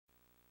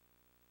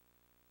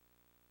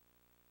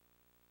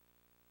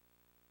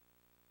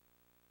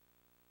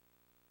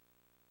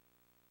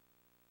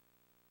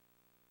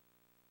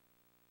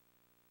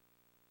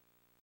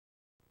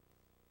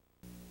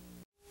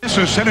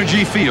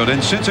Synergy Field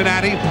in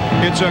Cincinnati.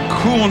 It's a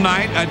cool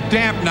night, a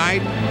damp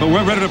night, but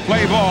we're ready to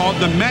play ball.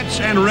 The Mets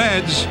and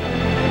Reds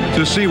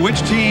to see which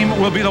team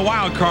will be the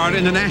wild card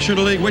in the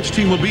National League, which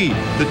team will be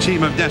the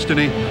team of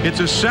destiny. It's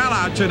a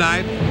sellout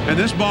tonight, and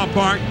this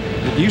ballpark,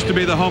 it used to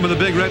be the home of the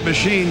Big Red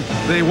Machine.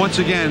 They once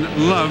again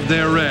love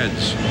their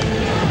Reds.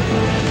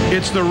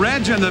 It's the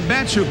Reds and the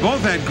Mets who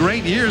both had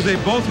great years. They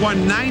both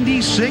won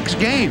 96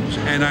 games,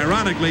 and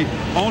ironically,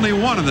 only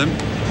one of them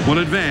will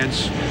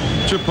advance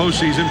to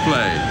postseason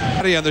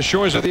play. On the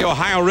shores of the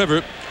Ohio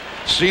River,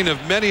 scene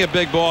of many a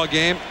big ball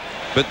game,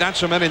 but not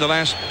so many in the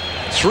last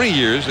 3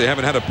 years. They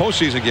haven't had a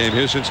postseason game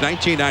here since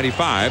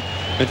 1995.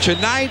 And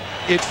tonight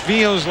it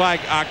feels like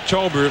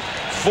October.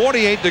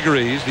 48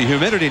 degrees, the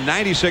humidity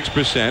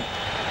 96%,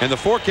 and the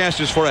forecast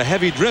is for a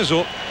heavy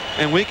drizzle.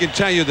 And we can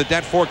tell you that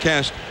that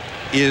forecast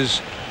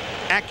is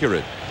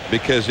accurate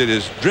because it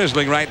is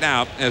drizzling right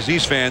now, as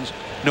these fans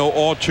know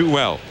all too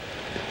well.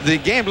 The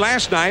game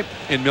last night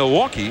in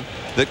Milwaukee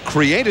that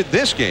created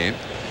this game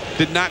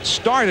did not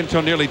start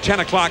until nearly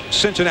 10 o'clock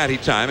Cincinnati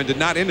time and did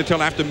not end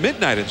until after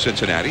midnight in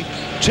Cincinnati.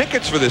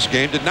 Tickets for this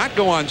game did not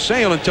go on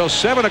sale until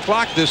 7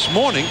 o'clock this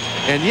morning,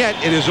 and yet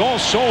it is all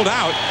sold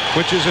out,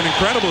 which is an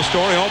incredible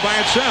story all by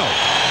itself.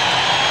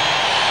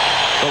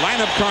 The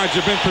lineup cards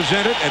have been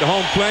presented at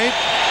home plate,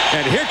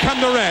 and here come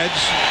the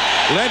Reds,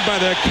 led by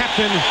their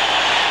captain,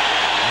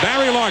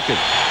 Barry Larkin.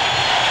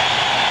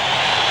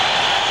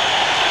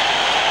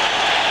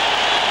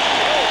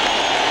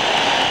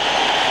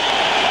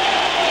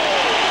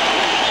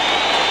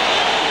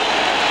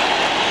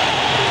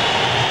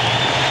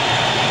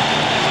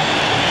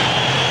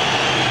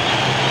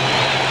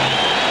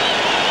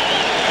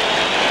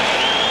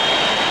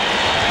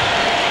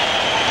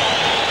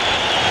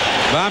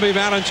 Bobby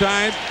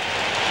Valentine,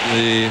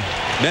 the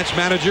Mets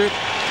manager,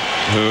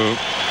 who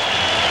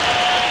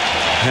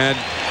had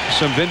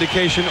some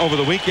vindication over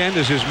the weekend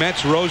as his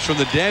Mets rose from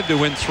the dead to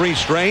win 3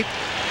 straight.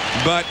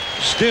 But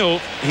still,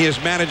 he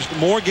has managed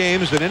more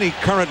games than any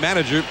current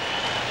manager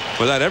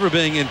without ever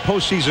being in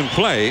postseason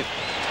play,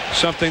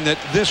 something that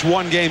this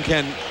one game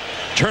can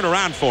turn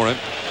around for him.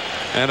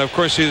 And of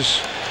course,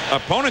 his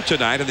opponent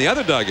tonight in the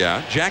other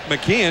dugout, Jack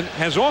McKeon,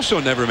 has also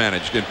never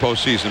managed in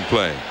postseason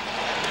play.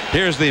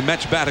 Here's the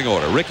Mets batting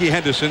order. Rickey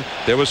Henderson,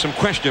 there was some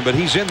question, but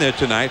he's in there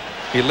tonight.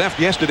 He left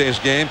yesterday's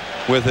game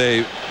with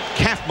a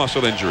calf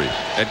muscle injury.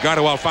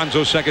 Edgardo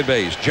Alfonzo, second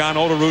base. John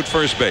Olerud,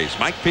 first base.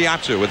 Mike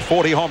Piazza with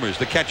 40 homers,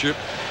 the catcher.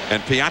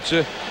 And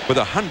Piazza with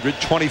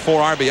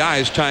 124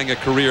 RBIs, tying a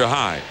career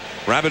high.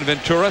 Robin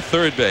Ventura,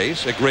 third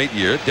base, a great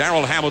year.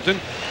 Darrell Hamilton,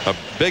 a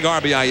big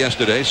RBI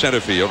yesterday, center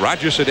field.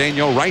 Roger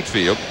Cedeno, right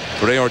field.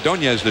 Ray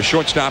Ordonez, the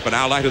shortstop, and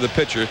Al Leiter, the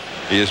pitcher,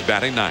 is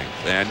batting ninth.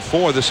 And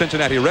for the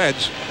Cincinnati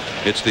Reds,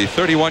 it's the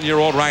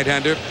 31-year-old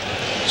right-hander,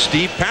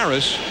 Steve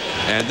Parris.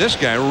 And this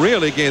guy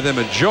really gave them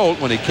a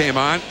jolt when he came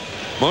on,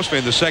 mostly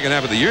in the second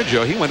half of the year,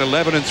 Joe. He went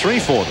 11-3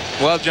 for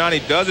them. Well, Johnny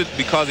does it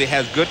because he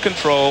has good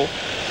control,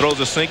 throws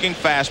a sinking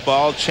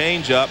fastball,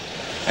 changeup,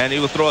 and he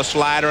will throw a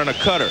slider and a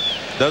cutter.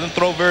 Doesn't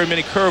throw very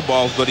many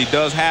curveballs, but he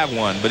does have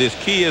one. But his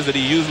key is that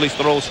he usually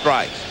throws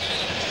strikes.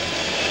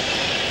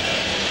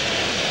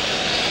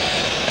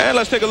 And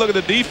let's take a look at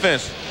the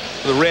defense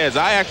for the Reds.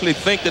 I actually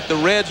think that the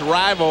Reds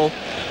rival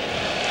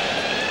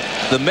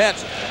the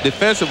Mets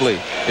defensively.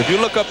 If you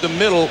look up the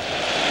middle,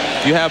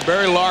 you have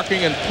Barry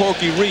Larkin and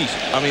Porky Reese.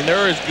 I mean,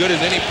 they're as good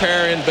as any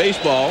pair in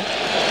baseball.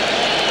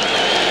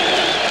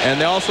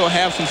 And they also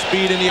have some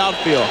speed in the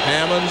outfield.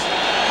 Hammonds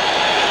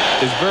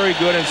is very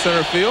good in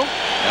center field.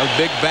 A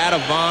big bat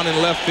of Vaughn in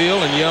left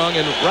field and Young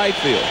in right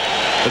field.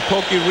 But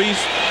Porky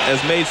Reese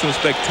has made some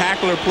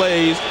spectacular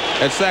plays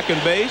at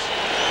second base.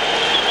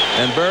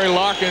 And Barry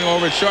Larkin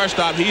over at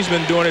shortstop, he's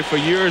been doing it for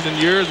years and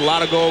years, a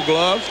lot of gold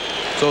gloves.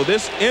 So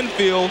this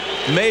infield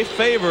may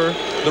favor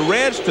the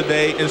Reds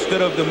today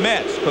instead of the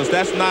Mets, because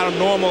that's not a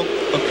normal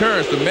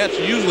occurrence. The Mets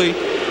usually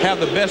have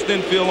the best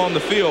infield on the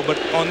field, but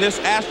on this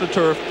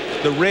AstroTurf,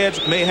 the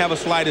Reds may have a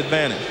slight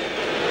advantage.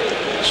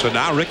 So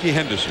now Rickey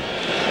Henderson.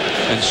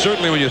 And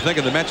certainly when you think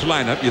of the Mets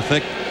lineup, you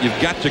think you've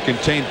got to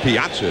contain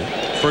Piazza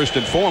first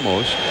and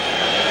foremost.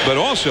 But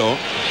also,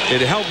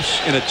 it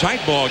helps in a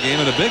tight ball game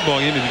and a big ball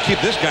game if you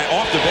keep this guy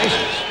off the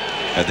bases.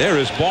 And there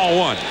is ball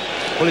one.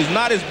 Well, he's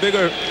not as big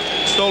a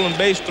stolen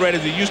base threat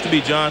as he used to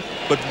be, John,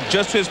 but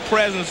just his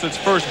presence at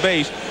first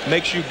base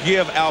makes you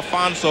give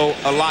Alfonso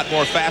a lot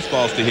more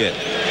fastballs to hit.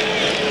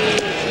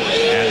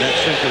 And that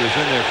sinker is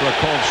in there for a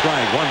called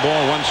strike. 1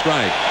 ball, 1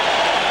 strike.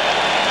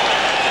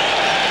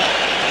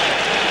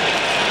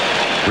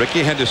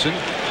 Rickey Henderson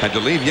had to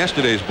leave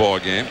yesterday's ball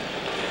game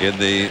in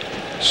the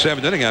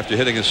 7th inning after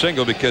hitting a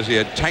single because he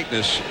had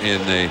tightness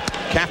in the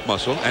calf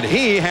muscle, and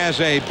he has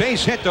a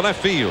base hit to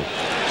left field.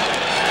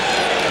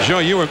 Joe,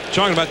 you were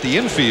talking about the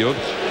infield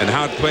and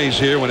how it plays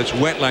here when it's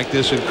wet like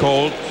this and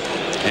cold.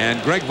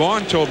 And Greg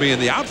Vaughn told me in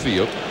the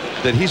outfield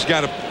that he's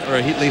got to, or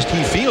at least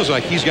he feels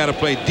like he's got to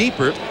play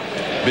deeper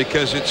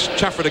because it's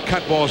tougher to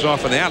cut balls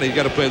off in the alley. He's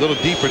got to play a little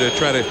deeper to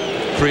try to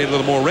create a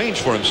little more range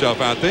for himself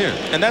out there.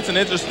 And that's an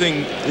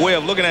interesting way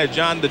of looking at it,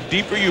 John. The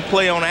deeper you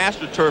play on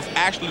AstroTurf,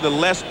 actually the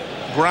less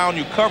ground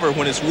you cover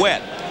when it's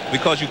wet,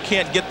 because you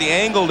can't get the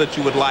angle that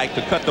you would like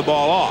to cut the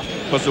ball off.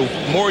 Because the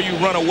more you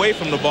run away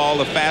from the ball,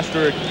 the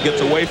faster it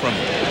gets away from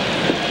you.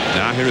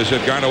 Now here is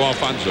Edgardo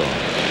Alfonzo.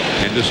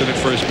 Henderson at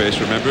first base.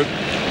 Remember,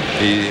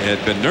 he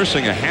had been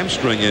nursing a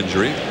hamstring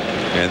injury,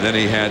 and then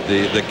he had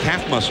the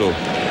calf muscle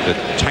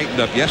that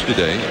tightened up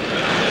yesterday.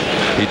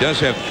 He does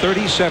have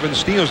 37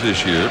 steals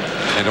this year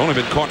and only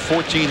been caught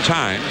 14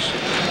 times.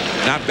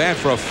 Not bad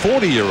for a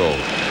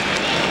 40-year-old.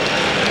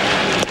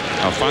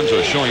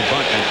 Alfonzo showing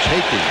bunt and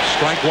taking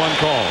strike one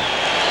call.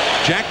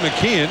 Jack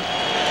McKeon,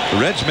 the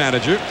Reds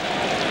manager,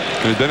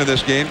 who's been in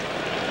this game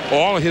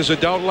all his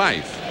adult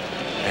life,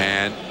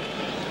 and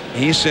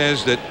he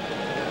says that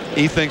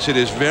he thinks it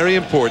is very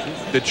important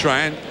to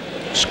try and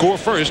score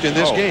first in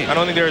this game. I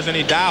don't think there's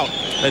any doubt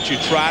that you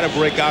try to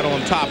break out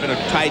on top in a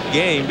tight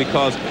game,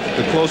 because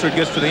the closer it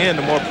gets to the end,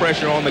 the more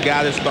pressure on the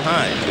guy that's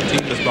behind, the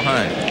team that's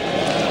behind.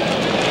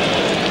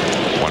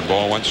 1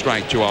 ball, 1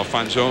 strike to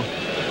Alfonzo.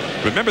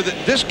 Remember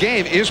that this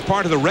game is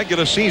part of the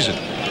regular season.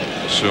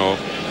 So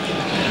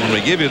when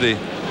we give you the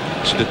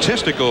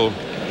statistical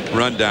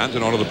rundowns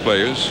and all of the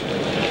players,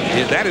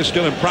 that is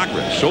still in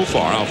progress. So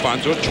far,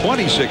 Alfonzo,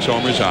 26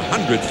 homers,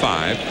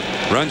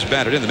 105 runs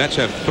batted in. The Mets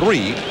have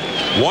 3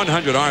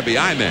 100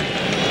 RBI men.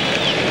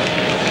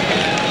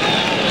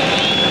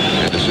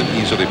 Henderson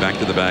easily back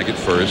to the bag at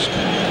first.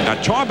 Now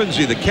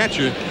Torbenzi, the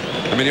catcher,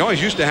 I mean, he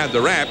always used to have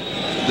the rap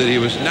that he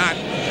was not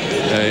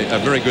a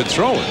very good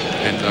thrower,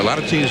 and a lot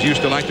of teams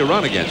used to like to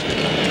run against him.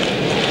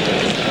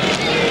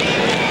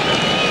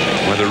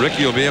 Whether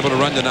Rickey will be able to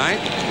run tonight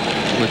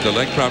with the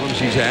leg problems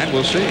he's had,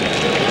 we'll see.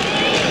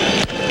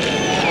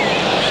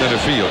 Center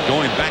field,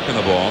 going back on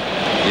the ball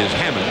is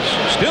Hammonds,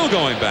 still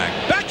going back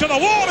to the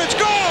wall. It's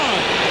gone,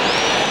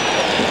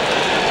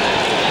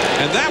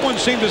 and that one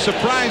seemed to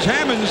surprise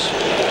Hammonds.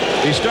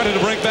 He started to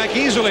break back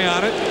easily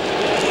on it,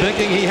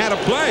 thinking he had a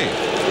play,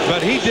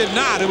 but he did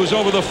not. It was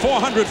over the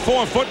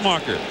 404-foot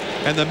marker,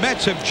 and the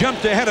Mets have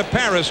jumped ahead of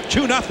Parris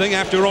 2-0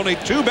 after only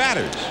 2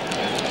 batters.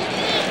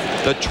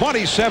 The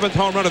 27th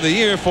home run of the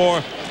year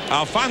for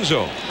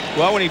Alfonzo.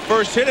 Well, when he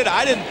first hit it,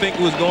 I didn't think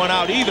it was going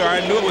out either. I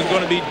knew it was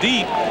going to be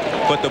deep,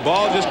 but the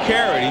ball just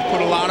carried. He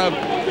put a lot of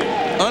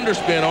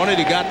underspin on it.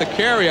 He got the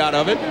carry out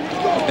of it,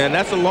 and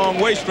that's a long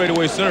way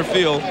straightaway center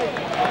field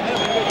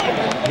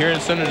here in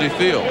Synergy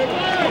Field.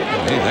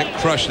 Hey, that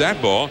crushed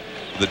that ball,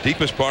 the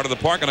deepest part of the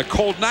park on a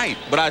cold night.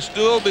 But I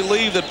still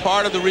believe that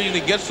part of the reason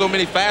he gets so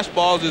many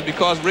fastballs is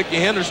because Rickey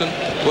Henderson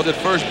was at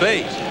first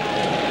base.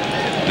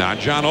 Now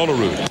John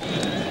Olerud.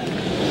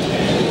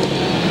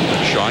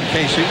 Sean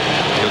Casey,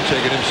 he'll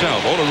take it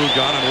himself. Olerud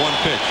gone on 1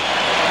 pitch.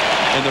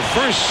 In the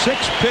first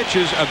 6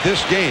 pitches of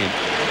this game,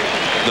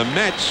 the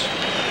Mets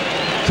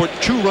put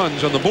 2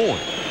 runs on the board.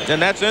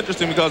 And that's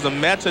interesting, because the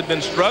Mets had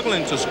been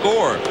struggling to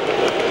score,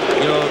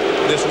 you know,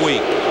 this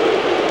week.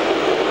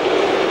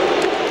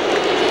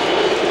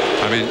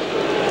 I mean,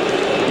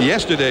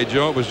 yesterday,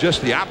 Joe, it was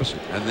just the opposite,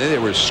 and they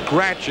were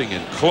scratching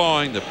and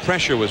clawing. The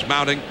pressure was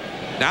mounting.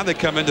 Now they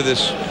come into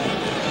this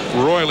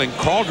roiling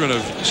cauldron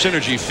of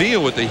Synergy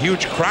Field with the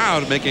huge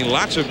crowd making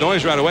lots of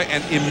noise right away,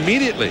 and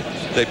immediately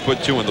they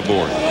put 2 on the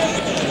board.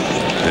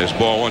 There's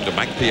ball 1 to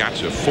Mike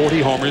Piazza.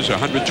 40 homers,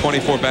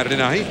 124 batted in.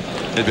 Now he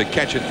has been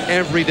catching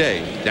every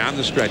day down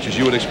the stretch, as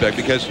you would expect,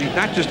 because he's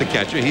not just a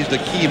catcher, he's the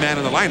key man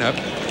in the lineup.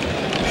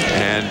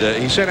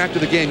 And he said after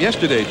the game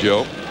yesterday,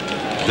 Joe,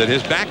 that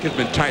his back has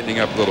been tightening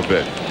up a little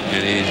bit,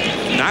 and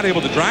he's not able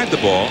to drive the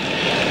ball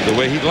the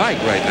way he'd like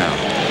right now.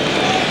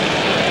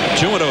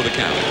 2-0 the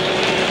count.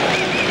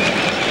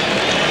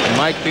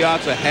 Mike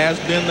Piazza has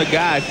been the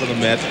guy for the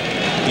Mets.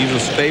 He's a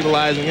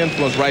stabilizing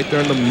influence right there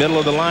in the middle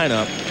of the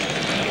lineup.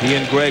 He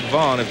and Greg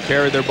Vaughn have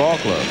carried their ball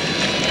club.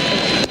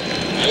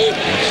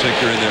 And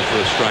sinker in there for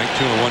a strike,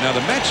 2-1. Now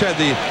the Mets had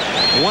the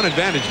one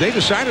advantage. They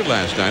decided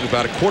last night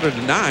about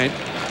 8:45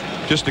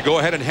 just to go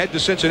ahead and head to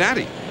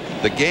Cincinnati.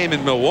 The game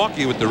in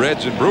Milwaukee with the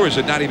Reds and Brewers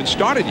had not even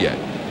started yet.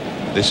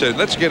 They said,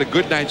 let's get a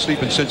good night's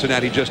sleep in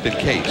Cincinnati just in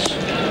case.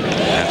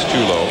 That's too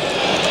low.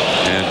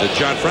 And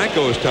John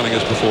Franco was telling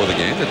us before the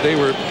game that they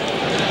were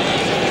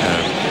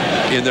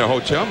in their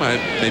hotel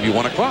maybe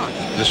 1 o'clock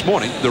this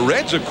morning. The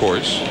Reds, of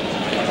course,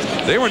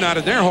 they were not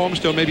in their homes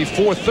till maybe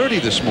 4:30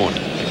 this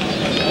morning.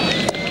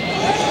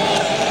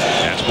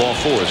 That's ball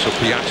 4. So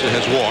Piazza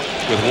has walked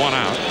with 1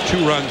 out.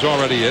 2 runs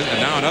already in, and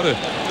now another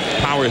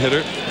power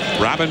hitter,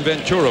 Robin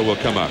Ventura, will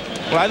come up.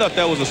 Well, I thought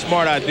that was a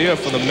smart idea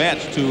for the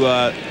Mets to,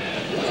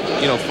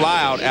 you know,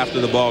 fly out after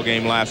the ball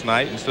game last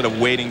night instead of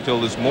waiting till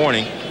this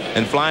morning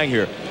and flying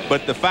here.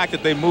 But the fact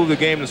that they moved the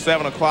game to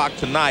 7 o'clock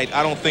tonight,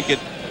 I don't think it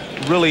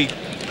really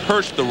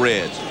hurts the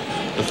Reds.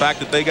 The fact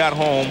that they got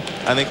home,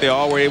 I think they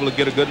all were able to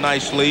get a good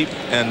night's sleep.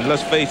 And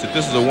let's face it,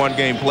 this is a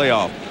 1-game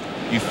playoff.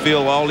 You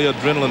feel all the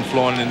adrenaline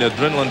flowing, and the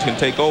adrenaline can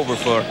take over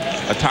for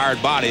a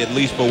tired body, at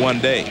least for 1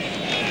 day.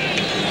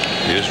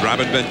 Here's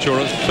Robin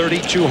Ventura,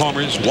 32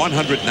 homers,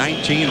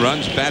 119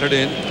 runs batted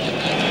in.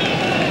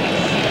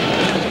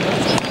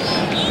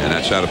 And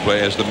that's out of play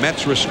as the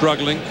Mets were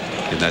struggling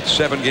in that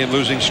 7-game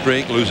losing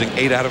streak, losing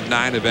 8 out of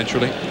 9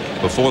 eventually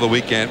before the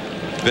weekend.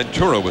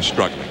 Ventura was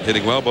struggling,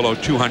 hitting well below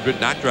 200,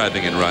 not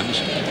driving in runs,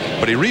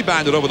 but he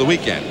rebounded over the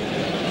weekend.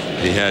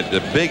 He had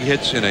big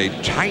hits in a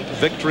tight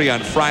victory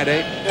on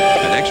Friday,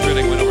 an extra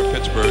inning win over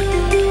Pittsburgh.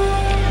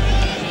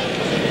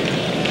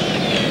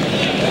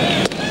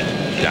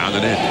 Down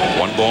and in,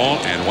 1 ball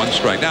and 1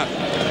 strike. Now,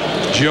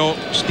 Joe,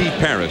 Steve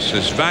Parris,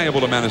 as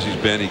valuable a man as he's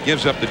been, he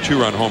gives up the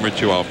 2-run homer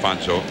to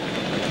Alfonzo.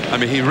 I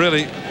mean, he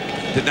really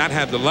did not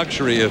have the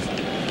luxury of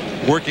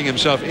working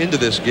himself into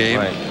this game.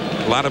 Right.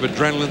 A lot of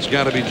adrenaline's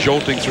got to be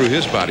jolting through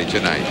his body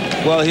tonight.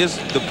 Well,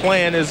 the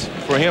plan is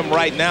for him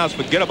right now is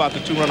forget about the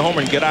 2-run homer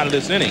and get out of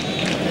this inning,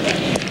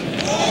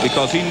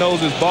 because he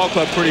knows his ball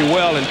club pretty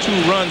well, and 2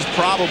 runs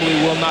probably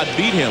will not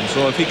beat him.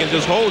 So if he can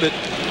just hold it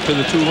to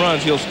the 2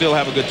 runs, he'll still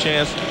have a good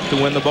chance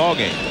to win the ball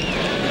game.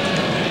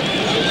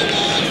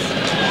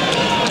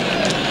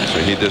 So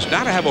he does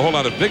not have a whole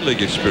lot of big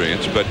league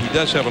experience, but he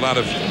does have a lot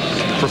of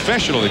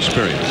professional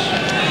experience.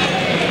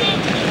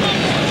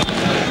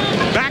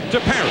 Back to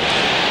Parris.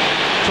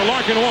 To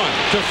Larkin 1.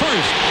 To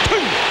first. 2.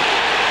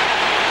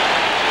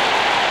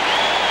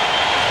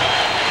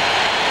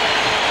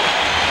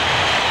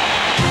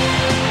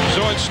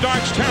 So it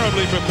starts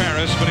terribly for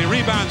Parris, but he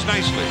rebounds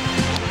nicely.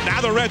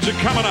 Now the Reds are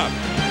coming up.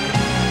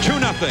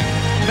 2-0.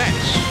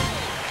 Mets.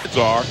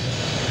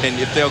 And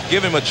if they'll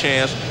give him a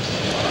chance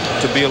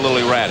to be a little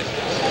erratic.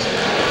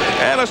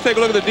 And let's take a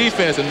look at the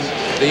defense. And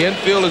the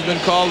infield has been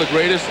called the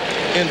greatest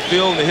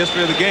infield in the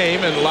history of the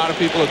game, and a lot of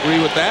people agree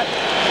with that.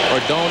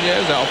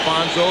 Ordonez,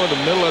 Alfonzo in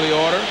the middle of the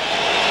order,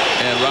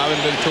 and Robin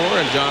Ventura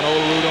and John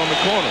Olerud on the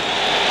corner.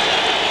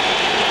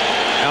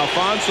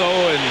 Alfonso,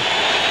 and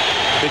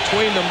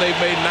between them they've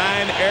made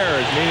 9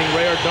 errors, meaning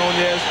Ray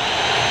Ordonez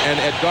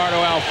and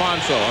Edgardo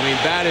Alfonzo. I mean,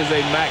 that is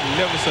a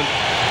magnificent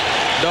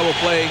double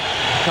play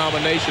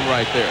combination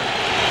right there.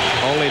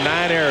 Only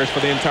 9 errors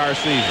for the entire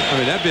season.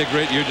 I mean, that'd be a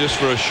great year just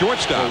for a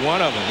shortstop. For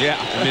one of them, yeah.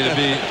 I mean, it'd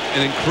be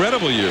an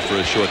incredible year for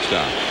a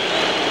shortstop.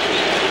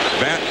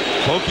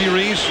 Pokey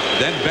Reese,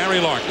 then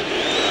Barry Larkin.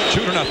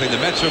 2-0. The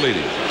Mets are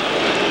leading.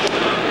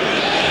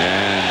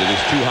 And it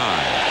is too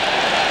high.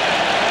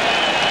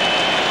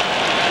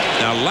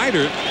 Now,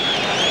 Leiter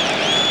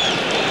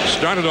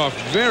started off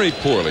very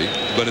poorly,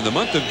 but in the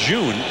month of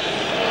June,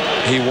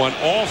 he won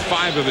all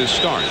 5 of his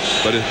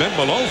starts, but has been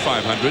below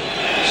 500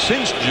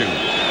 since June.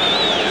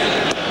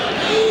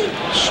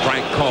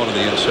 Strike call to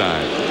the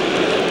inside.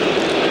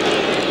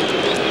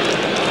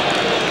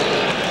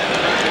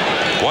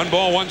 1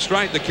 ball, 1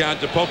 strike, the count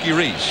to Pokey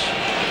Reese.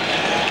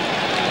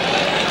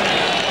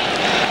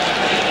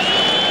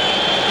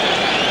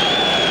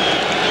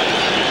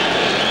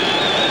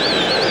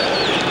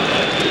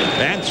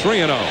 And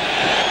 3-0.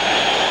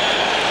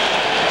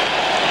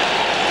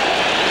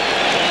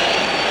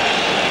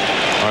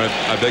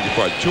 I beg your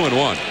pardon.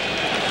 2-1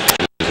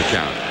 is the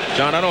count.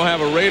 John, I don't have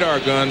a radar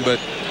gun, but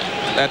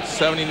that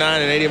 79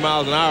 and 80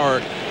 miles an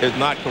hour is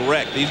not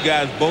correct. These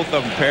guys, both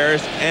of them,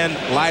 Parris and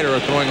Leiter,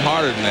 are throwing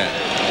harder than that.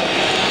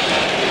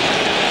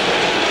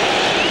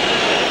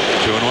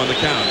 2-1 the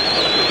count.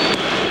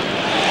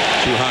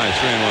 Too high.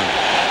 3-1.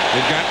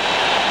 They've got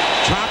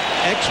top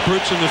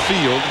experts in the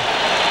field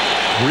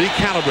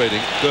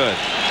recalibrating. Good.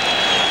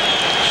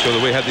 So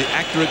that we have the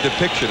accurate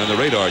depiction on the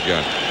radar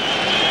gun.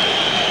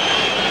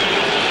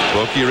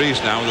 Pokey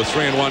Reese now with a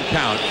 3-1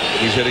 count.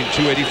 He's hitting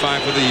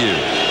 .285 for the year.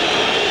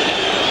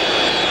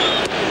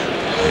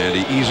 And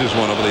he eases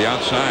one over the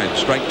outside.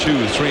 Strike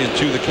 2,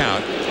 3-2 the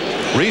count.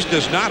 Reese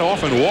does not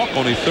often walk,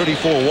 only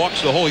 34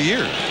 walks the whole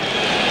year.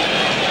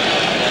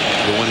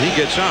 But when he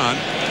gets on,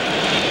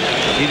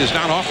 he does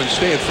not often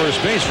stay at first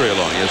base very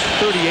long. He has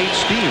 38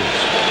 steals.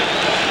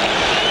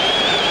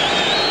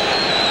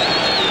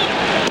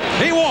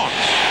 He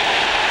walks.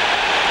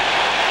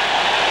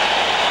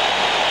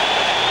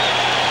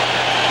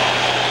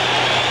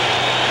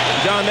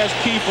 John, that's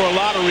key for a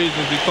lot of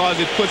reasons, because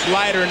it puts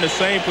Leiter in the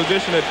same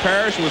position that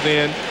Parris was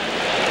in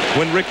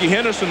when Rickey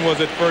Henderson was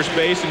at first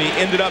base, and he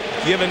ended up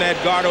giving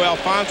Edgardo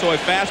Alfonzo a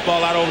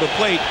fastball out over the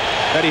plate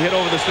that he hit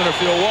over the center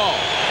field wall.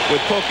 With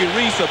Pokey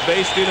Reese, a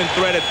base-stealing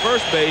threat at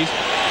first base,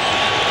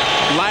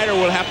 Leiter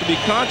will have to be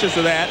conscious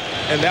of that,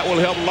 and that will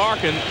help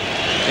Larkin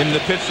in the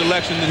pitch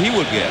selection that he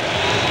would get.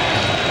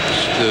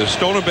 The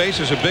stolen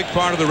base is a big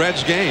part of the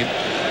Reds game,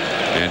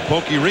 and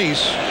Pokey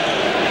Reese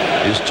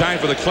is tied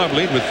for the club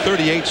lead with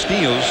 38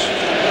 steals.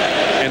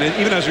 And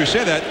even as we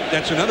say that,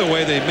 that's another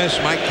way they miss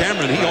Mike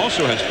Cameron. He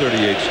also has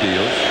 38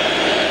 steals.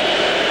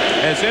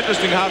 And it's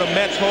interesting how the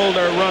Mets hold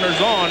their runners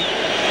on.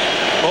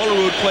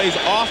 Olerud plays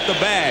off the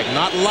bag,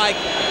 not like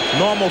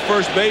normal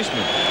first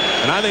baseman.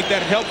 And I think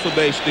that helps a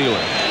base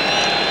stealer.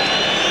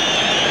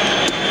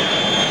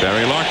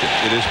 Barry Larkin.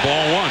 It is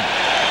ball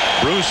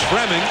 1. Bruce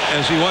Fleming,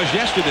 as he was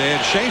yesterday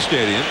at Shea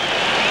Stadium,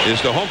 is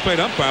the home plate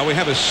umpire. We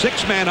have a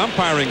 6-man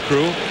umpiring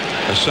crew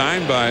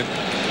assigned by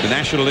the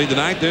National League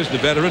tonight. There's the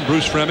veteran,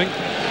 Bruce Fleming,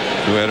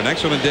 who had an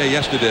excellent day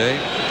yesterday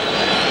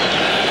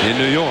in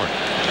New York.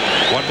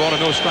 1 ball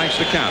and no strikes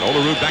to count.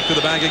 Olerud back to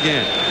the bag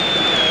again.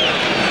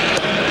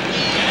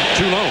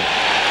 Too low.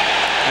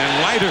 And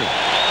Leiter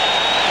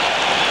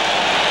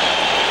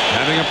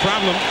having a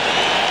problem.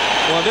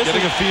 Well,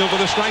 getting a feel for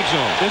the strike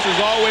zone. This is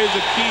always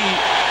a key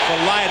for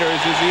Leiter.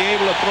 Is he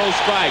able to throw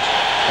strikes?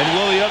 And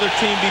will the other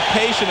team be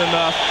patient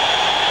enough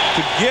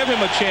to give him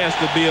a chance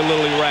to be a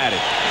little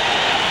erratic?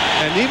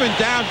 And even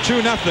down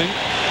 2-0,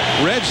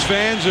 Reds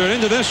fans are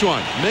into this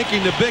one,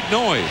 making the big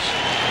noise.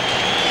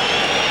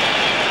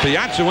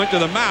 Piazza went to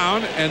the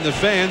mound, and the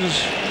fans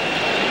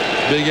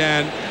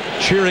began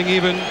cheering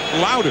even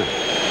louder.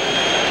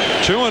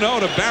 2-0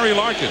 to Barry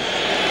Larkin.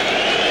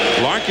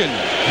 Larkin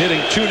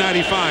hitting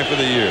 .295 for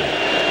the year.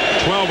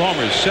 12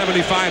 homers,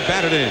 75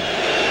 batted in.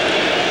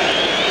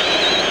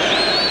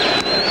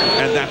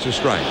 And that's a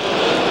strike.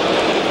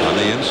 On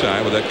the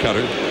inside with that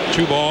cutter.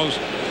 2 balls,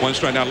 1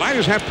 strike. Now,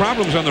 Leiter's had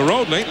problems on the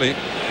road lately.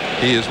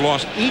 He has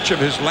lost each of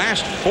his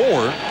last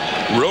 4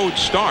 road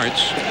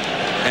starts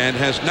and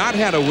has not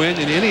had a win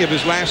in any of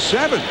his last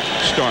 7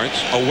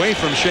 starts away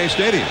from Shea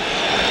Stadium.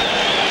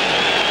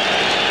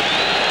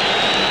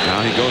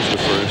 Now he goes to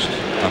first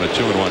on a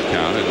 2-1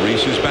 count, and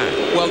Reese is back.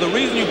 Well, the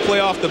reason you play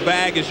off the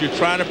bag is you're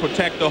trying to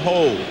protect the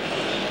hole.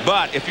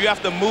 But if you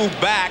have to move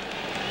back,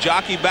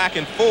 jockey back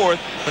and forth,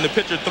 when the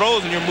pitcher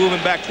throws and you're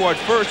moving back toward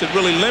first, it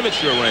really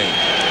limits your range.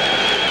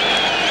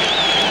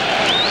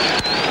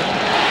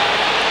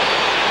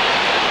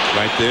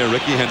 Right there,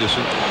 Rickey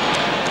Henderson.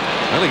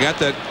 Well, he got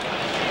that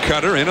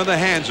cutter into the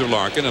hands of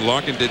Larkin, and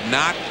Larkin did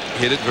not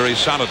hit it very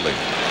solidly.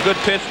 Good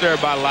pitch there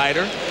by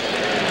Leiter.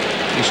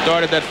 He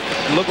started that,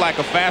 looked like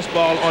a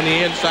fastball on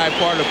the inside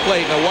part of the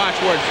plate. Now watch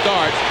where it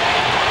starts.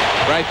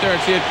 Right there,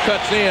 and see it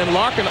cuts in.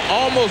 Larkin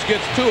almost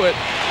gets to it,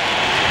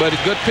 but a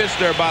good pitch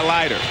there by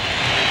Leiter.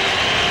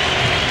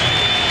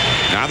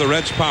 Now the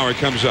Reds' power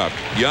comes up.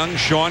 Young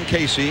Sean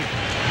Casey.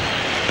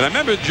 And I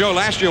remember Joe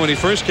last year when he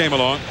first came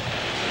along.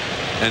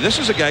 And this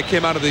is a guy who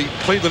came out of the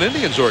Cleveland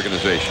Indians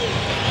organization.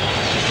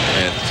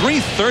 And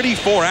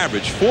 .334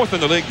 average, 4th in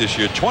the league this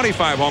year.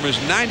 25 homers,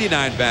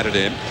 99 batted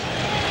in.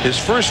 His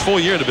first full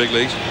year in the big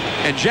leagues.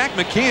 And Jack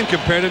McKeon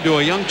compared him to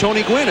a young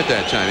Tony Gwynn at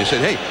that time. He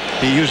said, hey,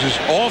 he uses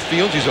all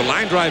fields. He's a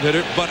line drive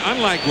hitter. But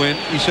unlike Gwynn,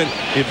 he said,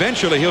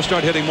 eventually he'll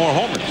start hitting more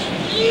homers.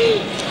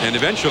 And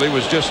eventually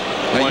was just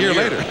a year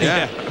later.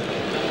 Yeah.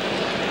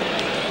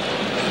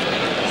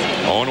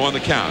 0-1 the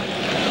count.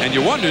 And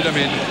you wondered, I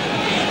mean,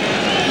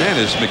 man,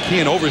 is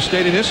McKeon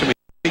overstating this? I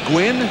mean,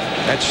 Gwynn,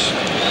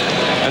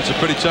 that's a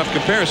pretty tough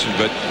comparison.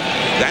 But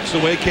that's the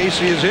way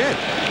Casey is hit.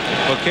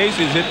 Well,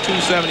 Casey's hit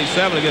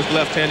 .277 against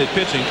left-handed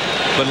pitching,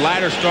 but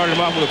Leiter started him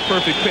off with a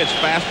perfect pitch,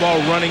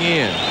 fastball running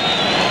in.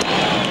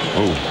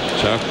 Oh,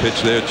 tough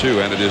pitch there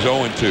too, and it is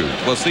 0-2.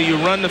 Well, see, you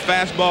run the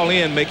fastball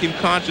in, make him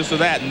conscious of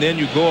that, and then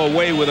you go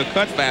away with a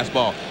cut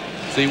fastball.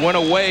 So he went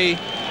away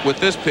with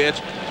this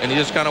pitch, and he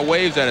just kind of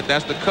waves at it.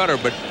 That's the cutter,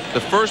 but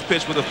the first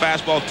pitch was a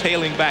fastball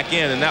tailing back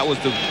in, and that was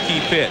the key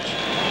pitch.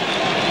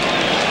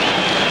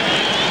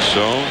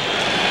 So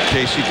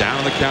Casey down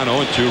on the count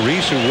 0-2.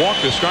 Reese, who walked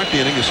to start the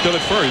inning, is still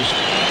at first.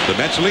 The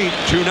Mets lead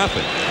 2-0.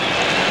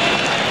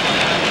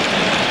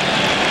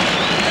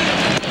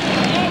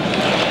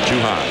 Too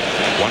high.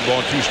 1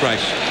 ball, 2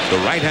 strikes. The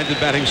right-handed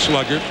batting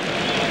slugger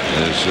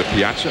as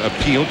Piazza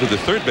appealed to the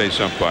third base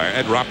umpire,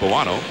 Ed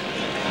Rapuano.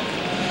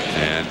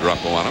 And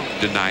Rapuano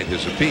denied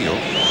his appeal.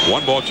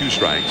 1 ball, 2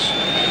 strikes.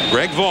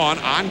 Greg Vaughn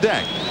on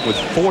deck with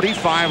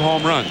 45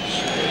 home runs.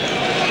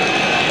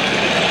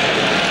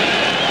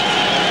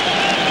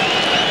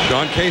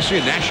 Sean Casey, a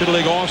National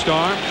League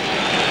All-Star,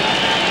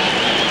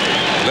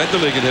 led the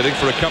league in hitting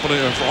for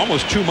for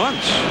almost 2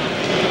 months.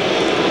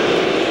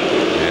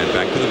 And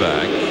back to the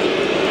bag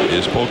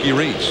is Pokey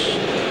Reese.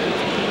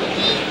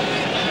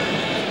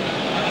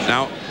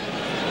 Now,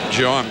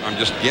 Joe, I'm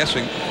just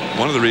guessing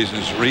one of the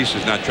reasons Reese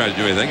is not trying to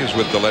do anything is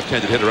with the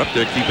left-handed hitter up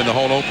there keeping the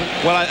hole open.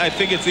 Well, I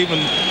think it's even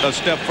a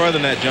step further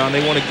than that, John.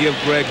 They want to give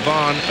Greg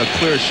Vaughn a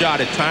clear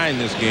shot at tying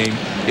this game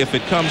if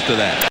it comes to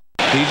that.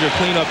 He's your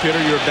cleanup hitter.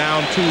 You're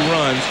down 2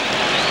 runs.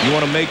 You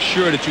want to make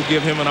sure that you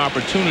give him an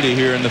opportunity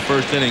here in the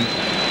first inning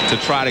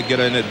to try to get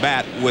an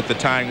at-bat with the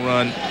tying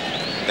run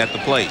at the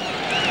plate.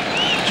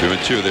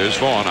 2-2. There's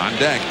Vaughn on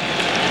deck.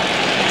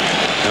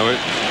 Now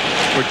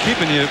we're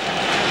keeping you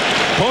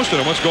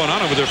posted on what's going on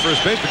over their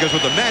first base, because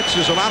with the Mets,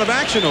 there's a lot of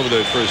action over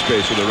their first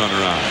base with a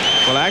runner on.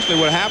 Well, actually,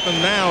 what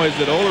happened now is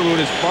that Olerud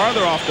is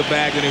farther off the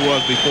bag than he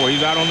was before.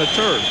 He's out on the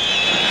turf.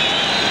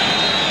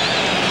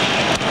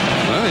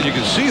 Well, and you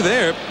can see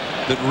there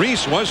that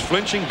Reese was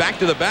flinching back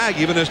to the bag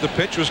even as the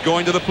pitch was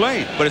going to the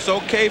plate. But it's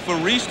okay for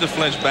Reese to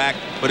flinch back.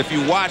 But if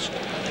you watch,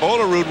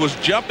 Olerud was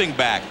jumping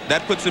back.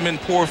 That puts him in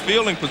poor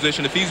fielding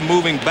position. If he's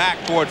moving back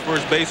toward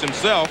first base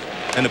himself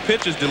and the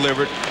pitch is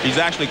delivered, he's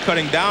actually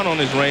cutting down on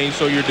his range,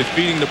 so you're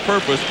defeating the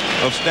purpose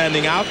of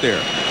standing out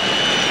there.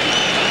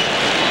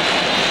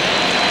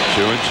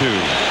 2-2.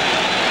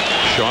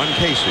 Sean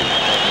Casey.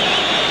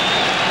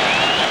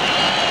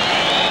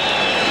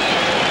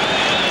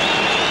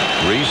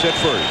 Reese at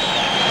first.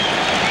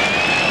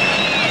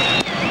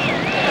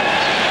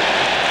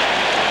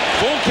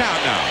 Full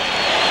count now.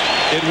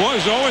 It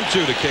was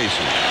 0-2 to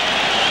Casey.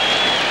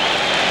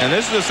 And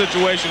this is a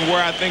situation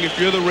where I think if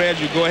you're the Reds,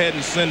 you go ahead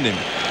and send him.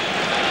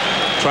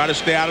 Try to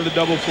stay out of the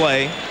double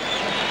play.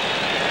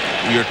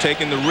 you're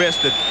taking the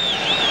risk that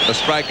a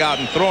strikeout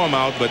and throw him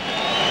out, but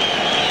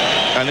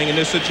I think in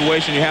this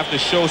situation you have to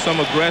show some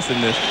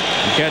aggressiveness.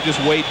 You can't just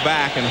wait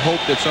back and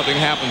hope that something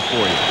happens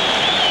for you.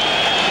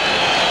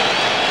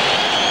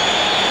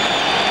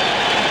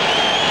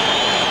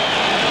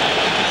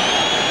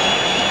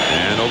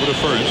 And over to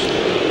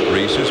first.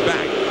 Reese is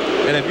back.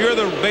 And if you're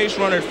the base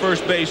runner at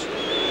first base,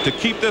 to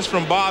keep this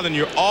from bothering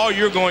you, all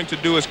you're going to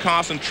do is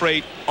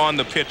concentrate on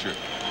the pitcher.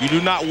 You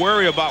do not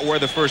worry about where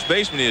the first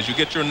baseman is. You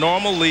get your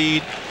normal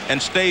lead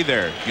and stay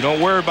there. You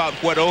don't worry about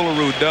what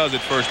Olerud does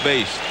at first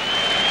base.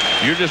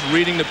 You're just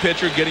reading the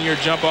pitcher, getting your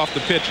jump off the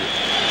pitcher.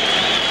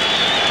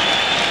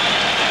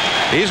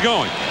 He's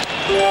going.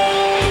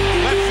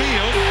 Left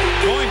field,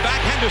 going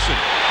back Henderson.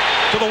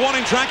 To the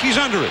warning track, he's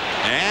under it.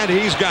 And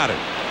he's got it.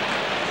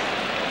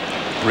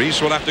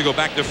 Reese will have to go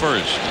back to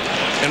first.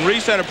 And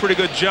Reese had a pretty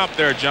good jump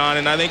there, John,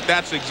 and I think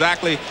that's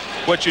exactly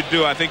what you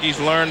do. I think he's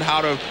learned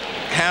how to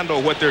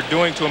handle what they're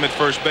doing to him at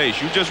first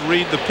base. You just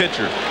read the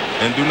pitcher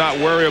and do not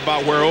worry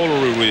about where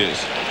Olerud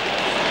is.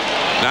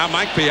 Now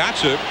Mike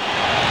Piazza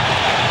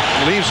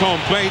leaves home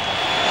plate,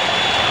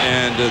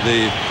 and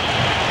the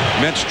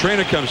Mets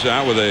trainer comes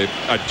out with a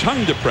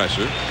tongue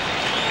depressor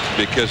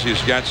because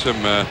he's got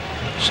some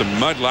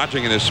mud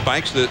lodging in his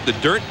spikes. The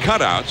dirt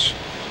cutouts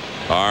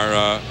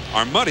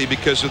are muddy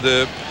because of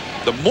the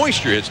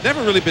moisture. It's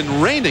never really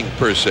been raining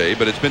per se,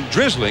 but it's been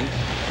drizzling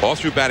all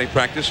through batting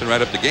practice and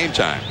right up to game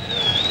time.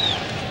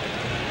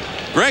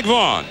 Greg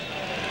Vaughn,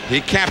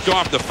 he capped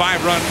off the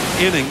 5-run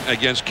inning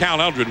against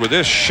Cal Eldred with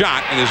this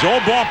shot in his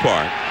old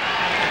ballpark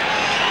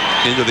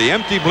into the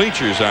empty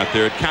bleachers out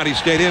there at County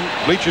Stadium.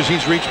 Bleachers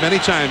he's reached many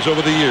times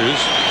over the years.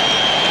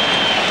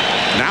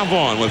 Now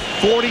Vaughn with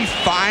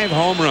 45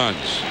 home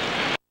runs.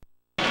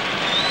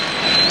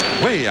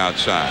 Way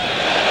outside.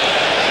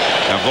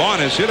 Now Vaughn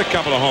has hit a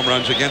couple of home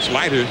runs against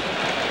Leiter.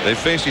 They've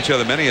faced each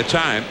other many a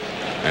time.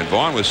 And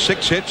Vaughn with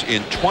 6 hits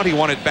in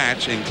 21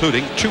 at-bats,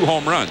 including 2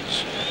 home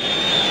runs.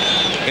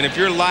 And if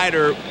you're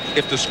Leiter,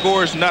 if the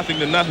score is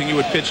 0-0, you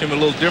would pitch him a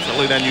little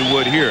differently than you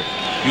would here.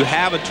 You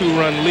have a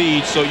 2-run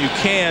lead, so you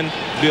can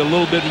be a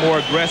little bit more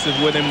aggressive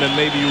with him than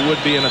maybe you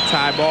would be in a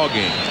tie ball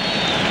game.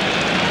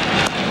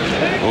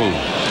 Oh,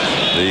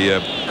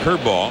 the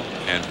curveball,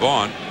 and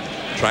Vaughn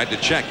tried to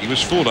check. He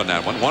was fooled on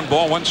that one. 1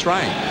 ball, 1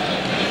 strike.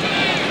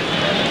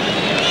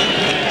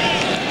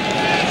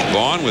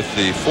 Vaughn with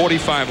the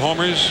 45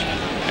 homers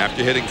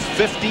after hitting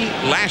 50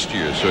 last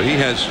year, so he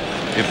has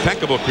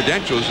impeccable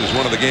credentials as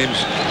one of the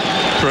game's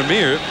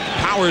premier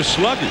power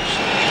sluggers.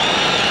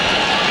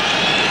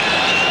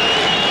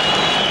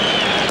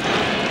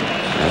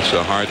 That's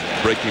a hard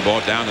breaking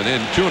ball down and in.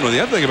 2-1. The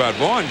other thing about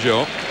Vaughn,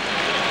 Joe,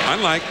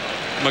 unlike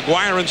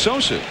McGuire and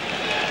Sosa,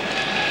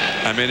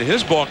 I mean,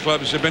 his ball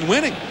clubs have been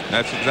winning.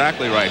 That's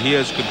exactly right. He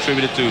has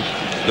contributed to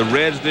the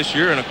Reds this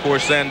year, and of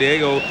course San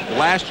Diego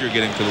last year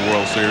getting to the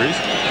World Series.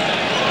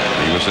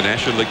 He was the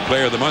National League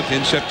Player of the Month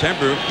in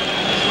September,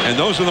 and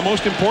those are the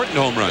most important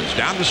home runs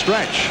down the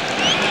stretch.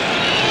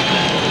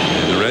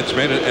 And the Reds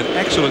made an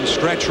excellent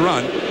stretch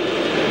run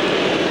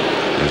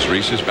as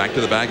Reese is back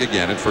to the bag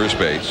again at first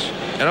base.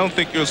 I don't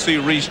think you'll see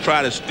Reese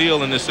try to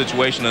steal in this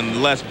situation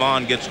unless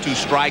Vaughn gets 2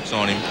 strikes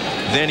on him.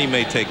 Then he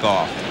may take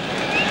off.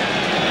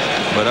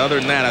 But other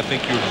than that, I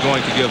think you're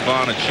going to give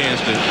Vaughn a chance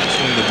to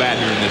swing the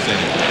bat here in this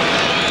inning.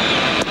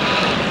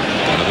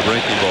 Another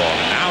breaking ball.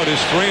 Now it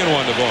is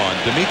 3-1 to Vaughn.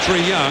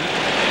 Dimitri Young,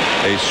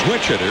 a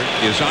switch hitter,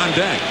 is on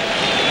deck.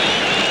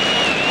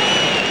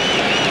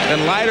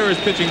 And Leiter is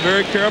pitching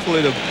very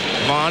carefully to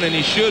Vaughn, and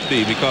he should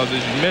be, because as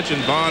you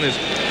mentioned, Vaughn has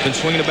been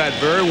swinging the bat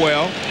very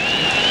well.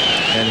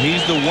 And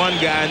he's the one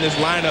guy in this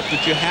lineup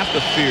that you have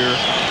to fear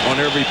on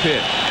every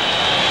pitch.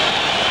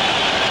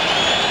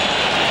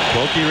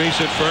 Pokey Reese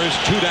at first,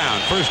 2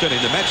 down. First inning,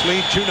 the Mets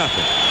lead 2-0.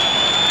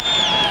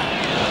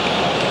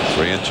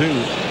 3-2.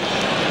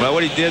 Well,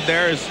 what he did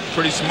there is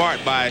pretty smart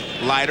by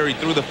Leiter. He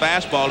threw the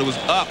fastball. It was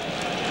up,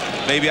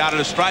 maybe out of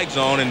the strike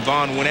zone, and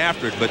Vaughn went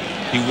after it. But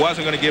he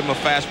wasn't going to give him a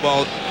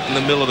fastball in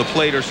the middle of the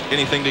plate or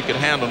anything they could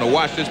handle. Now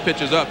watch, this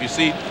pitch is up. You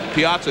see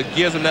Piazza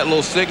gives him that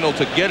little signal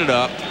to get it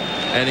up,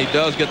 and he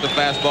does get the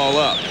fastball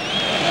up.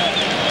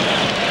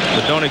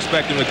 But don't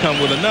expect him to come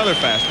with another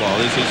fastball.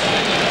 This is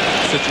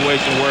a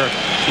situation where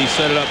he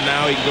set it up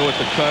now. He can go with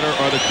the cutter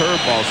or the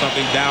curveball,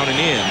 something down and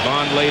in.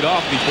 Vaughn laid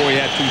off before he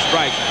had 2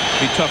 strikes.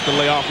 It'd be tough to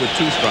lay off with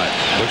 2 strikes.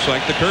 Looks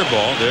like the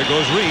curveball. There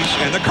goes Reese,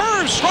 and the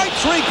curve, strike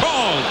 3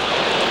 called.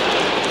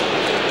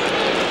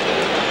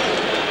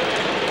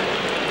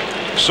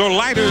 So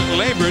Leiter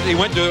labored. He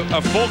went to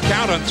a full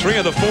count on 3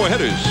 of the 4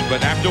 hitters,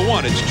 but after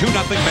 1, it's 2-0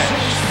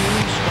 Mets.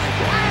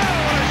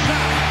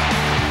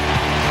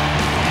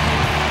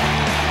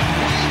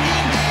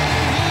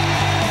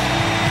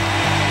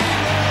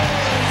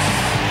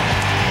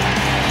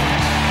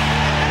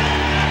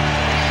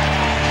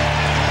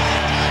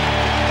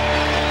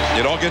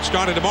 It all gets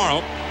started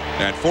tomorrow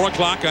at 4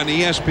 o'clock on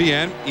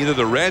ESPN. Either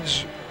the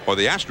Reds or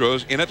the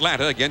Astros in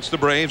Atlanta against the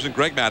Braves and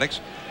Greg Maddux.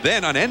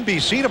 Then on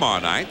NBC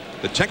tomorrow night,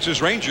 the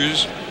Texas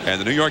Rangers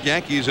and the New York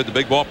Yankees at the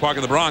big ballpark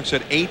in the Bronx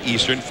at 8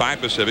 Eastern, 5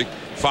 Pacific,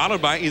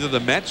 followed by either the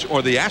Mets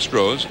or the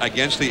Astros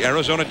against the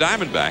Arizona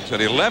Diamondbacks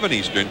at 11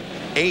 Eastern,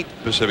 8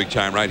 Pacific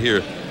time right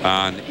here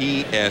on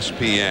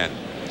ESPN.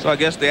 So I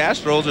guess the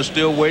Astros are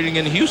still waiting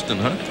in Houston,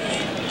 huh,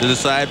 to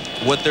decide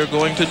what they're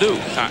going to do.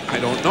 I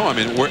don't know. I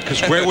mean,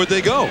 because where would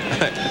they go?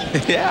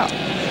 Yeah.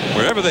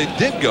 Wherever they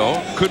did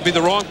go could be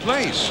the wrong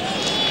place.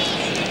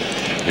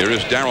 Here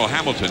is Darrell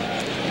Hamilton.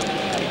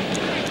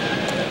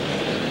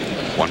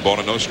 1 ball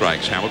and no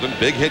strikes. Hamilton,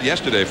 big hit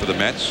yesterday for the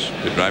Mets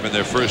to drive in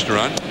their first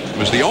run. It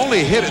was the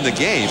only hit in the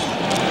game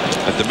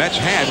that the Mets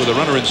had with a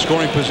runner in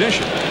scoring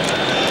position.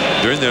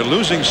 During their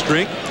losing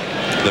streak,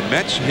 the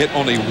Mets hit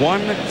only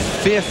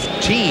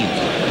 115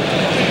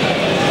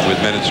 with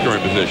men in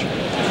scoring position.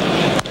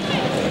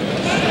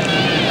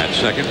 At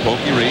second,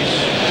 Pokey Reese.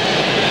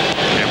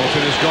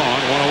 Hamilton is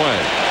gone, 1 away.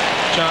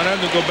 John, I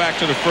have to go back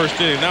to the first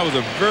inning. That was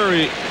a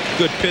very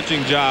good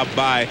pitching job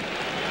by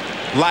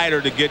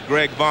Leiter to get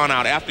Greg Vaughn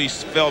out after he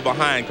fell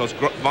behind, because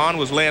Vaughn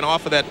was laying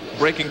off of that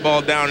breaking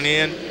ball down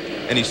in,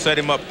 and he set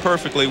him up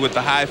perfectly with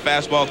the high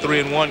fastball.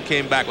 3-1,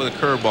 came back with a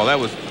curveball. That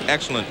was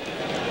excellent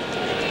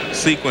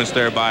sequence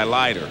there by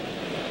Leiter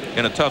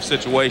in a tough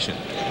situation.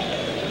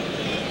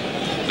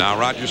 Now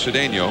Roger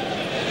Cedeno.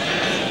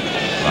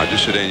 Roger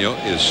Cedeno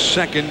is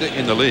second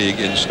in the league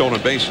in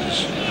stolen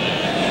bases.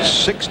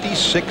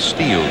 66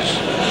 steals.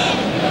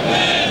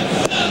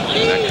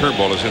 And that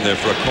curveball is in there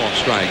for a called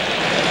strike.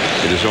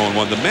 It is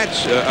 0-1. The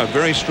Mets, a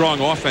very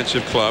strong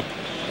offensive club,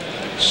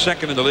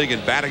 second in the league in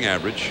batting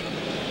average,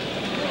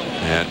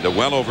 and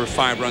well over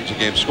 5 runs a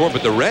game scored.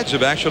 But the Reds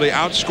have actually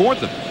outscored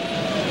them.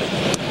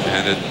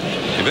 And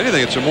if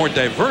anything, it's a more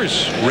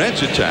diverse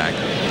Reds attack.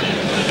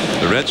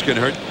 The Reds can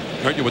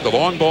hurt you with the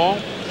long ball,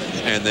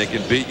 and they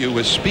can beat you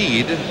with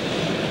speed,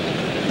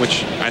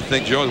 which I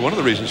think, Joe, is one of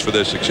the reasons for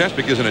their success,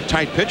 because in a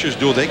tight pitcher's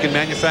duel, they can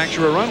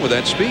manufacture a run with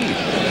that speed.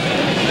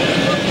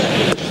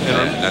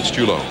 And that's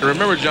too low.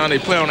 Remember, John, they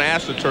play on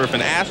AstroTurf,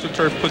 and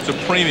AstroTurf puts a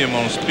premium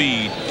on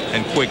speed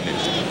and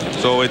quickness.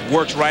 So it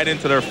works right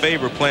into their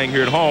favor playing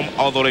here at home,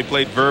 although they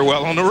played very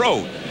well on the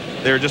road.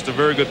 They're just a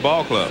very good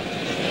ball club.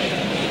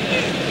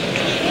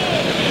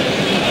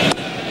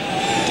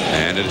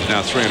 And it is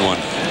now 3-1.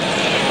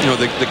 You know,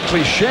 the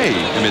cliche,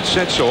 I mean, it's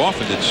said so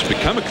often, it's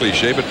become a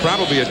cliche, but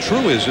probably a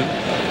truism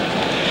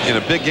in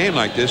a big game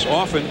like this.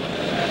 Often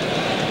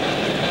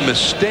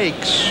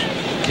mistakes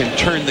can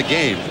turn the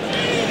game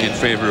in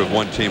favor of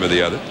one team or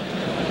the other.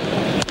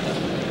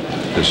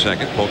 The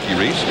second, Pokey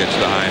Reese gets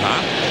the high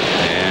hop,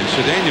 and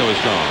Cedeno is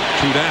gone.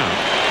 2 down.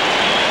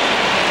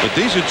 But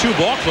these are 2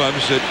 ball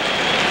clubs that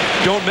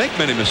don't make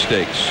many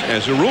mistakes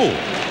as a rule.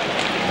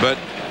 But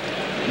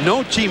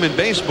no team in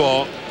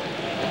baseball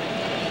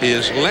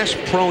is less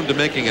prone to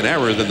making an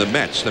error than the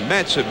Mets. The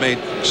Mets have made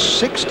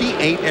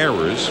 68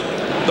 errors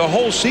the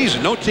whole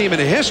season. No team in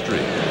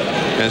history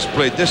has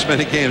played this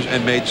many games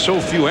and made so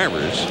few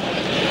errors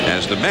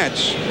as the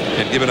Mets,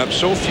 and given up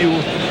so few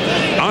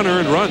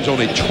unearned runs.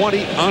 Only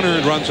 20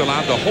 unearned runs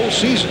allowed the whole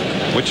season,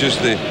 which is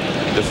the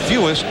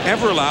fewest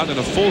ever allowed in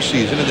a full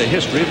season in the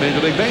history of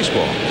Major League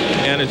Baseball.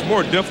 And it's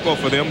more difficult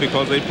for them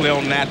because they play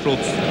on natural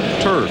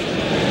turf.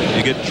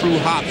 You get true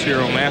hops here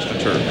on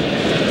AstroTurf.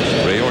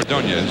 Ray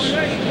Ordonez,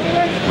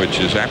 which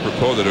is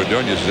apropos that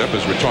Ordonez is up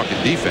as we're talking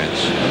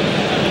defense,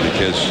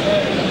 because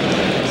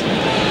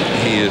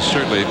he is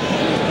certainly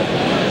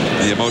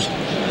the most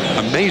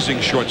amazing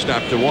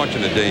shortstop to watch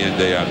on a day-in,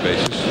 day-out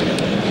basis.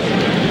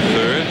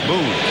 Third,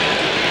 Boone.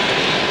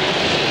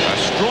 A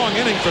strong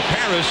inning for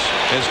Parris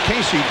as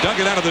Casey dug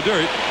it out of the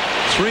dirt.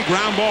 3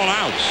 ground ball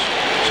outs.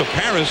 So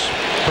Parris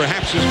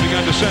perhaps has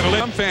begun to settle in.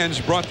 Some fans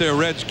brought their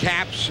Reds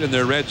caps and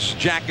their Reds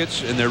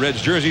jackets and their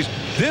Reds jerseys.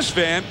 This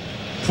fan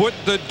put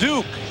the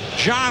Duke,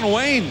 John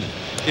Wayne,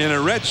 in a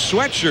Reds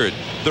sweatshirt.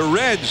 The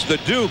Reds, the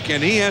Duke,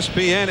 and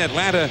ESPN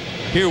Atlanta,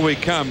 here we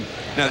come.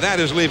 Now that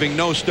is leaving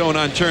no stone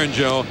unturned,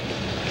 Joe.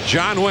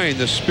 John Wayne,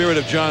 the spirit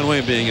of John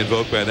Wayne being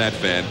invoked by that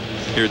fan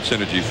here at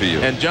Synergy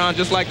Field. And John,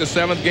 just like the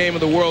 7th game of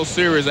the World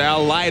Series,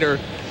 Al Leiter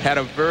had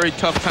a very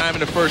tough time in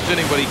the first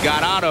inning, but he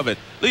got out of it.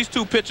 These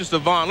 2 pitches to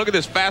Vaughn. Look at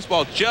this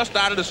fastball just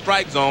out of the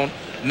strike zone.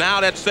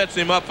 Now that sets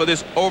him up for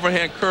this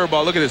overhand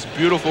curveball. Look at this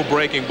beautiful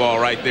breaking ball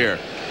right there.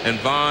 And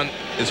Vaughn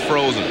is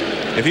frozen.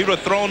 If he would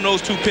have thrown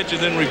those 2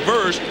 pitches in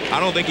reverse, I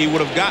don't think he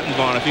would have gotten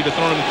Vaughn. If he'd have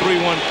thrown him a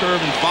 3-1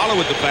 curve and followed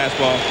with the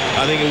fastball,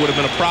 I think it would have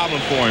been a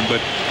problem for him. But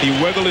he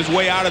wiggled his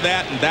way out of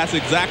that, and that's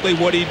exactly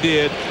what he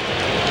did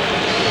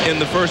in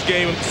the first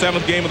game,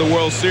 7th game of the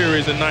World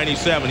Series in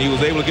 '97. He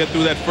was able to get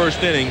through that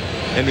first inning,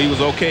 and he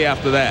was okay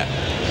after that.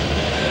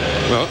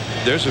 Well,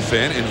 there's a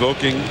fan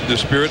invoking the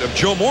spirit of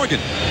Joe Morgan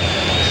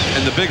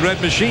and the Big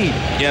Red Machine.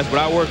 Yes, but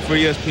I work for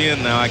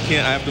ESPN now. I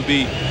have to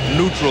be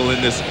neutral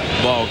in this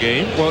ball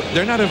game. Well,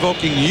 they're not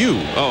invoking you.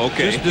 Oh,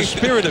 okay. Just the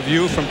spirit of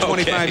you from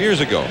 25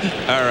 years ago.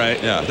 All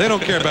right. Yeah, they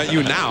don't care about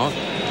you now.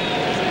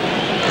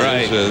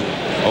 Right.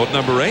 Old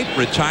number 8,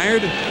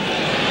 retired.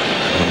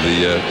 From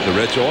the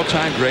Reds'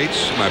 all-time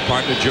greats, my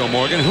partner Joe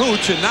Morgan, who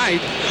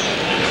tonight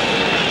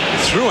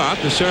threw out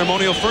the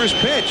ceremonial first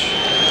pitch.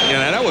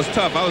 Yeah, that was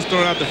tough. I was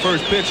throwing out the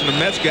first pitch, and the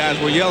Mets guys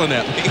were yelling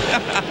at me.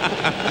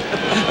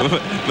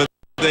 But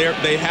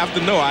they have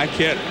to know I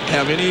can't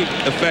have any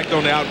effect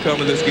on the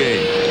outcome of this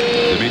game.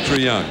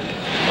 Dimitri Young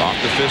off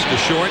the fist to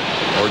short.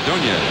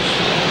 Ordonez.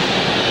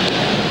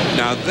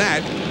 Now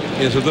that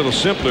is a little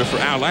simpler for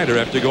Al Leiter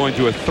after going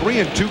to a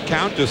 3-2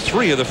 count to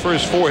 3 of the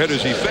first 4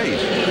 hitters he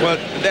faced. Well,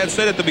 that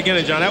said at the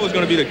beginning, John, that was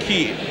going to be the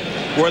key.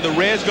 Were the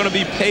Reds going to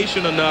be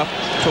patient enough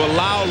to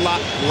allow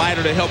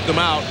Leiter to help them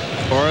out,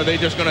 or are they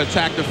just going to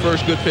attack the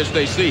first good pitch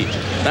they see?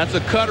 That's a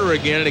cutter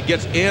again, and it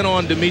gets in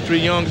on Dimitri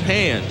Young's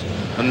hands.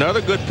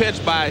 Another good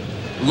pitch by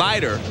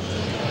Leiter,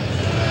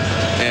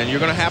 and you're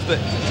going to have to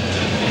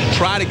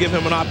try to give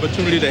him an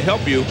opportunity to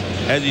help you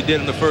as he did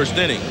in the first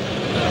inning.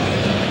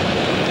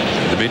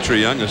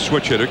 Dimitri Young, a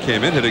switch hitter,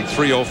 came in hitting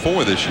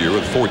 .304 this year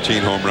with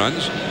 14 home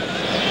runs.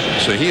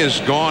 So he has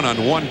gone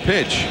on 1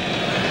 pitch.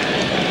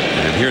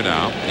 And here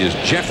now is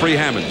Jeffrey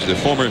Hammonds, the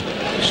former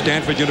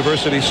Stanford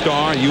University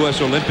star,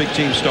 U.S. Olympic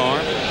team star,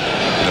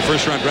 and the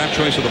first-round draft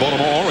choice of the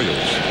Baltimore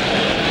Orioles.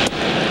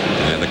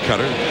 And the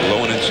cutter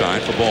low and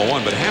inside for ball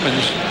 1. But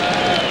Hammonds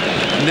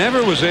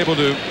never was able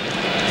to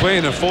play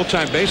on a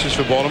full-time basis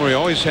for Baltimore. He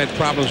always had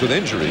problems with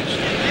injuries.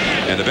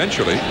 And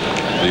eventually,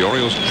 the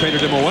Orioles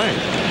traded him away.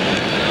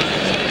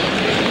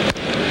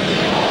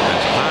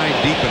 That's high,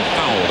 deep, and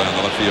foul down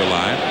the left field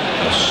line.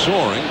 A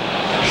soaring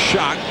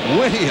shot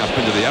way up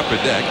into the upper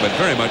deck, but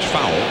very much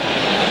foul.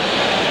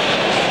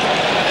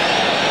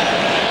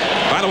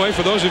 By the way,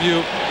 for those of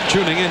you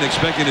tuning in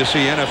expecting to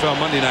see NFL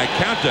Monday Night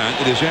Countdown,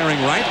 it is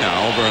airing right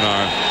now over in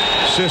our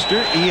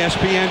sister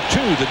ESPN 2.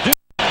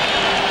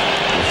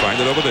 You'll find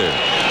it over there.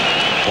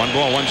 1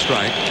 ball, 1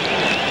 strike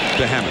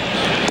to Hammonds.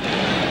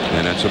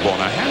 And that's a ball.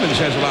 Now Hammonds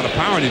has a lot of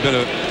power, and he's been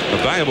a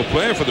valuable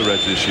player for the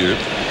Reds this year.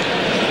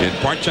 In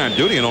part-time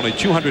duty and only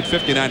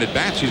 259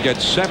 at-bats, he's got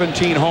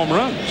 17 home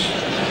runs.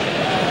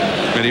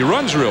 And he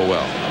runs real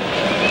well.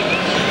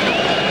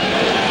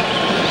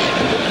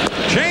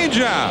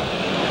 Change-up.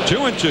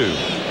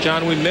 2-2.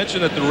 John, we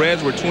mentioned that the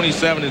Reds were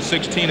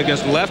 27-16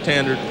 against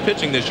left-hander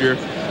pitching this year,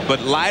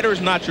 but Leiter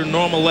is not your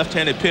normal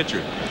left-handed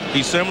pitcher.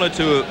 He's similar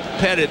to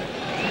Pettit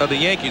of the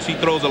Yankees. He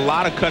throws a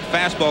lot of cut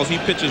fastballs. He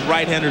pitches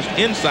right-handers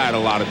inside a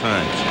lot of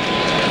times.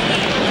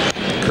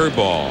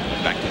 Curveball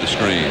back to the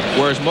screen.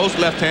 Whereas most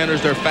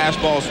left-handers, their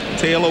fastballs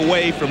tail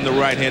away from the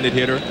right-handed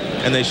hitter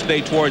and they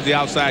stay towards the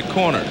outside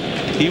corner.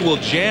 He will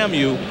jam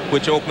you,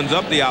 which opens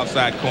up the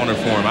outside corner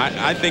for him.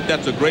 I think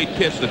that's a great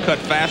pitch, the cut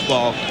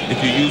fastball, if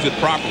you use it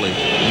properly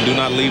and do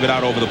not leave it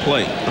out over the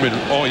plate. I mean,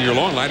 all year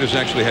long, Leiter's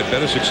actually had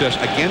better success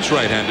against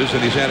right-handers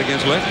than he's had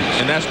against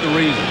lefties. And that's the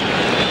reason.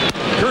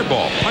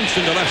 Curveball punched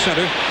into left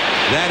center.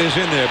 That is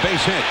in there.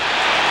 Base hit.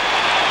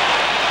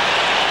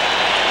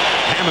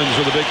 Hammonds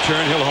with a big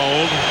turn. He'll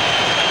hold.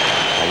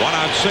 A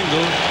one-out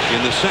single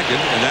in the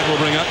second, and that will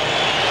bring up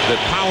the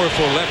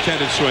powerful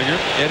left-handed swinger,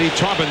 Eddie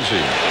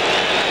Taubensee.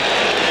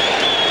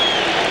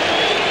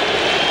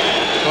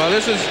 Well,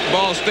 this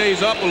ball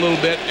stays up a little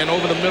bit and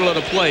over the middle of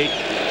the plate,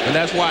 and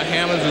that's why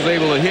Hammonds is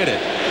able to hit it.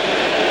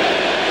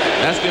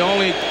 That's the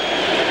only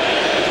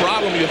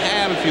problem you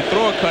have if you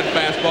throw a cut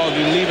fastball. If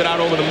you leave it out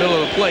over the middle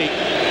of the plate,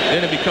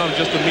 then it becomes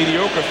just a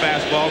mediocre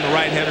fastball, and the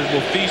right-handers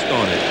will feast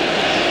on it.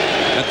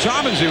 Now,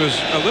 Taubensee was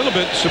a little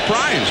bit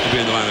surprised to be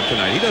in the lineup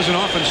tonight. He doesn't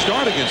often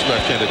start against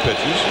left-handed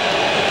pitchers.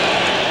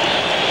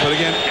 But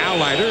again, Al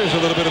Leiter is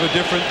a little bit of a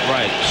different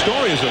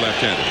story as a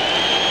left-hander.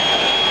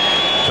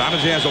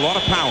 Taubensee has a lot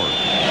of power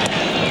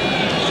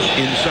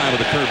inside with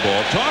the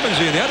curveball.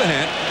 Taubensee, on the other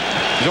hand,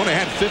 he's only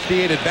had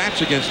 58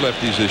 at-bats against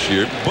lefties this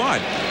year,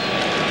 but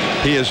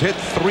he has hit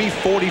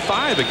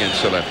 .345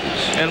 against the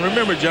lefties. And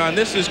remember, John,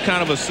 this is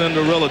kind of a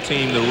Cinderella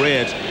team, the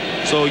Reds.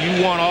 So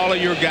you want all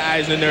of your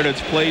guys in there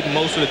that's played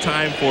most of the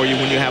time for you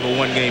when you have a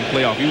one-game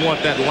playoff. You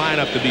want that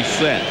lineup to be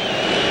set.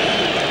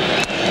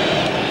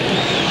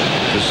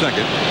 The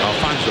second,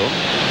 Alfonzo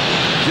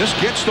just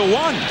gets the 1.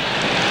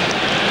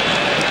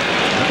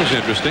 That was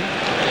interesting.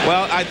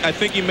 Well, I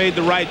think he made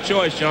the right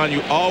choice, John.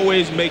 You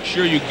always make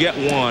sure you get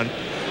 1.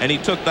 And he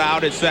took the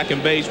out at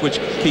second base, which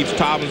keeps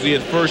Taubensee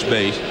at first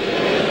base.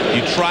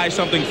 You try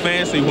something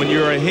fancy when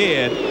you're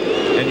ahead,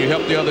 and you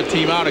help the other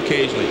team out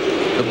occasionally.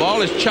 The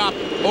ball is chopped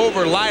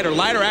over Leiter.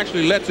 Leiter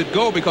actually lets it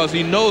go because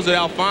he knows that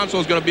Alfonso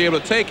is going to be able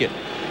to take it.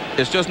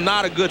 It's just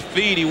not a good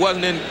feed. He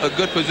wasn't in a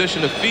good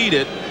position to feed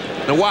it.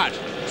 Now watch.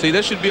 See,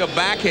 this should be a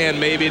backhand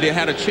maybe. They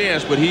had a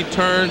chance, but he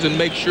turns and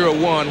makes sure of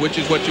 1, which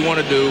is what you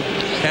want to do.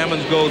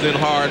 Hammonds goes in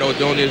hard.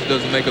 Ordonez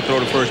doesn't make a throw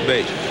to first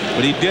base.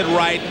 But he did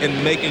right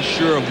in making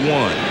sure of 1.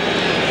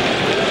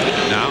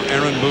 Now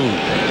Aaron Boone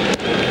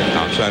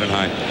outside and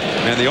high.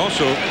 And they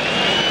also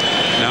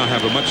now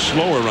have a much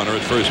slower runner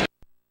at first,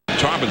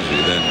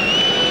 Taubensee,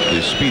 than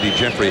the speedy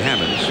Jeffrey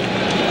Hammonds.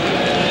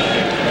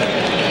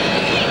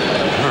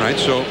 All right,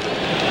 so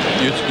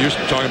you're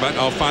talking about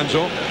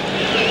Alfonzo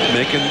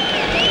making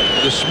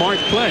the smart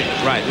play.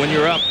 Right, when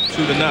you're up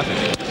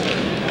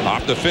 2-0.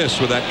 Off the fist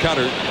with that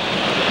cutter.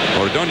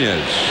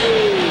 Ordonez.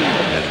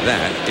 And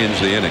that ends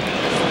the inning.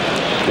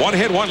 1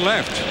 hit, 1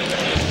 left.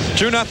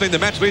 2-0. The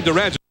Mets lead the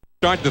Reds.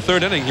 Start the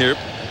 3rd inning here.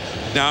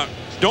 Now,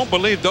 don't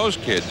believe those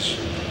kids.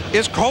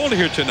 It's cold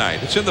here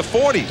tonight. It's in the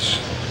 40s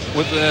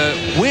with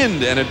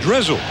wind and a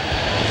drizzle.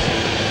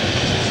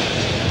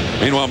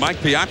 Meanwhile,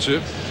 Mike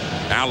Piazza,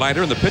 Al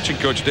Leiter, and the pitching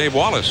coach Dave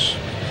Wallace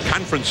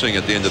conferencing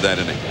at the end of that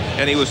inning.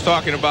 And he was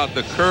talking about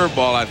the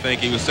curveball. I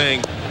think he was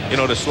saying, you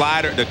know, the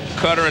slider, the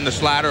cutter and the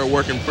slider are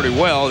working pretty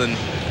well, and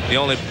the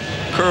only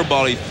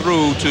curveball he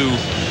threw to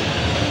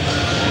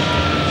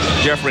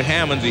Jeffrey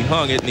Hammonds, he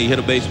hung it and he hit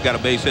a base, got a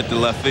base hit to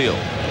left field.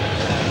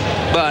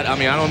 But I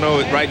mean, I don't know,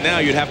 right now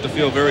you'd have to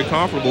feel very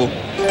comfortable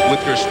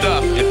with your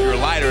stuff if you're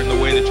Leiter in the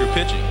way that you're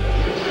pitching.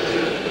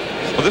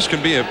 Well, this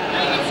can be a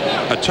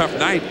tough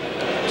night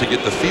to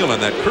get the feel on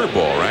that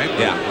curveball, right?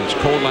 Yeah. When it's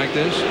cold like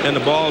this. And the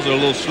balls are a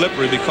little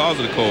slippery because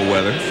of the cold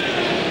weather.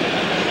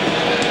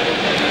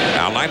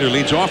 Al Leiter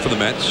leads off for the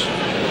Mets.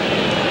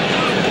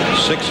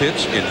 6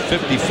 hits in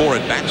 54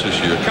 at bats this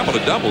year. A couple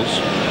of doubles.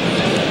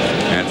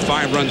 And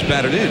 5 runs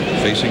batted in,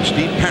 facing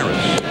Steve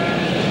Parris.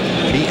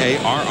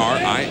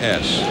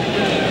 P-A-R-R-I-S.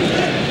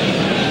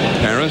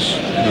 Parris,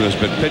 who has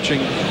been pitching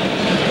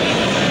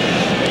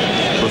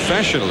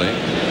professionally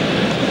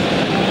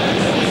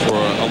for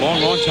a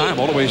long time,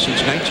 all the way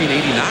since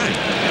 1989.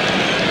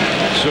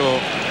 So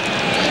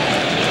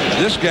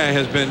this guy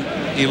has been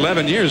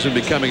 11 years in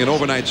becoming an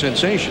overnight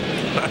sensation.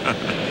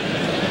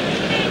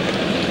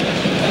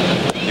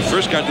 He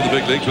first got to the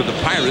big leagues with the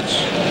Pirates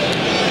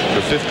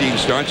for 15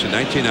 starts in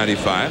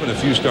 1995 and a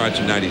few starts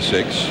in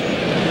 96.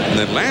 And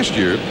then last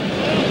year,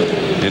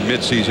 in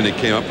midseason, he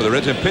came up for the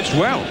Reds and pitched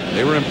well.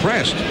 They were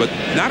impressed, but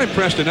not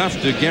impressed enough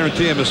to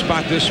guarantee him a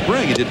spot this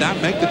spring. He did not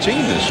make the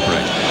team this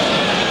spring.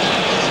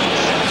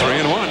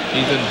 3-1.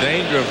 He's in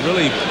danger of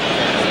really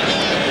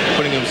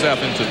putting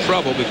himself into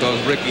trouble because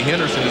Rickey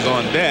Henderson is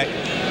on deck.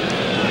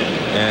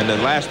 And the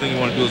last thing you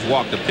want to do is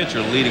walk the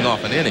pitcher leading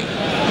off an inning.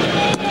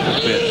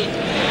 Pitch.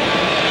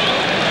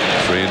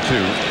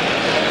 3-2.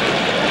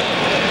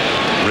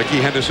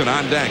 Rickey Henderson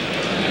on deck.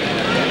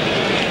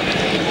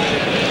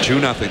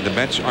 2-0. The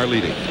Mets are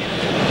leading.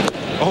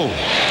 Oh,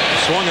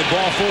 swung at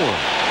ball 4.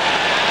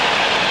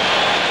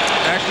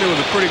 Actually, it was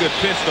a pretty good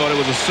pitch, though. It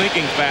was a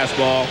sinking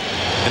fastball,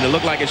 and it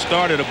looked like it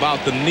started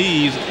about the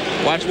knees.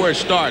 Watch where it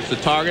starts. The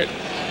target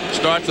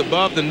starts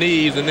above the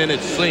knees, and then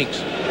it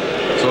sinks.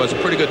 So it's a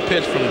pretty good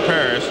pitch from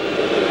Parris.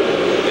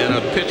 And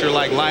a pitcher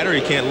like Leiter,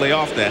 he can't lay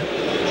off that.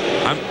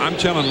 I'm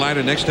telling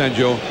Leiter next time,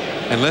 Joe,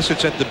 unless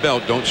it's at the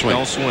belt, don't swing.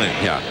 Don't swing.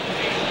 Yeah.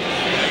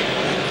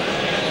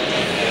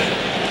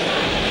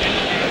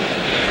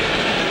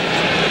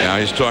 Now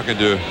he's talking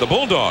to the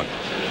Bulldog.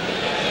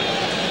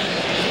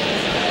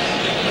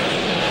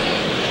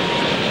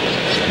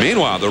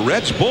 Meanwhile, the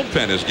Reds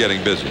bullpen is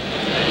getting busy.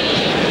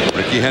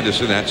 Rickey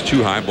Henderson, that's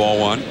too high, ball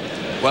 1.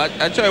 Well,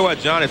 I tell you what,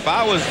 John, if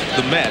I was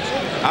the Mets,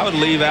 I would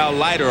leave Al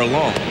Leiter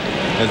alone.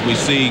 As we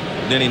see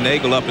Denny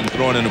Nagel up and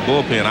throwing in the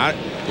bullpen.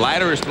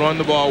 Leiter is throwing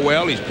the ball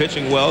well. He's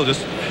pitching well.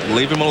 Just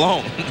leave him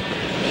alone.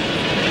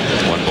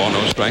 1 ball,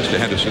 no strikes to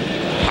Henderson.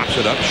 Pops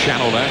it up,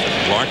 shallow left.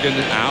 Larkin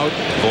out.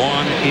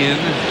 Vaughn in.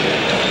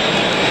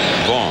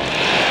 Vaughn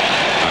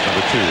out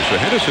number 2. So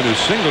Henderson, who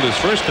singled his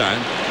first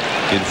time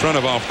in front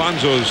of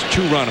Alfonzo's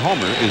 2-run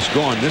homer, is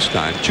gone this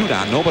time. 2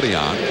 down, nobody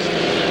on.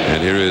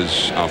 And here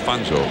is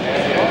Alfonzo.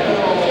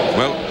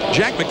 Well,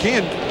 Jack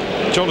McKeon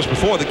told us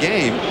before the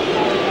game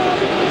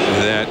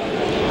that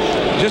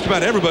just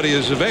about everybody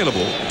is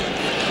available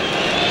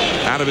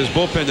out of his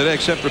bullpen today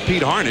except for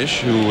Pete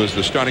Harnish, who was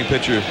the starting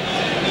pitcher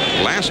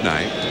last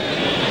night.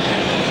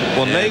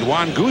 Well, and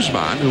Juan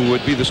Guzman, who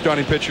would be the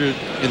starting pitcher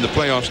in the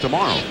playoffs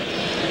tomorrow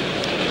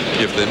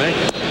if they make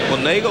it.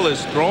 Well, Nagel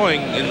is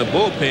throwing in the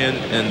bullpen,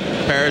 and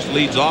Parris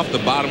leads off the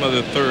bottom of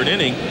the 3rd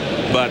inning,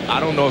 but I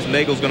don't know if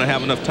Nagel's going to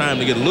have enough time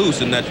to get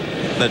loose in that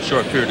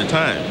short period of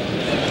time.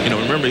 You know,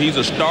 remember, he's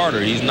a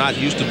starter. He's not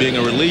used to being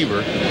a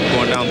reliever,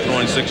 going down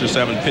throwing 6 or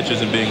 7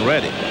 pitches and being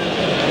ready.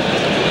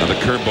 Another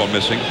curveball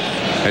missing.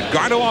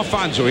 Edgardo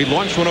Alfonzo, he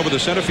launched one over the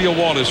center field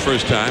wall his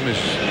first time as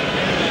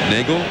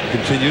Nagel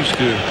continues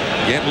to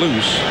get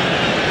loose.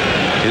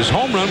 His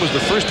home run was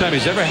the first time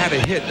he's ever had a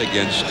hit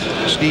against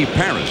Steve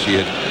Parris. He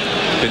had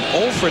been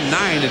 0 for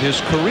 9 in his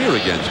career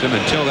against him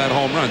until that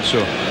home run.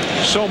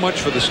 So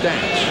much for the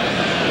stats.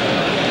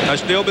 I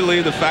still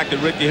believe the fact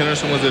that Rickey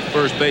Henderson was at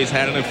first base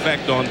had an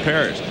effect on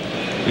Parris.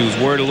 He was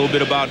worried a little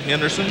bit about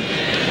Henderson.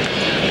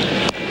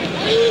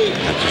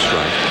 That's a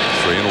strike.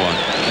 3-1.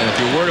 And if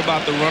you're worried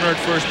about the runner at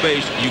first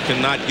base, you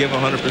cannot give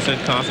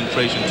 100%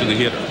 concentration to the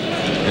hitter.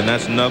 And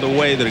that's another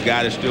way that a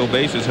guy that steals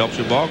bases helps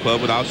your ball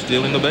club without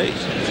stealing the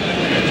base.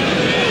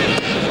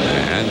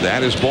 And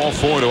that is ball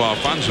 4 to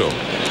Alfonzo.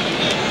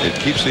 It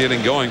keeps the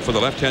inning going for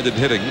the left-handed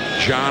hitting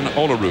John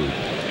Olerud.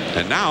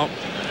 And now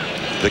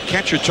the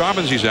catcher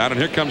Tobbins, he's out, and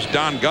here comes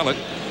Don Gullett,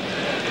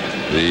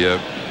 the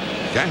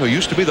guy who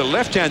used to be the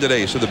left-handed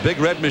ace of the Big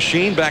Red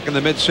Machine back in the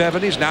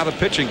mid-70s, now the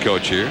pitching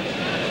coach here.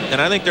 And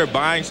I think they're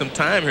buying some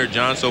time here,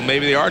 John, so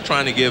maybe they are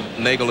trying to give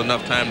Nagel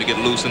enough time to get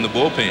loose in the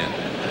bullpen.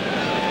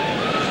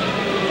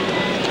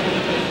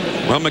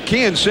 Well,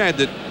 McKeon said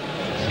that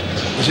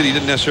he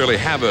didn't necessarily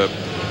have a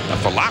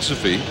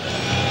philosophy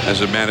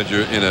as a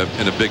manager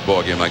in a big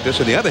ball game like this.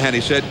 On the other hand,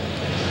 he said,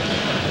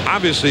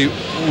 obviously,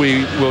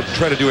 we will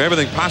try to do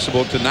everything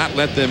possible to not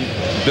let them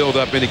build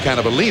up any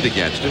kind of a lead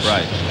against us.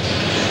 Right.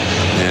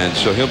 And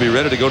so he'll be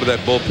ready to go to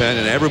that bullpen,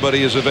 and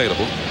everybody is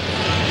available.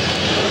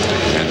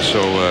 And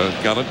so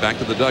Gullet back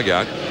to the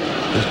dugout.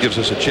 This gives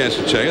us a chance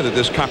to tell you that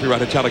this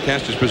copyrighted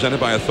telecast is presented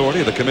by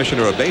authority of the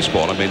Commissioner of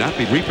Baseball and may not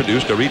be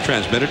reproduced or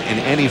retransmitted in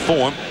any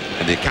form,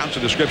 and the accounts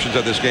and descriptions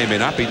of this game may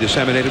not be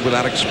disseminated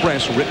without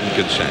express written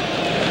consent.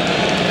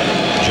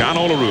 John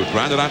Olerud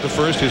grounded out to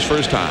first his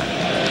first time.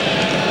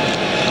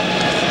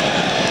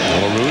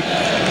 Olerud,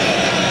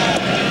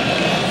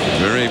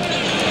 very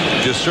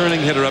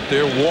discerning hitter up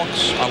there,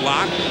 walks a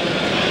lot,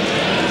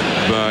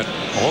 but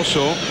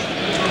also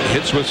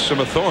hits with some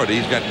authority.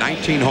 He's got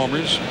 19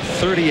 homers,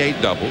 38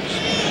 doubles,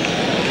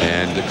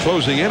 and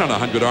closing in on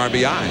 100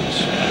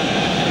 RBIs.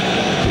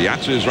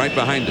 Piazza is right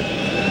behind him.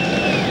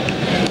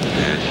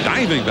 And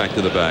diving back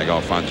to the bag,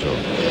 Alfonzo.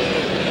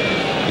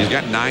 He's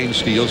got 9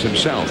 steals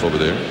himself over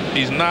there.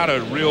 He's not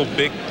a real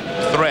big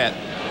threat,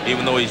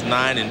 even though he's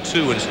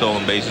 9-2 in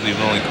stolen bases. He's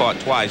only caught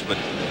twice, but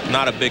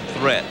not a big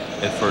threat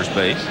at first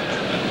base.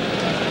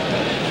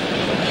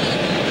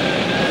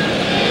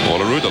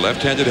 Olerud, the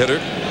left-handed hitter.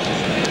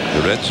 The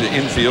Reds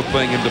infield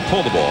playing him to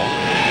pull the ball.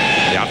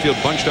 The outfield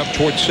bunched up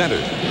towards center.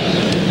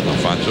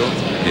 Alfonzo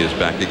is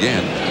back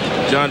again.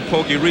 John,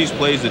 Pokey Reese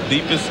plays the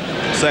deepest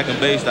second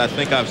base I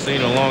think I've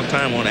seen in a long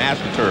time on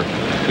AstroTurf.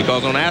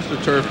 Because on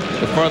AstroTurf,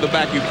 the further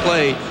back you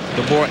play,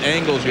 the more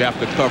angles you have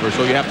to cover.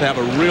 So you have to have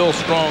a real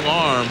strong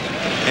arm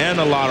and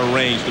a lot of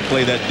range to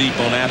play that deep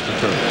on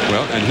AstroTurf.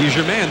 Well, and he's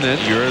your man then.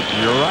 You're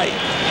right.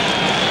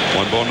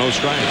 1 ball, no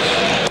strikes.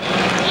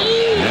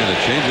 And a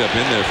changeup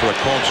in there for a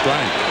called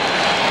strike.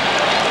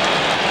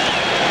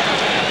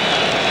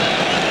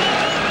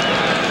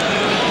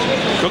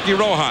 Cookie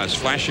Rojas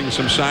flashing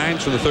some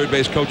signs from the third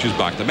base coach's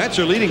box. The Mets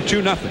are leading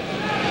 2-0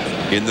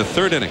 in the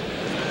 3rd inning.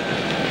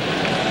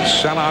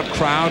 Sellout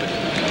crowd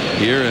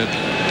here at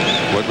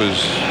what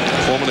was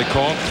formerly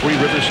called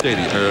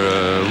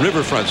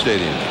Riverfront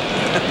Stadium.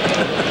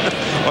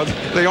 Well,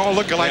 they all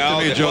look alike to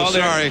me, Joe. Well,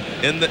 sorry.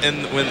 In the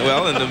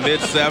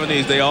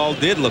mid-70s, they all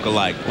did look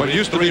alike. What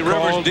used to be Three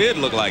Rivers called, did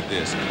look like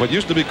this. What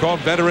used to be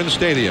called Veteran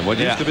Stadium. What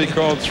used to be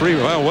called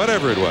well,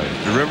 whatever it was.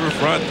 The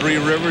Riverfront, Three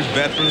Rivers,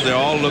 Veterans, they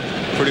all look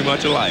pretty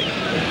much alike.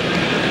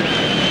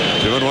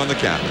 2-1 the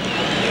count.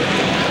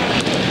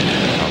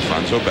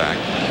 Alfonzo back.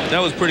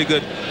 That was pretty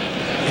good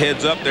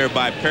heads up there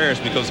by Parris,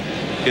 because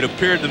it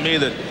appeared to me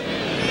that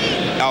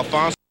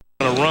Alfonso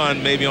on a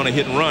run, maybe on a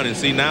hit and run, and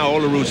see now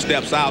Olerud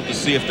steps out to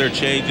see if they're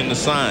changing the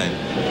sign.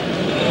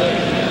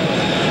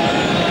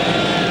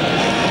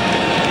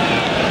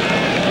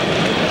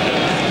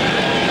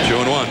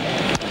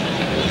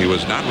 He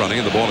was not running,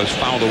 and the ball is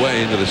fouled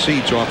away into the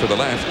seats off to the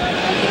left.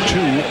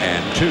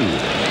 2-2.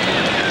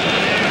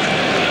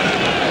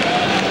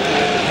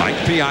 Mike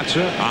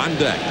Piazza on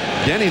deck.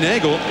 Denny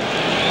Nagel,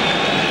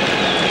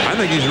 I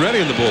think he's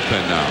ready in the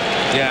bullpen now.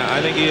 Yeah,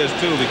 I think he is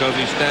too, because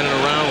he's standing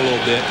around a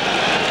little bit,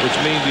 which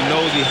means he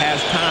knows he has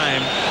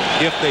time.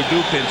 If they do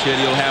pinch hit,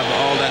 he'll have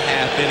all that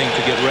half inning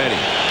to get ready.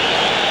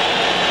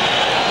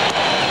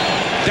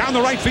 Down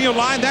the right field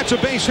line, that's a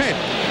base hit.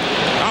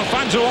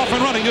 Alfonzo off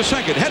and running to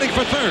second, heading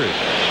for third.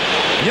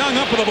 Young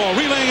up with the ball,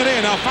 relaying it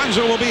in.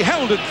 Alfonzo will be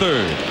held at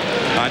third.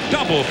 A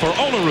double for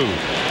Olerud.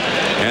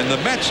 And the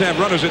Mets have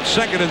runners at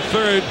second and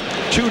third.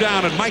 2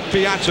 down, and Mike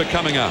Piazza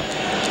coming up.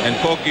 And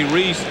Pokey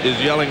Reese is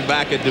yelling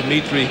back at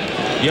Dimitri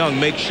Young,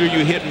 make sure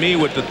you hit me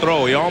with the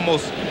throw. He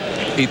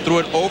threw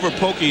it over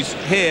Pokey's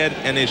head,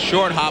 and his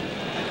short hop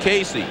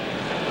Casey.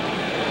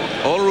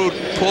 Olerud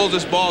pulls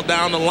this ball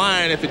down the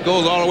line. If it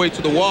goes all the way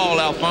to the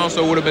wall,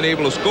 Alfonso would have been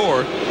able to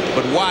score.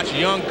 But watch,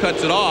 Young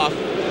cuts it off.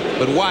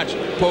 But watch,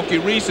 Pokey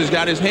Reese has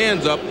got his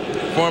hands up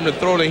for him to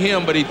throw to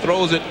him, but he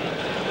throws it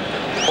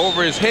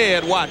over his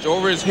head. Watch,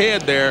 over his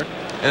head there.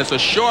 And it's a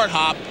short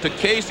hop to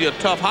Casey, a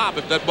tough hop.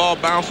 If that ball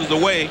bounces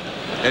away,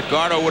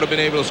 Edgardo would have been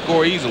able to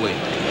score easily.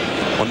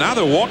 Well, now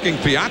they're walking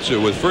Piazza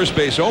with first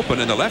base open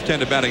and the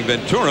left-handed batting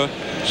Ventura.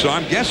 So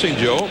I'm guessing,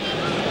 Joe,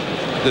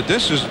 that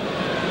this is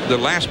the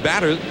last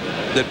batter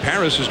that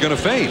Parris is going to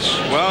face.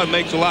 Well, it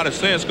makes a lot of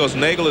sense, because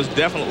Nagel is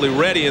definitely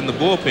ready in the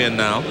bullpen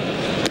now.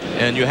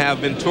 And you have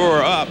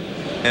Ventura up.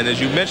 And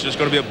as you mentioned, it's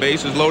going to be a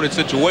bases loaded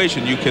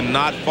situation. You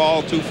cannot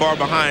fall too far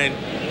behind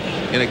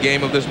in a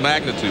game of this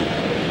magnitude.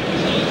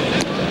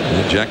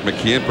 Jack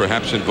McKeon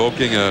perhaps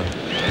invoking a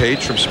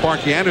page from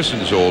Sparky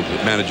Anderson's old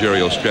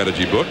managerial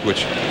strategy book,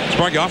 which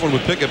Sparky often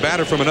would pick a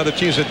batter from another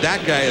team, said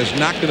that guy is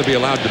not going to be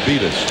allowed to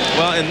beat us.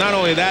 Well, and not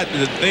only that,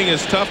 the thing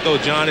is tough though,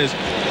 John, is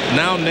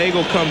now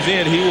Nagel comes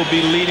in, he will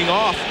be leading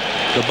off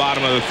the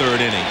bottom of the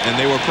 3rd inning, and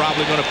they were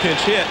probably going to pinch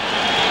hit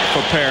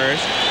for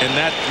Parris, and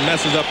that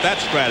messes up that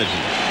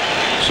strategy.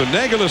 So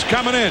Nagel is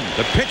coming in,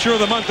 the pitcher of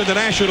the month in the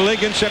National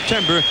League in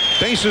September.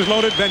 Bases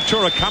loaded,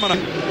 Ventura coming up.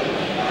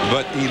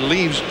 But he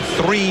leaves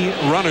 3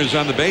 runners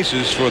on the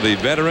bases for the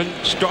veteran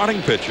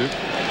starting pitcher.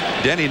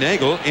 Denny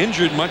Nagel,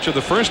 injured much of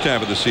the first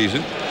half of the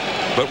season,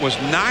 but was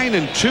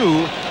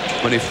 9-2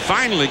 when he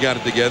finally got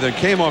it together and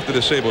came off the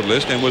disabled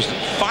list and was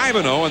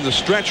 5-0 in the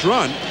stretch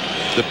run,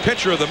 the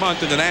pitcher of the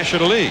month in the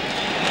National League.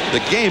 The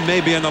game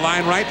may be on the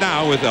line right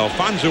now with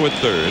Alfonzo at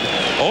third,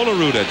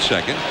 Olerud at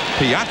second,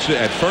 Piazza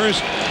at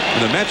first,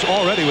 and the Mets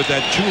already with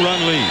that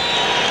 2-run lead.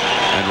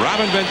 And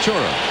Robin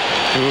Ventura,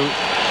 who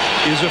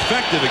is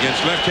effective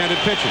against left-handed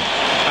pitching.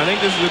 I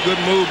think this is a good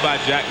move by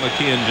Jack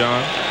McKeon,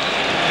 John.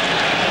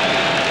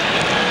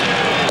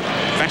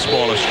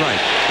 Fastball a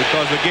strike.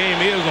 Because the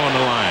game is on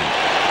the line.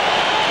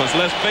 Because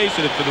let's face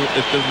it,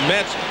 if the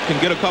Mets can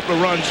get a couple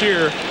of runs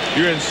here,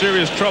 you're in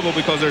serious trouble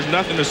because there's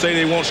nothing to say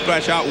they won't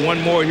scratch out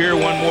one more here,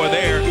 one more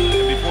there,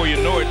 and before you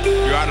know it,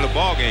 you're out of the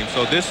ball game.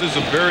 So this is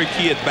a very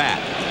key at bat.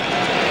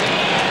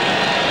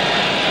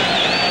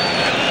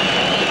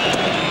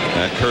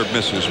 That curve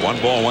misses.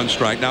 1 ball, 1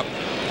 strike. Now,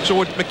 so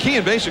what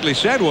McKeon basically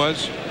said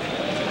was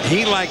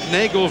he liked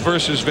Nagel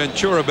versus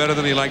Ventura better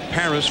than he liked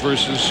Parris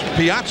versus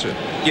Piazza.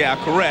 Yeah,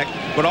 correct.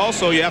 But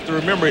also you have to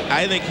remember,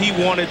 I think he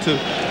wanted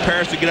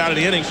Parris to get out of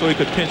the inning so he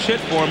could pinch hit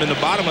for him in the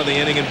bottom of the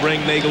inning and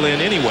bring Nagel in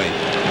anyway.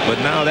 But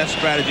now that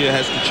strategy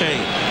has to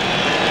change.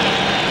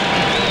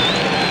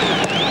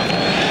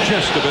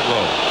 Just a bit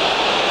low.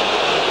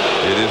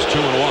 It is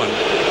 2-1.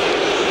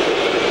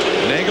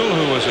 Nagel,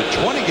 who was a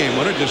 20-game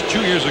winner just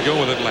 2 years ago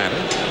with Atlanta,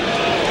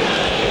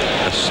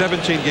 a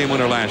 17-game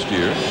winner last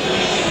year,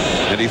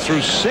 and he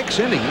threw 6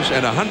 innings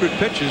and 100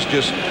 pitches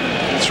just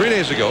 3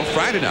 days ago,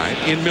 Friday night,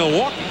 in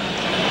Milwaukee.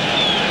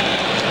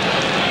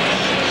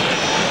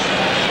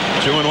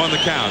 2-1 the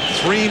count.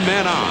 3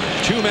 men on,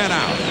 2 men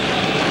out.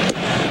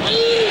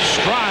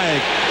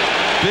 Strike.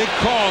 Big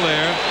call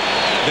there.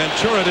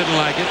 Ventura didn't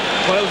like it.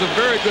 Well, it was a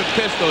very good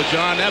pitch, though,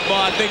 John. That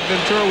ball, I think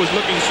Ventura was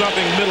looking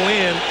something middle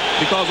in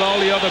because all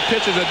the other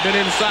pitches had been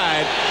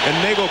inside, and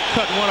Nagel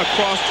cut one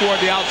across toward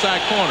the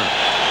outside corner.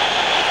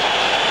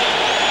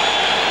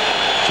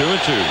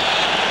 2-2.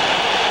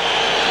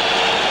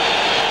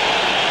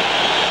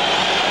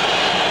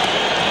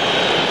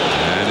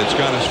 And it's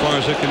gone as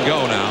far as it can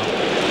go now.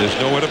 There's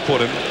nowhere to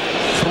put him.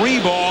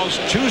 3 balls,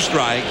 2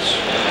 strikes,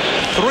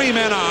 3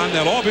 men on.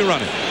 They'll all be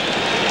running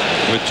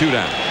with 2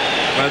 down.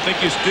 But I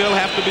think you still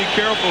have to be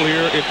careful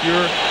here. If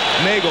you're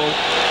Nagel,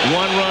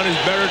 1 run is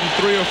better than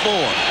 3 or 4.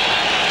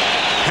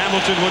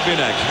 Hamilton would be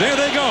next. There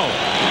they go.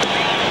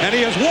 And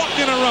he has walked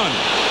in a run.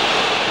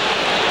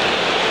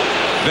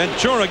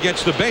 Ventura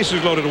gets the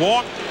bases loaded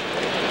walk.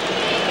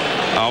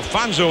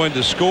 Alfonzo in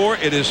to score.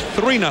 It is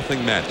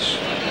 3-0 Mets.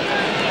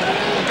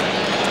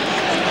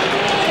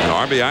 An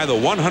RBI, the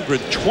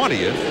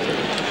 120th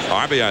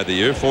RBI of the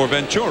year for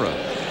Ventura.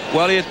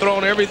 Well, he had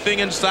thrown everything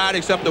inside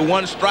except the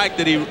 1 strike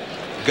that he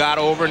got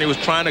over, and he was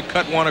trying to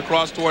cut one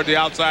across toward the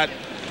outside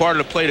part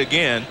of the plate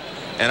again.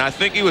 And I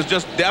think he was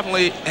just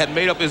definitely had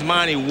made up his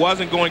mind he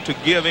wasn't going to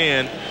give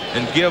in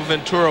and give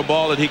Ventura a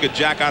ball that he could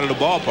jack out of the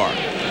ballpark.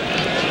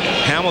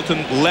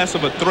 Hamilton less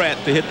of a threat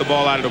to hit the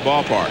ball out of the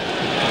ballpark.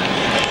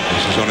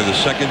 This is only the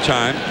 2nd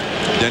time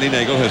Denny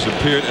Nagel has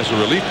appeared as a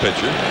relief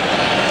pitcher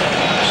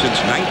since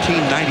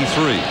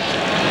 1993.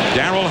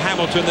 Darrell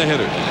Hamilton, the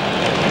hitter.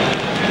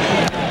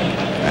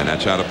 And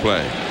that's out of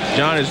play.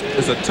 John,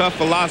 it's a tough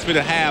philosophy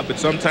to have, but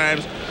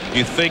sometimes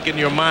you think in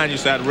your mind, you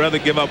say, I'd rather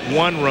give up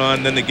 1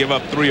 run than to give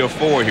up 3 or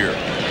 4 here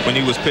when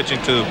he was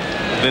pitching to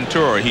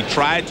Ventura. He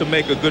tried to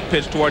make a good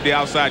pitch toward the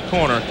outside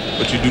corner,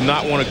 but you do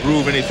not want to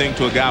groove anything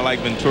to a guy like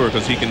Ventura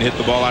because he can hit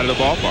the ball out of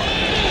the ballpark.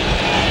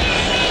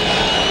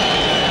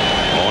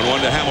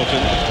 0-1 to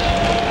Hamilton.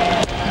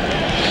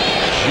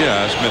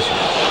 Just misses.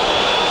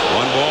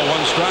 1 ball,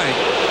 1 strike.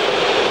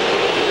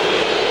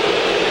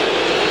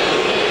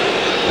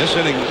 This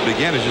inning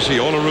began, as you see,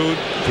 Olerud,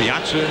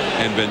 Piazza,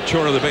 and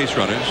Ventura, the base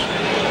runners.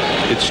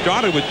 It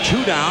started with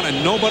 2 down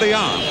and nobody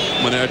on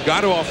when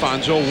Edgardo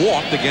Alfonzo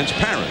walked against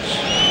Parris.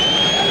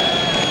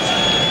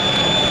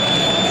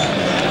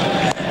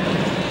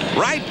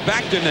 Right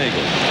back to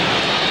Nagel.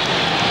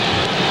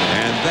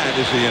 And that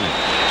is the inning.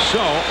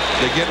 So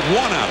they get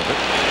 1 out of it.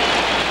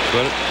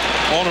 But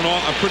all in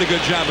all, a pretty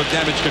good job of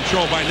damage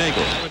control by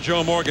Nagel.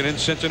 Joe Morgan in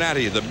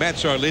Cincinnati. The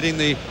Mets are leading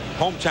the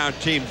hometown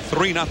team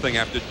 3-0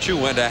 after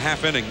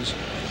 2.5 innings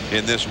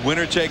in this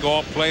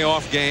winner-take-all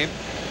playoff game.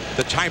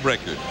 The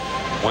tiebreaker.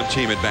 1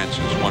 team advances,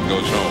 1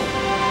 goes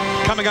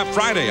home. Coming up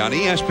Friday on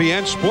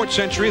ESPN Sports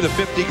Century, the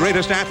 50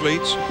 greatest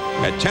athletes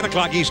at 10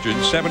 o'clock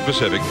Eastern, 7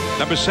 Pacific.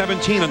 Number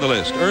 17 on the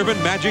list, Irvin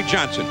Magic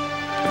Johnson,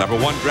 the number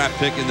 1 draft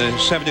pick in the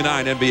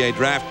 '79 NBA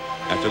draft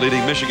after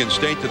leading Michigan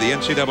State to the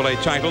NCAA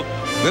title.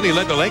 Then he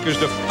led the Lakers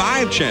to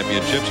 5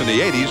 championships in the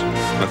 '80s,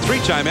 a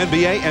 3-time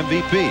NBA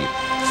MVP.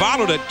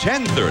 Followed at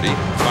 10:30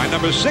 by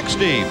number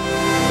 16,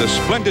 the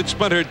splendid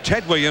splinter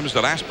Ted Williams,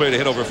 the last player to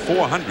hit over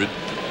 400.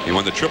 He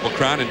won the Triple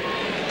Crown in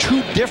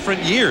 2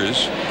 different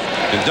years.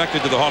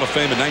 Inducted to the Hall of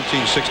Fame in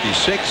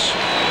 1966.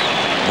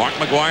 Mark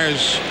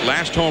McGwire's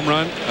last home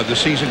run of the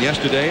season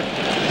yesterday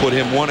put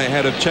him 1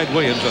 ahead of Ted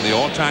Williams on the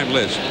all-time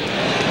list.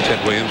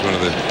 Ted Williams, one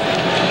of the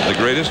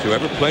greatest who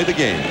ever played the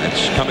game.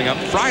 That's coming up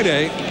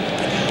Friday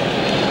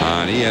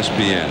on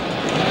ESPN.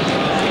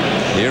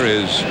 Here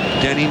is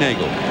Denny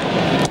Nagel.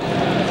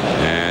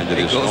 And it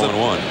is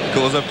 0-1.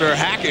 Goes up there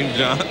hacking,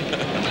 John.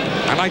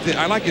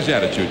 I like his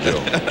attitude, Joe.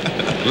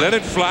 Let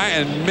it fly,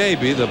 and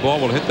maybe the ball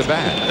will hit the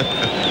bat.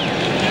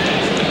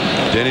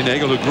 Denny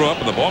Nagel, who grew up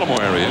in the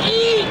Baltimore area,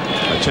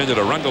 attended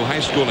Arundel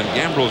High School in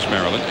Gambrills,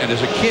 Maryland, and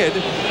as a kid,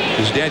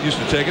 his dad used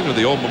to take him to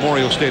the old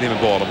Memorial Stadium in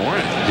Baltimore.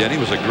 Denny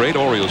was a great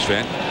Orioles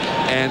fan,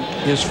 and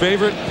his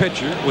favorite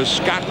pitcher was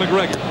Scott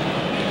McGregor.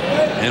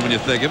 And when you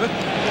think of it,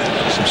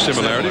 some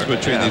similarities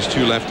between these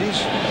two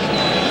lefties.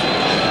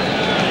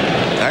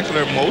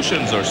 Actually, their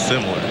motions are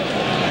similar.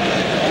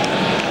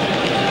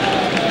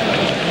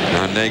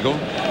 Now Nagel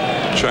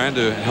trying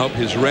to help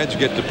his Reds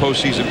get to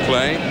postseason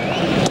play,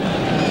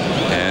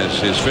 as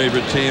his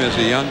favorite team as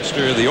a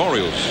youngster, the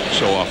Orioles,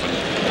 so often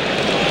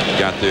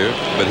got there.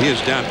 But he is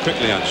down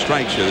quickly on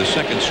strikes here. The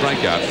second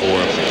strikeout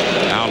for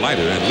Al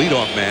Leiter. And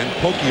leadoff man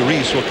Pokey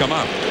Reese will come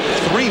up.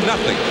 3-0.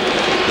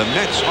 The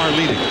Mets are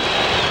leading.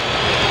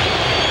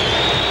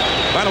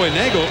 By the way,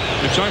 Nagel,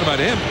 we're talking about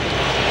him,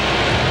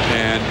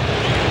 and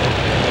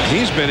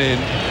he's been in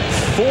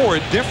 4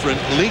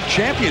 different league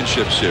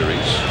championship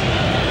series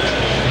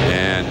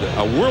and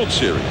a World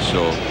Series.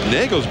 So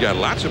Nagel's got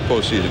lots of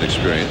postseason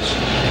experience,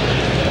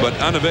 but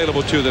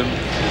unavailable to them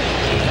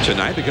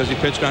tonight because he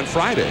pitched on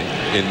Friday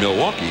in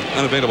Milwaukee.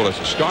 Unavailable as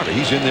a starter.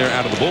 He's in there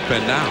out of the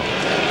bullpen now.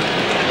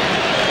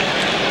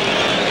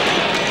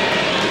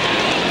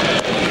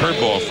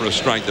 Curveball for a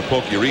strike to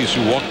Pokey Reese,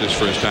 who walked his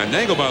first time.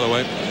 Nagel, by the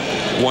way,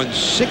 won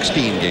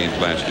 16 games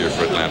last year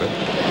for Atlanta,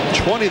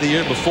 20 the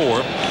year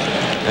before,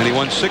 and he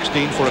won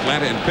 16 for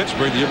Atlanta and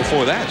Pittsburgh the year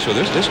before that. So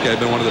this guy has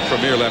been one of the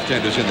premier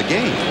left-handers in the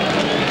game.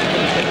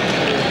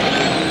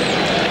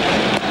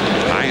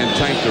 High and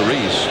tight to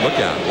Reese. Look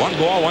out. 1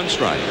 ball, 1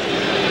 strike.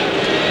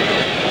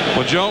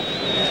 Well, Joe,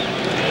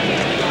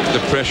 the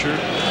pressure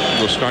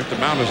will start to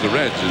mount as the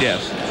Reds.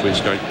 Yes. If we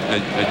start,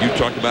 and you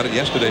talked about it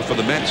yesterday for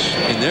the Mets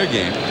in their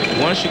game.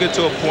 Once you get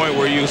to a point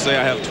where you say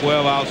I have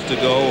 12 outs to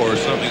go or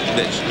something,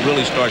 that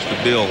really starts to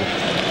build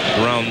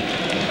around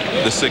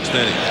the 6th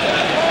inning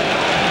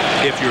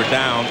if you're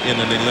down in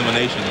an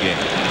elimination game.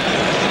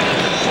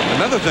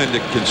 Another thing to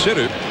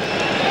consider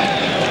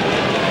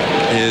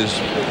is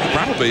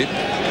probably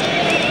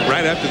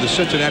right after the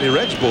Cincinnati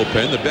Reds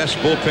bullpen, the best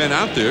bullpen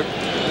out there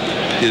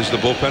is the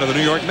bullpen of the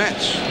New York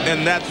Mets.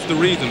 And that's the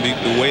reason.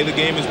 The way the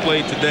game is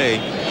played today,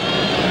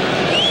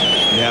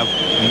 you have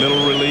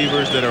middle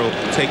relievers that will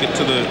take it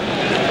to the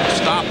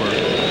stopper.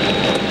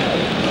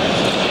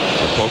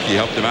 Pokey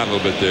helped him out a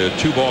little bit there.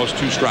 2 balls,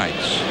 2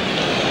 strikes.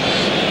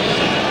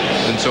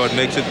 And so it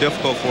makes it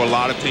difficult for a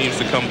lot of teams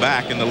to come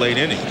back in the late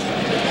innings.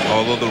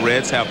 Although the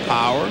Reds have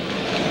power,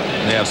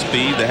 they have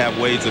speed, they have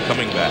ways of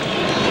coming back.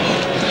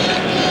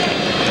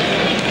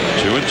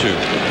 2-2.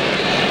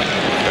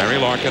 Barry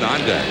Larkin on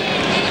deck.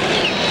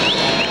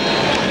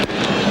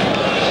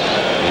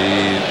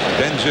 He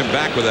bends him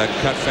back with that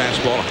cut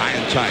fastball, high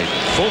and tight.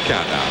 Full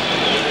count now.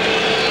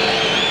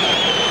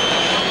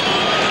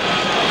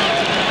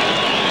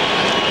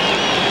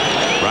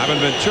 Robin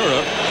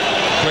Ventura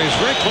plays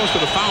very close to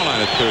the foul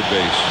line at third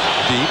base.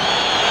 Deep.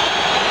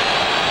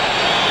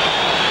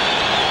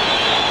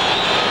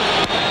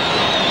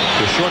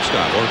 The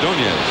shortstop,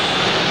 Ordonez.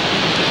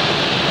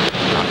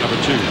 Out number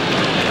 2.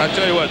 I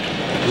tell you what,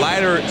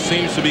 Leiter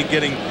seems to be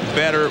getting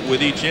better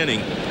with each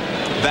inning.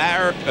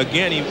 There,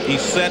 again, he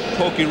set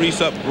Pokey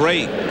Reese up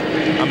great.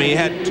 I mean, he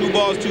had 2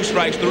 balls, 2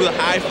 strikes through the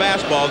high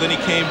fastball, then he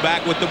came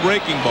back with the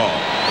breaking ball.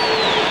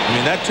 I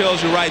mean, that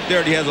tells you right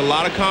there that he has a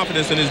lot of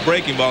confidence in his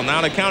breaking ball.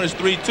 Now the count is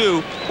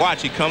 3-2.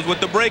 Watch, he comes with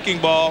the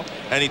breaking ball,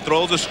 and he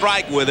throws a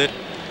strike with it.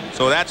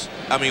 So that's,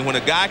 I mean, when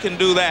a guy can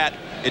do that,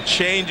 it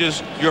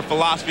changes your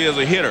philosophy as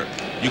a hitter.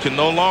 You can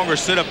no longer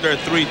sit up there at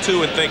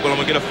 3-2 and think, well, I'm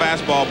going to get a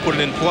fastball, put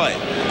it in play.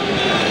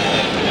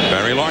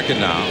 Barry Larkin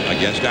now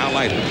against Al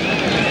Leiter.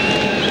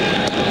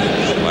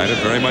 Leiter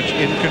very much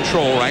in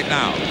control right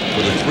now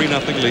with a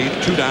 3-0 lead,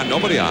 2 down,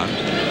 nobody on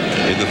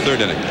in the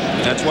 3rd inning.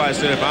 That's why I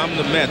said if I'm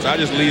the Mets, I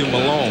just leave him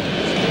alone.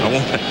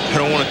 I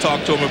don't want to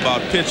talk to him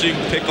about pitching,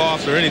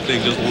 pickoffs, or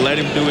anything. Just let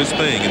him do his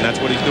thing, and that's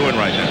what he's doing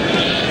right now.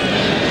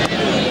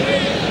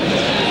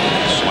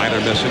 Slider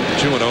missing,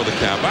 2-0 the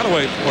count. By the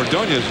way,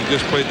 Ordonez, who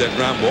just played that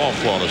ground ball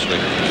flawlessly,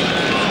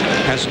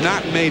 has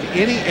not made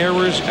any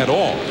errors at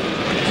all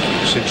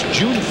since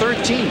June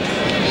 13th.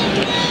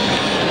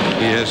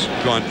 He has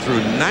gone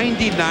through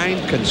 99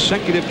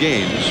 consecutive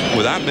games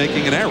without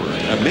making an error,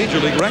 a major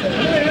league record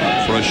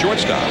for a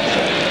shortstop,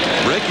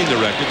 breaking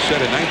the record set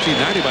in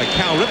 1990 by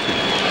Cal Ripken.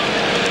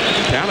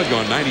 Cal had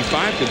gone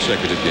 95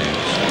 consecutive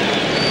games.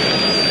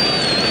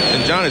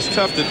 And John, it's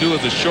tough to do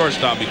as a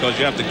shortstop because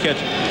you have to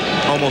catch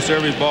almost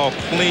every ball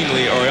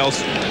cleanly or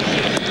else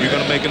you're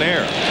going to make an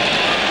error.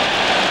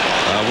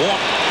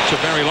 Walk to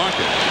Barry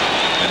Larkin,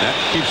 and that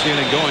keeps the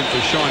inning going for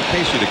Sean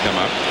Casey to come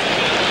up.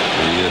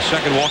 The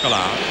second walk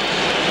allowed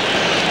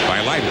by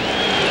Leiter.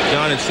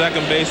 John, at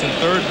second base and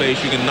third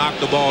base, you can knock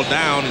the ball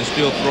down and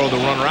still throw the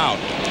runner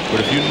out. But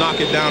if you knock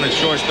it down at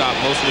shortstop,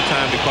 most of the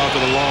time, because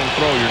of the long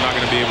throw, you're not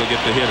going to be able to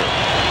get the hitter.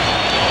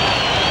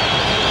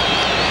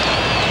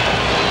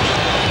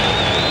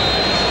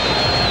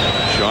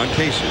 Sean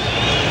Casey.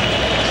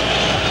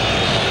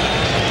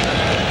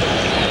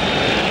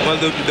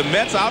 Well, the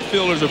Mets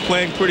outfielders are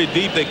playing pretty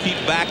deep. They keep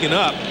backing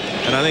up.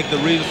 And I think the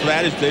reason for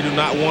that is they do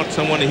not want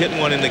someone to hit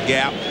one in the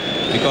gap,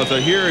 because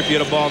they're here if you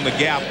hit a ball in the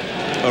gap,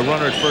 a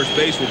runner at first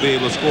base will be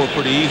able to score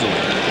pretty easily.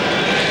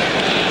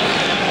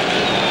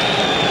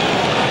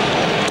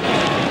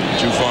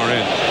 Too far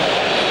in.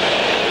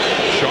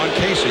 Sean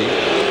Casey,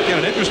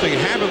 got an interesting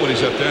habit when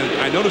he's up there.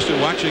 I noticed it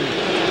watching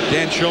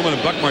Dan Shulman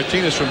and Buck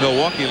Martinez from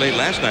Milwaukee late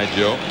last night,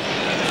 Joe.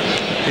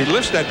 He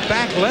lifts that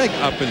back leg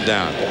up and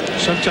down,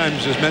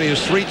 sometimes as many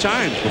as 3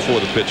 times before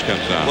the pitch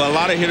comes down. Well, a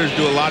lot of hitters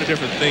do a lot of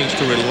different things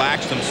to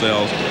relax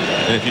themselves.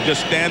 And if you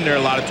just stand there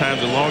a lot of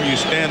times, the longer you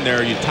stand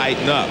there, you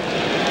tighten up.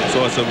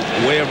 So it's a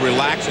way of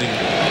relaxing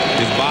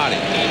his body.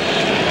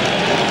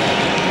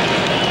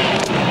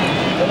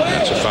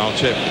 That's a foul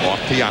tip off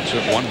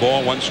Piazza. 1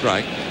 ball, 1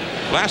 strike.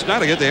 Last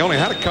night, again, they only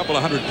had a couple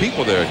of hundred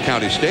people there at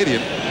County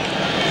Stadium.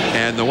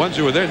 And the ones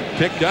who were there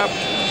picked up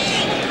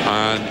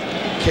on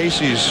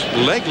Casey's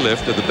leg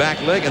lift of the back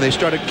leg, and they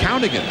started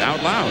counting it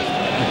out loud.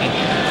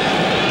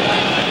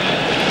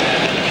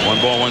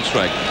 1 ball, 1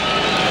 strike.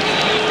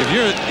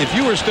 If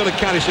you were still at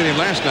County Stadium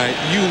last night,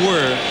 you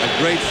were a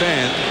great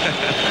fan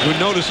who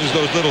notices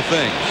those little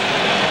things.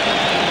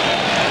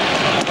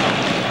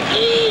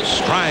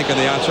 Strike on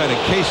the outside, and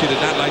Casey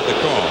did not like the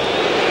call.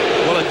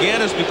 Well,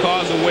 again, it's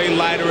because the way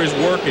Leiter is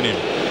working him.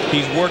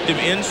 He's worked him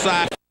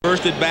inside.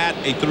 First at bat,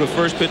 he threw the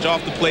first pitch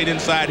off the plate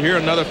inside here,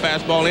 another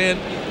fastball in.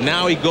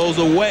 Now he goes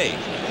away.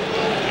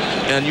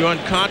 And you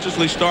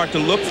unconsciously start to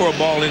look for a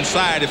ball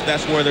inside if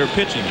that's where they're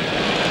pitching you.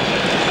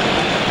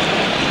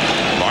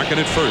 Marking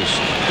at first.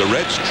 The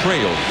Reds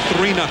trail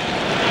 3-0.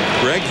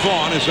 Greg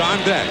Vaughn is on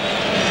deck.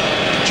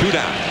 2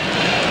 down.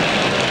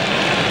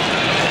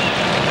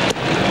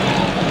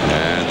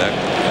 And that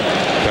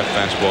cut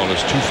fastball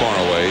is too far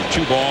away.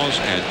 2 balls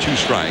and 2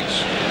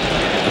 strikes.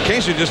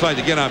 Casey would just like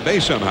to get on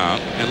base somehow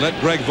and let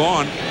Greg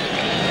Vaughn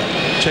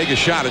take a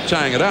shot at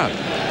tying it up.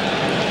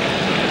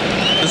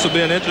 This will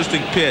be an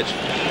interesting pitch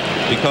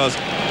because,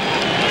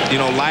 you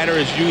know, Leiter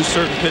has used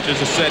certain pitches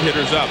to set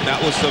hitters up.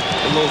 That was a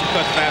little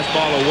cut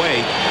fastball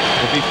away.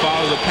 If he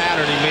follows a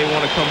pattern, he may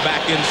want to come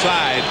back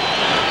inside.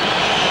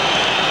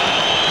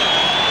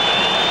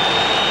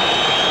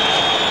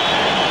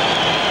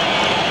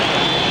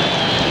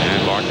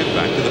 And Larkin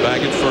back to the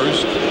bag at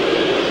first.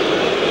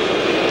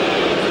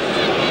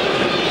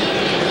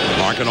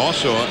 Larkin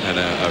also had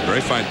a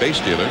very fine base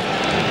stealer.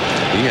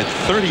 He had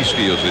 30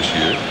 steals this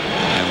year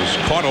and was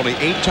caught only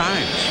 8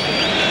 times.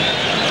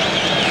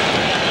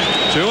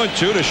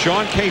 2-2 to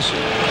Sean Casey.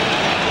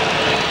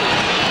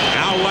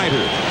 Now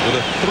Leiter with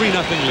a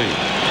 3-0 lead.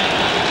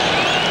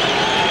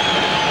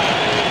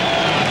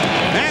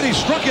 And he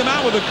struck him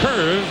out with a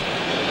curve,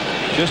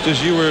 just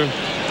as you were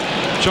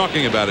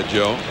talking about it,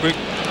 Joe.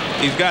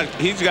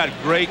 He's got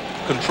great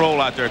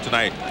control out there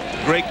tonight.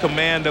 Great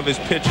command of his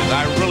pitches.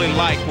 I really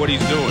like what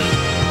he's doing.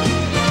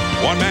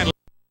 1 man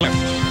left.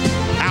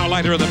 Al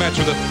Leiter of the Mets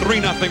with a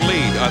 3-0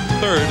 lead, a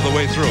third of the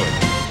way through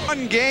it.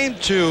 1 game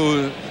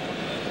to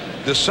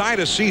decide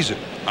a season.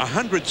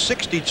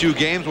 162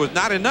 games was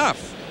not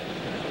enough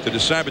to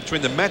decide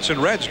between the Mets and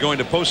Reds going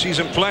to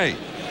postseason play.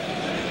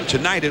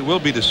 Tonight it will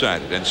be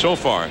decided, and so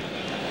far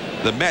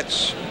the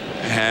Mets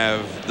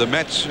have the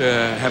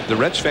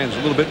Reds fans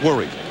a little bit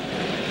worried.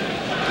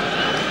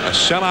 A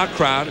sellout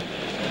crowd.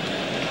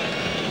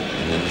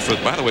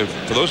 And by the way,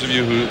 for those of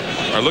you who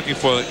are looking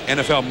for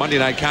NFL Monday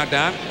Night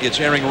Countdown, it's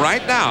airing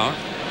right now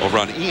over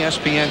on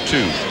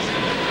ESPN2.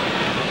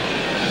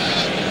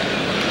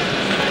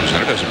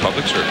 Presented as a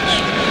public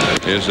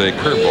service. Here's a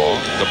curveball.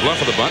 The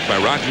bluff of the bunt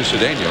by Roger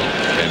Cedeno,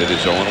 and it is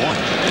 0-1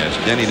 as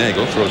Denny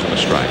Nagel throws him a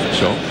strike.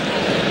 So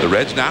the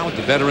Reds now with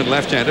the veteran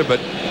left-hander, but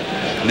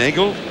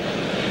Nagel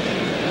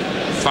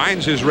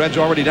finds his Reds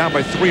already down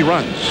by 3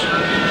 runs.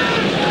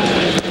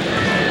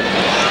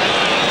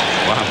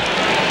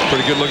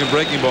 Pretty good looking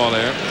breaking ball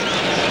there.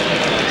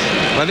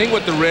 I think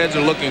what the Reds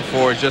are looking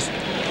for is just,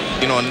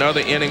 you know, another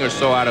inning or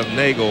so out of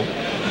Nagel,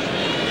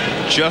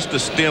 just to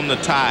stem the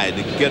tide,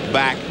 to get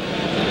back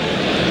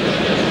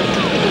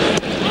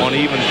on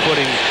even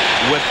footing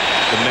with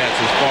the Mets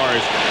as far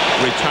as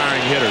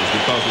retiring hitters,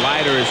 because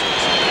Leiter is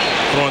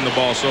throwing the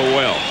ball so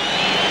well.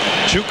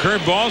 2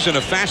 curveballs and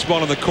a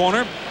fastball in the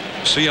corner.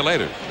 See you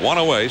later. 1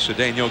 away.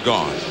 Cedeno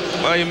gone.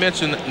 Well, you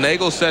mentioned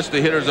Nagel sets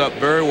the hitters up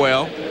very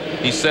well.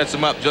 He sets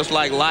them up just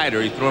like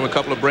Leiter. He threw him a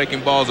couple of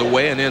breaking balls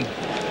away and then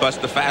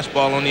busts the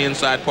fastball on the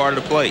inside part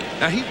of the plate.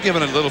 Now he's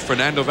given a little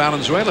Fernando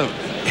Valenzuela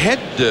head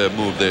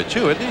move there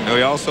too, isn't he?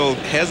 He also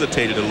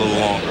hesitated a little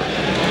longer.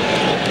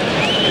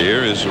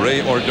 Here is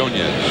Ray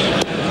Ordonez.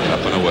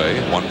 Up and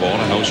away. 1 ball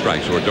and no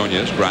strikes.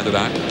 Ordonez grounded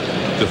out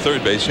to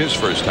third base his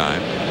first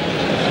time.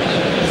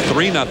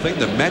 3-0.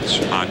 The Mets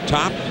on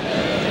top.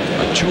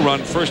 A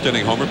 2-run first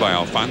inning homer by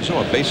Alfonzo.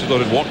 A bases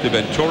loaded walk to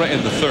Ventura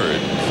in the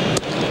third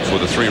for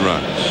the 3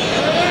 runs.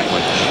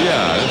 But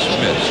just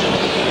missed.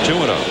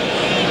 2-0.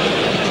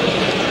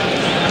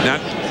 Now,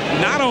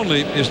 not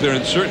only is there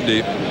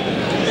uncertainty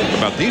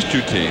about these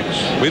two teams.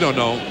 We don't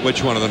know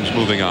which one of them is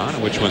moving on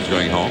and which one's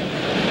going home.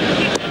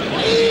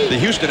 The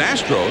Houston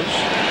Astros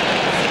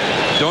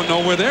don't know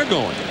where they're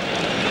going,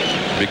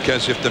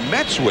 because if the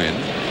Mets win,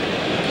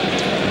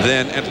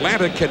 then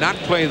Atlanta cannot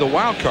play the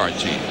wild card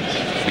team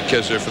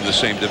because they're from the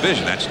same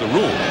division. That's the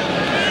rule.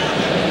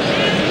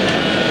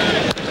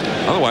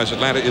 Otherwise,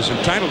 Atlanta is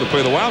entitled to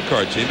play the wild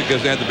card team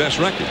because they had the best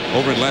record.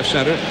 Over in left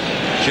center,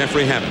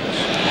 Jeffrey Hammonds.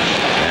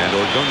 And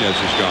Ordonez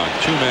is gone.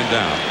 2 men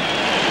down.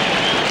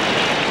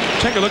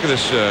 Take a look at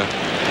this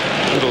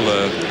little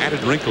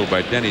added wrinkle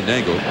by Denny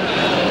Nagel.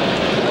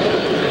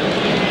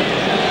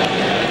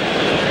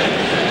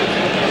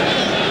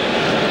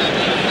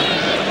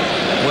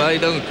 Well, he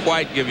doesn't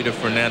quite give you the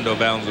Fernando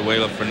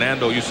Valenzuela.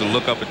 Fernando used to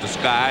look up at the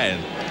sky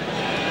and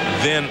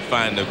then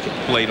find the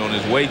plate on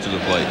his way to the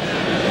plate.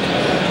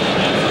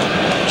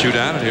 2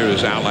 down, and here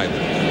is Al Leiter.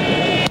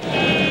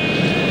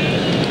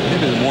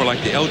 Maybe more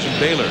like the Elgin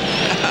Baylor.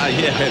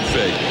 Yeah, head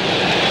fake.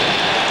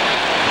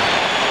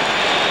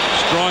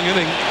 Strong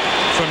inning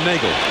from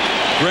Nagel.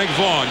 Greg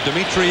Vaughn,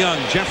 Dimitri Young,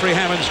 Jeffrey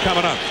Hammonds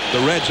coming up. The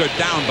Reds are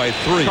down by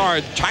 3.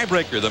 Card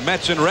tiebreaker, the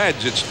Mets and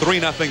Reds. It's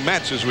 3-0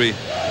 Mets as we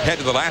head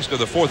to the last of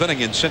the 4th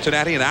inning in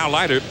Cincinnati, and Al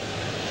Leiter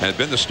has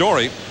been the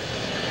story,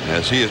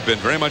 as he has been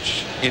very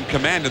much in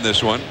command in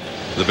this one.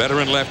 The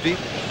veteran lefty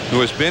who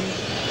has been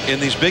in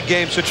these big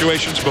game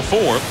situations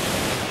before.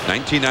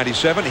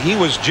 1997, he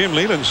was Jim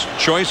Leyland's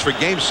choice for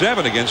Game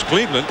 7 against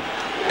Cleveland,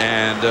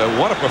 and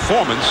what a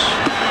performance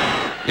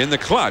in the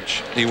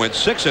clutch. He went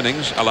 6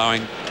 innings,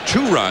 allowing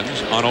 2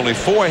 runs on only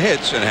 4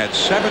 hits, and had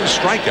 7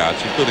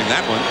 strikeouts, including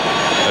that one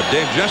of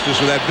Dave Justice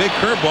with that big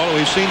curveball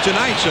we've seen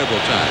tonight several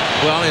times.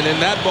 Well, and in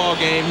that ball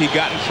game, he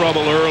got in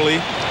trouble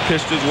early,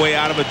 pitched his way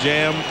out of a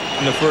jam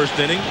in the 1st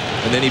inning,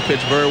 and then he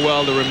pitched very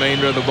well the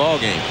remainder of the ball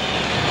game.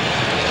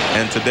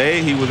 And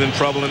today he was in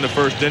trouble in the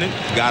 1st inning,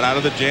 got out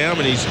of the jam,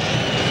 and he's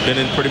been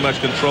in pretty much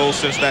control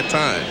since that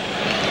time.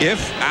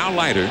 If Al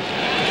Leiter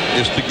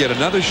is to get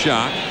another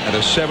shot at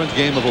a 7th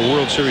game of a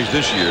World Series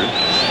this year,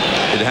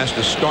 it has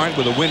to start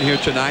with a win here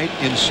tonight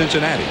in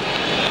Cincinnati.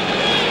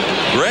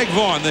 Greg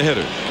Vaughn, the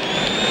hitter,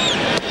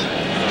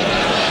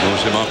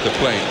 moves him off the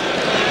plate.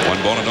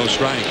 1 ball and no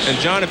strikes. And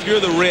John, if you're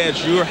the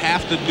Reds, you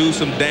have to do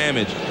some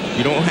damage.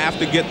 You don't have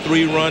to get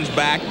 3 runs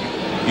back.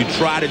 You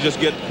try to just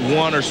get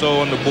 1 or so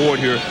on the board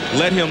here.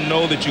 Let him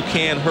know that you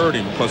can hurt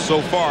him, because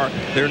so far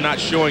they're not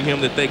showing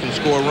him that they can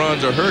score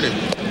runs or hurt him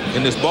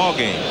in this ball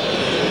game.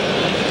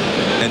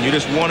 And you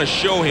just want to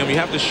show him, you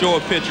have to show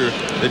a pitcher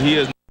that he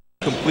has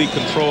complete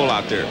control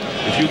out there.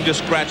 If you can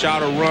just scratch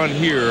out a run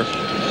here,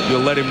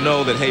 you'll let him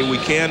know that, hey, we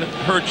can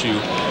hurt you,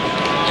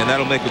 and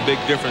that'll make a big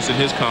difference in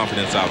his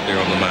confidence out there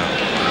on the mound.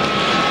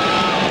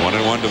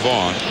 1-1 to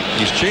Vaughn.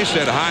 He's chased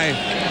that high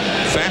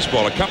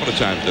fastball a couple of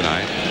times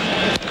tonight.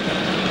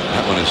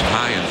 That one is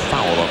high and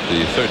foul off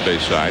the 3rd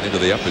base side into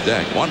the upper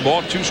deck. 1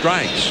 ball, 2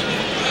 strikes.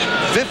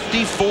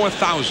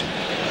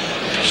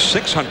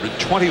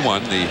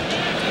 54,621. The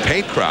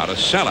paid crowd, a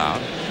sellout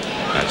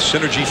at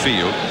Synergy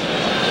Field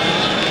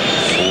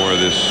for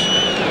this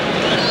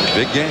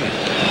big game.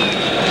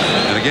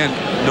 And again,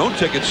 no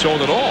tickets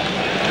sold at all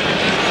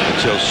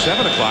until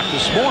 7 o'clock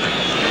this morning.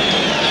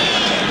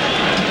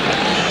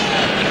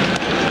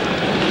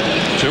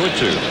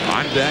 2-2.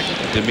 On deck,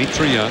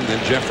 Dimitri Young, then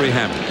Jeffrey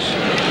Hammonds.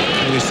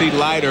 And you see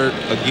Leiter,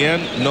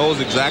 again, knows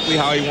exactly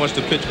how he wants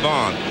to pitch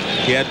Vaughn.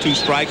 He had 2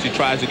 strikes. He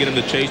tries to get him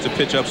to chase the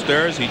pitch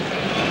upstairs. He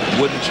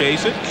wouldn't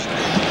chase it.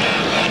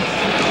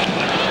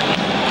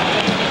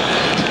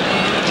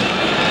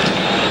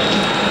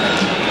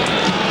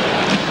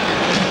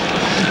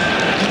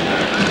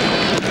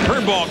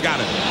 Curveball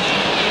got it.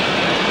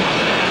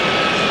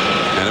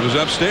 And it was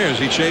upstairs.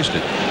 He chased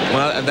it.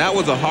 Well, and that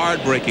was a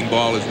hard breaking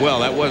ball as well.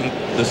 That wasn't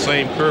the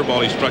same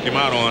curveball he struck him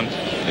out on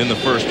in the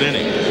 1st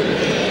inning.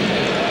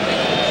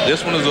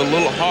 This one is a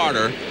little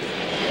harder,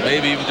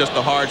 maybe even just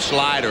a hard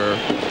slider.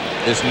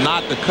 It's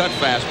not the cut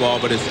fastball,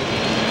 but it's,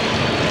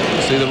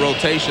 see the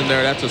rotation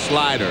there, that's a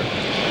slider.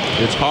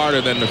 It's harder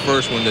than the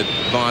first one that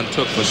Vaughn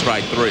took for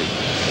strike 3.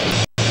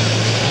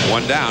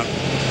 1 down.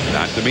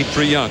 Not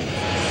Dimitri Young.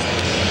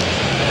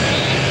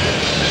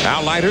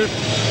 Al Leiter,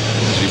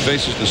 as he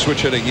faces the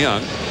switch hitting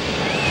Young,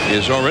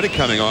 is already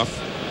coming off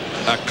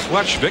a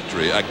clutch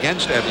victory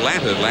against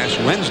Atlanta last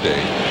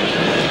Wednesday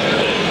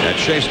at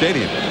Shea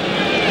Stadium.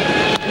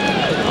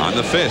 On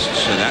the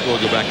fists, and that will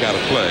go back out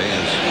of play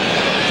as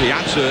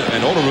Piazza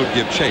and Olerud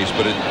give chase,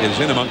 but it is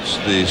in amongst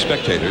the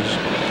spectators,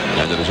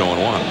 and it is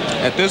 0-1.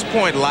 At this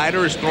point,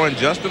 Leiter is throwing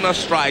just enough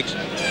strikes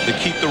to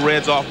keep the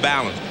Reds off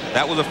balance.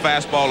 That was a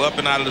fastball up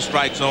and out of the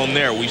strike zone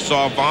there. We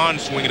saw Vaughn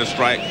swinging a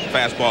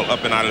fastball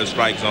up and out of the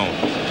strike zone.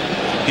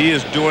 He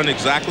is doing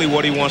exactly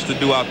what he wants to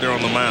do out there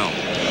on the mound.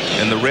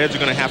 And the Reds are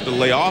going to have to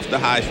lay off the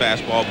high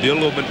fastball, be a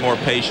little bit more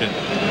patient,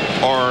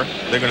 or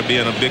they're going to be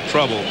in a big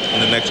trouble in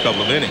the next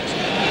couple of innings.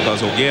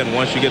 Because, again,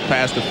 once you get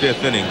past the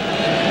 5th inning,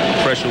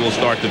 pressure will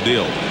start to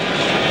build.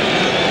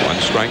 1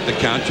 strike the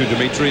count to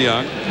Dimitri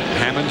Young.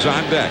 Hammonds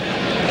on deck.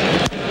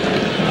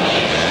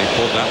 And he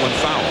pulled that one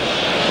foul.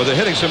 Well, they're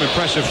hitting some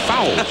impressive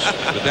fouls,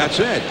 but that's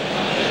it.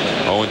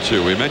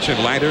 0-2. We mentioned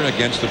Leiter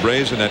against the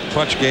Braves in that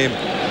clutch game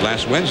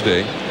last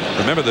Wednesday.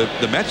 Remember,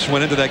 the Mets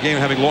went into that game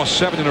having lost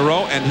 7 in a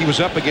row, and he was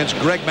up against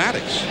Greg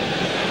Maddux.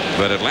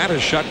 But Atlanta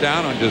shut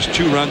down on just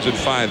 2 runs and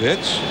 5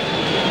 hits.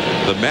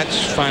 The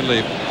Mets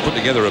finally put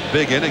together a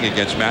big inning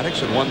against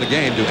Maddux and won the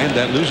game to end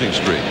that losing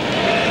streak.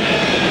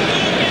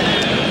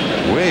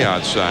 Way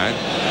outside,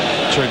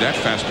 turned that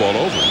fastball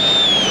over.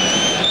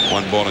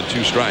 1 ball and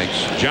 2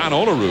 strikes. John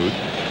Olerud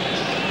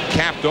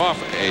capped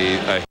off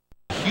a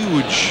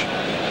huge,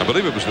 I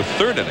believe it was the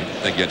 3rd inning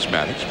against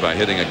Maddux by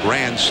hitting a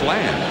grand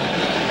slam.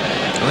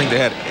 I think they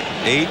had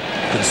 8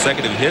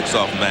 consecutive hits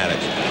off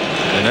Maddux.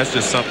 And that's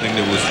just something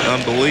that was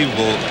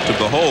unbelievable to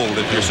behold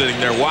if you're sitting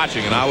there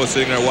watching. And I was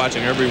sitting there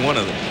watching every one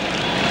of them.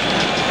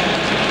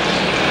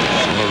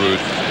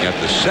 Olerud got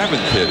the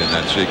 7th hit in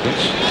that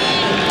sequence.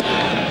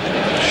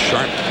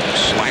 Sharp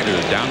slider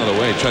down to the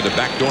way. Tried to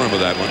backdoor him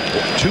with that one.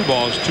 2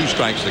 balls, 2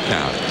 strikes to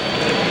count.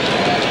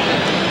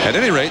 At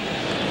any rate,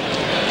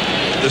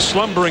 the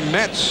slumbering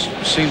Mets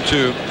seem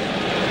to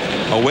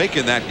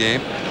awaken that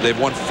game. They've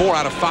won 4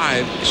 out of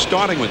 5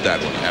 starting with that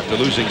one after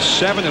losing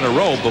 7 in a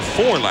row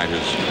before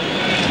Leiter's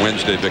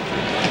Wednesday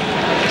victory.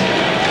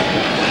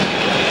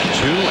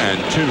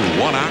 2-2,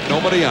 1 out,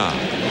 nobody on.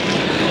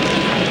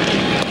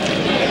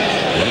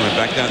 Then he went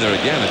back down there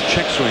again. A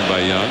check swing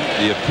by Young.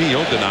 The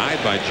appeal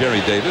denied by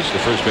Jerry Davis, the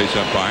first base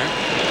umpire.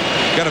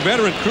 Got a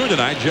veteran crew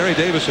tonight. Jerry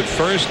Davis at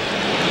first,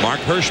 Mark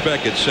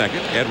Hirschbeck at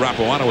second, Ed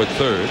Rapuano at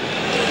third.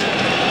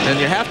 And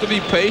you have to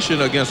be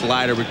patient against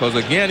Leiter because,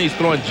 again, he's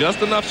throwing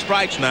just enough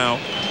strikes now,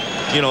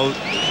 you know,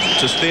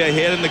 to stay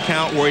ahead in the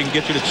count where he can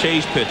get you to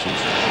chase pitches.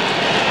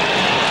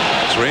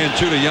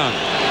 3-2 to Young.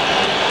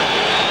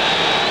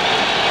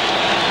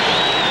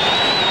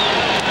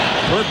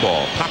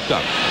 Curveball popped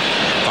up.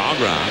 Foul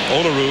ground.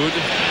 Olerud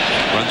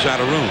runs out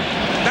of room.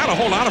 Not a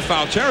whole lot of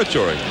foul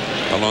territory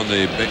along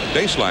the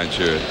baselines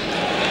here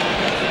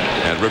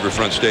at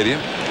Riverfront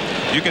Stadium.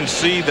 You can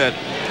see that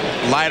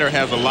Leiter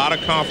has a lot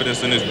of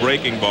confidence in his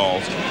breaking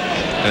balls.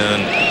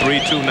 And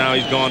 3-2 now,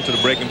 he's gone to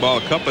the breaking ball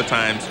a couple of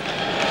times.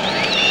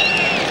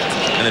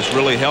 And it's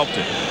really helped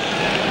him.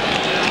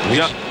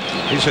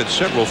 He's had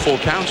several full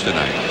counts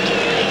tonight.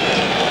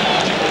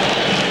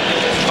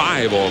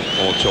 5 all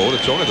told.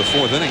 It's only the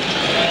 4th inning.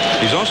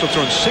 He's also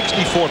thrown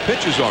 64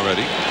 pitches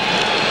already.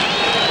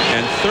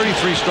 And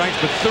 33 strikes,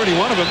 but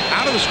 31 of them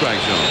out of the strike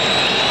zone.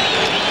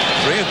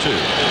 3-2.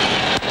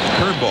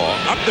 Curveball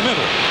up the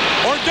middle.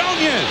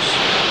 Ordonez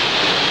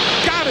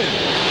got him.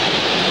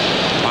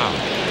 Wow.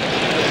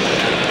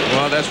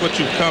 Well, that's what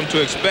you've come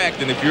to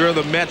expect. And if you're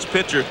the Mets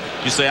pitcher,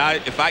 you say,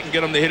 if I can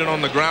get him to hit it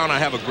on the ground, I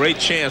have a great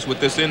chance with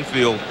this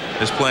infield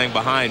that's playing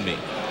behind me.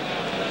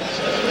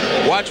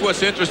 Watch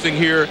what's interesting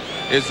here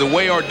is the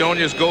way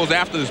Ordonez goes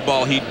after this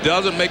ball. He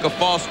doesn't make a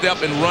false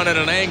step and run at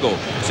an angle.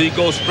 So he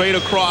goes straight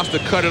across to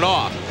cut it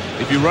off.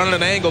 If you run at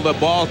an angle, the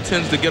ball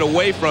tends to get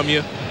away from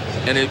you,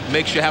 and it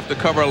makes you have to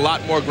cover a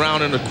lot more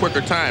ground in a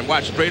quicker time.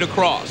 Watch, straight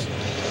across.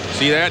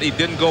 See that? He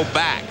didn't go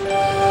back.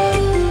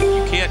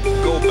 You can't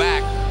go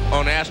back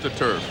on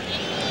AstroTurf.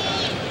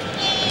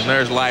 And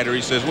there's Leiter.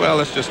 He says, well,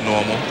 that's just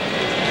normal.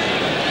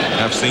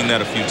 I've seen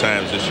that a few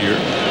times this year.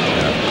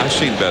 I've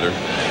seen better.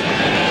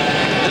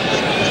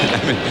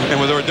 I mean, and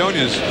with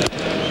Ordonez,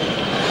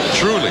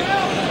 truly.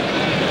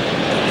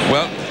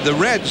 Well, the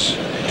Reds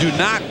do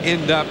not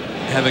end up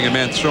having a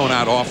man thrown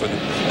out often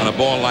on a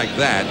ball like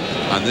that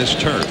on this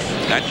turf.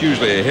 That's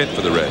usually a hit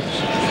for the Reds.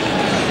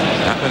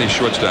 Not many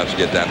shortstops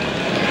get that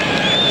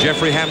one.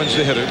 Jeffrey Hammond's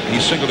the hitter. He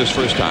singled his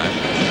first time.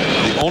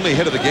 The only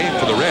hit of the game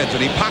for the Reds,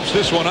 and he pops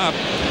this one up.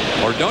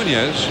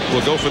 Ordonez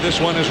will go for this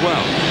one as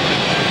well.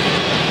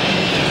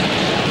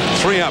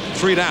 3 up,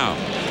 3 down.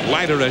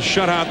 Leiter has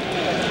shut out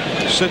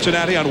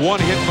Cincinnati on 1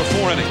 hit for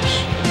 4 innings.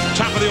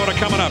 Top of the order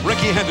coming up.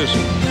 Rickey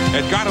Henderson,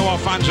 Edgardo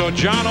Alfonzo,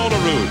 John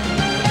Olerud.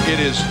 It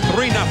is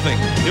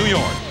 3-0 New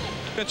York.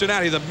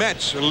 Cincinnati, the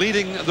Mets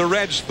leading the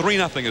Reds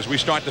 3-0 as we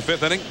start the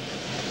 5th inning.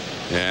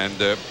 And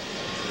they're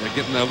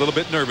getting a little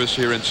bit nervous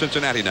here in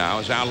Cincinnati now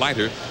as Al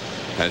Leiter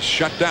has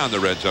shut down the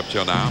Reds up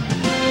till now.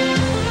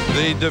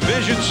 The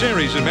division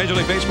series in Major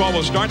League Baseball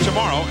will start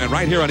tomorrow, and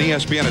right here on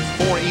ESPN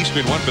at 4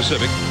 Eastern, 1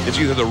 Pacific. It's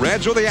either the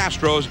Reds or the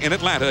Astros in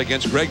Atlanta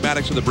against Greg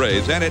Maddux and the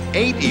Braves. And at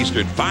 8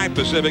 Eastern, 5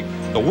 Pacific,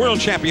 the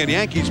world champion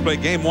Yankees play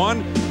Game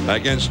 1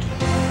 against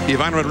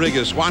Ivan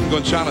Rodriguez, Juan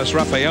Gonzalez,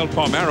 Rafael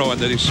Palmeiro, and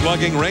the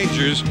slugging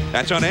Rangers.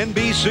 That's on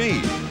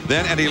NBC.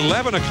 Then at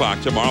 11 o'clock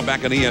tomorrow,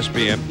 back on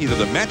ESPN, either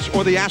the Mets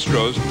or the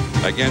Astros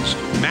against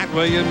Matt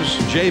Williams,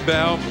 Jay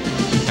Bell,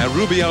 and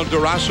Rubiel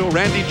Durazo,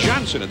 Randy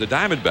Johnson, and the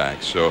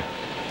Diamondbacks. So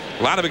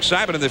a lot of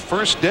excitement in the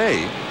first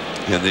day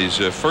in these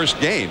first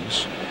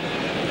games.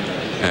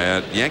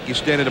 At Yankee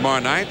Stadium tomorrow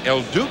night,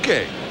 El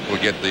Duque will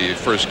get the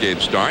first game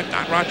start.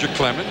 Not Roger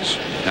Clemens,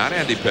 not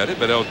Andy Pettit,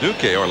 but El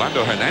Duque,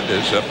 Orlando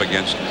Hernandez, up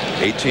against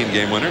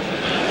 18-game winner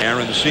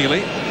Aaron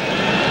Seeley.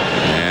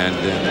 And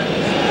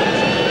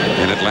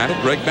in Atlanta,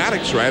 Greg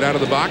Maddux right out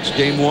of the box,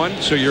 Game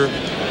 1. So you're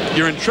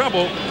in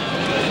trouble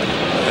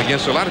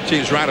against a lot of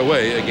teams right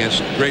away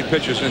against great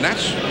pitchers, and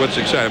that's what's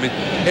exciting. I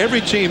mean,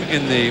 every team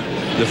in the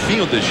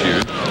field this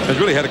year has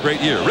really had a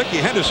great year. Rickey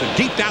Henderson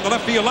deep down the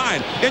left field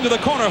line into the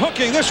corner,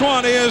 hooking. This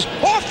one is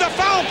off the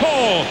foul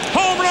pole.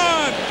 Home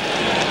run.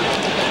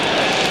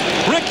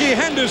 Rickey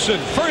Henderson,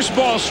 first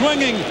ball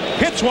swinging,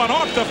 hits one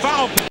off the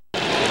foul pole.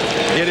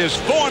 It is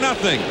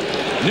 4-0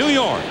 New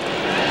York.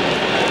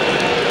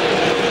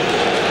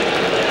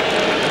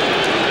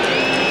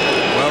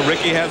 Well,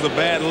 Rickey has a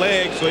bad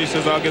leg, so he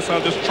says, I guess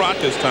I'll just trot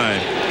this time.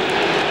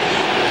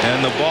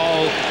 And the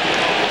ball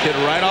hit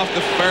right off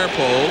the fair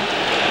pole.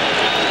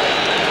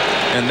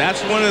 And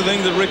that's one of the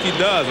things that Rickey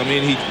does. I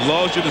mean, he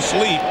lulls you to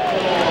sleep,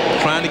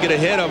 trying to get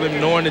ahead of him,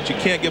 knowing that you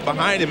can't get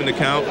behind him in the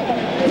count.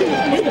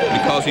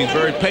 Because he's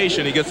very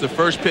patient. He gets the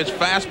first pitch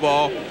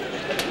fastball,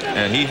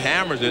 and he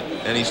hammers it,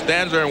 and he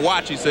stands there and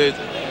watches. He says,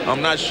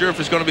 I'm not sure if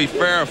it's going to be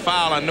fair or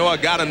foul. I know I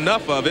got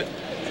enough of it.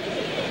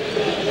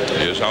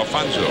 Here's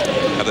Alfonzo.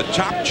 Now, the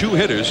top 2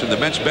 hitters in the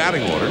Mets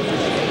batting order.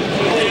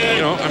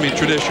 You know, I mean,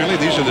 traditionally,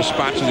 these are the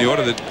spots in the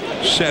order that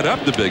set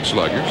up the big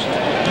sluggers.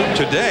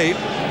 Today,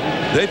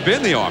 they've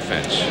been the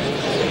offense.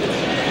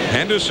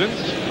 Henderson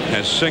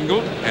has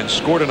singled and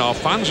scored an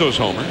Alfonzo's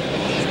homer.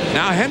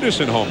 Now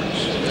Henderson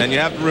homers. And you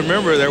have to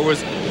remember, there was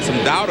some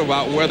doubt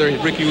about whether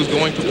Rickey was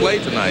going to play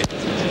tonight.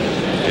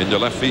 Into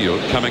left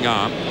field, coming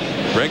on.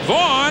 Greg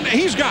Vaughn,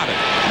 he's got it.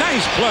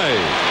 Nice play.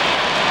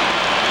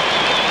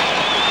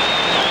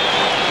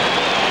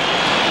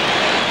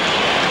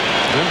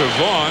 Remember,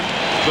 Vaughn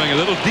playing a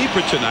little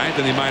deeper tonight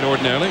than he might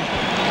ordinarily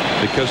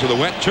because of the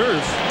wet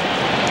turf.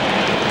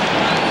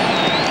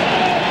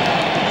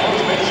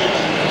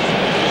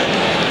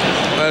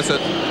 That's a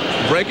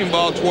breaking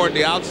ball toward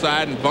the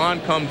outside, and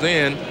Vaughn comes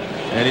in,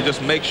 and he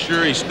just makes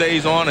sure he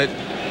stays on it.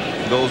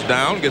 Goes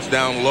down, gets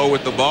down low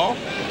with the ball,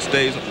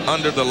 stays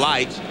under the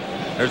lights.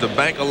 There's a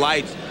bank of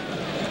lights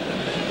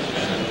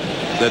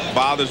that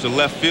bothers the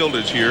left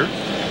fielders here.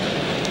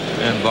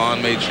 And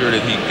Vaughn made sure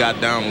that he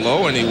got down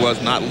low and he was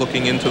not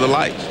looking into the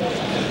lights.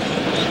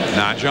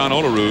 Now John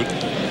Olerud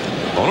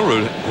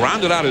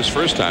grounded out his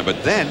first time,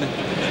 but then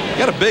he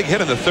got a big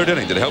hit in the 3rd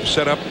inning that helped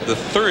set up the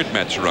 3rd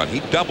Mets run. He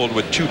doubled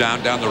with 2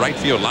 down the right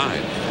field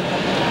line.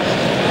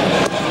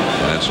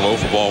 And it's low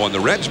for ball 1.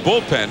 The Reds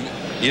bullpen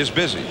is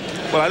busy.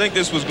 Well, I think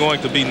this was going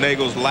to be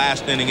Nagel's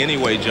last inning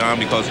anyway, John,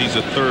 because he's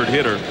a 3rd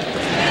hitter.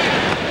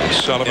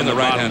 Sullivan, the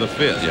right-hander. The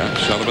 5th. Yeah,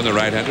 Sullivan, the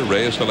right-hander.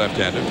 Reyes, the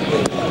left-hander.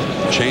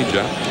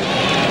 Change-up.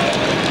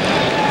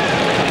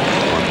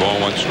 1 ball,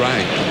 1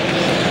 strike.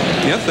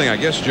 The other thing, I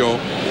guess, Joe,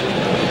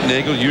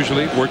 Nagel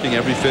usually working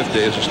every 5th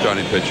day as a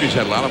starting pitcher. He's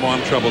had a lot of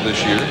arm trouble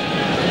this year,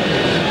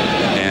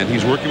 and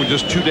he's working with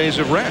just 2 days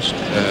of rest.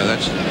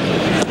 That's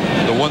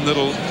the one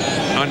little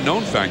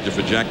unknown factor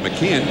for Jack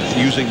McKeon.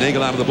 Using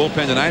Nagel out of the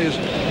bullpen tonight is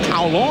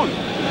how long?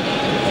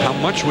 How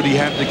much would he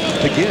have to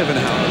give, and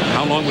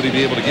how long would he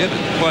be able to give it?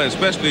 Well,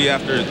 especially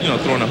after, you know,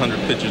 throwing 100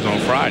 pitches on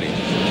Friday.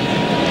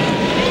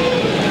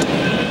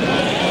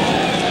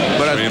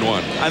 But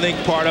I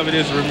think part of it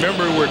is,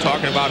 remember, we're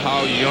talking about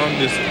how young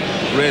this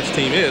Reds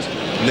team is.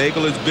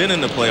 Nagel has been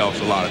in the playoffs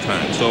a lot of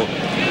times, so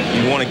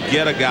you want to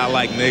get a guy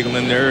like Nagel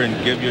in there and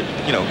give your,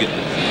 you know, get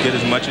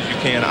as much as you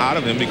can out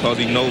of him because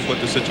he knows what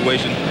the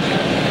situation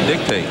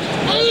dictates.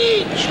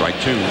 Strike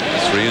 2,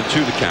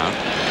 3-2 the count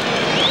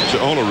to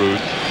Olerud.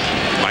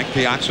 Mike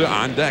Piazza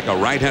on deck, a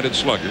right-handed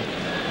slugger.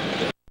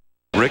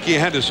 Rickey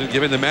Henderson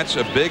giving the Mets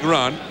a big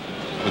run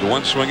with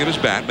 1 swing at his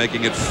bat,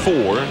 making it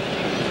 4-0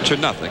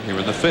 here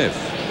in the 5th.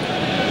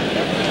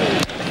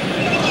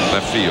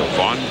 Left field,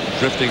 Vaughn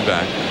drifting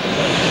back.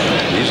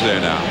 He's there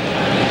now.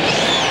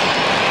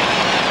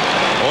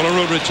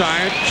 Olerud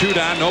retired, 2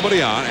 down,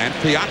 nobody on, and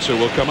Piazza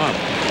will come up.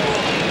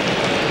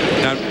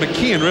 Now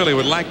McKeon really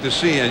would like to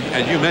see,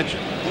 and you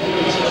mentioned,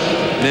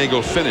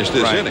 Nagel finish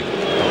this inning.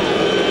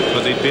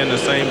 Because he'd be in the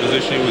same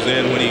position he was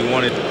in when he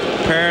wanted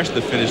Parris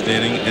to finish the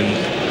inning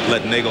and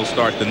let Nagel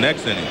start the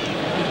next inning.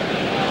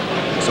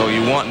 So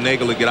you want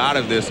Nagel to get out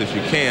of this if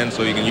you can,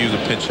 so you can use a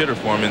pinch hitter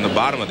for him in the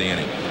bottom of the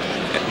inning.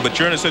 But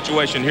you're in a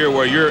situation here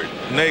where you're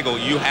Nagel,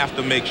 you have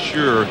to make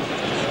sure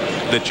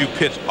that you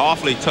pitch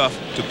awfully tough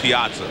to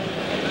Piazza.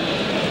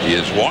 He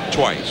has walked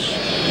twice.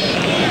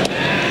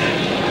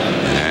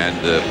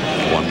 And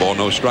 1 ball,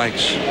 no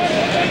strikes.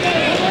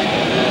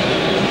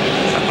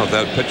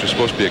 That pitch was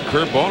supposed to be a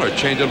curveball or a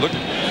changeup. Look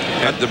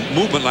at the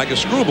movement like a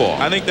screwball.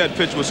 I think that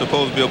pitch was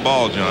supposed to be a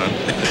ball, John.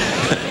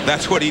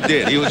 That's what he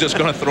did. He was just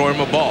going to throw him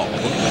a ball.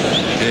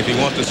 And if he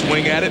wants to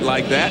swing at it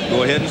like that,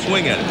 go ahead and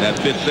swing at it. That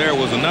pitch there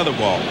was another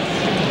ball.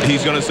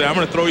 He's going to say, I'm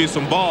going to throw you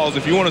some balls.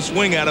 If you want to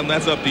swing at them,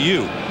 that's up to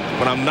you.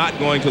 But I'm not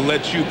going to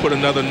let you put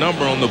another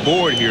number on the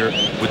board here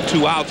with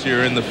 2 outs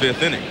here in the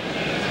 5th inning.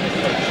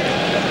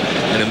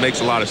 And it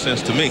makes a lot of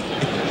sense to me.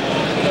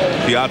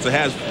 Piazza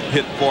has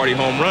hit 40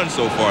 home runs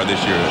so far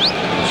this year.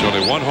 It's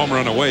only 1 home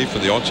run away for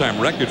the all-time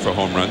record for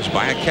home runs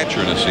by a catcher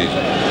in a season.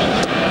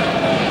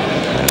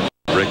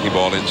 Breaking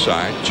ball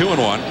inside,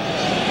 2-1.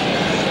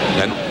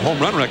 And home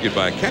run record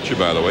by a catcher,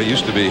 by the way,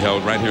 used to be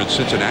held right here in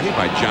Cincinnati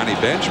by Johnny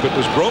Bench, but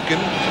was broken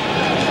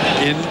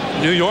in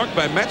New York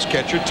by Mets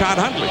catcher Todd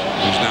Hundley,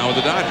 who's now with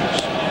the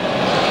Dodgers.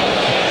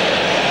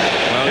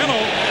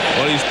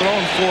 Well, he's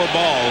thrown 4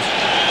 balls.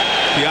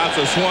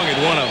 Piazza swung at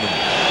one of them.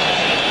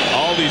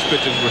 All these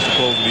pitches were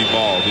supposed to be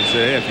balls. He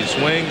said, hey, if you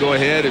swing, go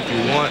ahead if you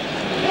want.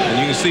 And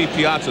you can see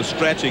Piazza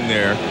stretching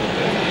there.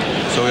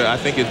 So I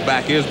think his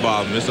back is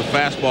bothering him. It's a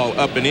fastball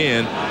up and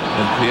in,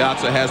 and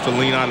Piazza has to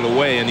lean out of the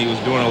way, and he was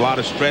doing a lot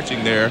of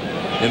stretching there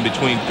in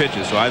between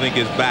pitches. So I think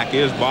his back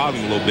is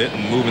bothering him a little bit,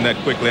 and moving that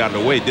quickly out of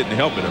the way didn't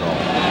help it at all.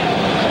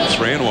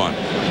 3-1.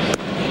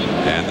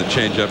 And the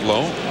changeup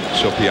low.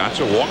 So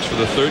Piazza walks for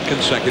the 3rd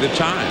consecutive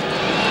time.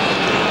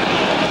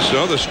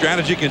 So the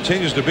strategy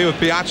continues to be with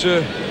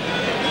Piazza.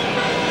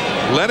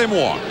 Let him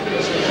walk.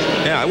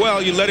 Yeah,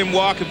 well, you let him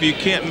walk if you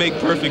can't make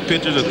perfect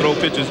pitches or throw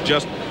pitches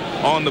just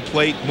on the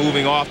plate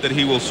moving off that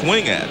he will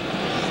swing at.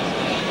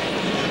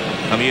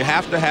 I mean, you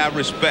have to have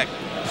respect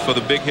for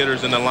the big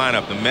hitters in the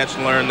lineup. The Mets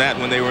learned that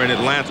when they were in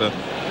Atlanta,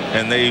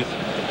 and they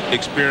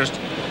experienced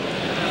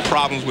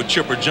problems with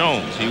Chipper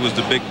Jones. He was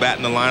the big bat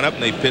in the lineup,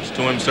 and they pitched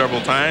to him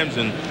several times,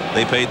 and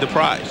they paid the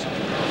price.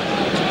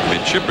 I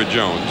mean, Chipper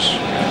Jones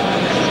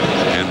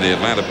and the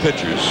Atlanta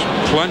pitchers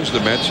plunged the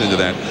Mets into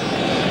that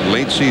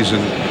late season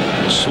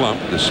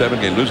slump, the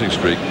 7-game losing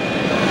streak,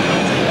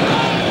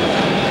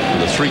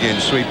 with a 3-game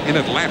sweep in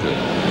Atlanta.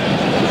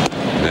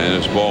 And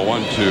it's ball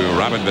 1 to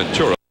Robin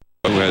Ventura,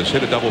 who has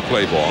hit a double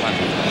play ball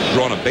and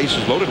drawn a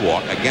bases loaded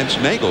walk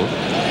against Nagel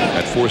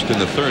that forced in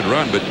the 3rd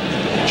run. But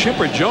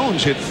Chipper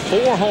Jones hit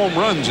 4 home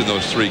runs in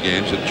those 3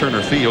 games at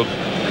Turner Field,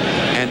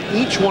 and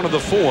each one of the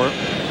 4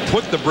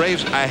 put the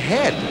Braves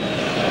ahead.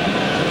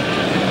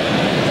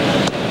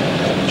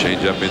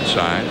 Change up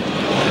inside.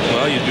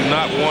 Well, you do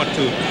not want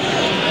to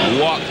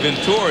walk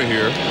Ventura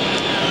here,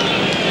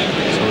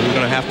 so you're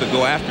going to have to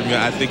go after him.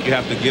 I think you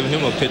have to give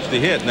him a pitch to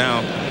hit.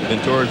 Now,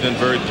 Ventura's been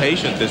very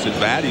patient this at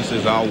bat. He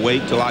says, I'll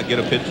wait till I get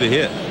a pitch to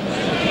hit.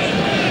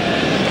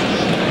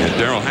 And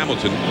Darrell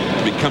Hamilton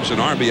becomes an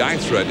RBI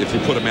threat if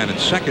you put a man at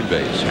second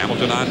base.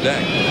 Hamilton on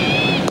deck.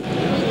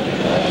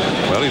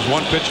 Well, he's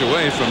 1 pitch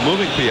away from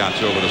moving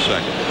Piazza over to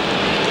second.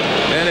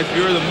 And if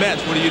you're the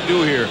Mets, what do you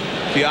do here?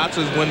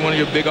 Piazza's one of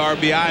your big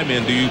RBI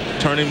men. Do you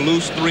turn him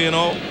loose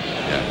 3-0?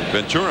 Yeah,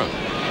 Ventura.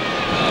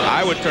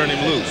 I would turn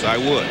him loose. I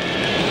would.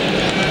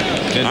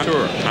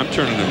 Ventura. I'm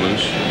turning him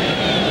loose.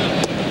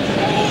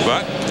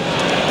 But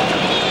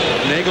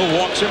Nagel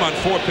walks him on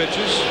 4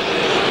 pitches.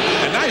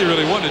 And now you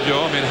really wonder,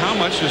 Joe, I mean, how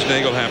much does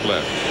Nagel have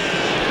left?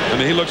 I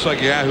mean, he looks like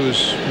a guy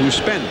who's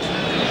spent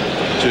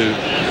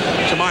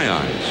to my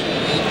eyes.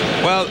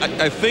 Well,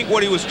 I think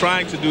what he was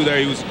trying to do there,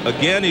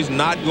 he's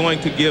not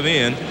going to give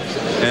in.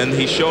 And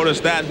he showed us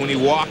that when he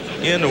walked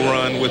in the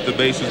run with the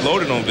bases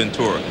loaded on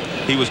Ventura.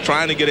 He was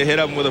trying to get a hit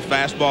of him with a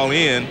fastball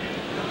in,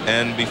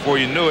 and before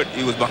you knew it,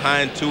 he was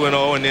behind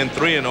 2-0 and then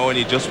 3-0, and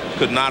he just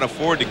could not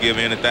afford to give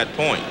in at that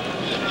point.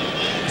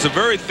 It's a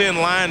very thin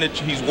line that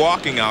he's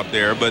walking out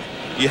there, but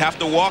you have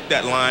to walk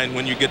that line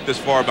when you get this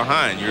far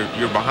behind.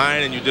 You're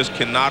behind, and you just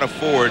cannot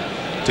afford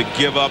to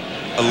give up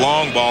a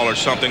long ball or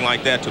something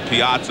like that to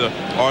Piazza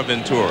or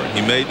Ventura.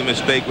 He made the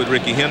mistake with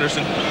Rickey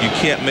Henderson. You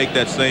can't make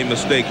that same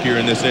mistake here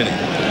in this inning.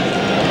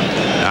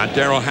 Now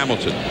Darrell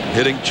Hamilton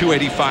hitting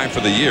 .285 for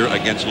the year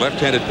against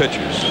left-handed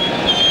pitchers.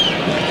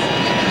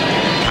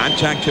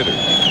 Contact hitter.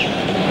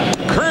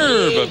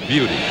 Curve of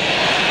beauty.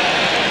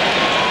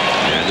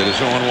 And it is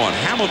 0-1.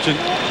 Hamilton,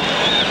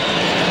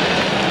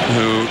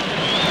 who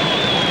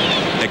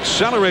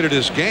accelerated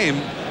his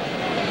game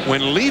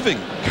when leaving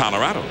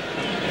Colorado.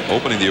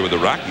 Opening the year with the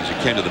Rockies, he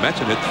came to the Mets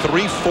and hit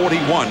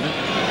 .341,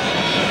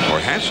 or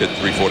has hit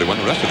 .341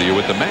 the rest of the year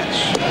with the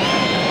Mets.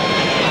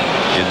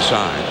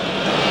 Inside,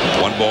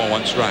 1 ball,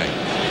 1 strike.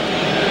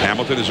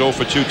 Hamilton is 0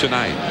 for 2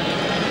 tonight.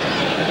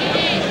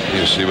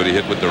 You see what he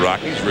hit with the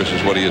Rockies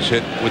versus what he has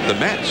hit with the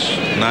Mets.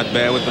 Not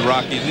bad with the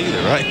Rockies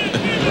either, right?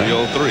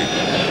 303.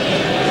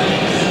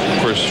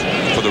 Of course,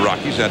 for the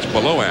Rockies, that's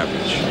below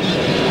average.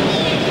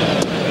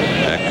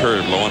 That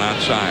curve low and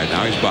outside.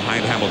 Now he's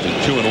behind Hamilton,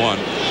 2-1.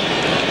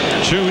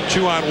 2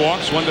 2-out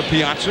walks, 1 to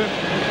Piazza.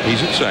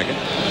 He's at second.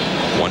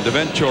 1 to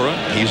Ventura.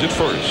 He's at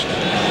first.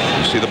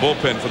 You see the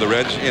bullpen for the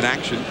Reds in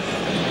action.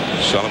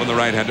 Sullivan, the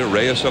right-hander.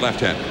 Reyes, the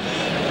left-hander.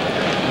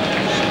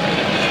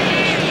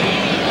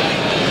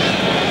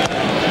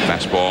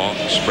 Fastball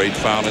sprayed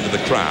foul into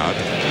the crowd.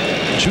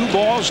 2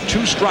 balls,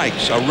 2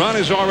 strikes. A run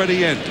is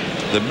already in.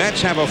 The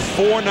Mets have a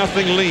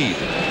 4-0 lead.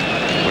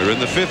 We're in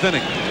the 5th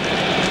inning.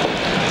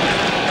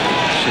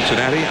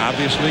 Cincinnati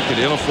obviously can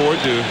ill afford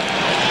to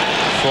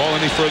fall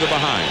any further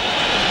behind.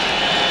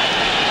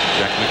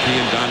 Jack McKee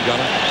and Don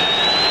Gullet.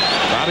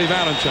 Bobby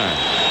Valentine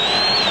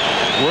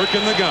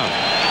working the gun.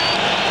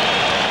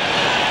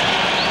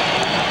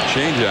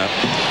 Changeup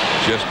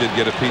just did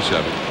get a piece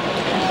of it.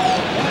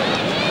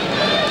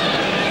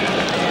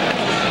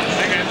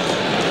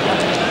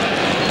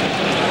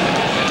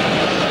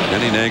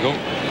 Denny Nagel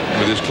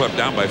with his club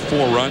down by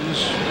 4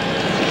 runs.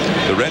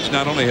 The Reds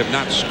not only have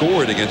not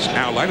scored against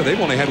Al Leiter, they've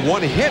only had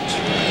 1 hit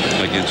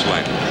against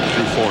Leiter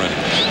through 4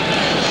 innings.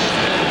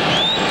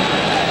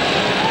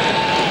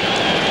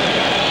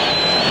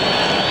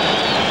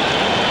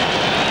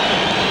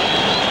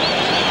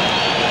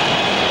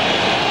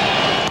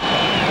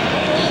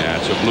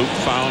 a bloop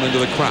foul into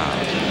the crowd.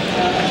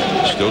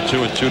 Still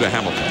 2-2 to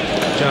Hamilton.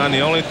 John,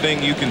 the only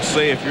thing you can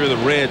say if you're the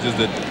Reds is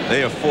that they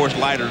have forced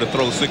Leiter to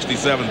throw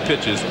 67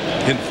 pitches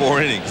in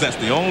 4 innings. That's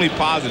the only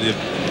positive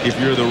if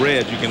you're the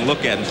Reds you can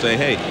look at and say,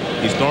 hey,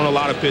 he's thrown a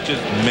lot of pitches.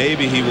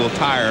 Maybe he will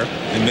tire,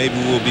 and maybe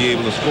we'll be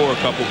able to score a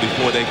couple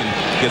before they can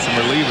get some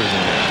relievers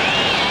in there.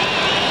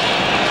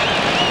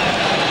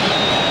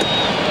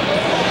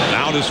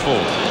 Out is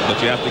full. But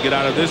you have to get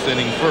out of this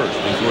inning first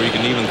before you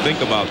can even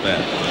think about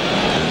that.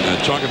 And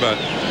talk about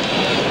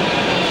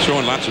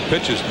throwing lots of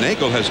pitches.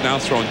 Nagel has now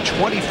thrown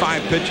 25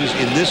 pitches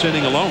in this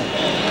inning alone,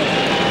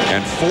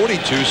 and 42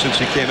 since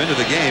he came into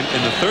the game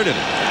in the 3rd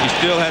inning. He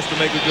still has to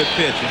make a good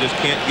pitch. He just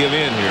can't give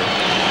in here.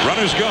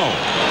 Runners go.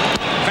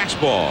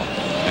 Fastball,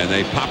 and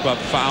they pop up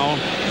foul.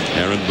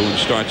 Aaron Boone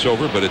starts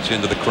over, but it's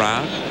into the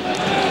crowd.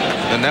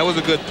 And that was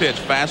a good pitch.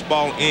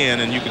 Fastball in,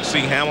 and you can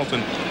see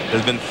Hamilton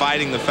has been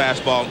fighting the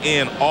fastball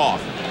in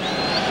off.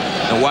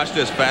 And watch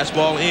this,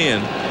 fastball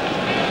in.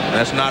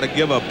 That's not a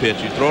give-up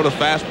pitch. You throw the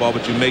fastball,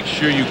 but you make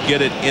sure you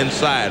get it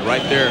inside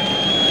right there.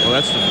 Well,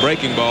 that's the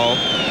breaking ball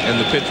and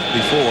the pitch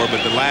before,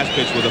 but the last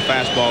pitch was a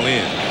fastball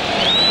in.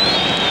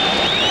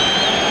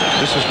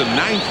 This is the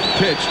 9th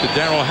pitch to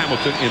Darrell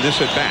Hamilton in this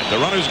at-bat. The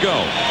runners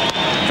go.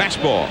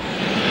 Fastball.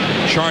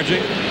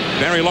 Charging.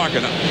 Barry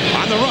Larkin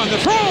on the run. The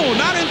throw,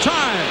 not in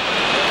time.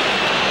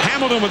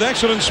 Hamilton with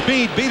excellent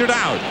speed beat it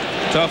out.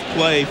 Tough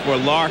play for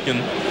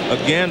Larkin.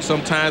 Again,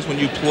 sometimes when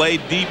you play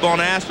deep on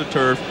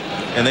AstroTurf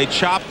and they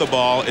chop the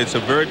ball, it's a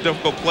very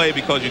difficult play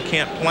because you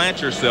can't plant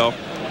yourself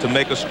to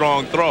make a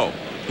strong throw.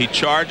 He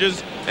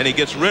charges and he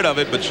gets rid of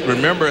it, but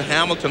remember,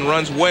 Hamilton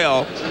runs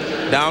well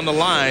down the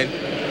line,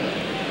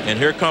 and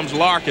here comes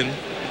Larkin,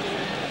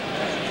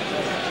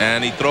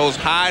 and he throws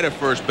high to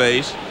first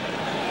base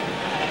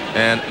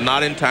and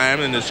not in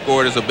time, and is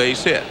scored as a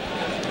base hit.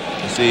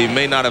 You see, he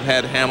may not have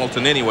had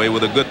Hamilton anyway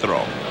with a good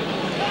throw.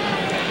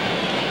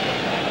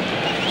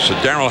 So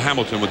Darrell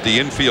Hamilton with the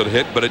infield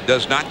hit, but it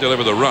does not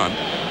deliver the run.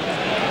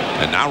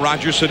 And now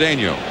Roger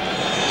Cedeno,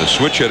 the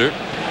switch hitter.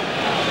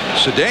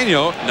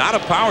 Cedeno, not a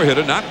power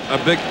hitter, not a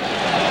big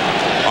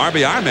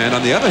RBI man.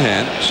 On the other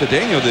hand,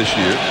 Cedeno this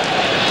year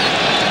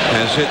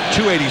has hit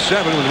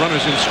 .287 with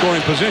runners in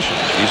scoring position.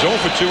 He's 0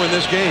 for 2 in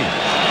this game.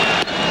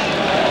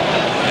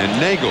 And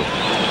Nagel,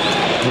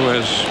 who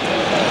has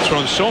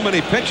thrown so many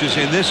pitches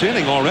in this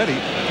inning already,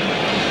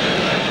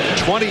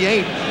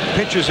 28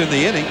 pitches in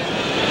the inning,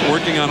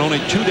 working on only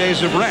 2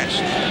 days of rest.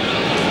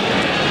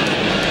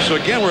 So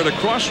again, we're at a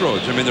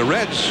crossroads. I mean, the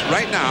Reds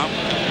right now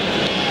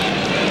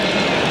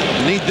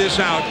need this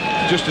out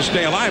just to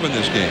stay alive in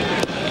this game.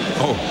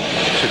 Oh,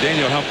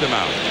 Cedeno helped him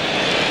out.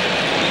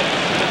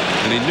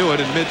 And he knew it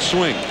in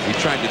mid-swing. He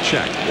tried to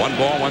check. 1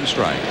 ball, 1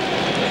 strike.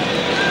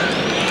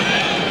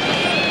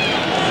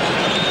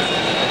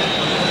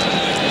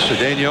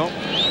 Cedeno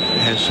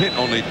has hit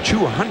only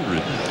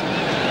 .200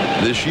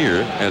 this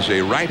year as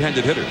a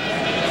right-handed hitter.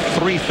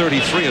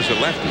 .333 as a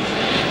lefty.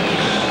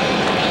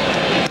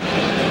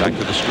 Back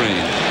to the screen.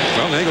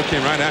 Well, Nagel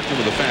came right after him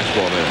with a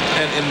fastball there.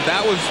 And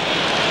that was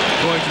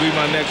going to be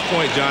my next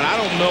point, John. I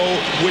don't know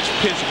which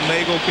pitch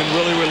Nagel can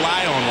really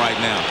rely on right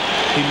now.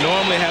 He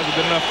normally has a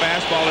good enough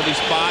fastball at these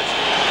spots,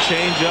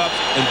 change-ups,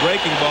 and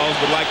breaking balls,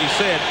 but like you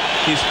said,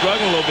 he's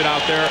struggling a little bit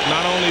out there,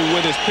 not only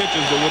with his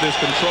pitches, but with his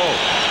control.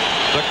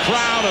 The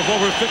crowd of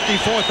over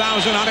 54,000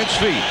 on its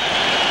feet.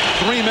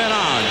 3 men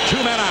on, 2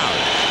 men out.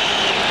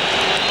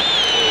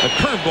 The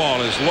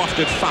curveball is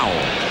lofted foul.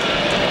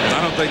 And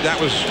I don't think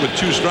that was with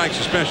 2 strikes,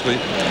 especially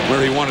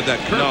where he wanted that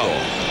curveball.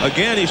 No.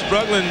 Again, he's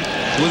struggling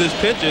with his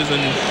pitches,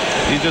 and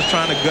he's just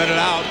trying to gut it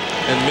out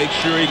and make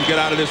sure he can get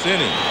out of this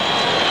inning.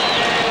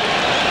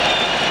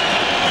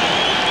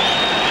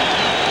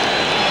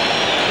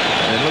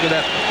 And look at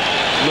that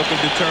look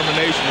of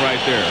determination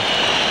right there.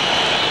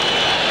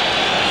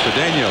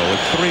 Cedeno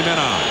with 3 men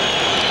on.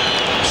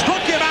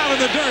 Struck him out in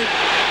the dirt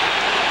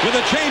with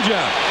a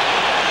changeup.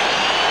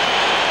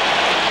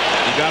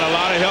 He got a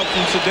lot of help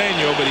from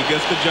Cedeno, but he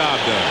gets the job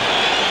done.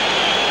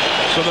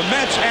 So the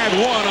Mets add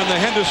 1 on the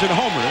Henderson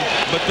homer,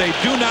 but they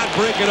do not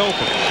break it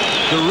open.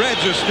 The Reds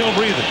are still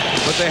breathing,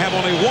 but they have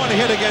only 1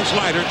 hit against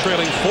Leiter,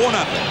 trailing 4-0.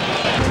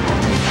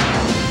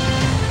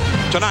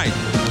 Tonight,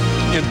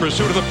 in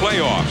pursuit of the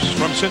playoffs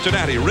from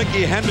Cincinnati,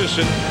 Rickey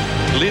Henderson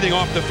leading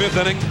off the 5th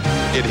inning.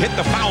 It hit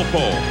the foul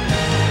pole.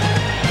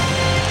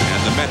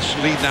 And the Mets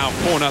lead now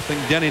 4-0.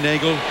 Denny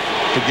Nagel,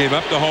 who gave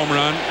up the home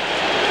run,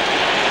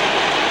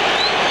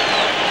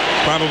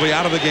 probably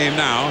out of the game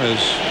now, as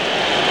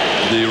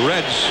the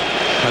Reds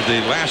had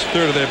the last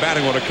third of their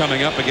batting order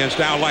coming up against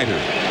Al Leiter.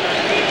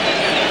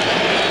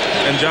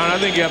 And John, I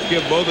think you have to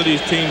give both of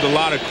these teams a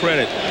lot of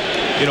credit,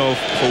 you know,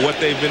 for what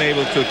they've been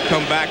able to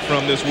come back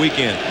from this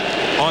weekend.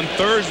 On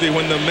Thursday,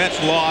 when the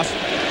Mets lost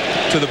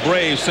to the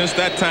Braves, since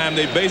that time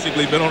they've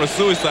basically been on a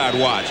suicide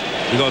watch,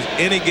 because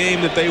any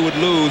game that they would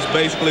lose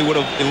basically would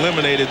have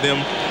eliminated them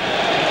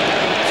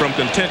from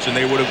contention.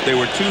 They were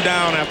 2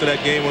 down after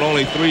that game with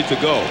only 3 to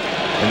go.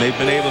 And they've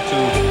been able to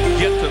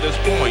get to this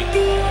point.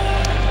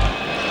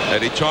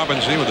 Eddie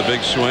Taubensee with a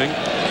big swing.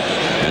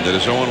 And that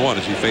is 0-1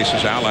 as he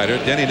faces Al Leiter.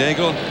 Denny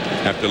Nagel,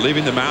 after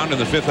leaving the mound in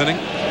the 5th inning,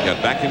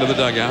 got back into the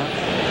dugout.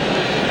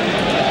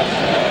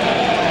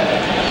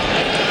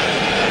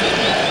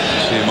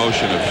 It's the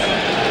emotion of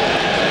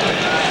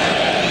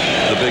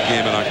the big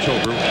game in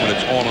October when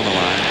it's all on the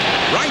line.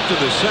 Right to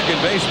the second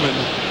baseman,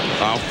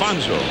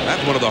 Alfonzo.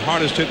 That's one of the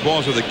hardest hit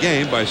balls of the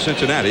game by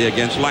Cincinnati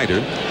against Leiter,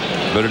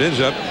 but it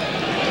ends up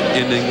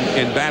ending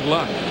in bad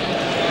luck.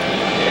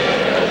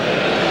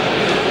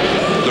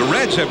 The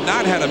Reds have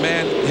not had a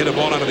man hit a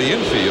ball out of the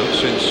infield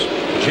since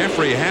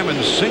Jeffrey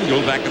Hammond's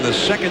single back in the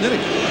 2nd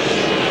inning.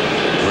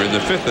 We're in the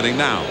 5th inning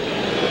now.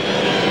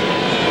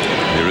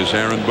 Here is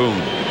Aaron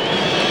Boone.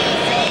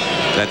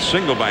 That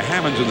single by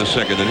Hammonds in the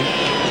 2nd inning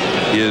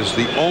is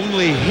the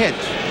only hit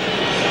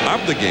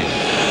of the game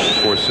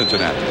for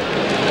Cincinnati.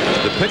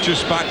 The pitcher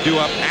spot due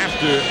up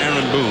after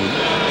Aaron Boone.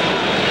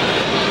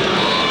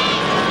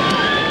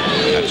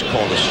 That's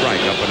called a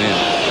strike, up and in.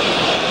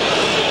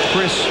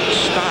 Chris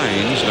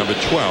Steins, number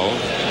 12,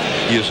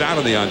 he is out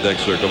of the on-deck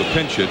circle. A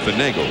pinch hit for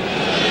Nagel.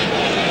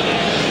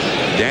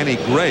 Danny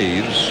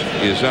Graves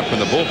is up in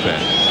the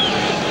bullpen.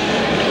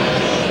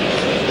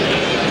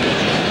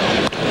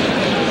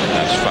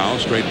 That's foul,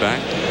 straight back.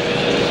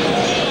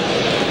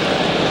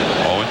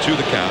 0-2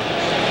 the count.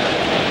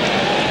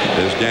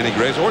 There's Danny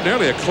Graves,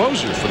 ordinarily a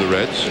closer for the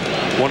Reds.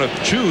 One of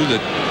 2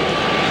 that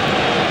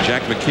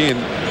Jack McKeon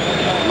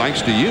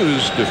likes to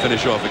use to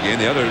finish off a game.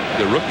 The other,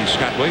 the rookie,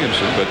 Scott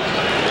Williamson. But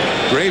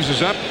Graves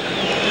is up,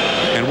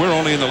 and we're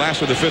only in the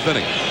last of the 5th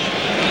inning.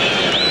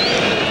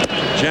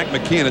 Jack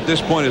McKeon at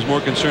this point is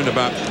more concerned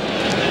about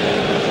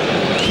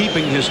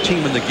keeping his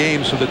team in the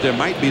game so that there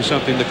might be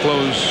something to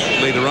close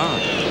later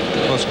on.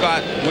 Well,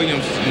 Scott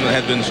Williamson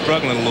had been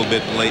struggling a little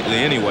bit lately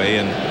anyway,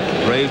 and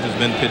Graves has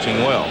been pitching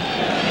well.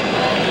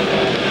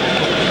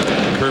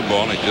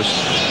 Curveball, he just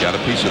got a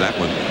piece of that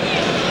one.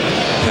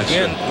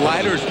 Again,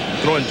 Leiter's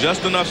throwing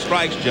just enough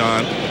strikes,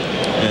 John,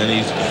 and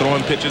he's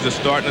throwing pitches that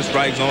start in the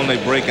strike zone.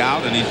 They break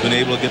out, and he's been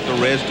able to get the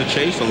Reds to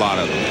chase a lot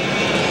of them.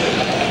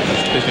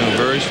 He's pitching a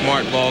very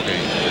smart ball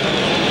game.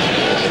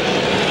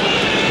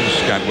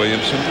 Scott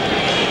Williamson,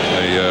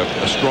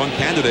 a strong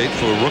candidate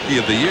for Rookie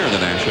of the Year in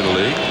the National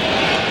League.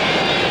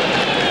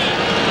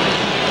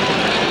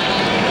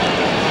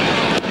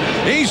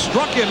 He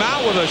struck him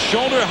out with a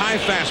shoulder-high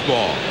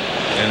fastball.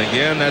 And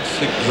again,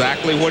 that's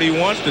exactly what he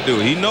wants to do.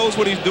 He knows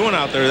what he's doing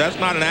out there. That's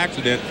not an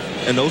accident.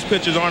 And those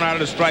pitches aren't out of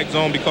the strike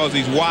zone because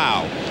he's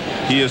wild.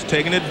 He is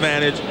taking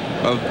advantage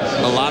of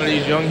a lot of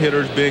these young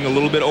hitters being a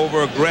little bit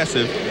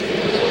over-aggressive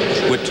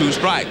with 2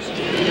 strikes.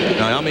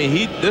 Now, I mean,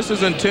 this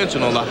is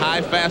intentional. The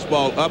high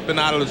fastball up and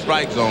out of the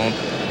strike zone.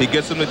 He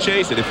gets him to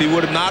chase it. If he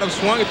would have not have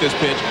swung at this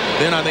pitch,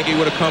 then I think he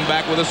would have come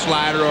back with a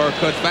slider or a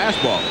cut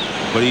fastball.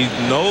 But he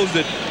knows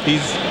that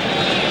he's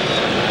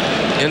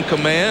in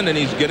command, and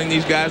he's getting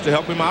these guys to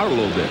help him out a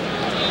little bit.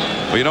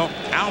 Well, you know,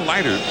 Al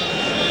Leiter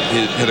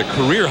had a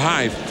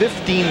career-high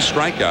 15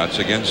 strikeouts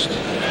against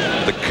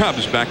the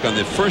Cubs back on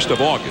the 1st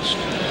of August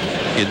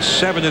in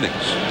 7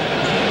 innings.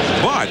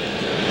 But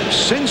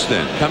since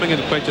then, coming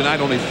into play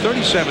tonight, only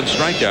 37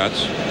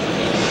 strikeouts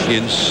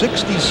in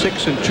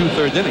 66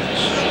 2/3 innings.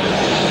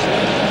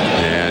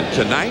 And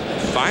tonight,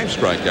 5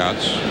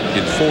 strikeouts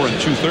in 4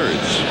 2/3.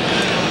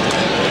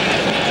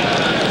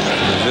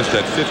 Just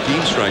that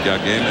 15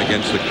 strikeout game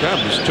against the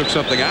Cubs took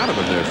something out of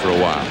him there for a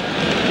while.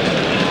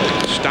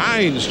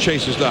 Steins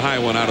chases the high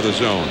one out of the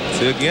zone.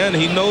 See, again,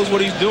 he knows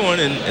what he's doing,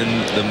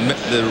 and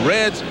the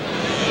Reds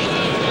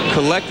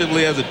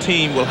collectively as a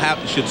team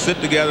should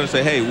sit together and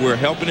say, hey, we're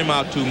helping him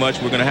out too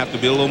much. We're going to have to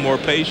be a little more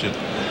patient.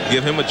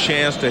 Give him a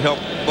chance to help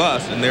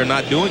us, and they're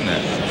not doing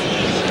that.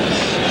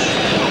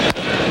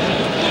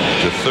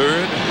 To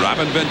third,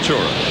 Robin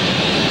Ventura.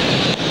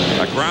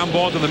 A ground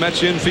ball to the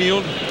Mets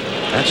infield.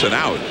 That's an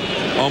out.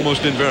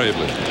 Almost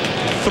invariably.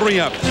 3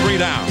 up, 3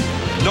 down.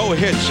 No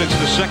hits since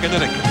the 2nd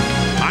inning.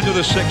 On to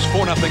the 6th,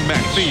 4-0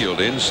 Mets. Field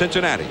in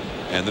Cincinnati.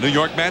 And the New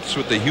York Mets,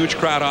 with the huge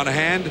crowd on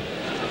hand,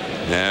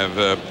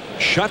 have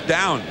shut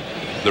down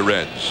the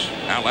Reds.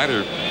 Al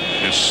Leiter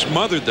has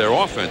smothered their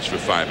offense for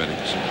 5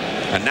 innings.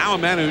 And now a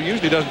man who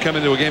usually doesn't come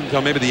into a game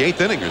until maybe the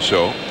 8th inning or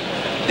so.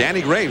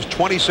 Danny Graves,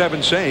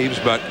 27 saves,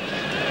 but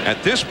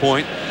at this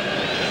point,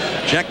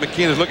 Jack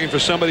McKeon is looking for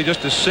somebody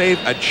just to save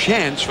a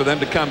chance for them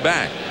to come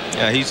back.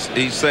 Yeah,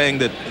 he's saying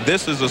that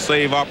this is a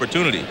save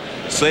opportunity.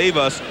 Save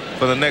us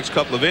for the next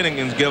couple of innings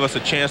and give us a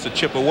chance to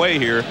chip away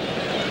here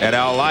at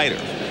Al Leiter.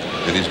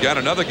 And he's got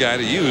another guy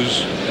to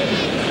use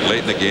late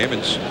in the game.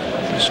 It's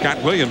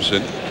Scott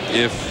Williamson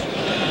if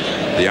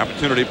the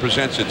opportunity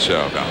presents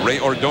itself. Now, Ray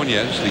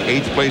Ordonez, the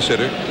 8th place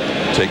hitter,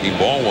 taking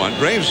ball 1.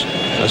 Graves,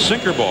 a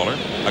sinker baller,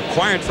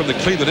 acquired from the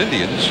Cleveland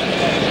Indians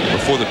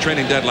before the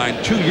trading deadline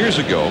 2 years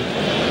ago.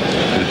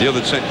 The deal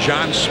that sent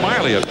John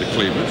Smiley up to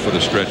Cleveland for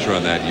the stretch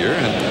run that year,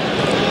 and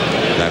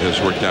that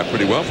has worked out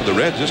pretty well for the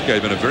Reds. This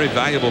guy's been a very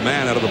valuable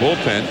man out of the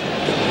bullpen.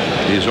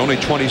 He's only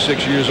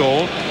 26 years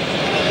old and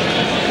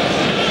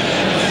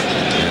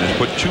has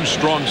put 2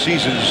 strong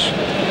seasons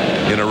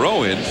in a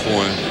row in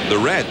for the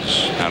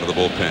Reds out of the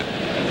bullpen.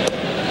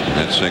 And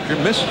that sinker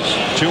misses.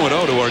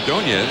 2-0 to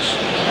Ordonez.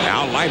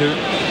 Al Leiter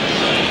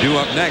due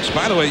up next.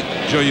 By the way,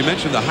 Joe, you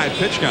mentioned the high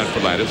pitch count for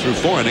Leiter through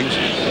 4 innings.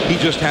 He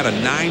just had a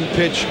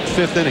 9-pitch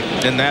 5th inning.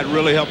 And that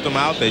really helped him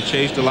out. They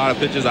chased a lot of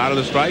pitches out of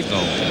the strike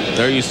zone.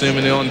 There you see him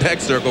in the on-deck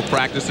circle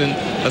practicing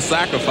a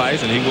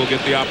sacrifice, and he will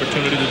get the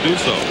opportunity to do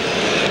so.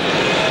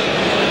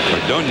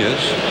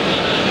 Ordonez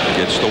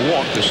gets the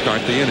walk to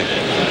start the inning.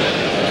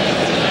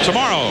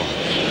 Tomorrow,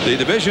 the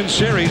division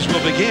series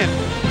will begin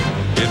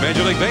in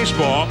Major League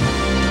Baseball.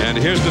 And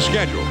here's the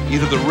schedule.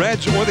 Either the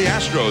Reds or the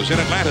Astros in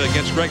Atlanta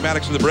against Greg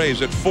Maddux and the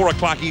Braves at 4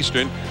 o'clock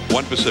Eastern,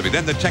 1 Pacific.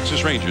 Then the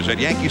Texas Rangers at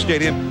Yankee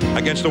Stadium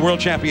against the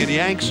world champion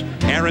Yanks,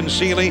 Aaron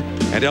Seeley,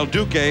 and El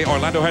Duque,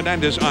 Orlando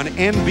Hernandez on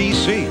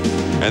NBC.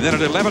 And then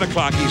at 11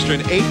 o'clock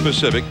Eastern, 8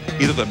 Pacific,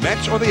 either the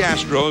Mets or the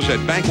Astros at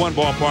Bank One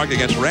Ballpark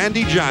against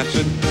Randy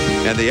Johnson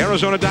and the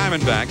Arizona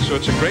Diamondbacks. So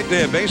it's a great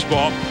day of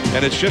baseball,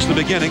 and it's just the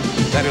beginning.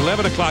 That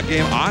 11 o'clock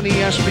game on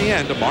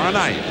ESPN tomorrow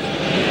night.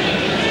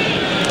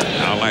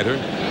 Now Leiter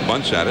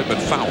bunts at it, but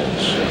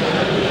fouls.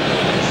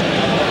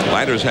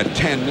 Leiter's had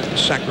 10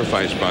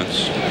 sacrifice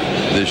bunts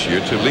this year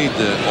to lead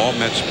all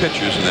Mets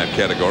pitchers in that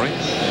category.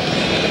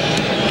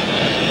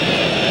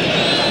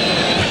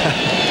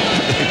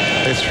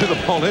 They threw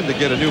the ball in to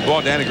get a new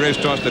ball. Danny Graves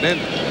tossed it in,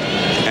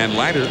 and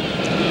Leiter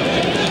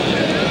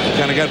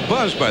kind of got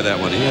buzzed by that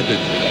one. He had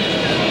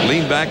to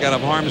lean back out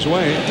of harm's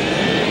way.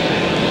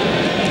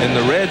 And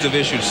the Reds have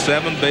issued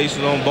 7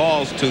 bases on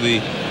balls to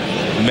the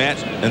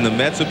Mets, and the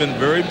Mets have been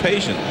very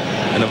patient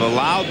and have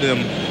allowed them.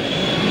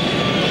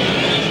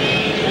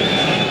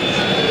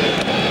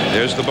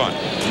 There's the bunt.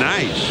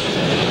 Nice.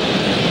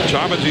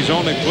 Charbonne's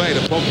only play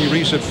to Pokey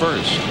Reese at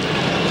first.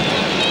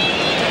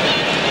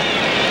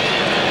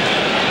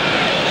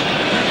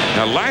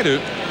 Now Leiter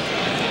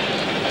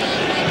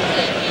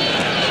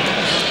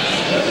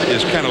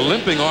is kind of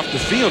limping off the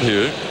field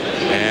here,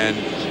 and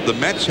the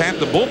Mets have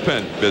the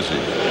bullpen busy.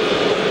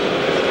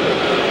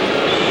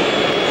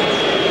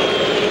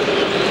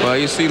 Well,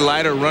 you see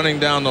Leiter running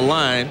down the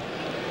line,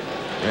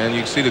 and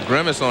you can see the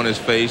grimace on his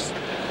face.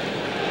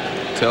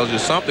 Tells you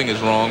something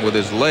is wrong with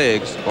his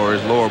legs or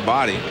his lower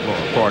body,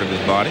 lower part of his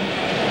body.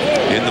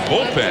 In the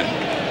bullpen,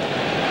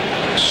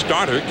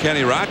 starter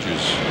Kenny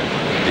Rogers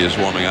is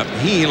warming up.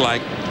 He,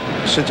 like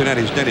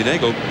Cincinnati's Denny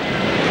Nagel,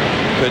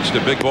 pitched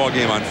a big ball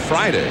game on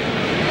Friday.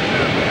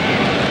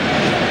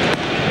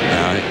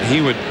 He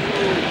would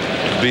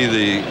be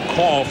the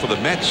call for the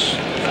Mets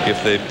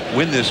if they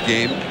win this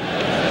game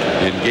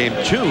in game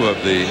 2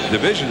 of the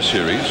division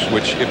series,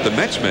 which, if the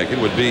Mets make it,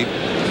 would be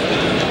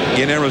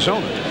in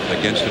Arizona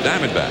against the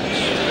Diamondbacks.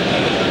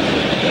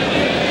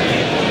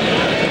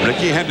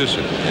 Rickey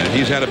Henderson, and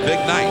he's had a big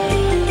night.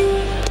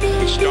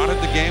 He started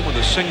the game with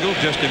a single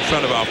just in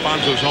front of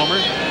Alfonzo's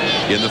homer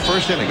in the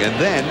first inning, and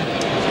then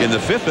in the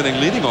 5th inning,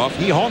 leading off,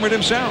 he homered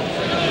himself.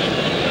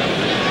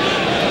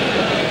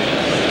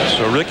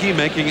 So Rickey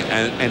making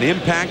an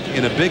impact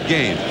in a big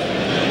game.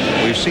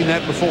 We've seen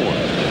that before.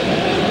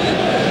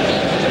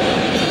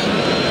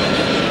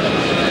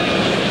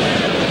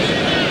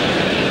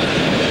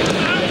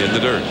 In the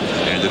dirt,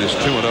 and it is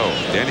 2-0.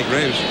 Danny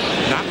Graves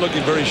not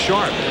looking very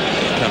sharp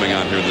coming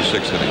on here in the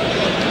 6th inning.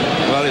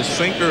 Well, his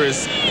sinker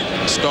is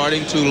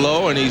starting too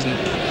low, and he's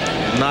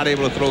not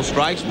able to throw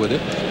strikes with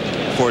it.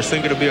 For a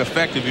sinker to be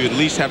effective, you at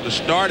least have to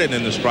start it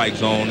in the strike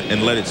zone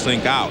and let it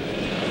sink out.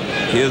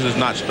 His is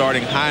not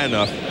starting high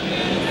enough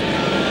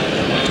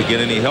to get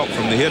any help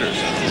from the hitters.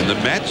 And the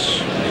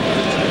Mets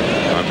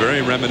are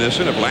very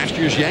reminiscent of last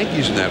year's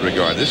Yankees in that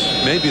regard. This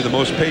may be the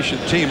most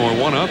patient team, or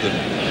one of them,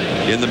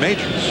 in the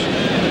majors.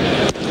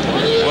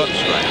 Well,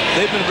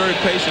 they've been very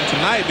patient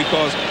tonight,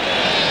 because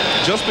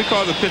just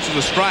because a pitch is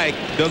a strike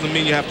doesn't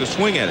mean you have to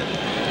swing at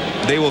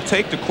it. They will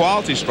take the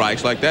quality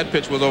strikes, like that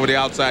pitch was over the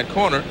outside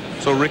corner,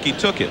 so Rickey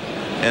took it.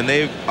 And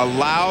they've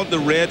allowed the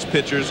Reds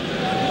pitchers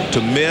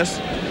to miss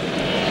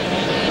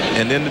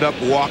and ended up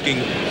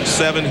walking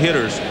 7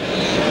 hitters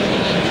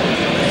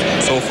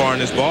so far in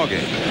this ball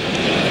game.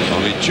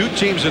 Only 2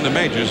 teams in the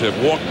majors have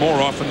walked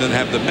more often than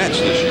have the Mets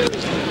this year.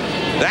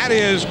 That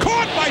is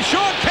caught by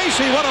Sean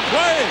Casey. What a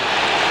play!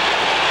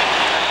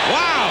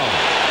 Wow!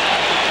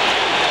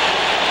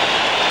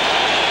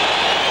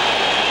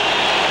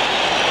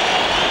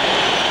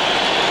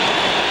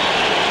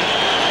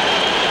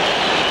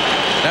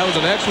 That was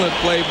an excellent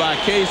play by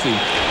Casey.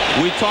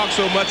 We talk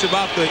so much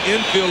about the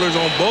infielders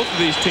on both of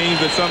these teams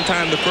that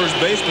sometimes the first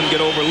basemen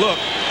get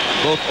overlooked.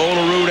 Both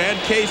Olerud and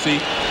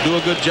Casey do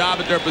a good job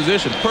at their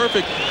position.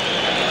 Perfect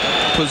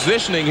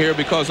positioning here,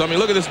 because, I mean,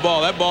 look at this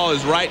ball. That ball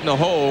is right in the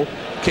hole.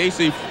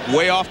 Casey,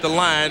 way off the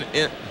line,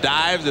 it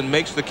dives and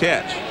makes the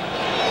catch.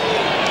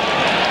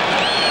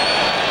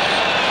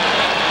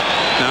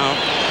 Now,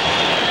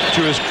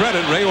 to his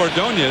credit, Ray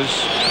Ordonez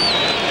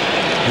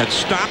had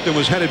stopped and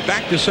was headed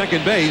back to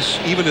second base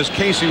even as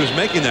Casey was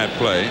making that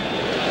play.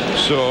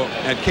 So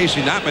had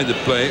Casey not made the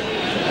play,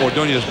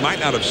 Ordonez might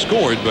not have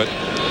scored, but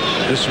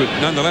this would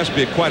nonetheless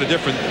be quite a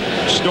different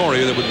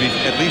story. That would be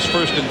at least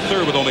first and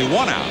third with only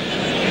 1 out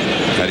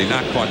had he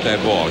not caught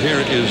that ball. Here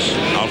is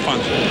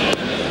Alfonzo.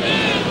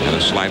 And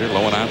a slider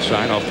low and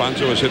outside.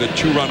 Alfonzo has hit a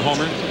 2-run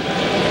homer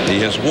He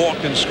has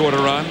walked and scored a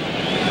run,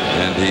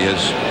 and he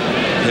has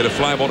hit a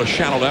fly ball to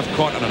shallow left,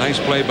 caught on a nice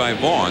play by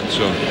Vaughn.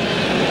 So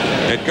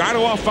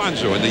Edgardo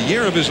Alfonzo, in the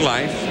year of his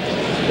life,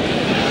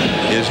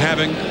 is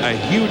having a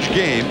huge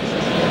game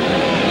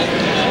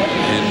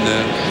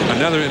in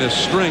another in a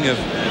string of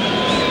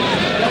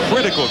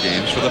critical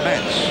games for the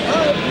Mets.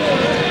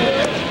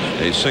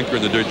 A sinker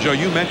in the dirt. Joe,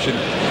 you mentioned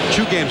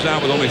 2 games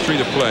out with only 3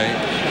 to play.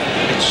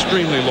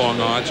 Extremely long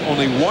odds.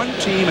 Only one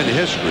team in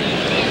history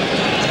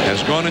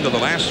has gone into the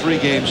last 3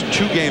 games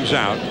 2 games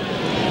out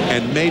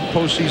and made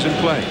postseason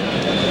play.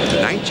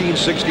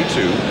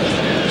 1962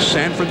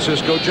 San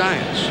Francisco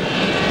Giants,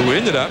 who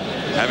ended up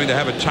having to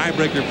have a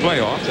tiebreaker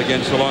playoff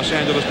against the Los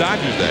Angeles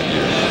Dodgers that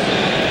year,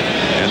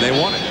 and they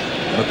won it.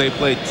 But they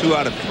played 2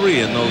 out of 3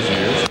 in those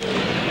years.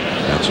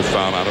 That's a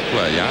foul out of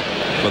play, yeah,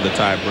 for the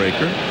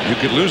tiebreaker. You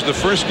could lose the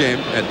first game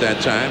at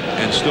that time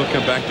and still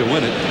come back to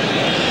win it,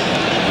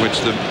 which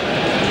the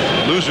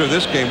loser of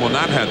this game will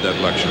not have that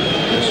luxury.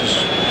 This is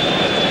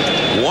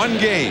one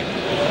game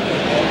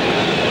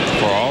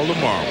for all the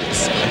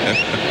marbles.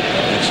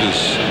 It's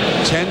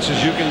as tense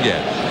as you can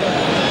get.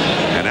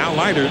 And now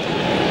Leiter,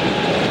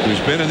 who's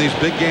been in these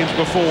big games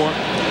before,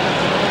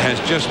 has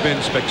just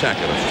been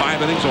spectacular.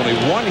 5 innings, only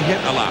 1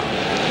 hit allowed.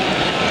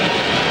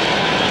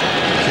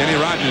 Kenny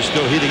Rogers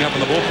still heating up in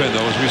the bullpen,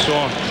 though, as we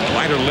saw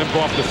Leiter limp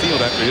off the field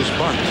after his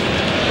bunt.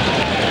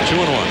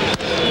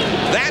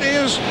 2-1. That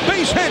is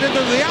base hit into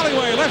the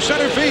alleyway, left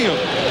center field.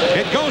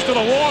 It goes to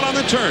the wall on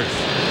the turf.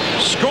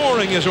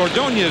 Scoring is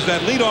Ordonez.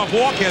 That leadoff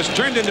walk has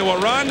turned into a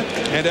run,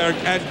 and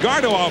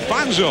Edgardo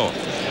Alfonzo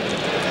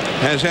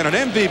has had an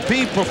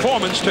MVP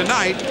performance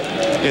tonight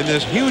in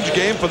this huge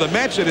game for the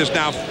Mets. It is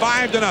now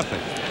 5-0.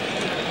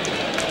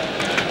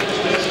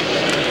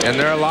 And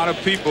there are a lot of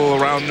people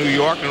around New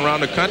York and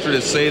around the country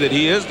that say that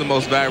he is the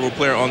most valuable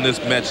player on this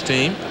Mets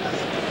team.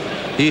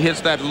 He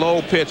hits that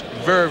low pitch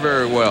very,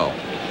 very well.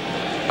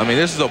 I mean,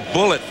 this is a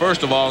bullet,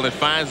 first of all, and it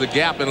finds a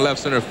gap in left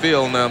center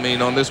field. And I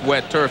mean, on this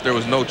wet turf, there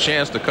was no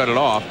chance to cut it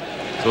off.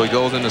 So he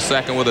goes into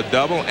second with a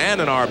double and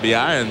an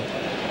RBI.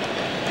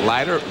 And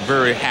Leiter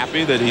very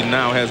happy that he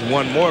now has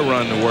 1 more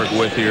run to work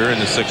with here in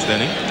the 6th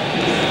inning.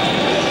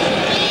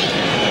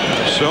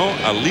 So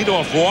a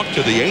leadoff walk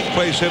to the 8th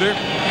place hitter,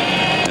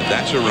 and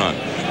that's a run.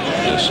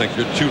 The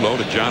sinker too low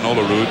to John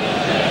Olerud.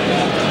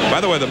 By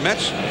the way, the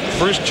Mets'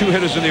 first 2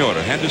 hitters in the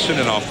order, Henderson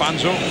and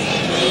Alfonzo,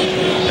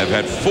 have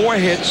had 4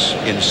 hits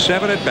in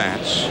 7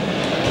 at-bats,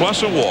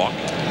 plus a walk,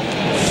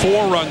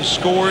 4 runs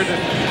scored,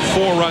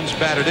 4 runs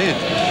batted in.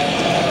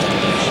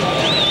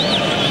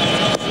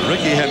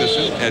 Rickey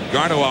Henderson,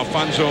 Edgardo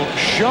Alfonzo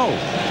show.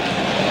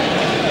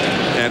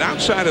 And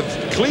outside of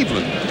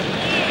Cleveland,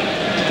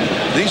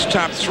 these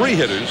top 3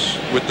 hitters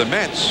with the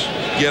Mets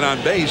get on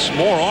base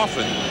more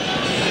often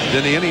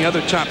than any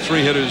other top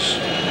 3 hitters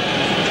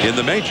in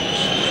the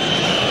majors.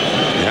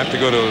 You have to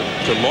go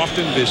to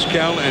Lofton,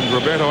 Vizquel, and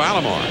Roberto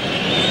Alomar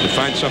to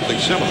find something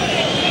similar.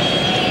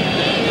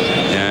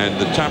 And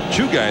the top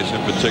 2 guys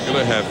in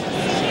particular have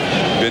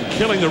been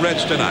killing the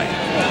Reds tonight.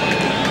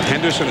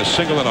 Henderson a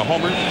single and a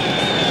homer.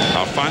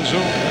 Alfonzo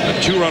a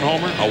 2-run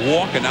homer, a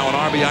walk, and now an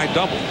RBI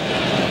double.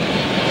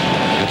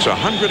 It's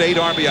 108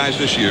 RBIs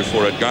this year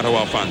for Edgardo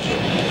Alfonzo.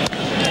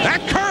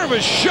 That curve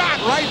is shot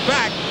right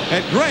back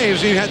at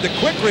Graves. He had the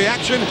quick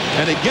reaction,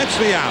 and he gets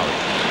the out.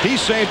 He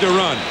saved a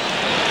run.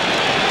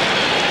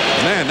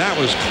 Man, that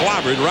was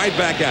clobbered right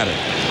back at it.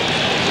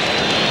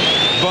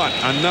 But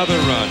another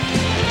run.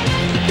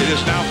 It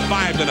is now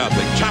 5-0.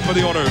 Top of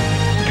the order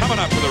coming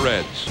up for the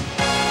Reds.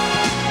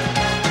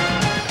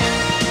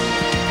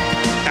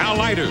 Al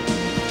Leiter.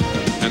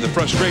 And the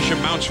frustration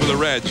mounts for the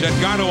Reds.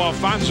 Edgardo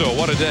Alfonzo,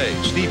 what a day.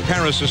 Steve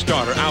Parris, the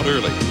starter, out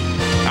early.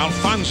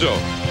 Alfonzo.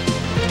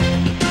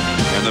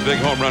 And the big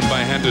home run by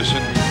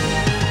Henderson.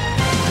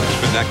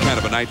 It's been that kind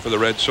of a night for the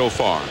Reds so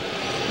far.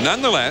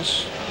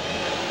 Nonetheless,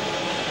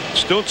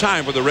 still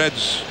time for the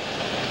Reds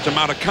to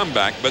mount a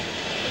comeback. But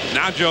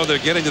now, Joe, they're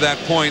getting to that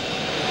point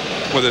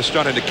where they're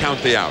starting to count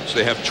the outs.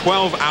 They have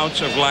 12 outs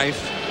of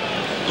life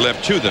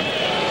left to them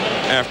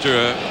after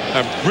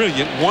a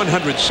brilliant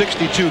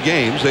 162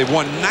 games. They've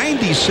won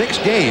 96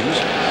 games.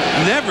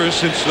 Never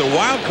since the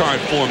wild card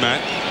format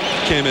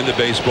came into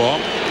baseball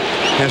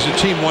has a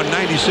team won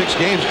 96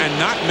 games and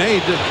not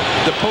made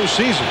the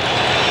postseason.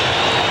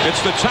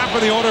 It's the top of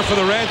the order for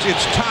the Reds.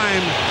 It's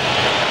time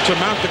to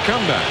mount the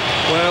comeback.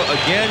 Well,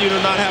 again, you do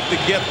not have to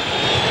get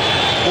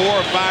 4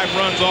 or 5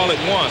 runs all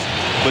at once,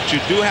 but you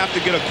do have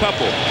to get a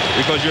couple,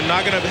 because you're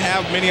not going to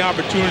have many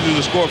opportunities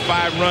to score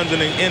 5 runs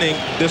in an inning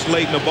this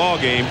late in the ball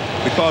game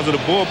because of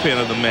the bullpen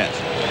of the Mets.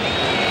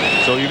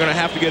 So you're going to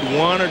have to get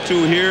 1 or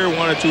 2 here, 1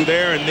 or 2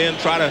 there, and then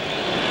try to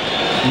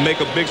make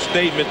a big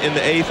statement in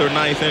the 8th or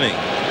 9th inning.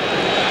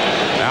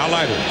 Al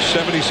Leiter,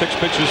 76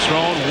 pitches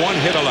thrown, 1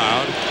 hit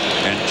allowed,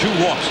 and 2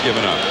 walks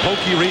given up.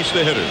 Pokey Reese,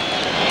 the hitter.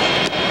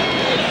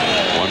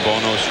 1 ball,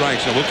 no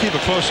strikes. And we'll keep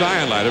a close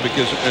eye on Leiter,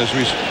 because as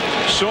we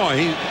saw,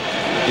 he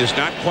is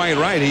not quite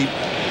right. He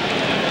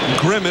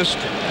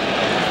grimaced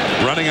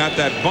running out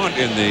that bunt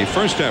in the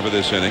first half of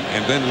this inning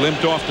and then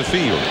limped off the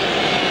field.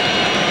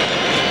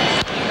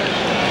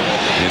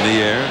 In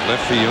the air,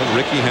 left field,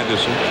 Rickey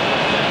Henderson.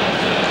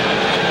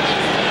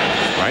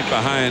 Right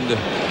behind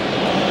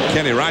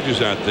Kenny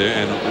Rogers out there,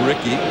 and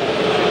Rickey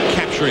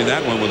capturing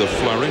that one with a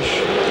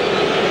flourish.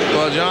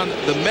 Well, John,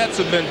 the Mets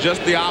have been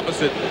just the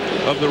opposite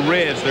of the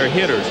Reds. They're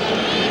hitters.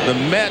 The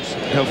Mets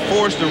have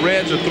forced the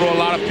Reds to throw a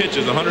lot of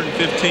pitches,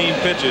 115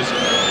 pitches,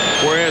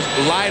 whereas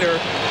Leiter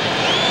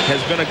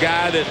has been a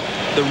guy that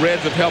the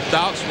Reds have helped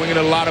out, swinging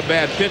at a lot of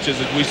bad pitches,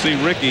 as we see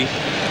Rickey.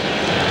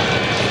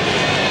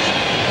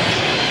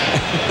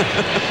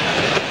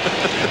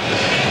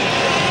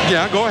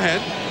 Yeah, go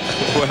ahead.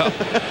 Well,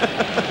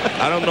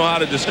 I don't know how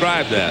to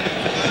describe that.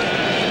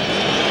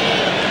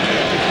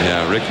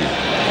 Yeah, Rickey.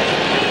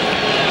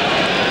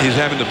 He's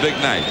having a big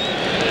night.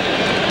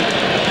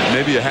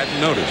 Maybe you hadn't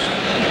noticed.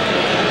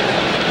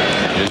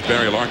 Here's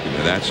Barry Larkin,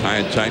 and that's high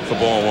and tight for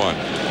ball one.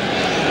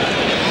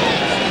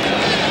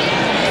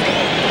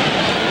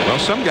 Well,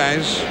 some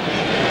guys,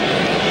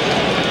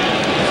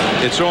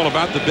 it's all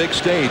about the big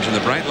stage and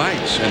the bright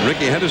lights, and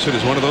Rickey Henderson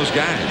is one of those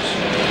guys.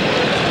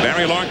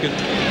 Barry Larkin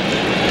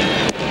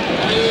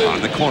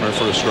on the corner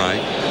for a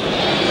strike.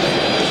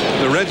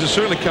 The Reds have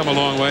certainly come a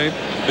long way,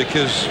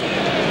 because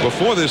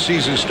before this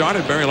season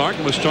started, Barry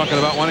Larkin was talking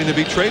about wanting to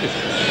be traded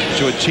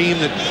to a team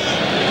that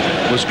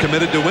was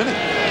committed to winning,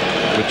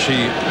 which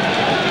he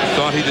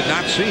thought he did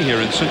not see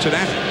here in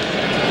Cincinnati.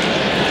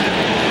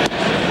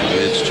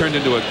 It's turned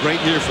into a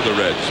great year for the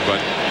Reds, but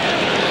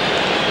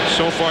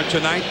so far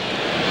tonight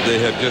they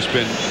have just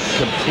been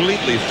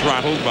completely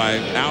throttled by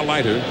Al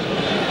Leiter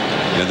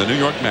and the New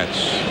York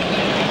Mets.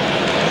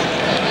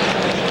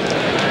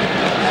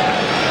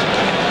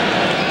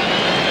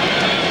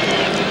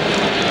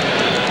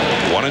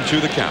 One and two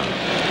the count.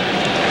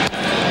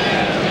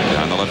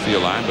 Down the left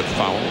field line, but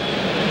foul.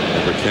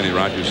 Over Kenny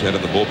Rogers' head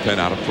in the bullpen,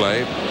 out of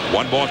play.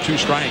 1 ball, 2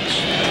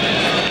 strikes.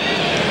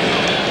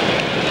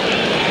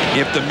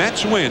 If the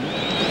Mets win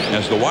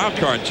as the wild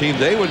card team,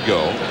 they would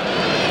go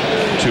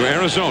to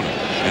Arizona,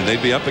 and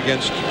they'd be up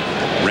against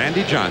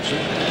Randy Johnson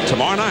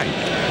tomorrow night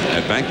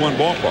at Bank One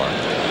Ballpark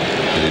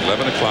at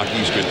 11 o'clock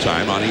Eastern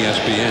time on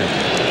ESPN.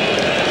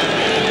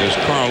 There's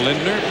Carl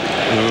Lindner,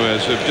 who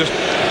as of just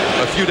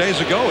a few days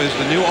ago is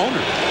the new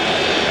owner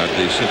of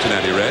the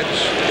Cincinnati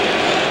Reds.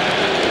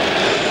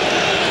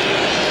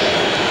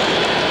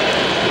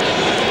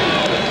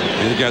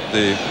 He's got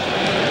the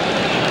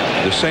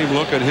same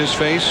look on his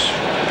face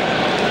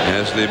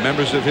as the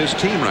members of his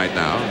team right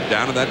now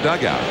down in that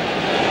dugout.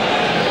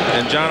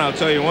 And John, I'll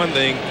tell you one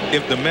thing,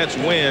 if the Mets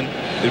win,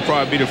 it'll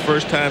probably be the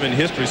first time in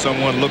history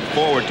someone looked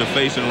forward to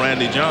facing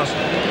Randy Johnson.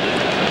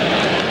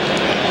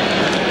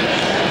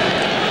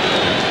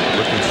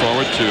 Looking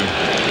forward to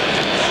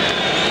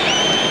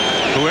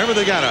whoever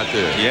they got out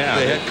there. Yeah.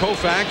 They had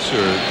Koufax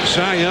or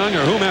Cy Young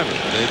or whomever.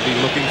 They'd be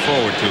looking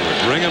forward to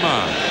it. Bring him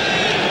on.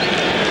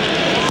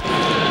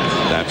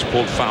 That's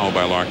pulled foul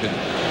by Larkin.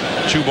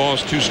 2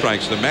 balls, 2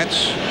 strikes. The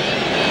Mets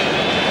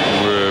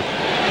were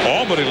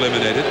all but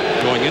eliminated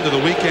going into the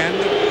weekend.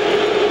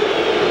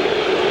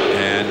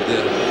 And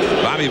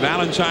Bobby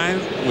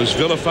Valentine was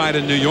vilified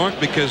in New York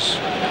because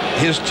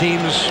his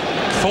teams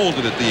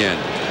folded at the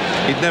end.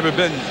 He'd never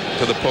been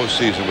to the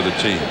postseason with a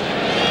team.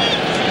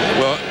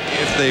 Well,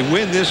 if they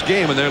win this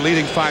game and they're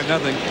leading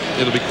 5-0,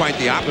 it'll be quite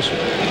the opposite.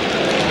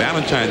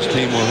 Valentine's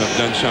team will have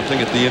done something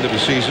at the end of the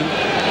season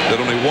that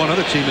only one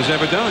other team has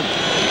ever done.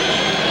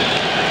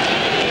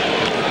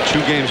 2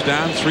 games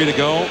down, 3 to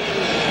go.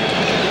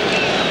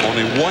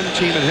 Only one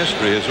team in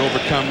history has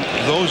overcome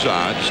those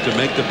odds to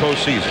make the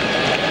postseason.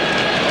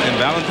 And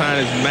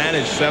Valentine has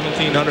managed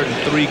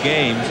 1,703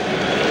 games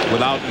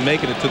without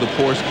making it to the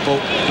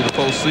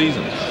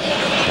postseason.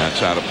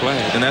 That's out of play.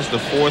 And that's the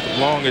 4th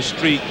longest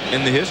streak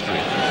in the history.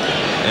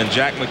 And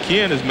Jack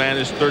McKeon has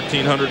managed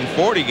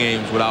 1,340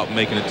 games without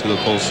making it to the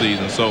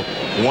postseason. So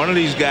one of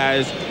these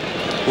guys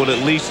will at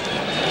least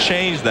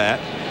change that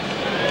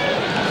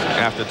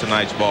after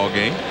tonight's ball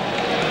game.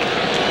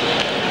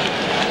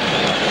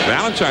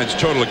 Valentine's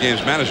total of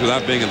games managed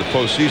without being in the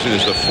postseason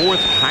is the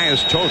 4th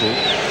highest total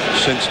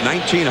since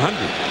 1900.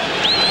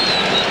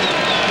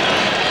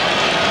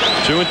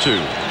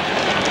 2-2.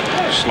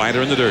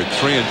 Slider in the dirt.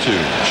 3-2.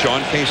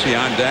 Sean Casey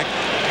on deck.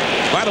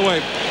 By the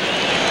way,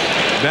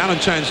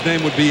 Valentine's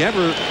name would be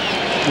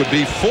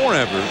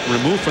forever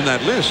removed from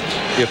that list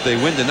if they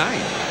win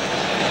tonight.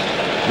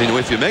 I mean,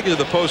 if you make it to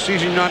the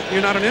postseason,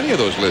 you're not on any of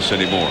those lists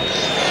anymore.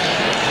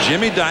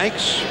 Jimmy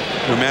Dykes,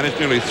 who managed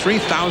nearly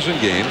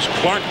 3,000 games,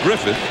 Clark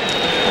Griffith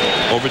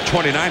over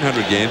 2,900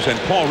 games, and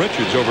Paul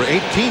Richards over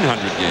 1,800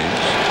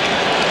 games.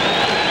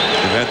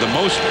 They've had the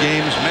most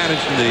games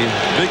managed in the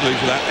big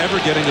leagues without ever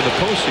getting to the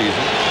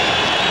postseason.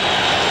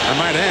 I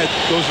might add,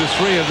 those are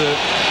 3 of the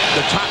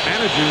top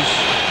managers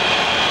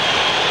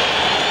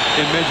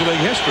in Major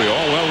League history,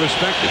 all well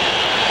respected.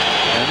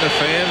 And the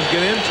fans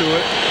get into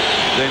it.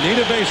 They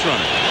need a base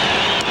runner.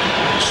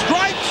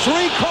 Strike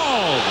 3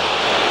 called.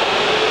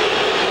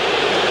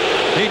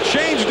 He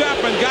changed up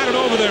and got it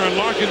over there, and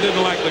Larkin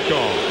didn't like the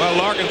call. Well,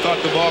 Larkin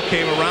thought the ball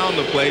came around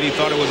the plate. He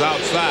thought it was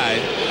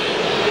outside.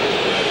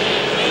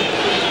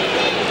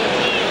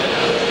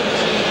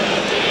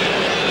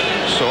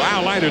 So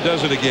Al Leiter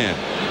does it again.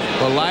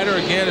 Well, Leiter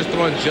again is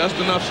throwing just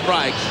enough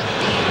strikes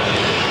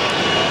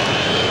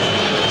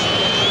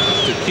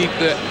to keep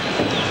the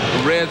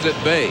Reds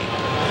at bay.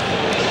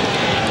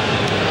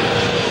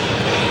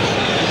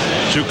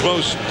 Too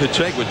close to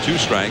take with 2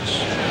 strikes.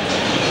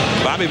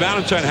 Bobby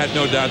Valentine had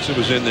no doubts it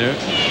was in there.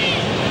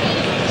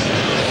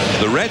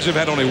 The Reds have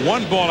had only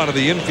 1 ball out of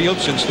the infield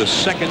since the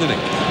 2nd inning.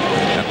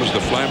 That was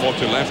the fly ball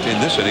to left in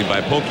this inning by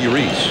Pokey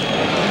Reese.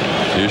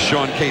 Here's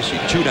Sean Casey,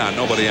 2 down,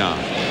 nobody on.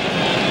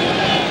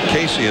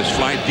 Casey has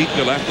flied deep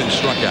to left and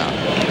struck out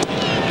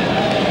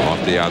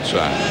off the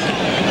outside.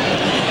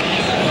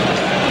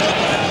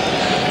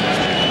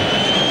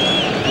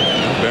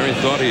 Barry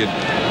thought he had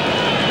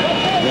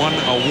won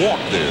a walk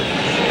there,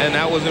 and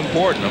that was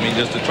important. I mean,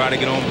 just to try to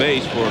get on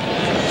base for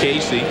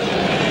Casey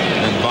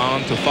and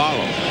Vaughn to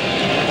follow.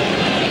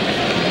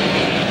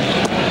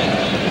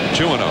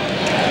 2-0.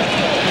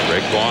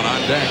 Greg Vaughn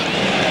on deck.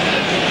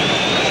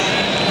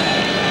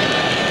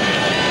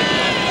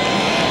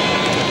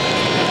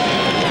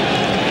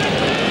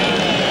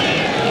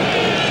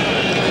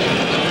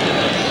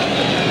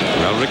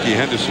 Well, Rickey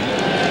Henderson,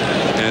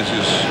 as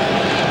is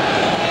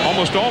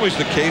almost always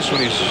the case when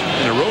he's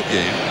in a road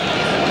game,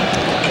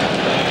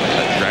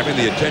 grabbing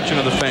the attention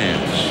of the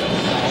fans.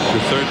 To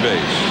third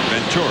base,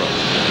 Ventura.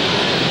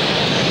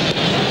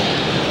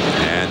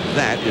 And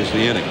that is the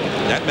inning.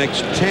 That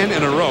makes 10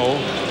 in a row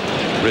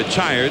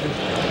retired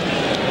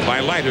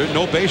by Leiter.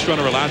 No base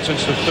runner allowed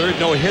since the 3rd.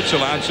 No hits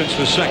allowed since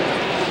the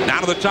 2nd.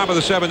 Now to the top of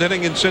the 7th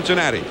inning in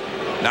Cincinnati.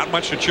 Not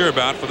much to cheer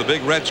about for the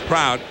big Reds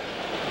crowd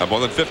of more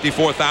than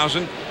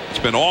 54,000. It's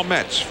been all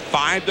Mets.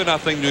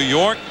 5-0 New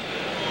York,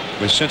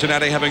 with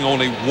Cincinnati having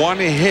only 1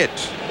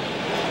 hit.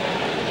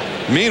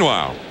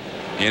 Meanwhile,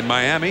 in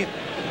Miami,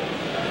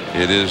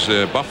 it is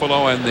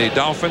Buffalo and the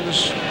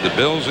Dolphins. The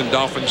Bills and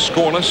Dolphins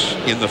scoreless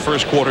in the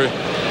 1st quarter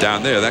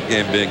down there. That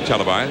game being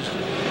televised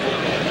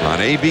on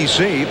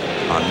ABC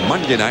on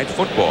Monday Night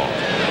Football.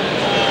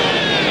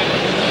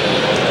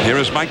 Here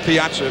is Mike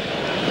Piazza.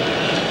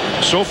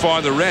 So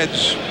far, the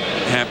Reds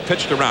have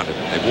pitched around him.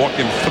 They've walked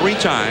him 3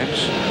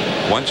 times,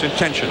 once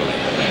intentionally.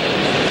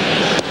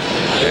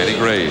 Danny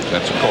Graves,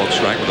 that's a called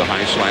strike with a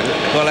high slider.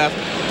 Well,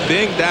 after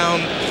being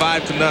down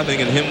 5-0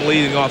 and him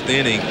leading off the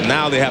inning,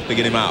 now they have to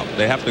get him out.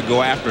 They have to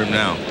go after him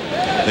now.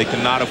 They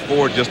cannot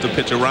afford just to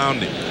pitch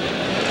around him.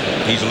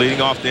 He's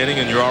leading off the inning,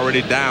 and you're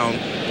already down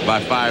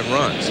by 5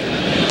 runs.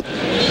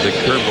 Big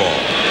curveball.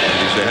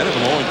 He's ahead of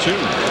him 0-2.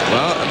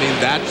 Well, I mean,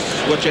 that's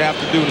what you have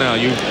to do now.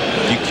 You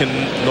can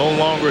no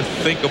longer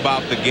think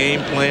about the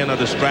game plan or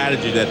the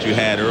strategy that you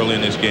had early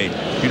in this game.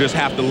 You just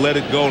have to let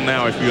it go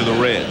now if you're the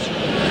Reds.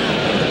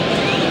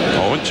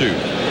 0-2.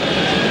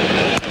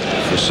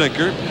 The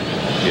sinker.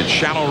 It's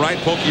shallow right.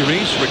 Pokey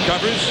Reese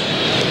recovers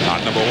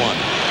on number 1.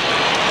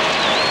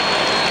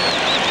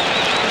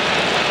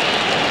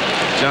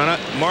 John,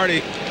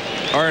 Marty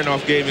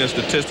Aronoff gave me a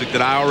statistic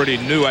that I already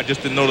knew. I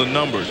just didn't know the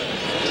numbers.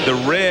 The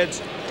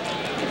Reds,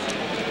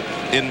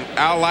 in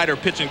Al Leiter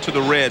pitching to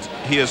the Reds,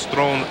 he has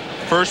thrown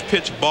first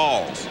pitch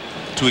balls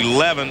to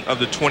 11 of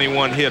the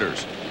 21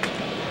 hitters.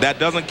 That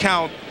doesn't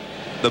count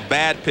the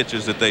bad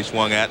pitches that they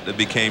swung at that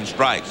became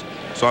strikes.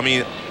 So, I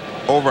mean,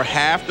 over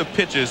half the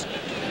pitches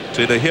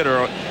to the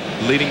hitter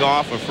leading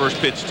off or first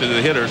pitch to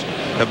the hitters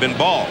have been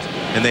balls,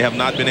 and they have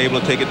not been able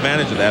to take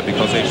advantage of that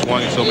because they've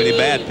swung at so many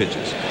bad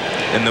pitches.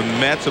 And the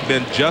Mets have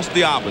been just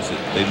the opposite.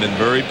 They've been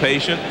very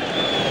patient,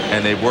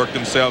 and they've worked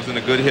themselves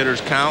into good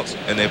hitters' counts,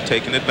 and they've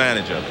taken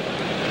advantage of it.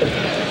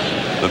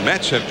 The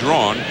Mets have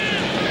drawn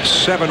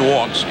 7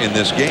 walks in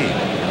this game.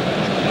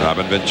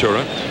 Robin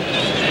Ventura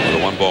with a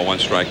 1-ball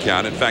 1-strike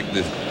count. In fact,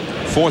 the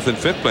 4th and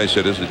 5th place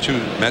hitters, the 2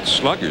 Mets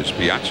sluggers,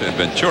 Piazza and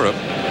Ventura,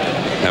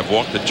 have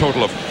walked a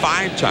total of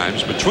 5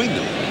 times between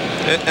them.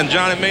 And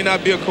John, it may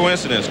not be a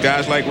coincidence.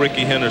 Guys like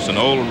Rickey Henderson,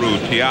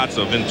 Olerud,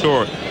 Piazza,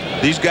 Ventura,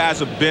 these guys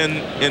have been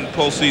in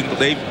postseason.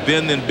 They've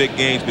been in big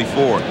games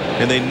before,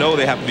 and they know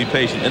they have to be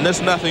patient. And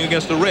that's nothing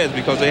against the Reds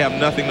because they have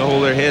nothing to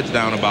hold their heads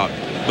down about.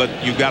 But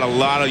you've got a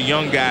lot of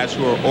young guys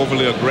who are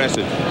overly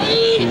aggressive,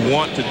 who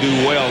want to do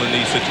well in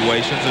these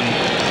situations, and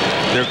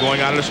they're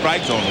going out of the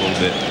strike zone a little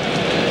bit.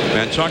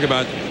 Man, talk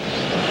about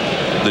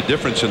the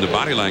difference in the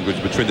body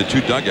language between the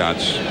 2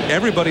 dugouts.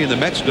 Everybody in the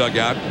Mets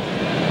dugout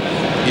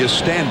is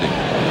standing.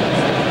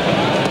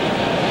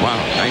 Wow,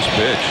 nice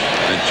pitch.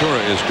 Ventura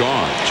is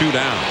gone. 2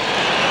 down.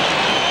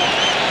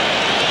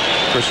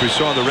 Of course, we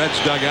saw the Reds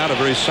dugout, a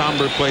very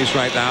somber place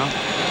right now.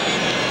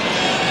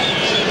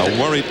 A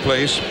worried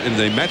place in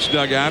the Mets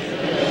dugout.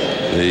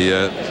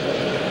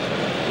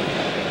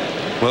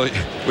 Well,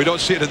 we don't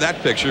see it in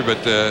that picture,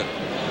 but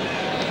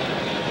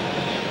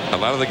a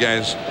lot of the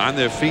guys on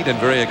their feet and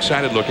very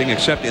excited looking,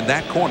 except in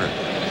that corner.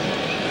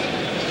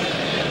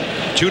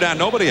 2 down,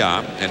 nobody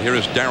on, and here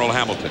is Darrell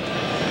Hamilton.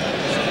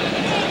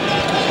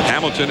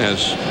 Hamilton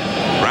has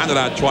grounded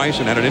out twice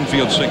and had an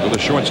infield single to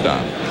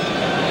shortstop.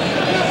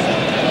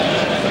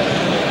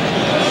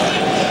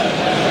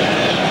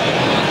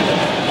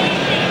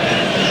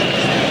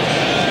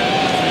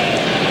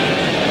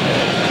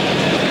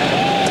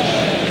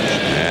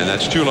 And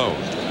that's too low.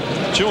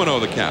 2-0.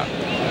 2-0 the count.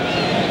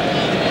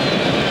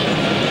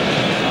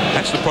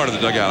 That's the part of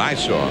the dugout I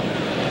saw.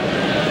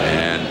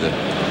 And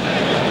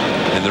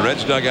in the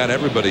Reds dugout,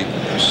 everybody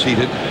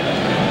seated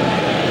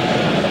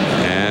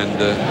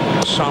and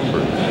somber,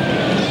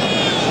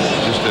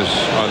 just as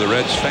are the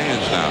Reds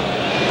fans now.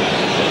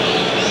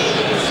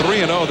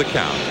 3-0 the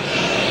count.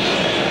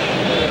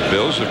 The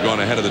Bills have gone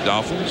ahead of the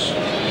Dolphins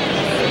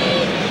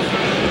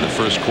in the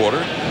first quarter.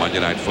 Monday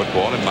Night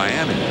Football in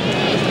Miami.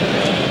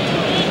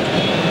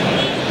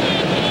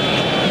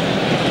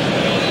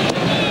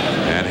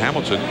 And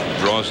Hamilton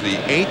draws the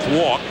 8th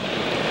walk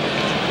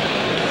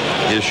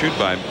issued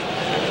by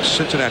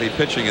Cincinnati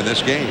pitching in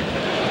this game.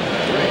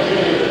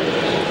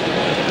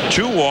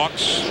 2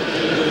 walks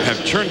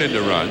have turned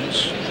into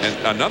runs, and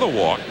another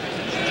walk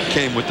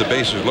came with the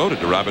bases loaded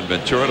to Robin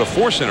Ventura to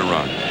force in a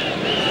run.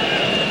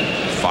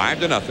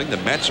 5-0. The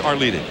Mets are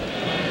leading.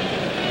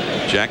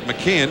 Jack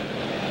McKeon,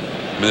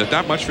 I mean, there's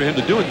not much for him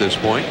to do at this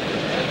point.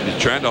 He's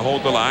trying to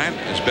hold the line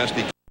as best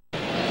he can.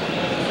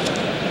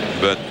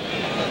 But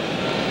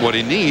what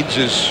he needs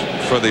is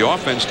for the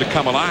offense to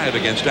come alive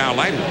against Al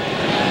Leiter.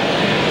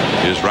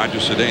 Here's Roger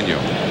Cedeno.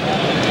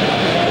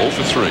 0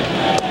 for 3.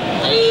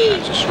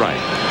 That's a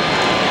strike.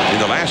 In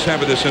the last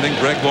half of this inning,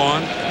 Greg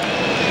Vaughn,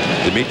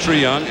 Dimitri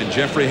Young, and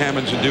Jeffrey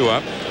Hammonds are due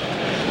up.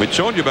 We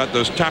told you about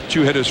those top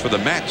 2 hitters for the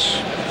Mets,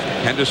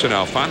 Henderson,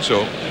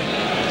 Alfonzo,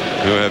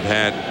 who have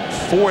had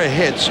 4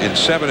 hits in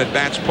 7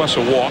 at-bats plus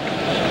a walk,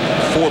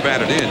 4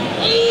 batted in.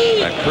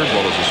 That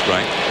curveball is a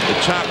strike. The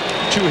top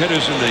 2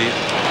 hitters in the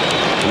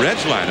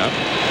Reds lineup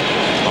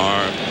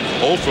are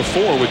 0 for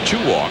 4 with 2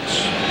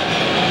 walks.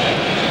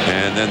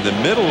 And then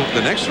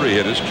the next 3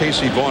 hitters,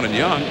 Casey, Vaughn, and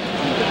Young,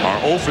 are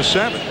 0 for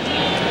 7.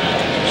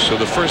 So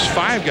the first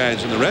 5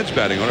 guys in the Reds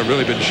batting order have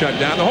really been shut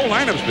down. The whole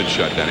lineup's been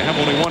shut down. They have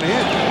only 1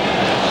 hit.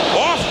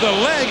 Off the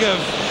leg of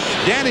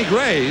Danny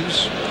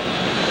Graves.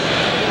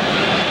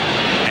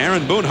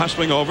 Aaron Boone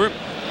hustling over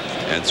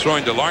and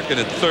throwing to Larkin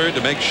at third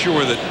to make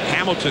sure that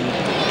Hamilton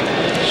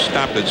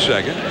stopped at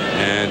second.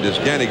 And is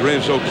Danny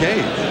Graves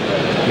okay?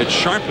 Hit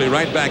sharply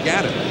right back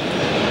at him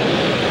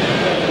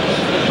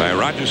by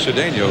Roger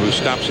Cedeno, who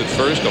stops at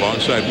first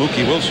alongside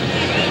Mookie Wilson.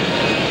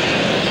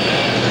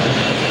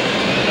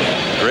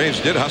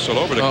 Graves did hustle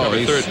over to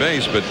cover third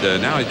base, but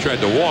now he tried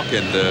to walk,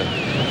 and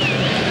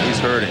he's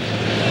hurting.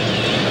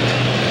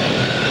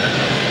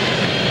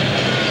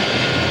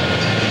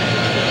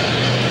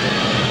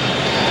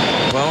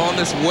 Well, on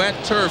this wet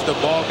turf, the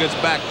ball gets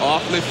back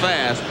awfully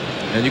fast,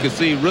 and you can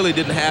see he really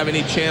didn't have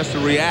any chance to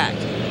react.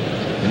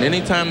 And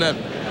anytime that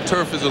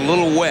turf is a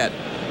little wet,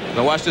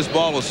 now watch this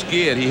ball will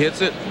skid. He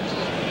hits it,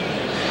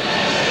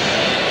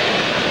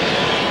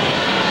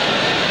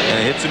 and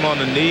it hits him on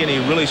the knee, and he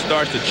really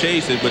starts to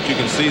chase it, but you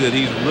can see that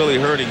he's really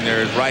hurting there,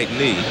 his right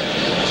knee.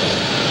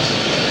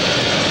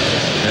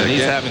 And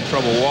he's having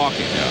trouble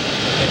walking. Yeah.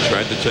 He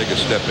tried to take a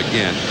step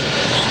again.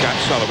 Scott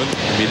Sullivan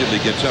immediately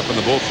gets up in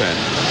the bullpen.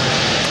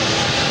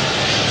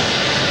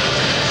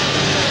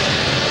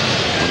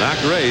 Well, now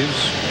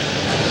Graves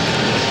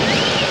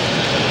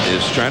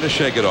is trying to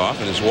shake it off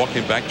and is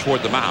walking back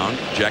toward the mound.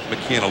 Jack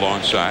McKeon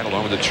alongside,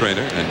 along with the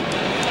trainer and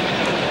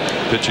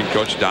pitching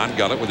coach Don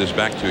Gullett with his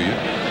back to you.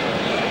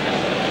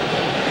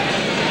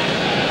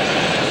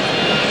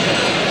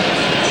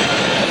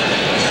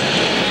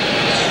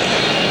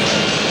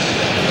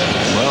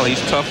 Well,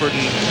 he's tougher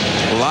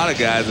than a lot of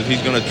guys if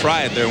he's going to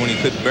try it there when he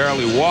could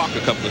barely walk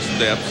a couple of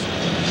steps.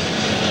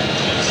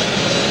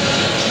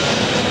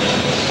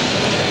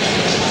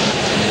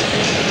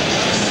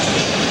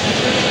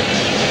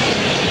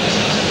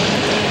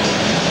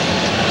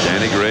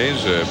 Danny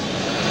Graves,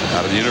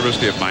 out of the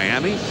University of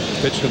Miami,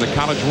 pitched in the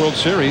College World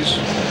Series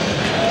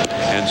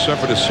and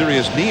suffered a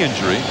serious knee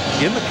injury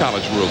in the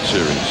College World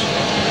Series.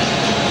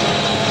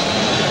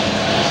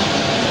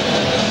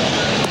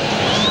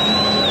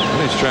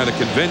 Trying to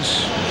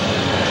convince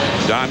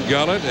Don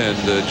Gullett and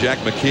Jack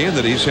McKeon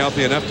that he's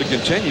healthy enough to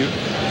continue.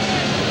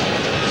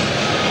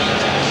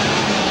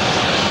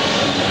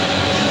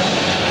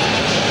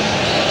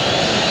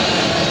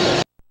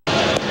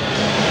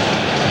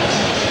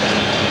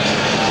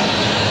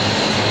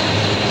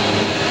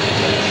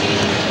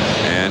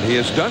 And he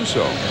has done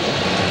so.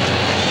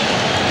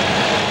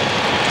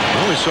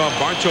 Well, we saw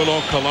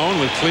Bartolo Colon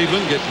with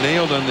Cleveland get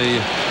nailed on the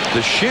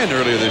shin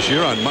earlier this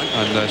year on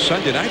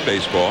Sunday Night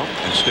Baseball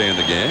and stay in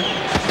the game.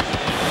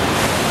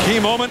 Key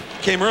moment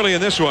came early in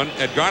this one.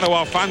 Edgardo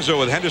Alfonzo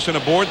with Henderson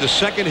aboard, the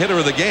second hitter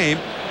of the game,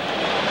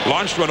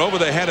 launched one over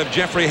the head of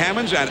Jeffrey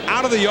Hammonds and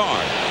out of the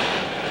yard.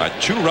 A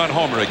 2-run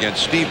homer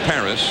against Steve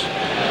Parris.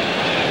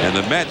 And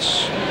the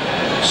Mets,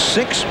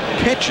 6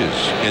 pitches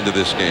into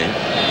this game,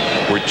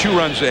 were 2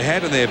 runs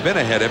ahead, and they have been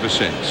ahead ever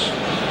since.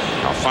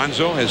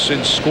 Alfonzo has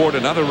since scored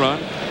another run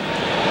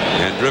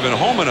and driven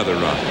home another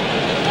run.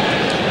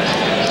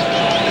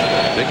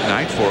 Big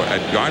night for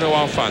Edgardo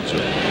Alfonzo.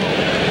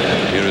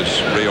 Here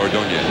is Ray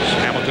Ordonez.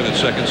 Hamilton at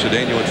second,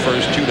 Cedeno at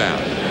first, 2 down.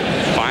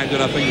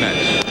 5-0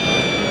 Mets.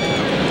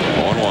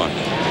 0-1.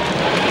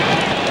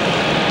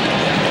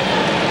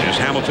 Here's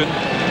Hamilton.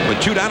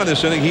 With 2 down in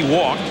this inning, he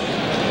walked.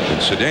 And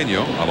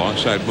Cedeno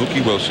alongside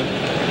Mookie Wilson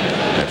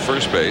at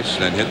first base,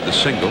 then hit the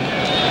single.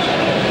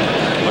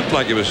 Looked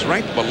like it was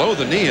right below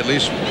the knee, at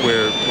least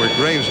where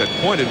Graves had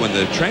pointed when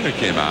the trainer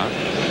came out.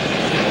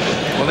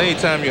 Well,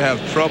 anytime you have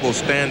trouble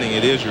standing,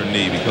 it is your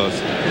knee, because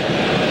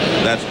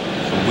that's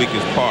the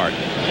weakest part.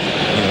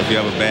 You know, if you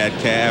have a bad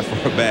calf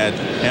or a bad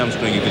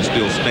hamstring, you can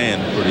still stand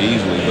pretty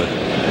easily, but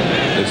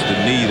it's the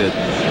knee that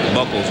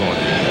buckles on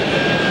you.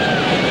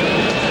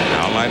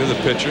 Now Leiter, the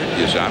pitcher,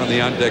 is out in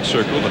the on-deck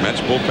circle. The Mets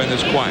bullpen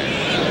is quiet.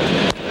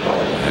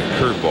 And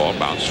curveball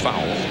bounced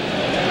foul.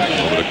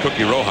 Over to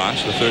Cookie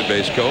Rojas, the third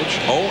base coach.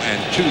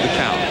 0-2 the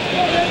count.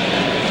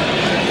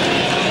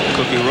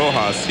 Cookie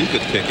Rojas, he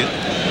could kick it.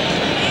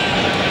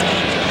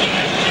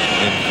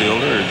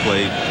 Infielder, he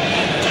played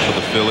for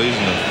the Phillies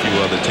and a few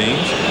other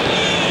teams.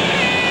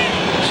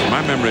 So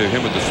my memory of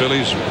him with the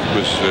Phillies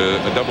was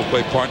a double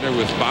play partner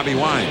with Bobby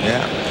Wine.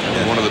 Yeah.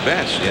 One of the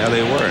best. Yeah,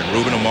 they were. And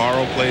Ruben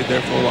Amaro played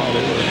there for a while.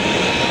 They were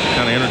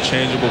kind of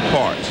interchangeable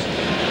parts.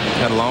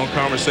 Had a long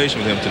conversation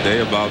with him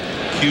today about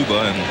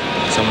Cuba and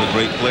some of the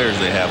great players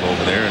they have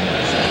over there, and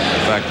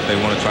the fact that they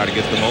want to try to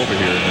get them over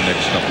here in the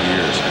next couple of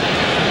years.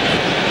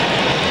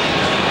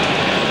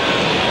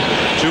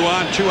 2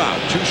 on, 2 out,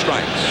 2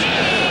 strikes.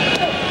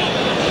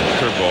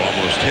 Curveball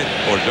almost hit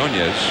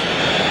Ordonez.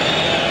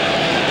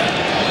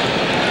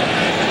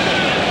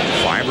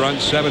 5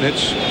 runs, 7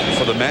 hits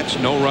for the Mets,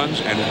 no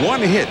runs, and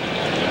 1 hit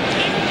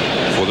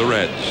for the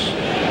Reds.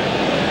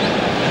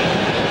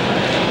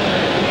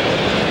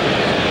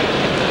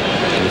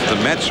 If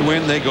the Mets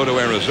win, they go to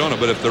Arizona,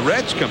 but if the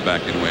Reds come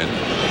back and win,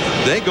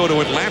 they go to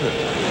Atlanta.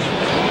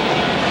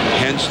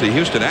 Hence, the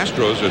Houston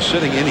Astros are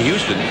sitting in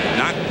Houston,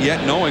 not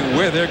yet knowing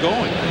where they're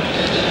going.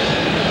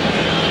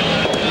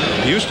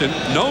 Houston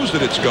knows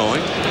that it's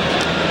going,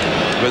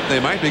 but they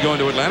might be going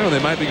to Atlanta, or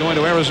they might be going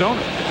to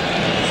Arizona.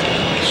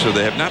 So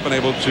they have not been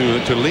able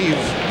to leave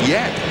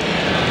yet.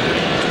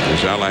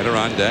 There's Al Leiter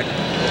on deck.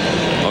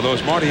 Although,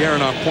 as Marty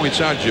Aronoff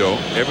points out, Joe,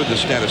 ever the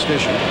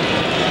statistician,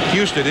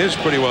 Houston is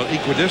pretty well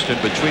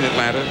equidistant between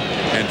Atlanta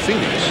and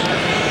Phoenix.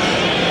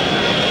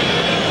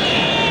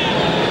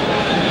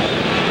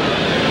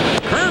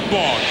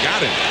 Curveball,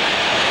 got it.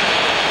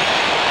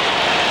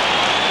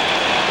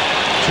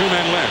 2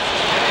 men left.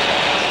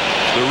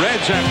 The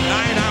Reds have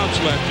 9 outs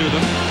left to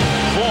them.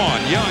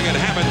 Vaughn, Young, and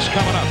Hammonds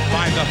coming up.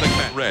 5-0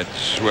 Met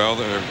Reds. Well,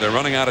 they're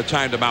running out of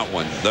time to mount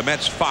one. The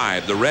Mets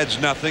 5, the Reds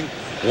nothing.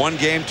 1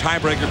 game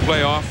tiebreaker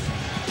playoff.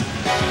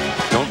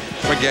 Don't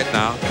forget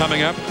now,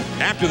 coming up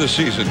after the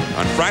season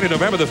on Friday,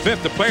 November the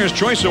 5th, the Players'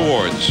 Choice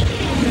Awards.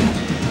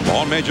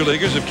 All major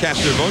leaguers have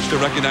cast their votes to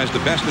recognize the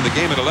best in the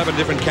game in 11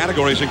 different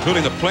categories,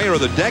 including the Player of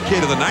the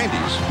Decade of the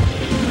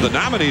 90s. The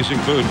nominees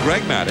include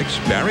Greg Maddux,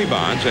 Barry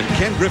Bonds, and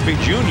Ken Griffey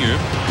Jr.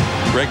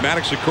 Greg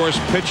Maddux, of course,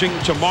 pitching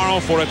tomorrow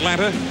for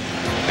Atlanta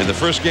in the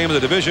first game of the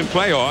division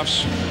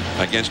playoffs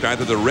against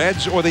either the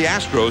Reds or the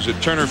Astros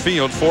at Turner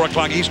Field, 4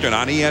 o'clock Eastern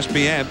on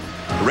ESPN.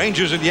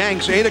 Rangers and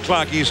Yanks, 8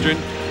 o'clock Eastern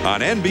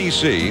on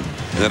NBC.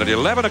 And then at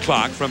 11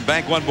 o'clock from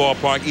Bank One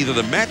Ballpark, either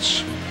the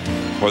Mets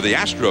or the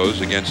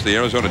Astros against the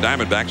Arizona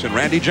Diamondbacks and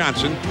Randy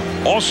Johnson,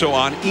 also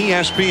on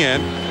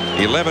ESPN,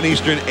 11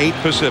 Eastern, 8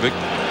 Pacific,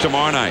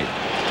 tomorrow night.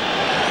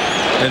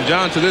 And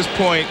John, to this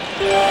point,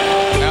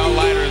 Al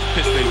Leiter has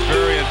pitched a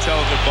very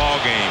intelligent ball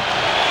game.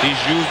 He's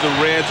used the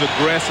Reds'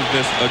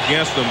 aggressiveness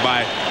against them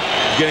by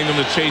getting them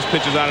to chase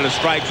pitches out of the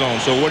strike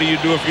zone. So what do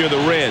you do if you're the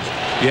Reds?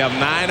 You have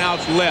 9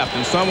 outs left,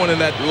 and someone in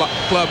that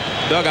club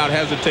dugout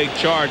has to take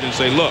charge and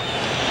say, look,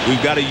 we've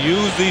got to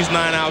use these 9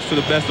 outs to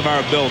the best of our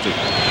ability.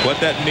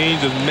 What that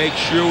means is make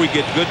sure we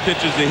get good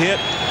pitches to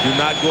hit. Do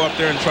not go up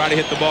there and try to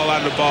hit the ball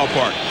out of the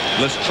ballpark.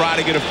 Let's try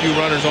to get a few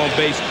runners on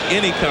base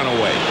any kind of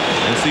way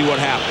and see what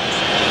happens.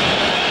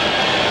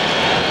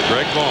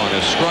 Greg Vaughn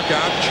has struck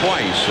out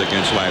twice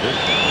against Leiter.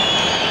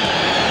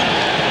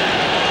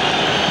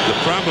 The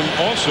problem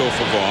also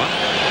for Vaughn,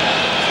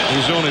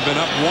 he's only been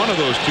up 1 of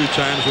those 2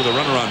 times with a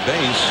runner on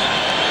base.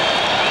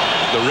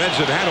 The Reds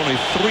have had only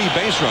 3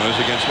 base runners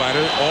against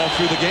Leiter all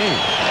through the game.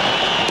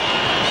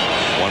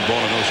 1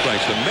 ball and no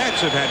strikes. The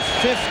Mets have had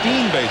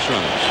 15 base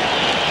runners.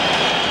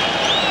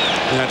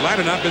 And had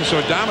Leiter not been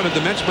so dominant,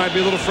 the Mets might be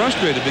a little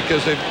frustrated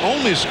because they've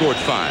only scored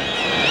 5.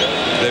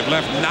 They've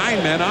left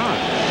 9 men on.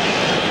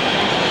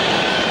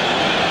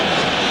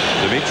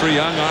 Dimitri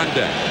Young on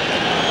deck.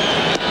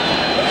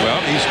 Well,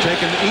 he's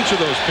taken each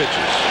of those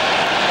pitches.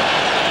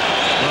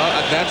 Well,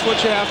 that's what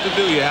you have to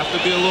do. You have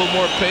to be a little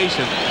more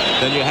patient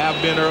than you have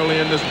been early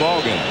in this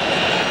ball game.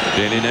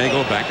 Danny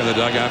Nagel back in the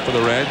dugout for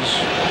the Reds.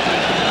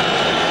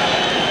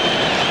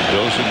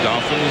 Bills and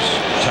Dolphins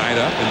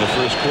tied up in the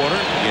first quarter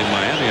in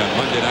Miami on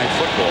Monday Night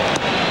Football.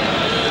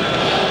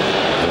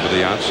 Over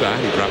the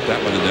outside, he dropped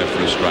that one in there for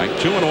a strike.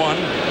 2-1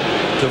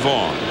 to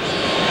Vaughn.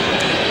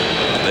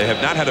 They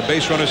have not had a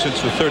base runner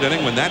since the 3rd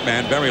inning when that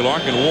man, Barry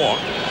Larkin,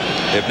 walked.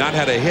 They've not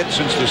had a hit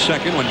since the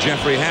 2nd when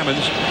Jeffrey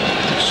Hammonds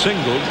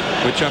singled,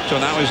 which up till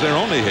now is their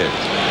only hit.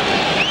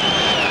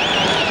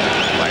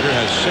 Leiter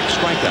has 6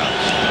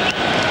 strikeouts.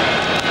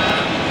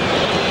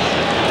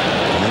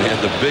 And he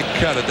had the big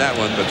cut at that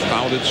one, but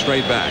fouled it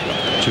straight back.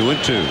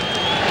 2-2.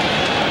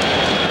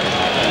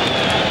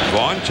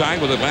 Vaughn tied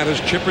with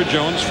Atlanta's Chipper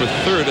Jones for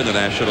third in the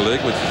National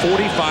League with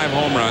 45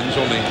 home runs.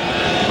 Only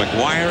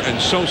McGuire and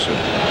Sosa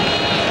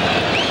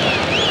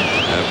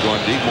have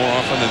gone deep more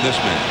often than this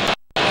man.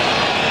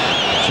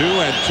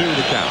 2-2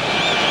 the count.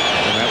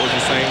 And that was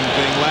the same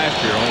thing last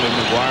year, only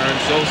McGuire and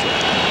Sosa.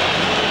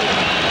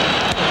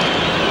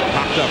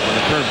 Popped up on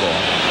the curveball.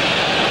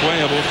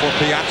 Playable for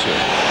Piazza.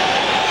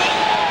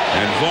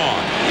 And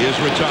Vaughn is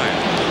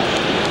retired.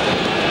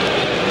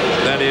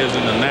 That is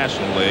in the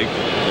National League.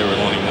 There were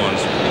only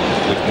ones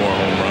with more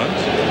home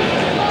runs.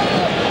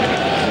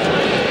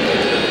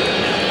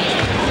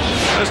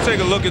 Let's take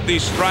a look at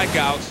these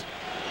strikeouts.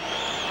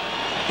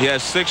 He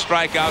has 6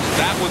 strikeouts.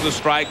 That was a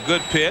strike.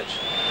 Good pitch.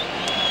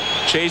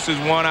 Chases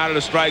one out of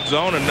the strike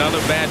zone. Another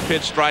bad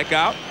pitch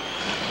strikeout.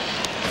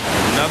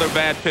 Another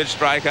bad pitch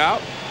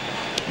strikeout.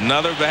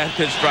 Another bad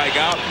pitch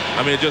strikeout.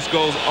 I mean, it just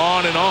goes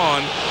on and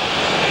on.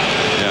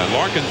 Yeah,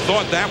 Larkin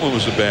thought that one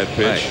was a bad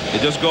pitch. Right.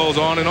 It just goes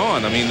on and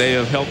on. I mean, they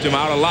have helped him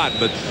out a lot.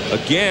 But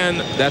again,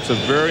 that's a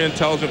very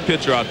intelligent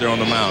pitcher out there on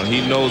the mound.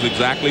 He knows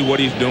exactly what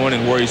he's doing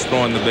and where he's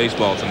throwing the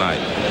baseball tonight.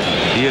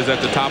 He is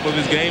at the top of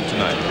his game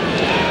tonight.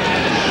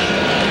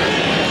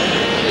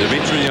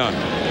 Dimitri Young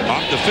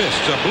off the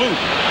fists, a bloop.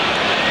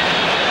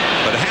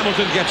 But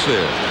Hamilton gets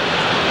there.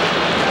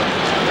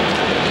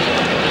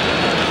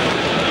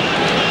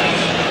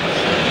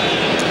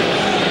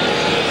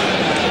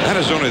 That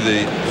is only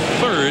the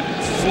 3rd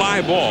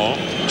fly ball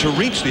to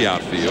reach the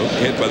outfield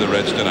hit by the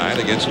Reds tonight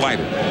against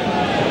Leiter.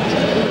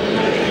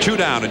 2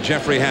 down and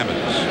Jeffrey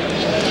Hammonds.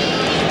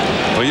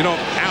 Well, you know,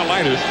 Al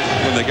Leiter,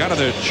 when they got on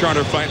their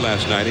charter flight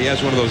last night, he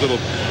has one of those little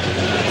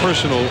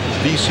personal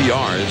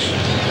VCRs,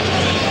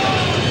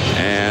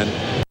 and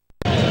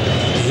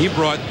he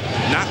brought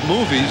not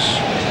movies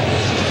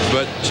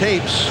but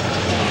tapes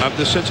of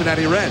the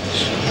Cincinnati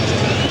Reds.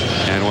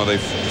 And while they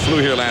flew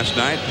here last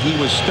night, he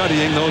was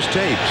studying those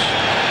tapes.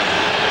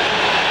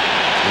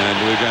 And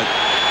we've got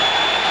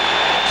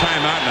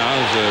timeout now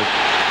as a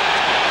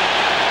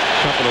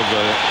couple of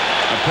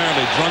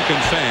apparently drunken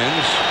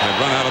fans have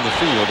run out on the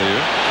field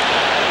here.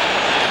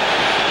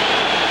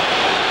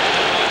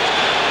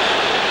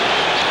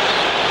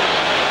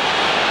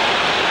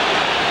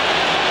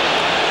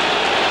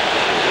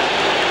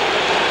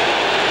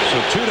 So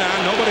 2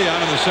 down, nobody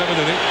on in the 7th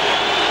inning.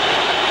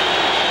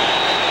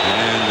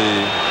 And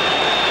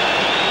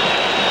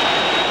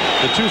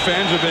the 2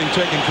 fans are being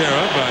taken care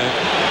of by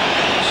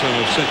some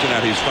of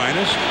Cincinnati's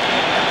finest.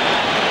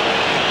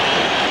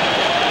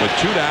 With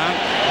 2 down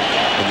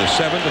in the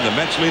 7th, and the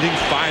Mets leading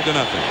 5-0.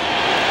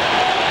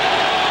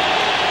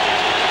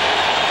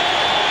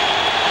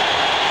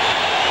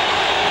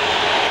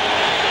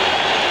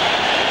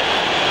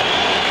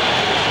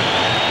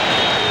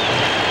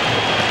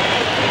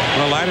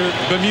 Well, Leiter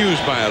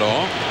bemused by it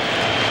all.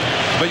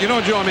 But you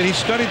know, Joe, I mean, he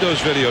studied those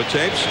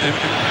videotapes and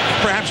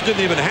perhaps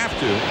didn't even have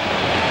to.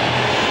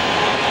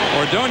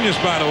 Ordonez,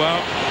 by the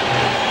way,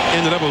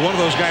 ended up with one of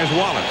those guys'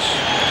 wallets.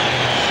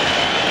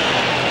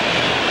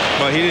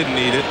 Well, he didn't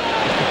need it.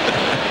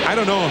 I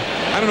don't know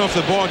if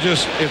the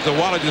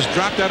wallet just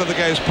dropped out of the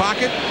guy's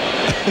pocket,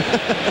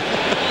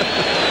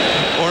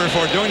 or if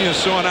Ordonez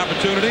saw an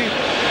opportunity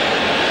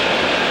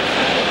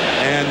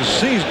and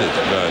seized it,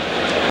 but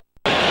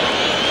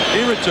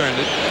he returned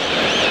it.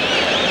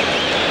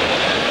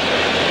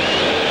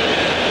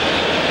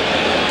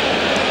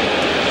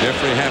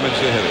 Jeffrey Hammonds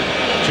the hitter.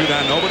 2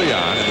 down, nobody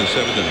on in the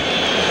 7th inning.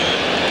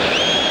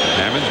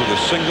 Hammonds with a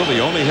single, the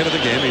only hit of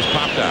the game. He's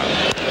popped out.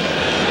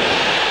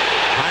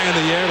 High in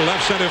the air to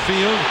left center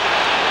field.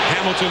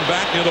 Hamilton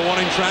back near the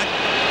warning track,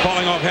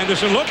 calling off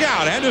Henderson. Look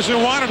out!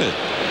 Henderson wanted it.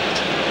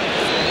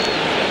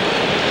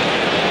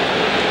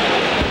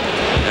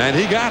 And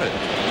he got it.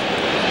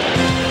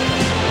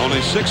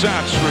 Only 6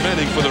 outs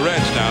remaining for the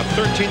Reds now.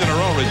 13 in a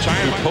row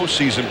retired.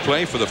 Postseason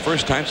play for the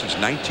first time since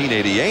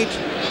 1988.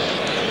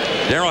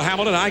 Darryl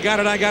Hamilton, I got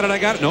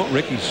it. No,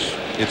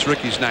 it's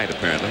Rickey's night,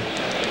 apparently.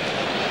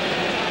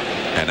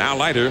 And now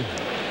Leiter.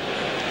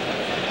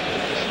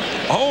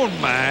 Oh,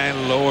 my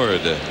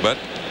Lord. But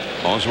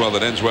all's well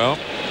that ends well.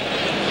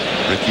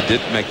 Rickey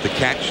did make the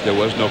catch. There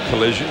was no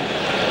collision.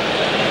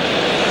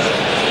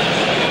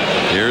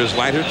 Here is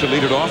Leiter to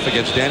lead it off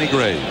against Danny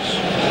Graves.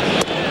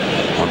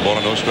 1 ball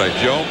and no strike.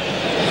 Joe,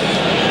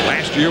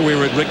 last year we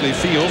were at Wrigley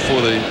Field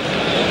for the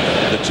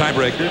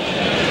tiebreaker.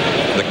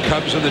 The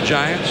Cubs and the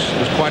Giants. It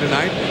was quite a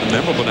night, a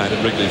memorable night at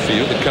Wrigley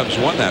Field. The Cubs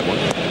won that one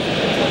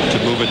to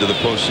move into the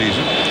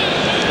postseason.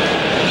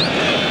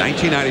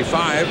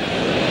 1995,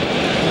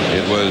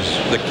 it was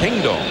the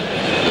Kingdome,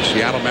 the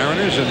Seattle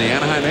Mariners and the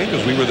Anaheim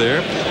Angels. We were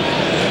there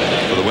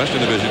for the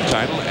Western Division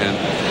title, and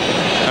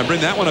I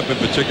bring that one up in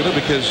particular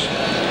because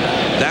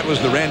that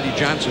was the Randy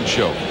Johnson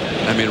show.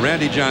 I mean,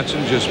 Randy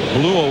Johnson just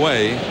blew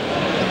away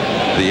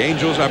the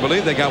Angels. I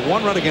believe they got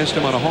 1 run against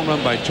him on a home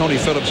run by Tony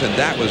Phillips, and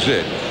that was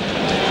it.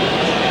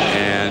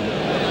 And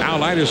Al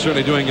Leiter is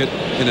certainly doing it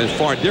in a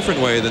far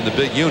different way than the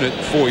big unit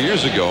 4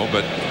 years ago,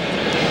 but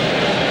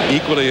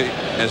equally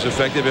as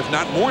effective, if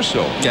not more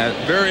so. Yeah,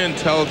 very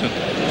intelligent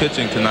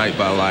pitching tonight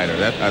by Leiter.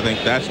 I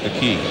think that's the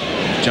key.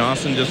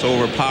 Johnson just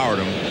overpowered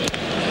him.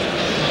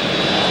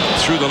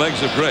 through the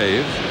legs of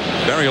Graves.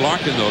 Barry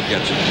Larkin, though,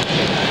 gets it.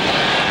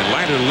 And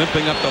Leiter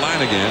limping up the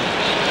line again.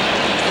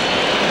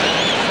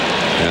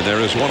 And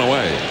there is one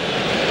away.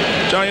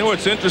 John, you know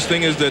what's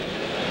interesting is that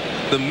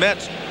the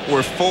Mets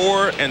were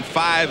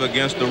 4-5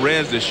 against the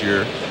Reds this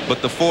year,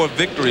 but the 4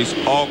 victories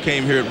all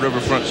came here at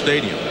Riverfront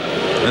Stadium.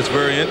 That's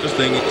very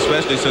interesting,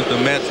 especially since the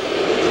Mets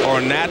are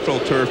a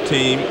natural turf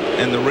team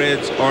and the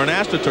Reds are an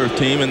AstroTurf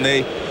team, and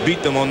they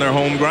beat them on their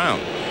home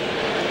ground.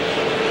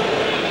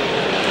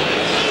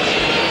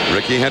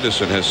 Rickey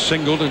Henderson has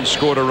singled and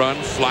scored a run,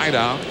 flied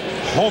out,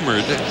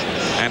 homered,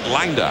 and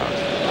lined out.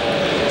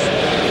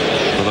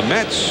 Well, the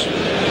Mets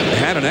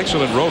had an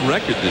excellent road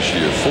record this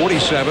year,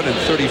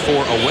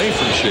 47-34 away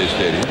from Shea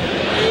Stadium.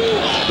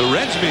 The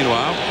Reds,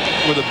 meanwhile,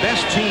 were the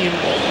best team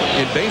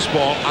in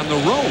baseball on the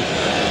road.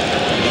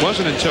 It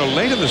wasn't until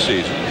late in the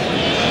season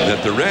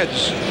that the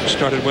Reds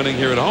started winning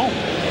here at home.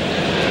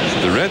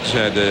 The Reds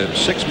had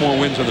 6 more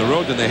wins on the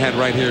road than they had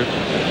right here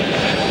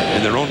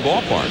in their own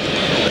ballpark.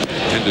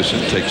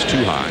 Henderson takes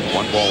 2 high,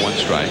 1 ball, 1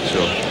 strike.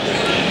 So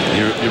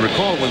you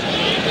recall when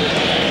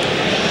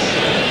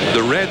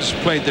the Reds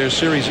played their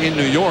series in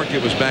New York,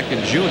 it was back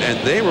in June, and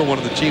they were one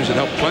of the teams that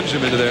helped plunge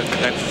them into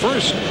that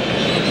first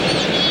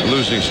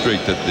losing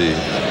streak that the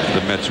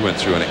Mets went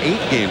through, an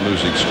 8-game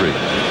losing streak.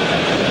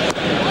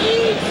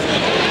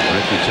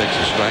 Rickey takes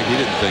a strike. He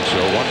didn't think so.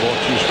 1 ball,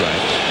 2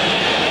 strikes.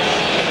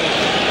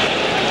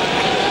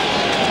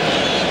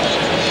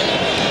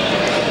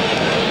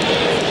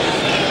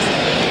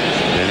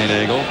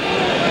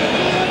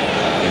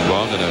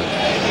 Involved in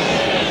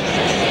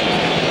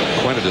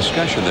quite a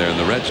discussion there in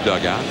the Reds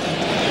dugout.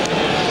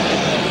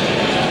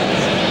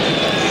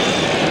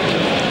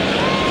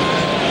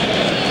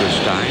 Chris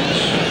Steins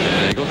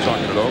and Nagel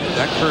talking it over.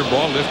 That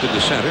curveball lifted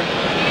to center.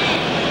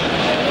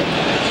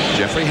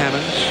 Jeffrey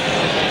Hammonds,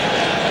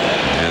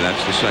 and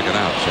that's the 2nd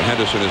out. So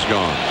Henderson is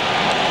gone.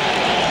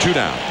 2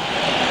 down.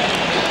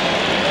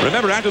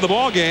 Remember, after the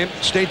ball game,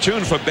 stay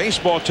tuned for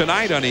Baseball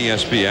Tonight on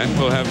ESPN.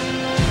 We'll have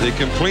the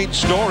complete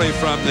story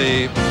from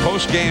the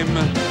post-game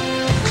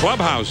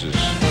clubhouses.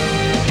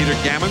 Peter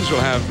Gammons will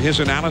have his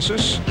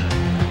analysis.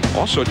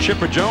 Also,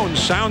 Chipper Jones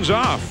sounds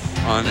off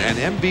on an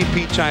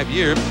MVP-type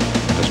year,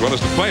 as well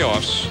as the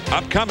playoffs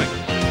upcoming.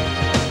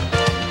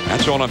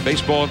 That's all on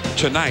Baseball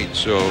Tonight,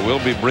 so we'll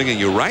be bringing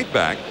you right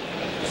back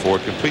for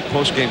complete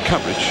post-game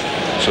coverage.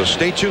 So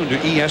stay tuned to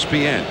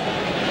ESPN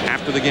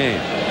after the game.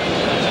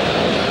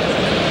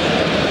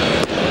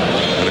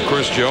 And of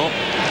course, Joe,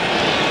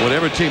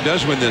 whatever team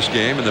does win this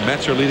game, and the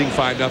Mets are leading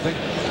 5-0,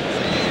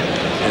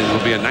 it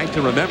will be a night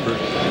to remember.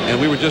 And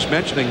we were just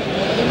mentioning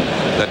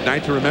that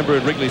night to remember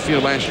at Wrigley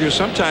Field last year.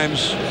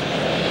 Sometimes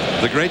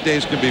the great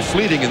days can be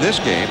fleeting in this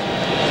game.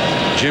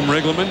 Jim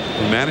Riggleman,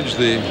 who managed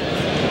the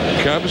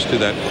Cubs to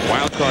that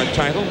wild card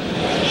title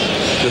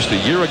just a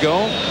year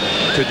ago,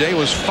 today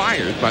was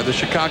fired by the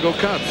Chicago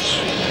Cubs.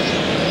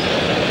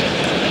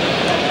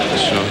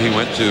 So he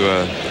went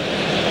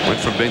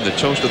from being the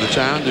toast of the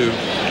town to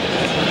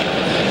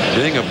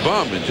being a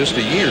bum in just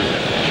a year.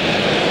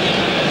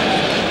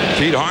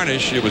 Pete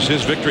Harnisch, it was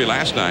his victory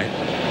last night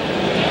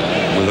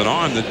with an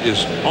arm that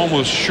is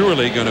almost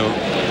surely going to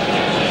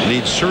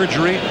need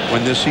surgery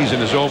when this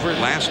season is over.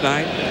 Last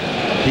night,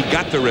 he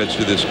got the Reds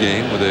to this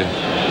game with a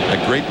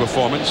great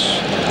performance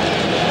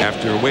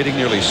after waiting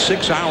nearly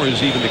 6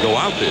 hours even to go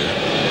out there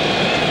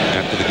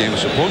after the game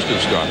was supposed to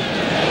have started.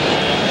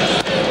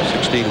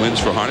 16 wins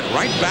for Harnisch.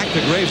 Right back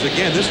to Graves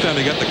again. This time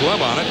he got the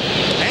glove on it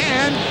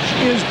and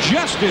is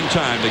just in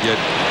time to get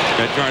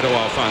Edgardo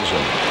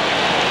Alfonzo.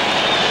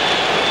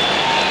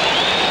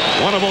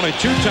 One of only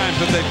 2 times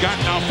that they've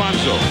gotten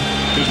Alfonzo,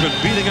 who's been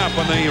beating up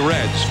on the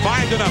Reds.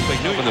 5-0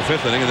 in the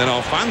 5th inning, and then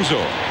Alfonzo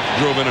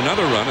drove in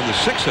another run in the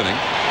 6th inning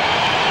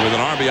with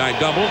an RBI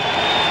double.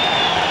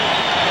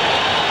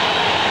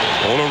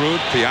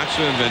 Olerud,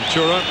 Piazza, and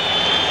Ventura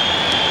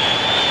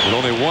with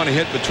only 1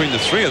 hit between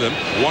the 3 of them.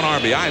 1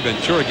 RBI,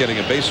 Ventura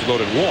getting a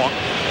base-loaded walk.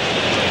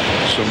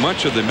 So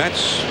much of the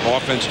Mets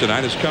offense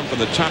tonight has come from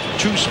the top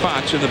 2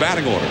 spots in the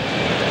batting order.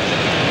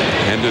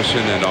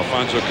 Henderson and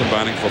Alfonzo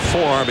combining for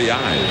 4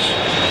 RBIs.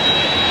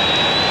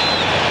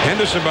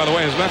 Henderson, by the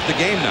way, has left the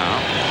game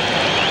now,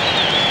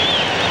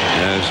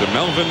 as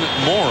Melvin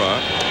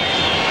Mora,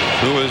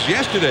 who was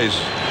yesterday's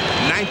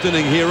 9th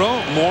inning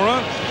hero.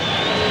 Mora,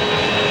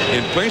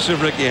 in place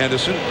of Rickey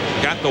Henderson,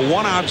 got the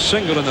 1-out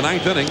single in the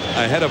 9th inning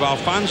ahead of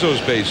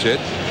Alfonzo's base hit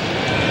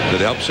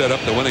that helped set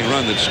up the winning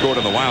run that scored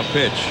on the wild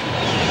pitch.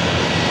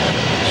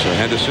 So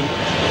Henderson,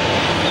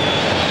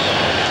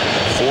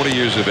 40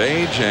 years of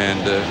age,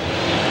 and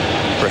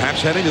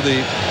perhaps heading to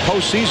the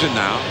postseason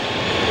now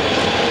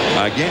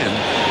again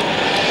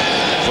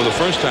for the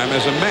first time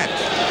as a Met.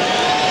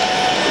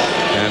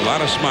 And a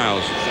lot of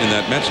smiles in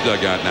that Mets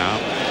dugout now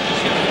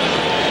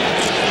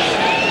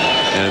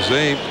as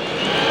they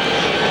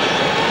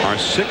are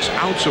 6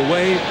 outs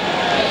away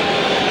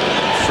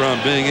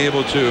from being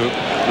able to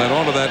let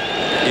all of that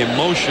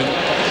emotion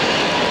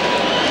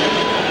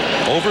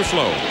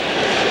overflow.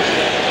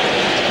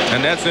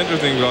 And that's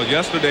interesting, because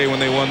yesterday when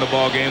they won the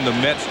ball game, the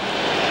Mets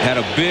had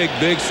a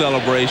big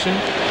celebration.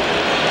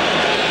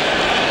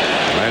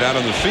 right out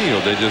on the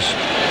field.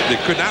 They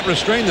could not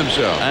restrain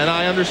themselves. And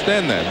I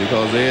understand that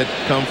because they had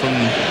come from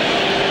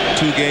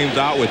 2 games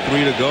out with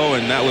 3 to go,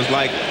 and that was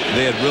like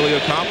they had really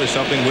accomplished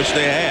something, which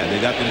they had. They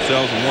got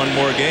themselves one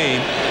more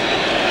game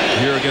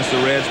here against the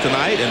Reds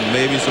tonight, and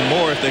maybe some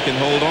more if they can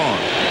hold on.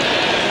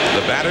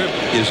 The batter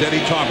is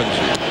Eddie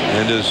Taubensee,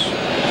 and as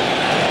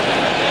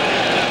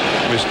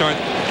we start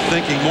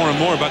thinking more and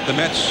more about the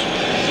Mets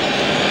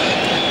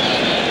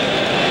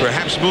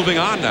perhaps moving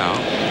on now,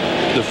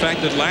 the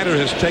fact that Leiter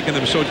has taken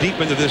them so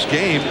deep into this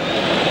game,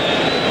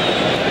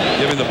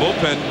 giving the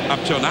bullpen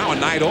up till now a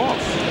night off,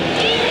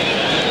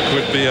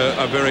 could be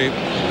a very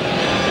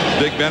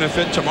big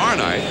benefit tomorrow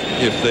night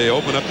if they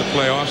open up the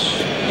playoffs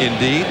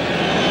indeed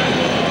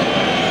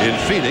in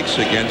Phoenix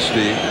against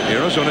the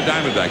Arizona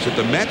Diamondbacks. If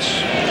the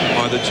Mets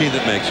are the team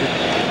that makes it,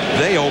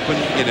 they open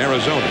in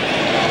Arizona.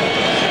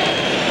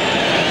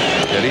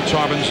 Eddie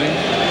Taubensee,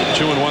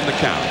 2-1 the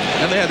count.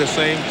 And they had the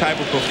same type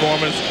of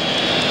performance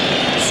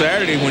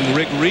Saturday when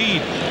Rick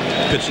Reed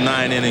pitched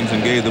 9 innings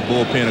and gave the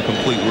bullpen a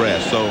complete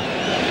rest. So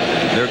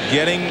they're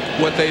getting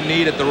what they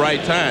need at the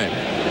right time.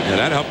 And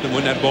that helped them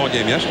win that ball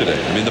game yesterday.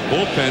 I mean, the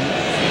bullpen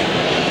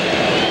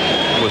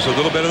was a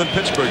little better than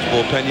Pittsburgh's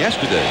bullpen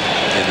yesterday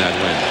in that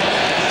win.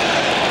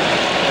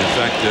 In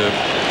fact,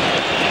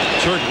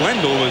 Turk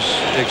Wendell was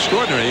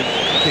extraordinary.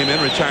 Came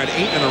in, retired 8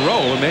 in a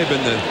row. It may have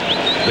been the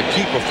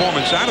key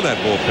performance out of that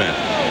bullpen.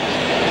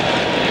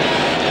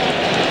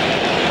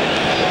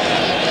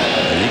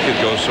 And he could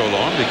go so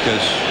long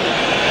because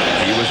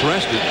he was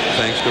rested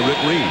thanks to Rick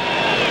Reed.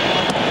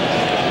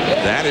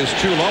 That is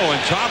too low, and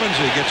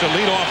Taubensee gets a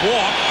leadoff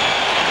walk.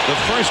 The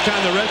first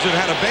time the Reds have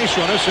had a base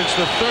runner since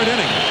the 3rd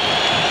inning.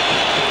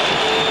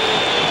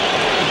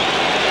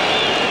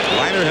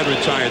 Leiter had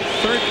retired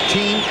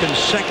 13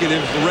 consecutive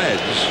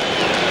Reds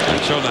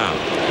until now.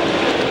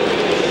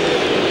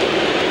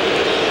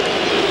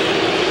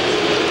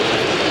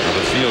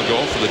 Another field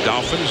goal for the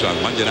Dolphins on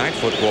Monday Night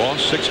Football.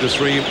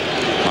 6-3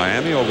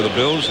 Miami over the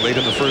Bills late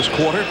in the first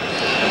quarter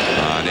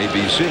on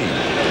ABC.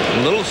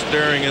 A little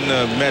stirring in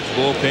the Mets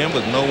bullpen,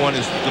 but no one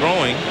is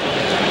throwing.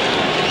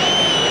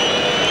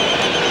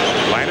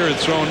 Leiter had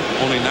thrown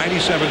only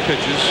 97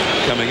 pitches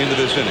coming into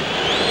this inning.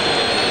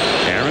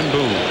 Aaron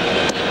Boone.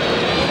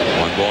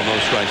 1 ball, no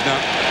strikes.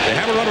 Now, they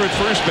have a runner at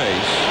first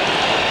base,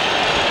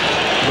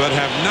 but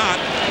have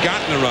not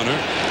gotten a runner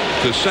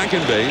to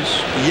second base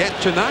yet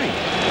tonight.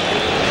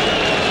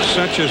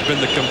 Such has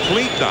been the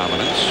complete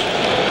dominance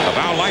of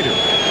Al Leiter.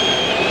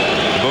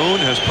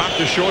 Boone has popped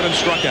to short and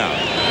struck out.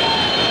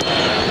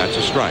 That's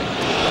a strike.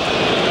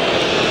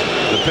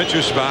 The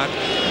pitcher spot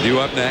due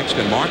up next,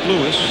 and Mark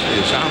Lewis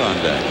is out on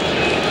deck.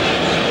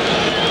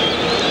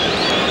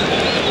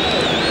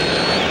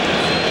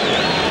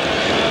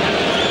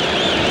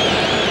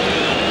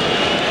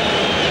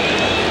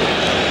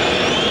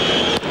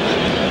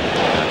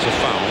 That's a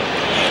foul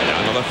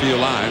down the left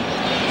field line,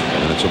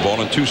 and it's a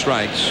ball and 2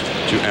 strikes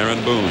to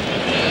Aaron Boone.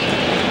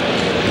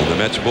 And the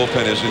Mets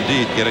bullpen is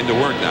indeed getting to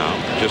work now,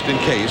 just in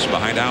case,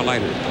 behind Al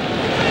Leiter.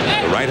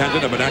 The right-hander,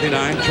 number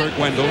 99, Turk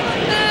Wendell.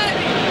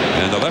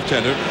 And the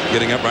left-hander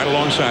getting up right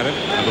alongside him,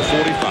 number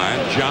 45,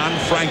 John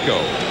Franco,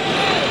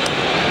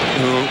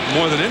 who,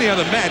 more than any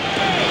other Met,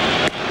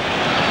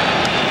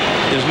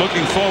 is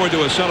looking forward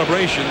to a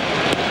celebration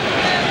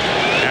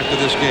after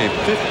this game.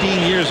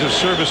 15 years of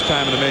service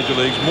time in the major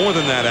leagues, more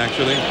than that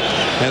actually,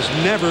 has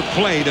never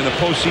played in a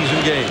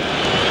postseason game.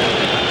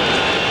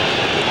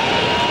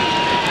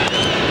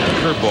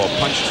 Curveball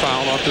punched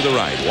foul off to the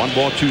right. 1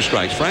 ball, 2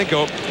 strikes.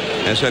 Franco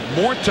has had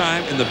more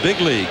time in the big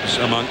leagues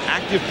among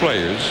active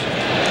players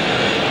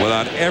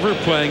without ever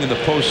playing in the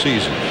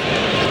postseason.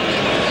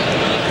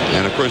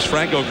 And of course,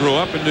 Franco grew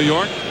up in New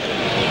York.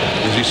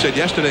 As he said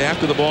yesterday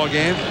after the ball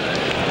game,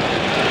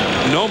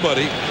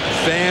 nobody,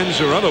 fans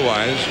or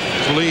otherwise,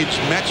 bleeds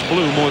Mets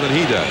blue more than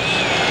he does.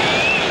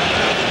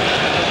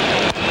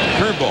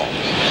 Curveball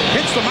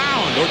hits the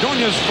mound.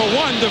 Ordonez for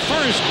 1 to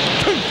first.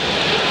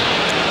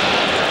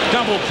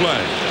 Double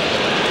play.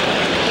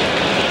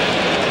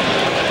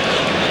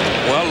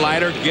 Well,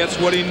 Leiter gets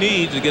what he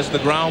needs. He gets the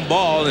ground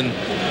ball, and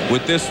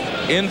with this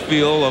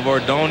infield of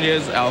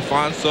Ordonez,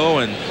 Alfonzo,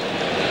 and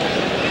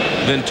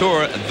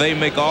Ventura, they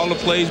make all the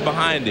plays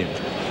behind him.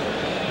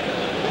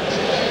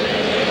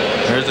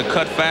 There's a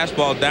cut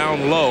fastball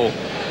down low,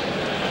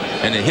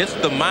 and it hits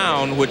the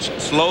mound, which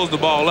slows the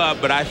ball up,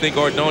 but I think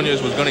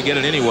Ordonez was going to get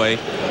it anyway,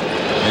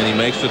 and he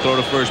makes the throw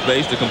to first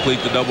base to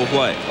complete the double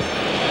play.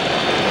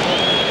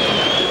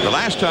 The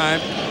last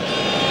time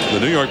the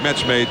New York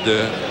Mets made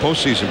the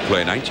postseason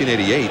play,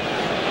 1988,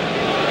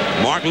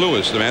 Mark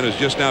Lewis, the man who's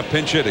just now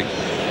pinch hitting,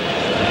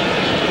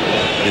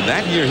 in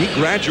that year he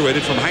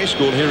graduated from high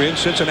school here in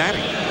Cincinnati,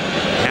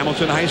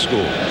 Hamilton High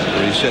School,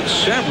 where he set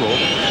several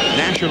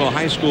national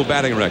high school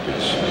batting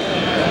records.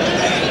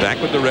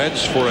 Back with the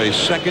Reds for a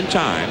second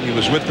time. He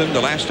was with them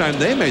the last time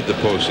they made the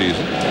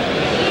postseason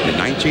in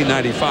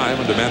 1995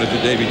 under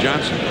manager Davey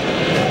Johnson.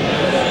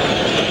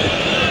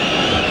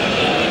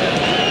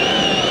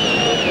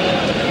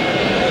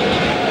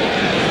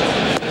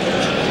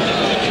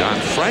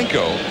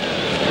 Franco,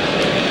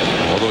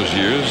 those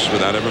years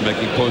without ever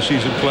making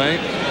postseason play.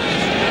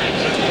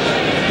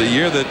 The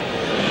year that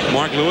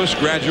Mark Lewis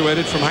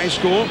graduated from high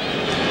school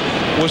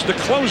was the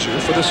closer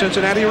for the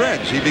Cincinnati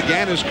Reds. He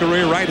began his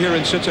career right here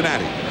in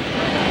Cincinnati.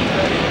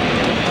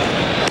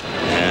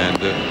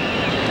 And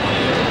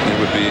it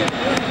would be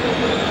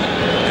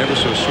ever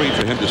so sweet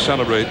for him to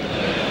celebrate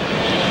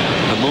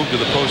the move to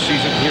the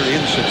postseason here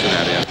in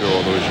Cincinnati after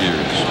all those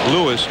years.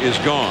 Lewis is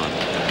gone.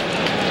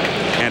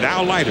 And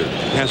Al Leiter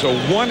has a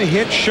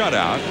one-hit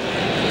shutout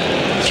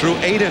through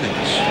 8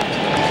 innings.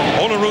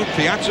 Olerud,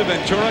 Piazza,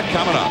 Ventura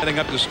coming up. Heading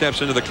up the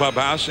steps into the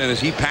clubhouse, and as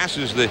he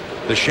passes the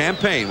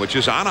champagne, which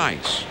is on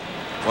ice.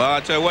 Well,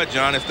 I tell you what,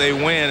 John, if they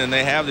win and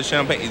they have the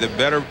champagne, they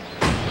better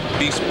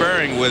be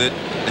sparing with it.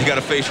 They got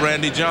to face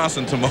Randy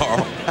Johnson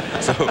tomorrow.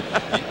 So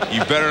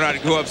you better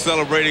not go up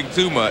celebrating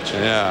too much.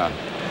 Yeah.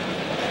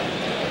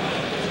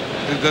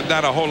 There's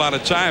not a whole lot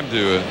of time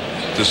to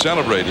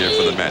celebrate here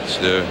for the Mets.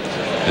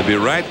 They'll be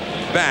right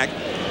back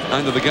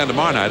under the gun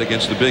tomorrow night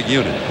against the big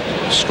unit.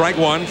 Strike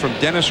one from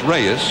Dennis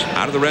Reyes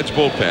out of the Reds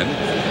bullpen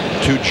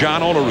to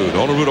John Olerud.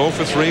 Olerud 0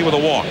 for 3 with a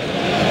walk.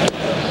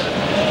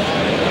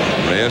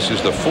 Reyes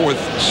is the 4th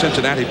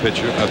Cincinnati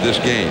pitcher of this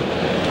game.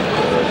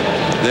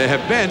 There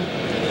have been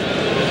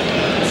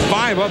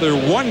 5 other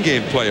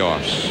one-game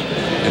playoffs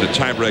in a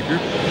tiebreaker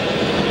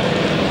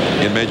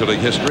in Major League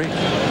history.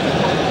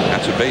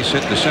 That's a base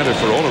hit to center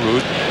for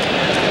Olerud.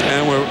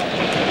 And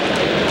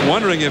we're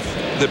wondering if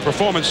the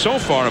performance so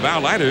far of Al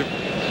Leiter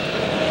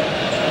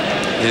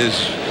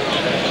is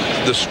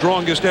the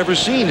strongest ever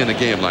seen in a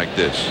game like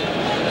this.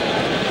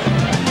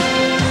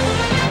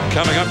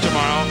 Coming up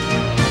tomorrow,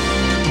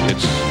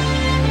 it's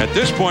at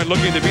this point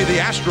looking to be the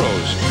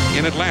Astros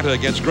in Atlanta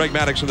against Greg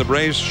Maddux and the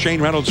Braves.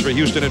 Shane Reynolds for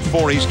Houston at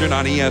 4 Eastern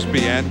on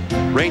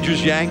ESPN.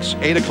 Rangers Yanks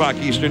 8 o'clock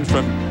Eastern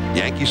from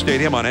Yankee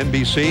Stadium on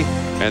NBC.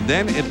 And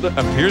then it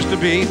appears to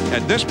be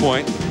at this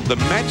point the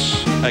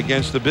Mets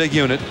against the big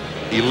unit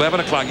 11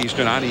 o'clock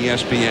Eastern on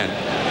ESPN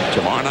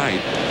tomorrow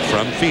night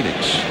from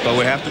Phoenix. But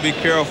we have to be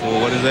careful.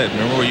 What is that?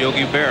 Remember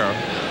Yogi Berra?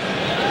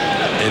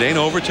 It ain't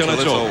over till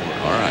it's over.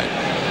 All right.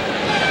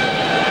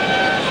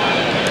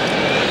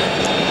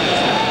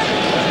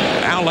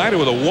 Al Leiter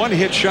with a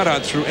one-hit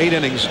shutout through 8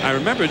 innings. I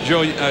remember,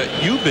 Joe,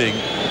 you being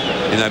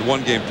in that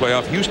one-game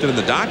playoff, Houston and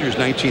the Dodgers,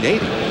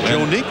 1980.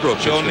 Joe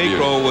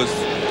Niekro was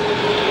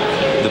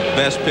the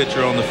best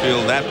pitcher on the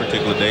field that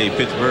particular day. He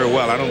pitched very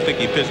well. I don't think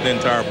he pitched the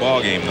entire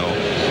ball game, though.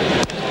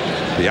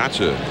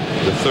 Piazza,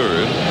 the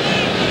 3rd.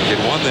 Get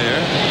one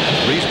there.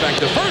 Reese back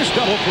to first,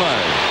 double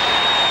play.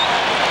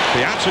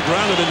 Piazza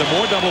grounded into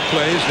more double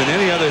plays than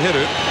any other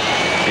hitter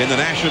in the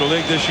National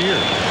League this year.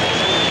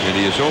 And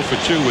he is 0 for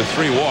 2 with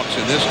 3 walks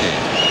in this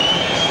game.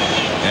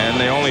 And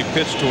they only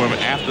pitched to him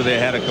after they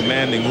had a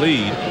commanding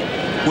lead,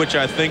 which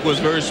I think was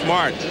very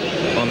smart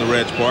on the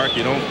Reds' part.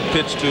 You don't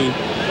pitch to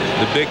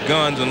the big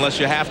guns unless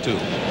you have to.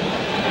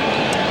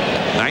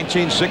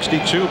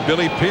 1962,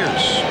 Billy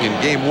Pierce in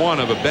game 1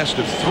 of a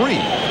best-of-3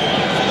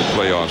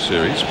 playoff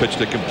series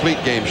pitched a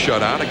complete game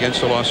shutout against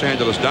the Los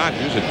Angeles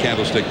Dodgers at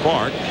Candlestick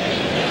Park.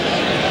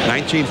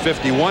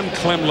 1951,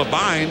 Clem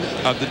Labine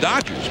of the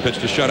Dodgers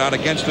pitched a shutout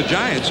against the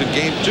Giants in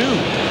game 2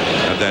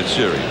 of that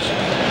series.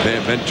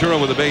 Ventura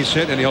with a base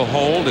hit, and he'll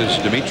hold as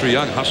Dimitri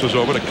Young hustles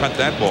over to cut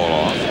that ball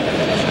off.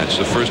 That's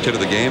the first hit of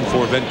the game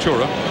for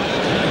Ventura.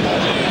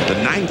 The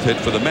 9th hit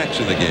for the Mets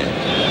in the game.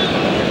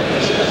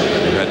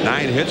 They've had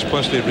 9 hits,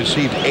 plus they've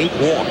received 8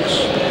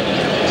 walks.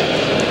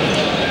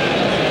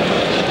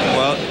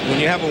 Well, when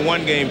you have a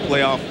one-game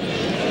playoff,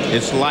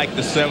 it's like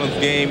the 7th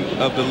game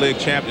of the league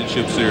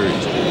championship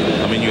series.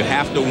 I mean, you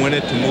have to win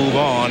it to move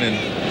on, and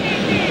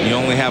you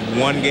only have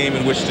one game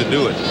in which to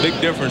do it. Big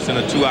difference in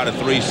a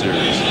 2-out-of-3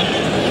 series.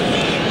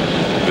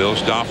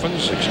 Bills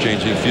Dolphins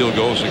exchanging field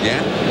goals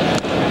again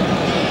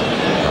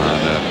on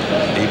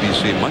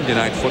ABC Monday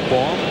Night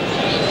Football.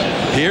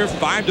 Here,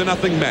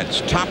 5-0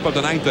 Mets, top of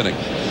the 9th inning.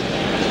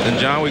 And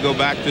John, we go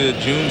back to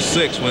June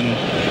 6th when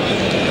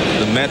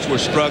the Mets were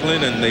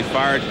struggling and they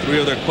fired 3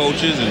 of their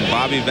coaches, and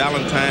Bobby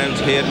Valentine's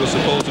head was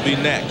supposed to be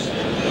next.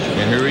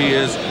 And here he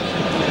is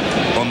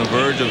on the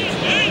verge of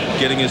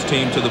getting his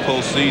team to the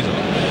postseason.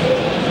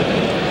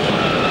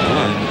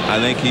 And I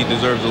think he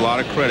deserves a lot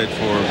of credit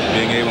for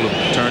being able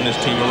to turn this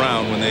team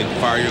around when they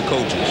fire your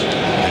coaches.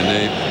 And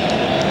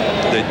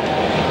they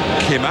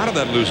came out of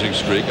that losing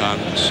streak on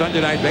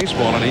Sunday Night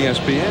Baseball on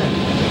ESPN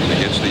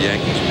against the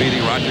Yankees,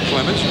 beating Roger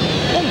Clemens.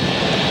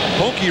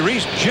 Pokey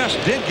Reese just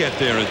did get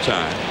there in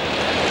time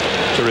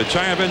to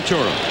retire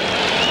Ventura.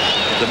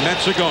 The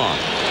Mets are gone.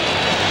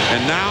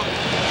 And now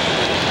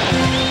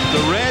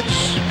the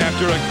Reds,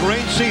 after a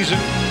great season,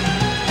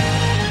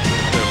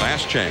 their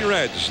last chance.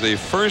 Reds, the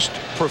first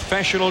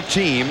professional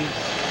team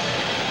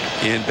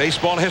in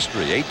baseball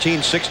history,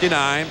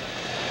 1869.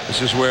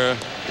 This is where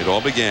it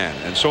all began.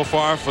 And so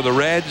far for the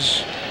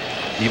Reds,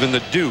 even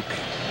the Duke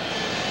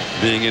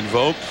being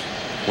invoked,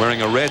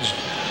 wearing a Reds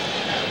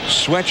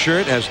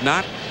sweatshirt has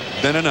not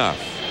been enough.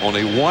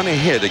 Only 1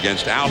 hit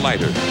against Al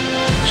Leiter.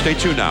 Stay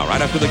tuned now,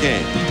 right after the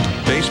game.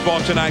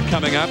 Baseball tonight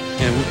coming up,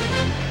 and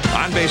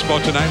On baseball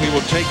tonight, we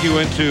will take you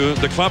into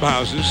the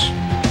clubhouses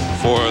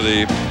for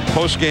the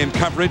post-game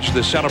coverage,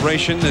 the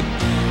celebration that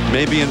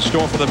may be in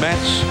store for the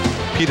Mets.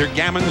 Peter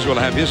Gammons will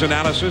have his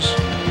analysis.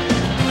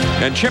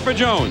 And Chipper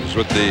Jones,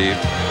 with the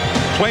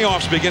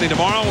playoffs beginning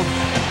tomorrow,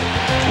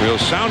 will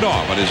sound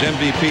off on his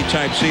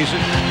MVP-type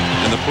season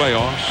in the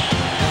playoffs.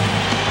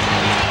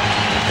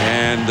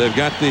 And they've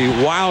got the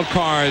wild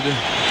card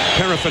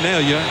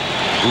paraphernalia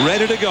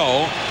ready to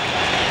go.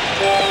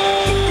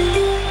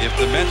 If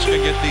the Mets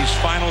can get these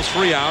final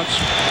 3 outs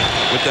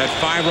with that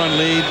 5-run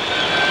lead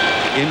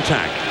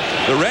intact.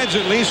 The Reds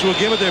at least will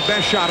give it their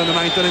best shot in the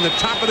 9th inning, the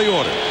top of the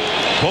order.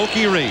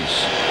 Pokey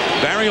Reese,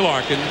 Barry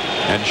Larkin,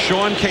 and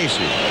Sean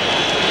Casey.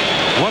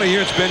 What a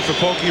year it's been for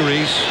Pokey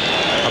Reese.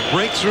 A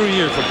breakthrough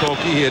year for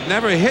Pokey. He had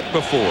never hit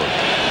before.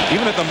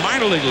 Even at the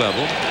minor league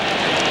level,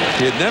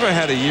 he had never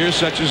had a year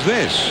such as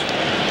this.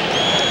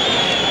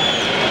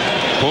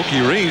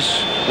 Pokey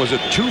Reese was a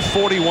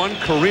 .241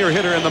 career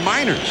hitter in the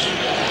minors.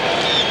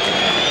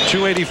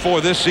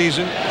 .284 this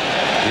season.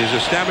 He's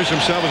established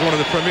himself as one of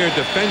the premier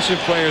defensive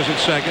players at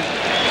second,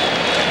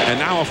 and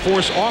now a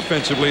force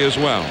offensively as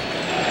well.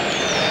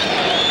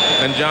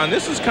 And John,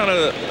 this is kind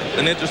of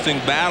an interesting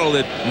battle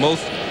that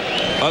most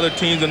other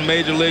teams in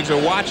major leagues are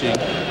watching.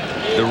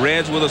 The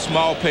Reds with a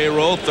small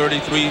payroll,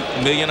 $33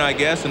 million, I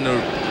guess, and the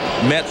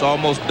Mets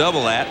almost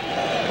double that.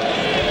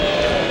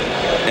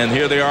 And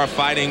here they are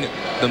fighting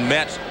the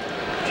Mets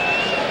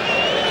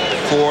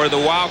for the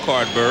wild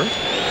card berth.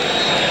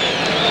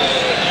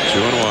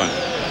 2-1,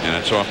 and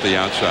it's off the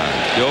outside.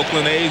 The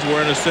Oakland A's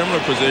were in a similar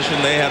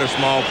position. They had a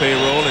small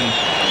payroll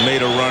and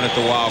made a run at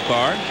the wild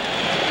card.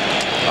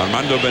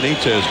 Armando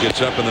Benitez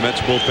gets up in the Mets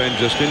bullpen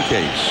just in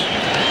case.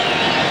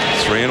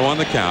 3-1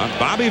 the count.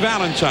 Bobby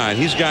Valentine,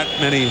 he's got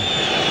many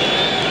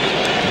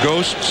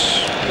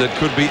ghosts that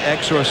could be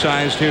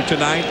exorcised here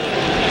tonight,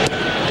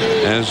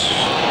 as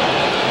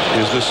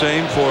is the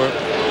same for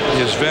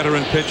his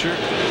veteran pitcher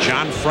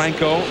John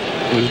Franco,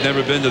 who's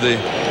never been to the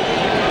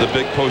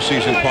big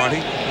postseason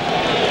party.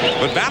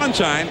 But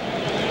Valentine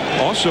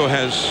also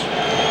has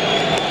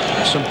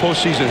some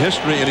postseason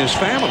history in his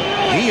family.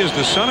 He is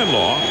the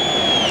son-in-law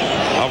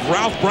of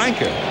Ralph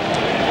Branca.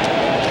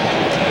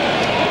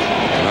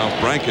 Ralph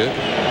Branca,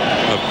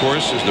 of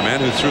course, is the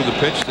man who threw the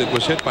pitch that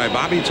was hit by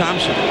Bobby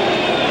Thompson.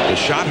 The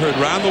shot heard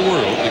round the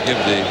world to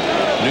give the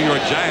New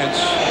York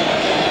Giants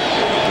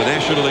the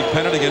National League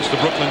pennant against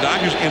the Brooklyn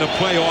Dodgers in a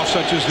playoff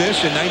such as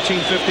this in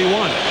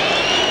 1951.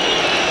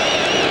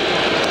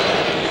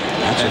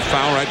 That's a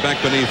foul right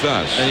back beneath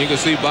us. And you can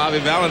see Bobby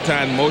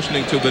Valentine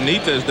motioning to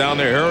Benitez down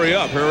there. Hurry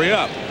up, hurry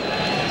up.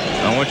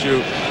 I want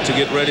you to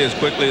get ready as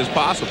quickly as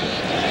possible.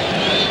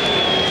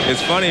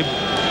 It's funny,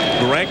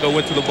 Branco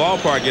went to the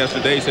ballpark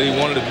yesterday. He said he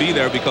wanted to be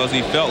there because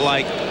he felt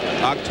like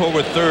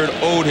October 3rd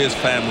owed his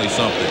family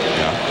something.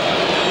 Yeah.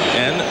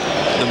 And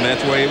the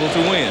Mets were able to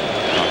win.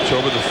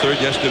 October the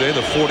 3rd yesterday,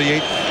 the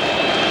 48th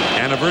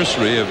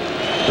anniversary of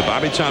the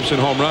Bobby Thompson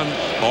home run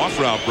off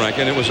Ralph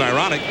Branca. And it was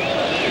ironic.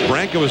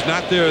 Branca was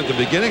not there at the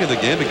beginning of the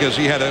game because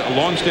he had a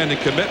long-standing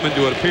commitment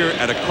to appear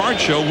at a card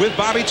show with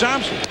Bobby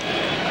Thompson.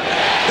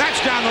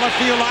 That's down the left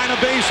field line, a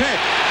base hit.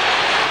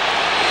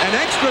 An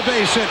extra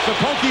base hit for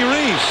Pokey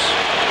Reese.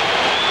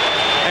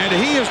 And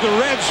he is the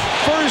Reds'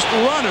 first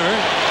runner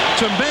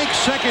to make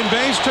second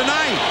base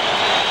tonight.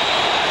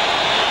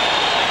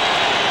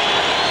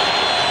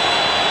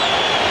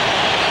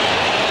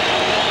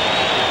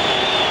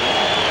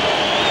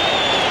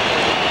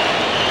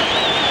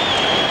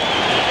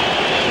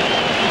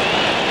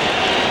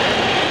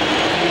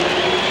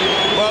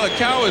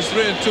 Count was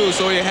 3-2,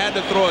 so he had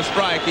to throw a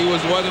strike. He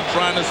wasn't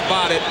trying to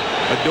spot it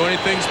or do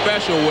anything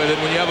special with it.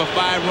 When you have a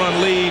 5-run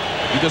lead,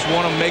 you just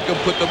want to make him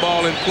put the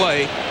ball in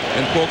play,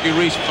 and Pokey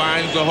Reese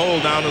finds the hole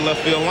down the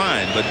left field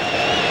line. But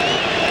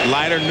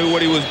Leiter knew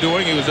what he was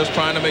doing. He was just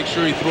trying to make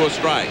sure he threw a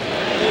strike.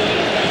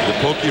 The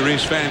Pokey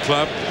Reese fan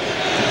club,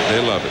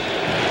 they love it.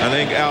 I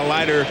think Al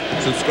Leiter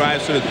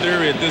subscribes to the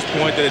theory at this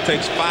point that it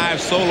takes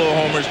 5 solo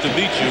homers to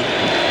beat you,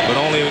 but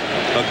only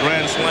a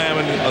grand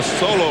slam and a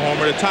solo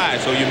homer to tie.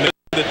 So you miss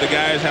that the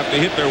guys have to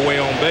hit their way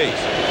on base.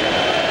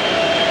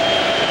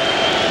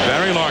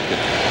 Barry Larkin.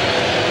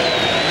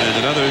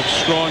 And another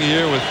strong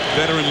year with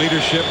veteran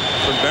leadership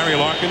from Barry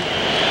Larkin,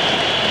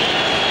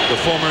 the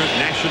former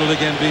National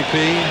League MVP,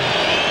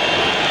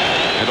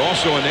 and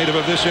also a native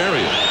of this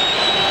area.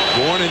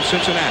 Born in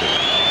Cincinnati.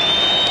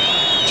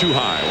 Too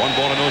high. 1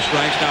 ball and no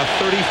strikes. Now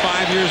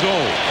 35 years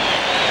old.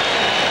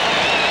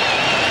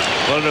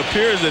 Well, it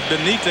appears that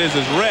Benitez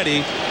is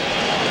ready.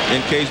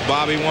 In case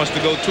Bobby wants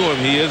to go to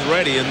him, he is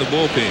ready in the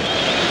bullpen.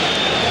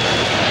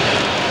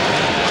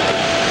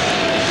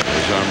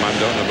 There's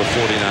Armando, number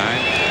 49,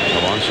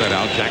 alongside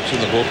Al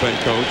Jackson, the bullpen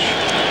coach.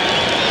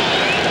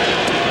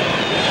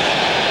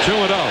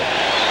 2-0.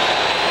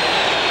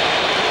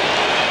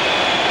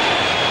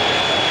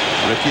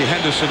 Rickey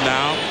Henderson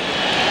now,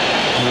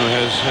 who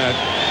has had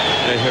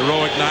a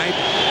heroic night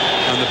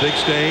on the big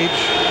stage.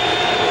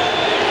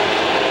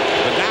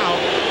 But now,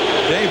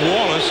 Dave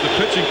Wallace, the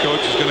pitching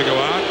coach, is going to go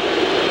out.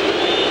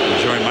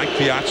 Join Mike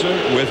Piazza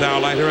with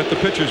Al Leiter at the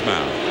pitcher's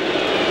mound.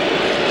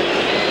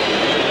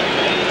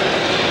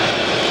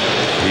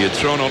 He had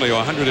thrown only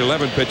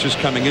 111 pitches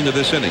coming into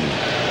this inning.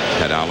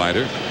 Had Al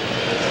Leiter.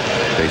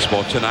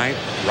 Baseball Tonight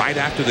right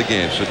after the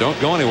game, so don't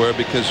go anywhere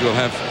because we'll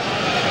have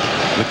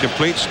the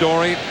complete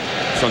story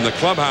from the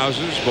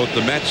clubhouses, both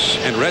the Mets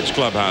and Reds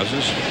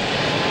clubhouses.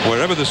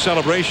 Wherever the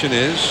celebration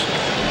is,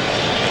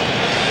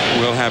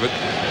 we'll have it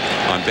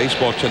on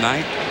Baseball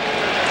Tonight,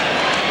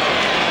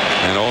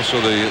 and also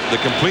the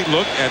complete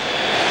look at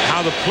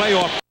how the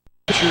playoff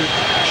picture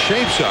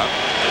shapes up,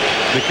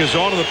 because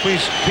all of the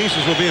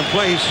pieces will be in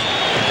place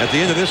at the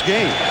end of this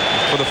game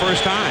for the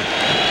first time.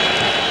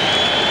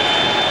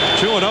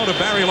 2-0 to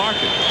Barry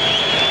Larkin.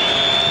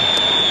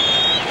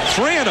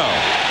 3-0.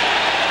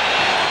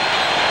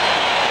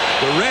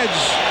 The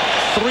Reds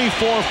 3,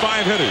 4,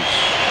 5 hitters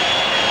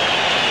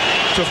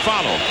to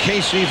follow.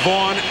 Casey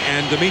Vaughn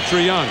and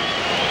Dimitri Young.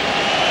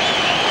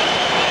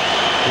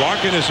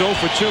 Larkin is 0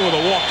 for 2 with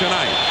a walk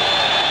tonight.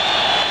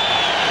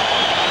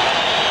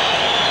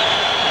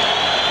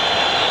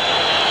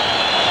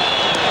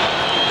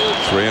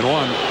 Three and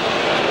one.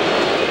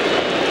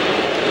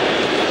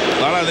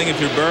 Well, I think if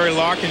you're Barry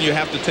Larkin, you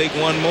have to take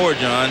one more,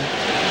 John.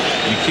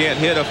 You can't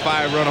hit a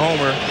 5-run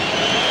homer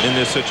in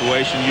this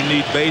situation. You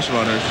need base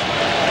runners.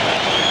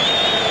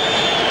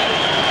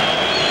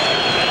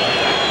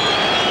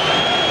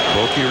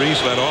 Pokey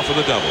Reese led off with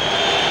a double.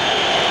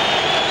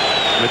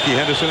 Rickey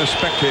Henderson a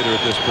spectator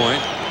at this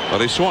point,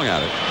 but he swung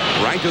at it.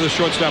 Right to the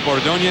shortstop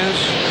Ordonez.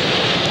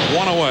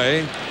 One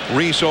away.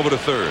 Reese over to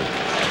third.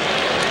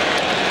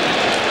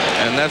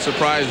 And that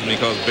surprises me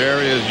because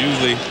Barry is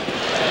usually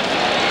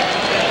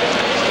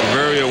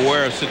very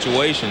aware of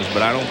situations,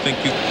 but I don't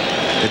think you,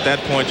 at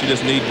that point, you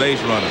just need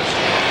base runners.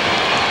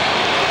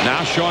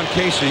 Now Sean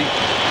Casey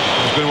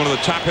has been one of the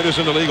top hitters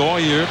in the league all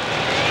year,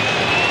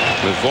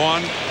 with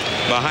Vaughn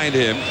behind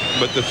him.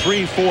 But the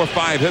 3, 4,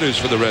 5 hitters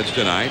for the Reds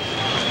tonight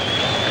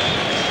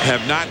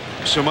have not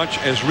so much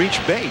as reached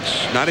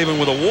base, not even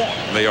with a walk.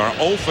 They are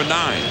 0 for 9.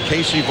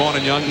 Casey, Vaughn,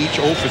 and Young each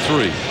 0 for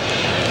 3.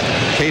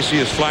 Casey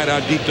is flied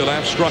out deep to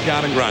left, struck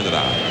out, and grounded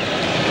out.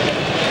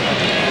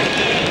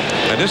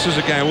 And this is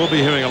a guy we'll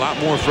be hearing a lot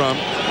more from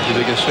if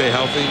he can stay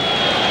healthy.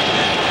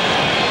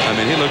 I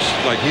mean, he looks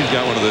like he's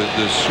got one of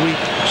the sweet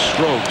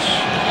strokes.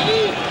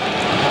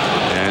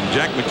 And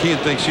Jack McKeon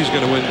thinks he's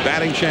going to win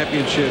batting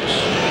championships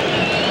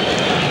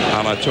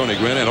a la Tony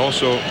Gwynn, and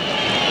also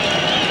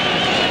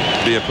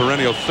be a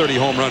perennial 30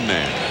 home run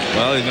man.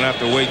 Well, he's going to have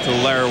to wait till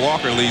Larry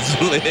Walker leads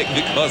the league,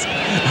 because,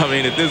 I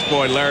mean, at this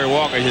point, Larry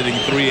Walker hitting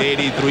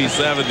 380,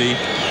 370.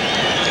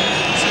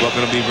 It's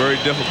going to be very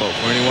difficult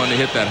for anyone to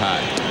hit that high.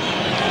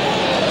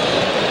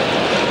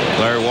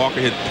 Larry Walker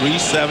hit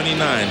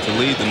 379 to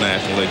lead the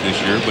National League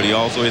this year, but he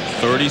also hit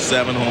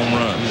 37 home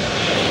runs.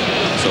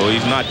 So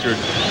he's not your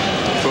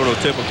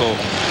prototypical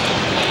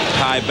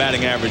high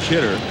batting average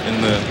hitter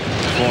in the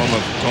form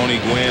of Tony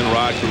Gwynn,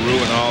 Rod Carew,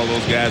 and all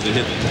those guys that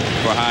hit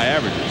for high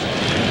averages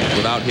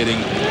without hitting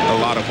a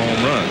lot of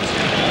home runs.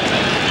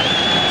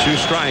 2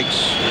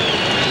 strikes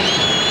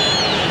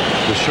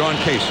to Sean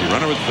Casey,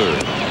 runner at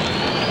third.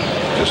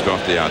 Just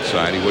off the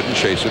outside. He wouldn't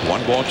chase it.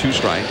 1 ball, 2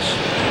 strikes.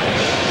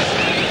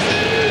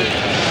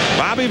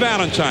 Bobby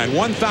Valentine,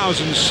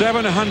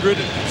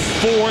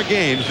 1,704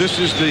 games. This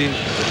is the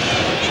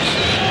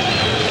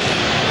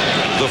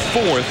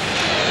 4th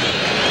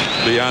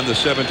beyond the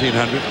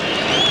 1,700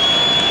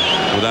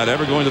 without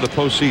ever going to the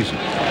postseason.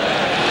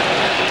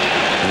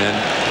 And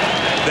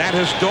that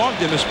has dogged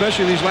him,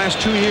 especially these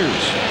last 2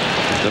 years.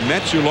 The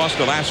Mets, who lost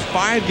the last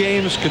 5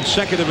 games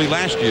consecutively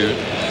last year,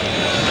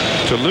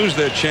 to lose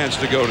their chance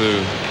to go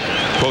to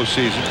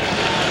postseason.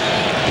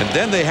 And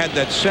then they had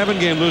that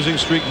 7-game losing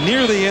streak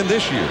near the end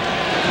this year.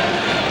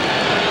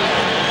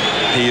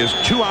 He is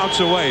 2 outs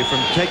away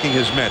from taking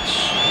his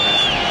Mets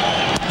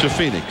to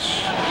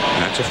Phoenix.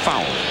 And that's a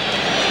foul.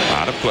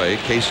 Out of play.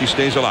 Casey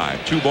stays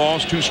alive. 2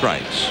 balls, 2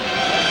 strikes.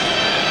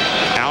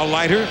 Al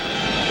Leiter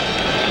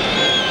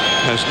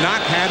has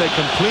not had a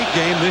complete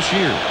game this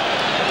year.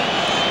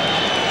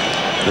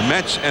 The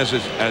Mets as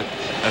a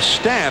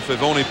staff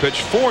have only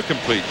pitched 4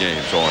 complete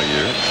games all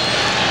year.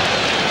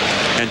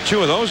 And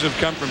 2 of those have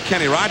come from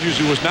Kenny Rogers,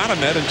 who was not a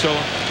Met until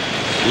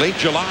late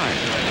July.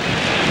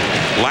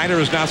 Leiter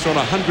has now thrown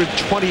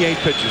 128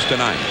 pitches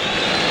tonight.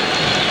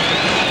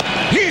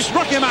 He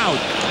struck him out.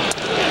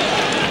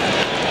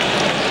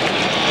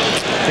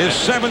 His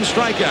 7th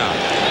strikeout.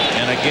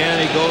 And again,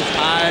 he goes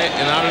high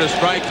and out of the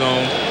strike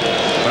zone.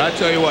 But I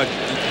tell you what,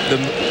 the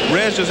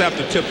Reds just have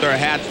to tip their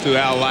hats to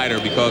Al Leiter,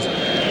 because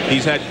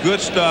he's had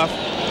good stuff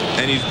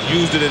and he's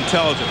used it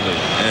intelligently.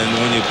 And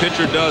when your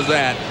pitcher does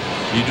that,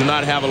 you do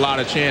not have a lot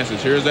of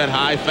chances. Here's that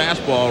high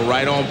fastball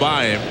right on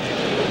by him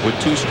with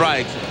 2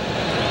 strikes.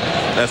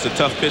 That's a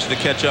tough pitch to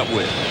catch up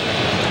with.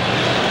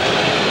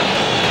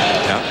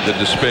 Yeah, the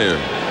despair.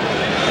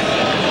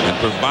 And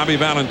for Bobby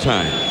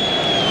Valentine,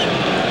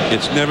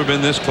 it's never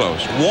been this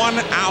close. 1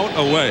 out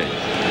away.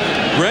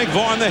 Greg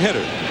Vaughn, the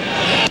hitter.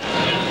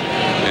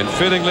 And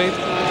fittingly,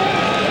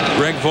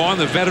 Greg Vaughn,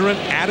 the veteran,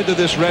 added to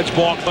this Reds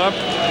ball club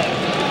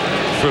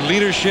for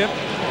leadership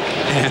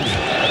and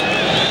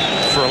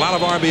for a lot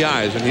of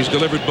RBIs, and he's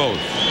delivered both.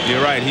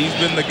 You're right. He's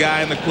been the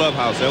guy in the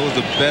clubhouse. That was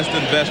the best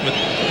investment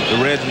the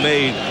Reds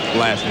made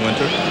last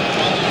winter.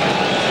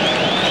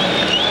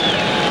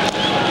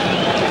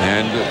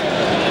 And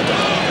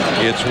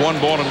it's 1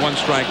 ball and 1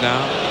 strike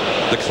now.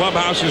 The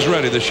clubhouse is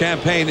ready. The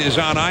champagne is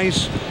on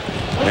ice,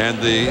 and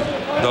the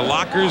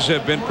lockers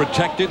have been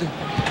protected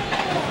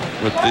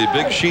with the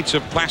big sheets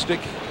of plastic.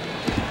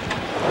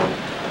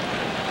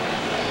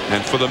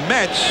 And for the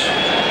Mets,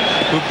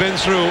 who've been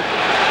through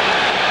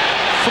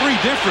 3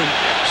 different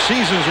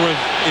seasons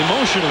worth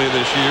emotionally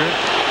this year,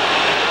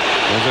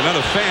 there's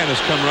another fan has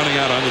come running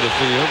out onto the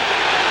field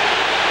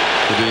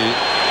to be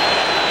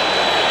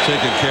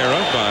taken care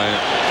of by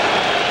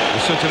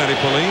the Cincinnati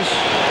police.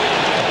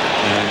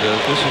 And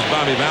this is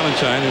Bobby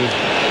Valentine, who's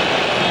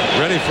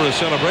ready for a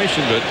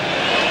celebration, but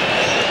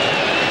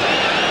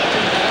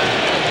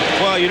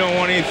well, you don't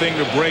want anything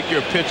to break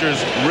your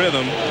pitcher's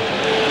rhythm.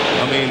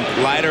 I mean,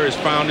 Leiter has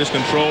found his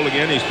control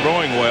again. He's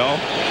throwing well,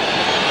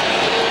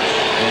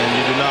 and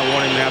you do not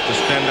want him to have to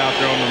stand out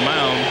there on the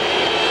mound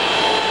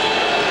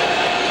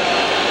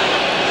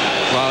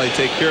while they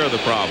take care of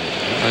the problem.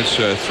 That's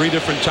 3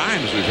 different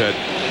times we've had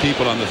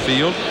people on the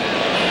field,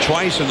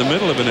 twice in the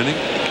middle of an inning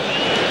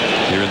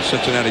here in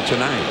Cincinnati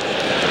tonight.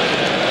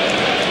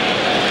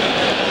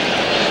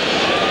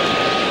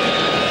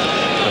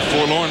 The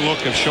forlorn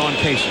look of Sean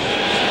Casey.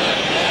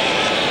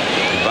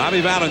 And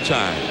Bobby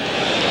Valentine,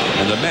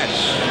 and the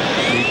Mets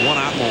need 1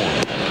 out more.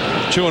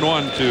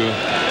 2-1 to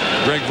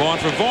Greg Vaughn.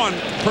 For Vaughn,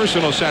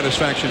 personal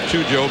satisfaction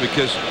too, Joe,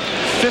 because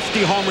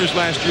 50 homers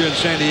last year in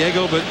San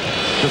Diego, but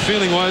the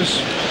feeling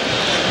was,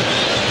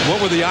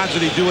 what were the odds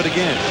that he'd do it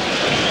again?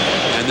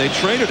 And they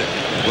traded him.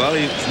 Well,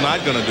 he's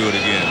not going to do it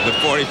again. The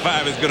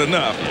 45 is good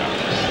enough.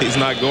 He's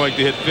not going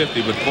to hit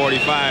 50, but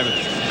 45,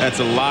 that's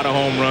a lot of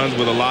home runs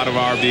with a lot of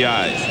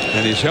RBIs.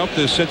 And he's helped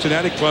the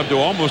Cincinnati club to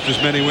almost as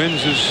many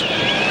wins as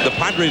the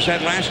Padres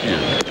had last year.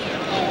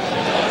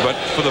 But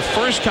for the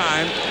first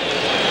time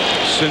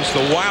since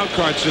the wild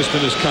card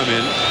system has come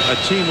in, a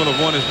team will have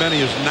won as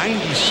many as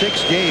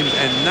 96 games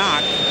and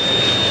not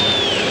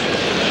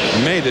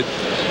made it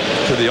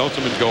to the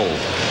ultimate goal.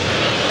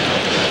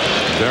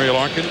 Barry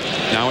Larkin,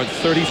 now at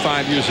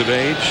 35 years of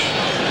age,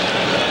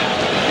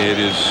 it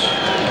is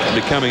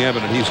becoming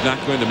evident he's not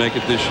going to make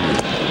it this year.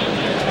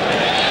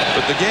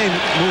 But the game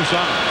moves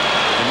on,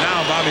 and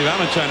now Bobby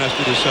Valentine has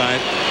to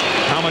decide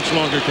how much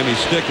longer can he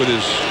stick with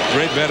his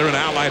great veteran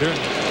Al Leiter,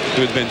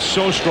 who has been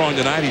so strong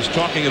tonight. He's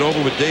talking it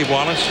over with Dave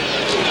Wallace,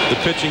 the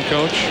pitching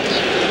coach.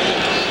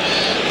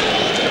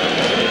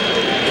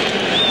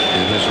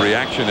 And his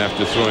reaction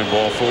after throwing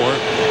ball 4.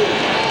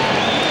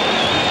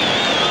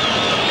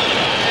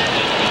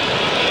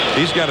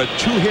 He's got a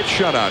 2-hit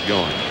shutout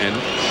going, and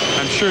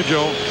I'm sure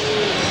Joe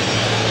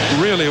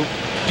really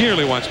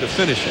dearly wants to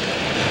finish it.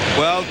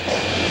 Well,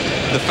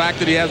 the fact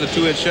that he has a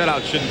 2-hit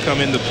shutout shouldn't come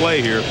into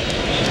play here.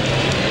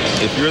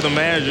 If you're the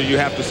manager, you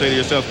have to say to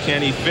yourself,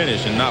 can he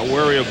finish, and not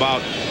worry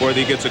about whether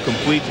he gets a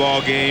complete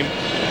ball game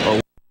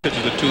or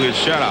pitches a 2-hit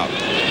shutout.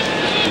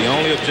 The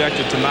only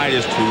objective tonight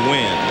is to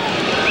win.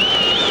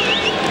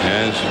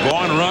 As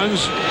Vaughn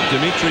runs,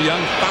 Dimitri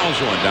Young fouls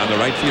one down the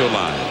right field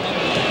line.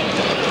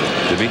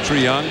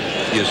 Dimitri Young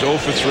is 0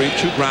 for 3,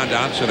 2 ground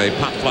outs and a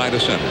pop fly to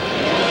center.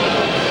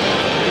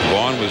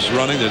 Vaughn was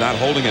running. They're not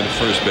holding him at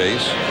first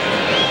base.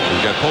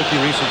 We've got Pokey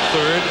Reese at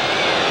third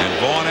and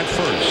Vaughn at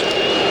first.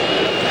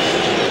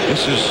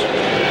 This is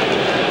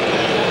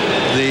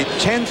the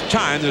 10th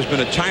time there's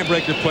been a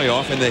tiebreaker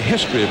playoff in the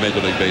history of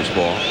Major League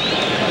Baseball.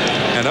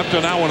 And up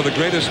to now, one of the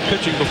greatest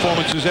pitching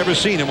performances ever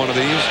seen in one of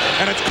these.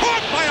 And it's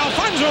caught by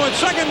Alfonzo at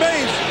second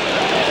base.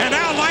 And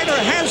Al Leiter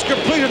has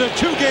completed a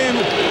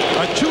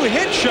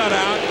 2-hit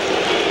shutout.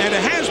 And it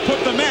has put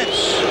the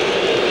Mets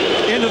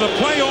into the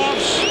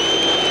playoffs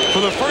for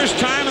the first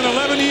time in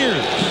 11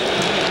 years.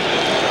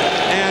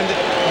 And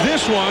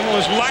this one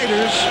was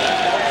Leiter's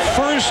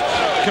first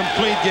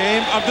complete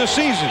game of the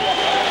season.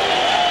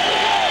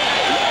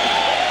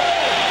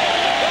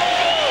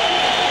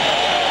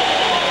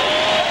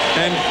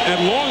 And at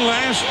long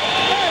last,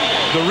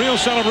 the real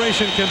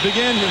celebration can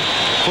begin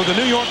for the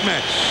New York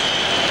Mets.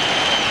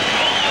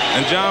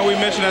 And John, we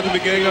mentioned at the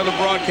beginning of the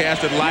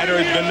broadcast that Leiter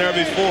had been there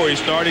before. He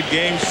started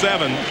Game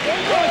 7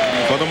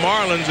 for the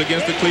Marlins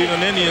against the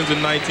Cleveland Indians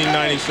in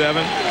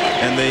 1997,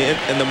 and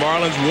the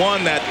Marlins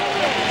won that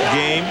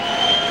game.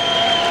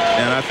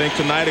 And I think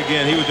tonight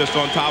again he was just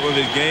on top of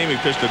his game. He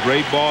pitched a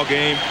great ball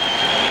game,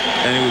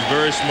 and he was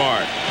very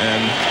smart.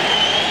 And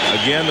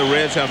again, the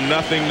Reds have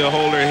nothing to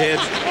hold their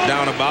heads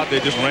down about.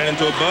 They just ran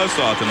into a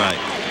buzzsaw tonight.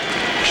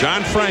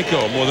 John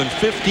Franco, more than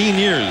 15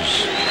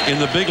 years in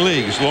the big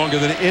leagues, longer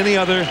than any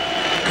other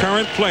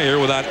current player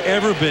without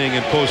ever being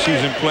in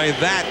postseason play.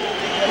 That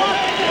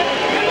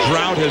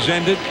drought has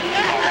ended,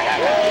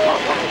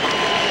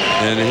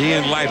 and he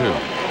and Leiter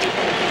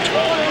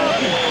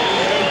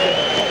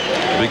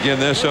begin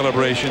their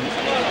celebration.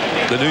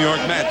 The New York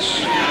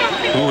Mets,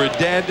 who were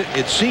dead,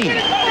 it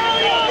seemed,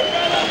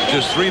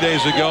 just 3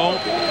 days ago,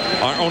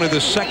 are only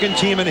the second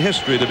team in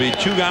history to be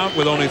 2 out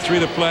with only 3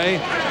 to play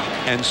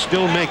and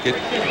still make it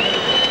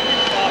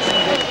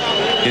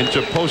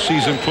into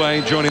postseason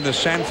play, joining the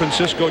San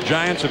Francisco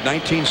Giants of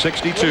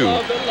 1962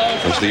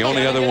 as the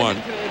only other one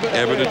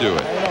ever to do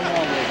it.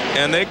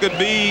 And they could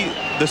be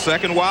the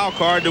second wild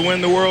card to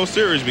win the World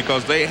Series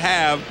because they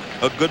have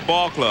a good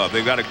ball club.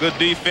 They've got a good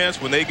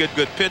defense. When they get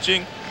good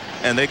pitching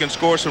and they can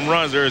score some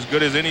runs, they're as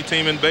good as any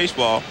team in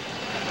baseball.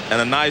 And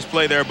a nice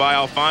play there by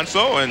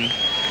Alfonzo, and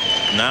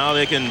now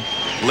they can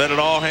let it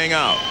all hang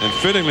out. And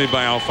fittingly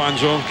by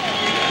Alfonzo,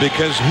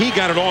 because he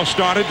got it all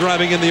started,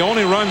 driving in the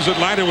only runs that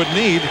Leiter would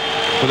need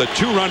with a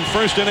 2-run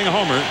first inning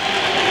homer.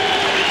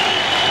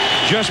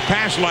 Just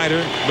past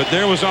Leiter, but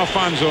there was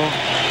Alfonzo.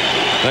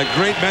 That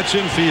great Mets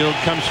infield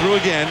comes through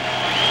again.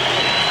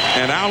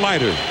 And Al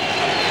Leiter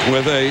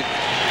with an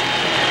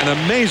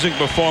amazing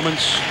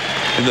performance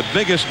in the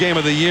biggest game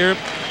of the year.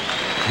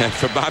 And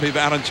for Bobby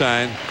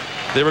Valentine,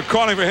 they were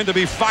calling for him to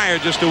be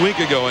fired just a week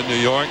ago in New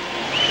York.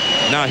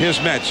 Now his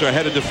Mets are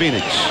headed to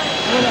Phoenix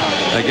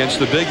against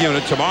the big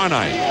unit tomorrow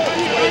night.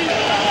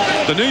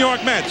 The New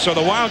York Mets are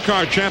the wild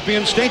card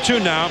champions. Stay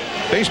tuned now.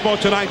 Baseball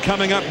Tonight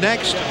coming up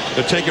next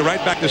to take you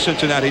right back to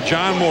Cincinnati.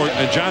 John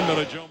Miller,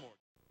 Joe Moore.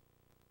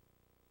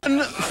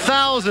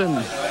 1,000.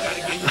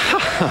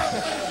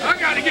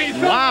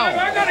 Wow.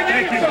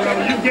 Thank you,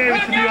 brother. You gave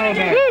it to me all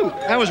night. Woo.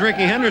 That was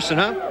Rickey Henderson,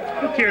 huh?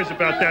 Who cares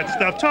about that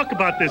stuff? Talk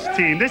about this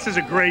team. This is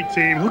a great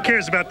team. Who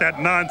cares about that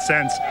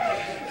nonsense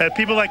that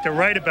people like to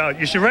write about?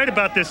 You should write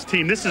about this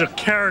team. This is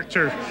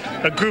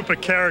a group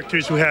of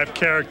characters who have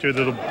character.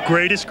 They're the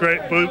greatest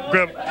group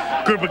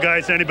of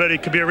guys anybody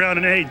could be around.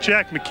 And hey,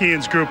 Jack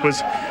McKeon's group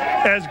was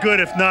as good,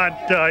 if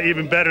not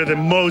even better,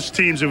 than most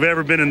teams who've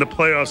ever been in the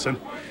playoffs. And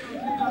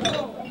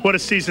what a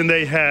season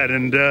they had.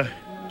 And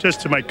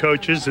just to my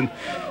coaches and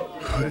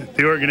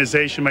the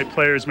organization, my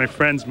players, my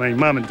friends, my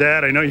mom and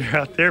dad, I know you're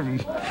out there,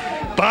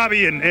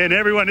 Bobby and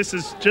everyone, this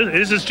is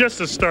just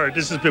a start.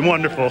 This has been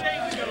wonderful.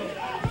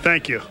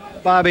 Thank you.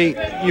 Bobby,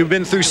 you've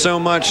been through so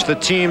much. The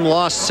team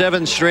lost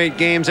 7 straight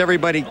games.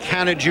 Everybody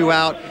counted you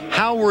out.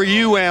 How were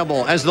you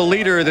able, as the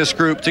leader of this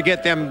group, to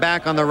get them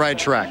back on the right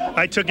track?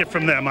 I took it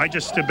from them. I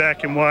just stood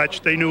back and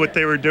watched. They knew what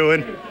they were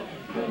doing.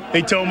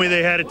 They told me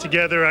they had it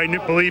together. I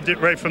believed it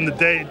right from the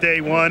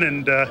day one.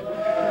 And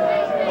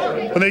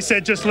when they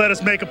said, just let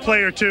us make a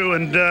play or two,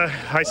 and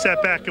I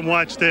sat back and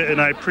watched it,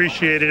 and I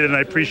appreciated it, and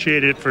I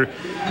appreciated it for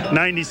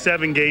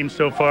 97 games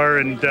so far,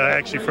 and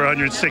actually for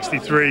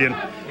 163, and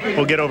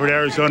we'll get over to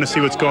Arizona, see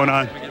what's going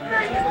on.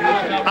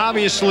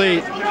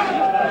 Obviously,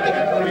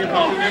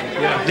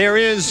 there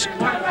is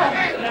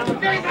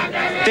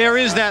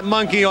that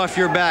monkey off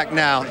your back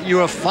now. You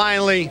have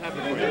finally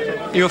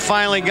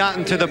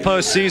gotten to the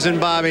postseason,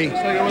 Bobby.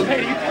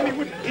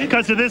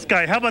 Because of this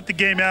guy. How about the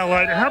game Al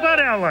Leiter? How about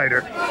Al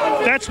Leiter?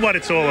 That's what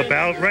it's all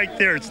about right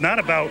there. It's not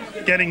about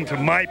getting to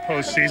my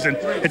postseason.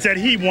 It's that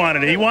he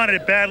wanted it. He wanted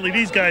it badly.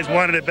 These guys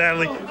wanted it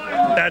badly.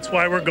 That's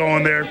why we're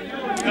going there.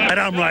 And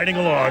I'm riding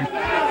along. All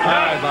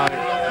right, Bobby.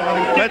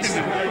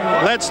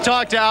 Let's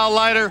talk to Al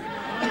Leiter.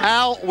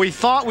 Al, we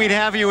thought we'd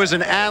have you as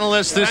an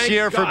analyst this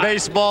year for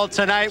Baseball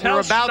Tonight.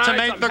 We're about to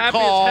make the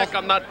call. Heck,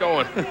 I'm not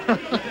going.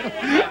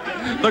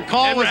 The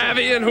call was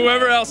Ravi and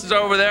whoever else is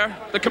over there,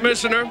 the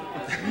commissioner.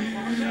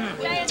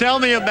 Tell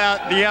me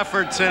about the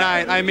effort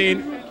tonight. I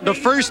mean, the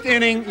first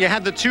inning, you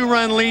had the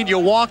 2-run lead. You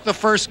walked the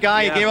first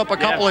guy. You gave up a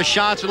couple of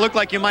shots. It looked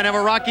like you might have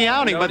a rocky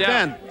outing, but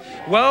then.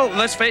 Well,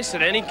 let's face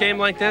it. Any game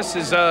like this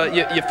is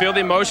you feel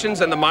the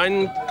emotions and the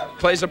mind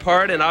plays a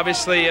part. And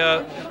obviously,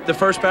 the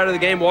first bat of the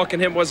game, walking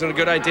him wasn't a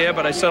good idea.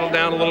 But I settled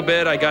down a little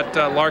bit. I got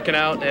Larkin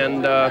out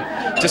and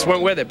just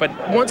went with it. But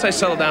once I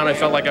settled down, I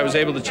felt like I was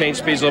able to change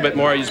speeds a little bit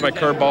more. I used my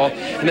curveball,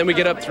 and then we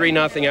get up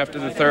 3-0 after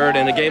the third.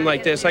 And a game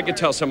like this, I could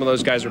tell some of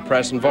those guys were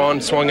pressing.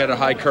 Vaughn swung at a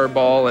high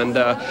curveball, and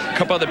a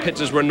couple other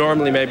pitches where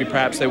normally maybe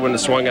perhaps they wouldn't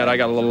have swung at. I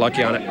got a little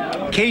lucky on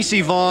it.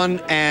 Casey, Vaughn,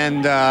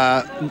 and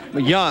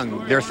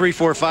Young, their 3,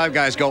 4, 5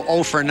 guys go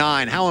 0 for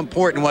 9. How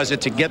important was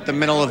it to get the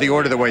middle of the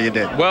order the way you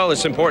did? Well,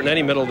 it's important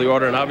any middle of the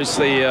order, and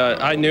obviously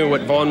I knew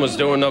what Vaughn was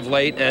doing of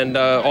late, and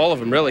all of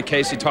them really.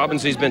 Casey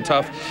Taubensie's been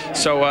tough.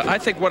 So I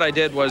think what I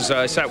did was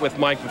I sat with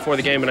Mike before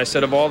the game, and I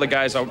said of all the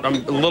guys, I'm a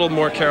little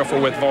more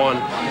careful with Vaughn.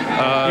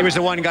 He was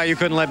the one guy you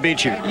couldn't let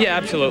beat you. Yeah,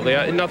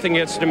 absolutely. Nothing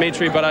against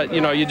Dimitri, but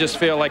you just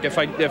feel like if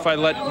I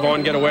let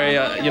Vaughn get away,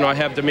 I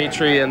have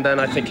Dimitri, and then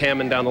I think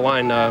Hammond down the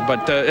line.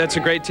 But it's a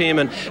great team,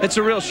 and it's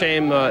a real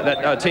shame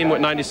that a team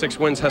with 96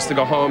 wins has to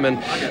go home, and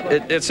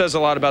it says a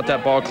lot about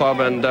that ball club,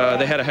 and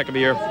they had a heck of a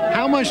year.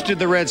 How much did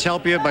the Reds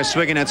help you by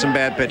swinging at some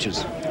bad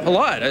pitches? A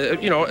lot,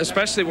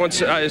 especially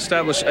once I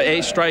established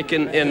a strike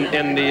in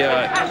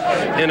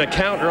a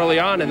count early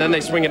on, and then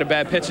they swing at a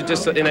bad pitch. It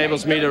just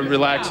enables me to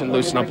relax and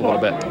loosen up a little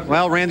bit.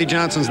 Well, Randy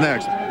Johnson's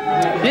next.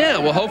 Yeah,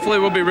 well, hopefully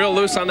we'll be real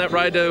loose on that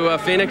ride to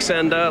Phoenix,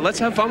 and let's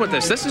have fun with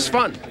this. This is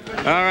fun.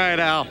 All right,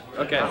 Al.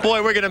 Okay.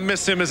 Boy, we're going to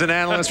miss him as an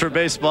analyst for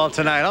Baseball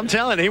Tonight. I'm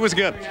telling you, he was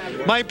good.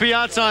 Mike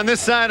Piazza on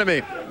this side of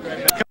me.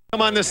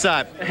 Come on this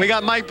side. We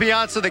got Mike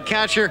Piazza, the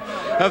catcher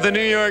of the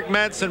New York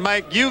Mets. And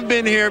Mike, you've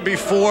been here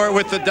before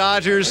with the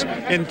Dodgers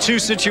in 2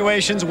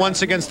 situations,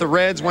 once against the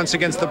Reds, once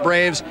against the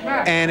Braves,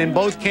 and in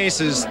both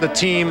cases, the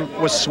team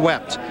was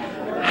swept.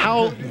 How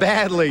How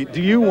badly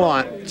do you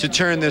want to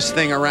turn this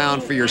thing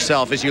around for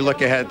yourself as you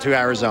look ahead to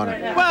Arizona?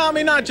 Well, I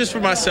mean, not just for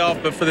myself,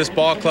 but for this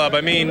ball club.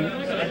 I mean, you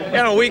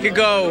know, a week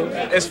ago,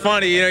 it's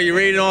funny, you know, you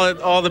read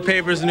all the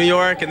papers in New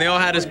York, and they all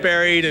had us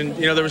buried, and,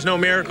 you know, there was no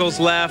miracles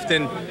left.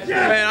 And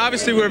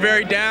obviously we were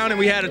very down, and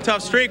we had a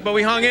tough streak, but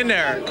we hung in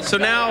there. So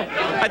now,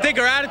 I think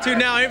our attitude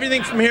now,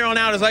 everything from here on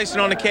out is icing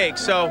on the cake.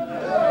 So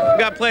we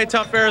got to play a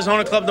tough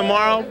Arizona club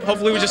tomorrow.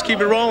 Hopefully we just keep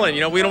it rolling.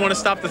 You know, we don't want to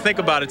stop to think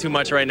about it too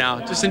much right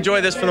now. Just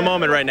enjoy this for the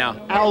moment right now.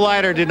 Al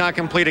Leiter did not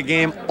complete a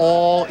game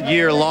all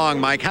year long,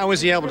 Mike. How was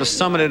he able to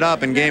summon it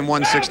up in game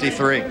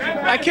 163?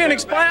 I can't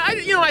explain.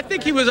 You know, I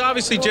think he was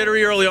obviously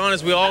jittery early on,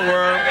 as we all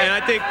were. And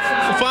I think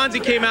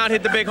Fonzie came out,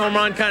 hit the big home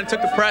run, kind of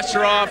took the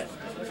pressure off.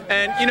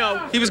 And, you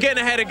know, he was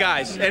getting ahead of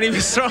guys, and he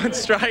was throwing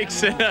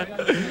strikes. And,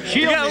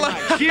 Shield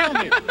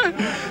me.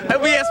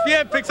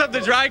 ESPN picks up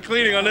the dry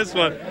cleaning on this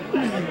one.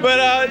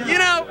 But, you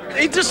know,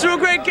 he just threw a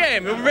great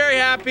game. We were very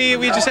happy.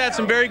 We just had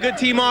some very good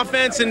team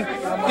offense. And,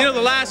 you know,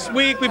 the last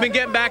week we've been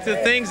getting back to the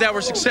things that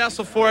were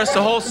successful for us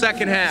the whole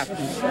second half.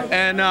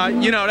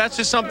 And, you know, that's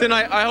just something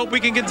I hope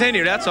we can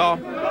continue. That's all.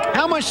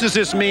 How much does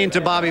this mean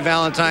to Bobby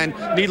Valentine?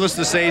 Needless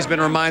to say, he's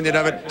been reminded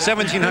of it.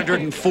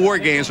 1,704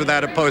 games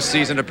without a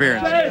postseason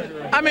appearance.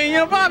 I mean, you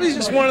know, Bobby's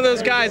just one of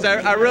those guys.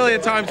 I really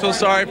at times feel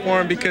sorry for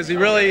him because he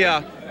really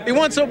he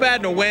wants so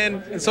bad to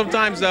win, and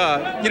sometimes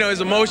you know, his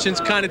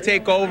emotions kind of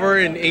take over,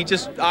 and he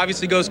just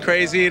obviously goes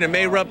crazy, and it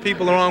may rub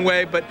people the wrong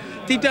way, but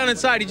deep down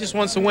inside he just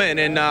wants to win.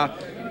 And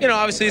you know,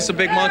 obviously it's a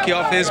big monkey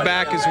off his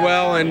back as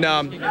well. And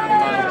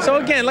so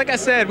again, like I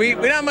said, we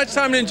don't have much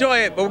time to enjoy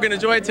it, but we're going to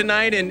enjoy it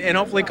tonight and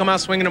hopefully come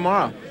out swinging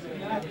tomorrow.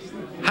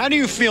 How do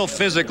you feel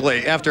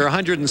physically after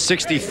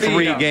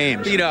 163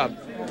 games? Beat up.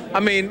 I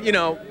mean, you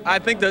know, I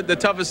think the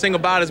toughest thing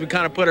about it is we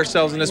kind of put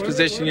ourselves in this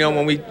position, you know,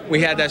 when we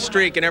had that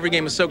streak and every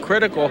game is so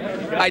critical.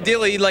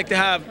 Ideally, you'd like to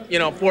have, you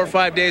know, 4 or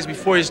 5 days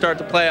before you start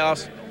the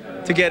playoffs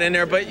to get in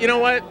there. But you know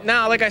what?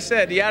 Now, like I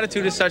said, the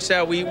attitude is such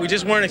that we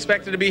just weren't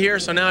expected to be here.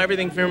 So now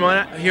everything from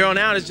here on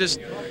out is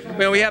just, you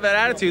know, we have that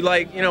attitude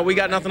like, you know, we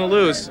got nothing to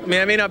lose. I mean,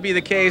 that may not be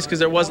the case because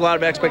there was a lot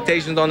of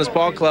expectations on this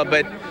ball club,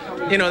 but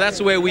you know, that's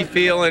the way we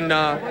feel. And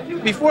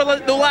before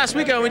the last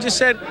weekend, we just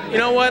said, you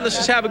know what, let's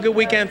just have a good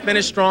weekend,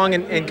 finish strong,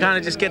 and kind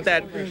of just get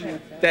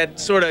that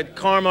sort of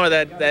karma, or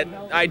that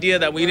idea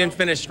that we didn't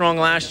finish strong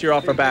last year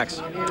off our backs.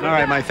 All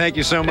right, Mike, thank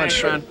you so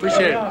much. Thanks, Ron.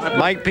 Appreciate it.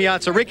 Mike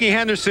Piazza. Rickey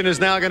Henderson is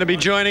now going to be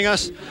joining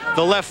us,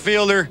 the left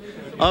fielder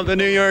of the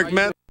New York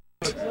Mets.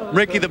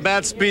 Rickey, the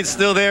bat speed's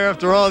still there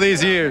after all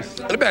these years.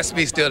 The bat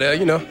speed's still there,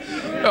 you know.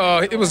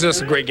 It was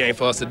just a great game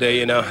for us today,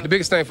 you know. The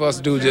biggest thing for us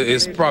to do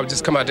is probably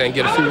just come out there and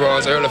get a few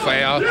runs early for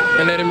Al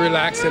and let him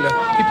relax, and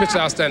he pitched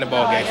an outstanding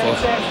ball game for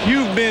us.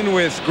 You've been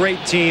with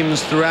great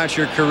teams throughout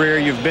your career.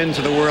 You've been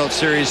to the World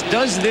Series.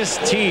 Does this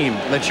team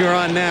that you're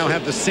on now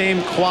have the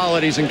same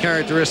qualities and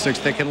characteristics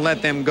that can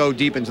let them go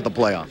deep into the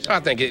playoffs?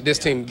 I think this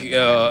team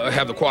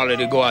have the quality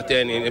to go out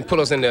there and put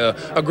us in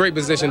a great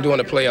position during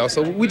the playoffs.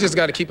 So we just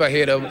got to keep our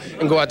head up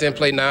and go out there and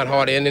play 9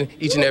 hard innings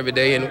each and every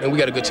day, and we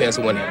got a good chance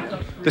of winning.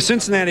 The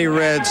Cincinnati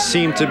Reds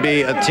seemed to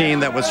be a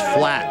team that was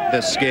flat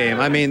this game.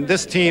 I mean,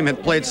 this team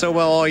had played so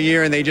well all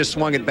year, and they just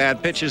swung at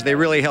bad pitches. They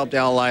really helped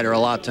Al Leiter a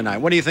lot tonight.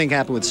 What do you think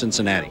happened with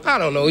Cincinnati? I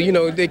don't know. You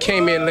know, they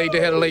came in late. They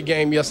had a late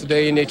game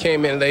yesterday, and they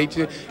came in late.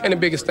 And the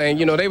biggest thing,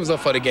 you know, they was up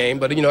for the game,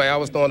 but, you know,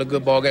 Al was throwing a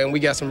good ball game. We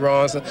got some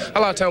runs. A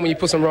lot of time when you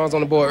put some runs on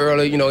the board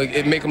early, you know,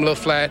 it make them look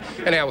flat,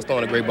 and Al was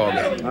throwing a great ball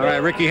game. All right,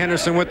 Rickey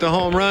Henderson with the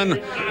home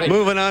run.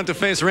 Moving on to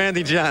face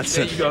Randy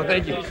Johnson. There you go.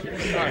 Thank you.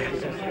 All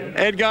right.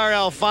 Edgardo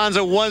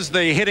Alfonzo was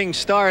the hitting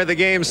star of the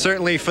game,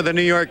 certainly for the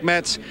New York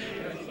Mets.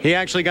 He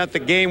actually got the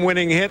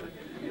game-winning hit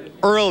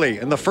early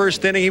in the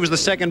first inning. He was the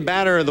second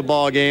batter of the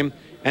ball game,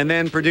 and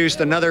then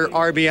produced another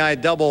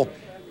RBI double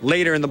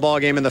later in the ball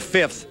game in the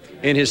 5th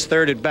in his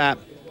 3rd at bat.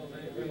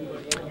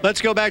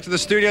 Let's go back to the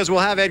studios. We'll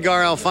have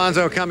Edgardo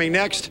Alfonzo coming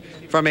next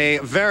from a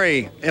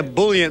very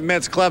ebullient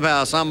Mets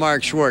clubhouse. I'm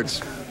Mark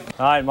Schwartz.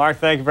 All right, Mark,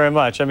 thank you very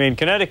much. I mean,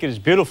 Connecticut is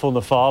beautiful in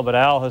the fall, but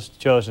Al has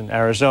chosen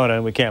Arizona,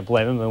 and we can't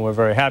blame him, and we're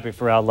very happy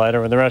for Al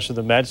Leiter and the rest of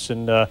the Mets.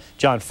 And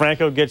John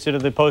Franco gets into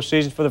the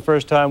postseason for the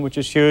first time, which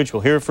is huge.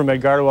 We'll hear from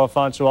Edgardo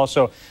Alfonzo,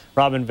 also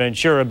Robin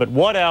Ventura. But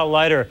what Al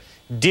Leiter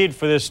did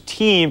for this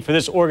team, for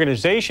this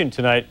organization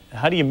tonight,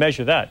 how do you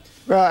measure that?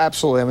 Well,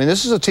 absolutely. I mean,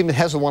 this is a team that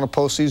hasn't won a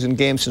postseason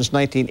game since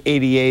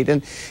 1988.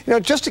 And, you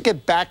know, just to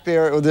get back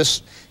there with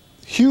this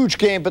huge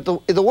game, but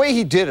the way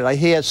he did it,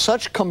 he had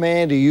such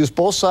command. He used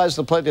both sides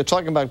of the plate. They're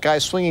talking about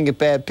guys swinging at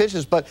bad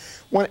pitches, but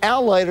when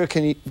Al Leiter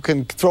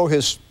can throw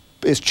his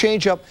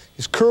changeup,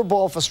 his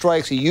curveball for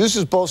strikes, he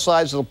uses both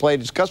sides of the plate.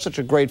 He's got such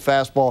a great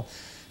fastball.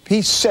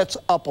 He sets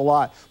up a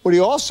lot. What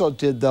he also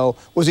did, though,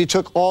 was he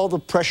took all the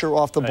pressure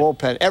off the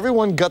bullpen.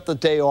 Everyone got the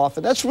day off,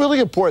 and that's really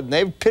important.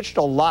 They've pitched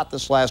a lot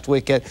this last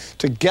weekend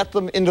to get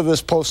them into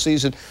this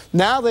postseason.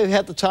 Now they've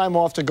had the time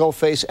off to go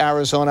face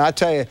Arizona. I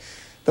tell you,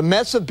 the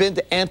Mets have been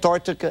to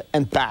Antarctica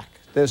and back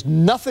There's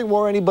nothing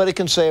more anybody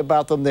can say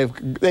about them.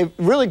 They've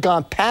really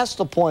gone past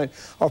the point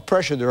of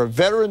pressure. They're a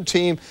veteran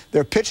team.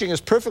 Their pitching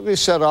is perfectly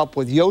set up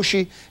with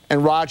Yoshi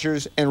and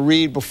Rogers and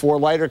Reed before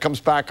Leiter comes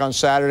back on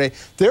Saturday.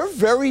 They're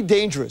very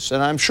dangerous,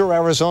 and I'm sure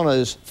Arizona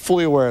is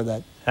fully aware of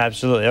that.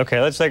 Absolutely.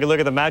 Okay, let's take a look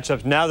at the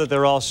matchups now that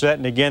they're all set.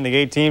 And again, the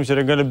 8 teams that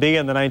are going to be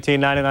in the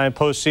 1999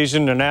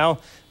 postseason are now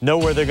know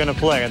where they're going to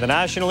play. In the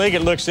National League,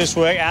 it looks this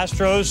way.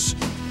 Astros,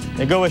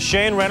 they go with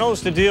Shane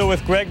Reynolds to deal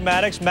with Greg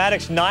Maddux.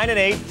 Maddux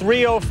 9-8,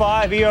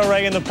 3.05 ERA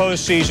in the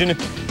postseason.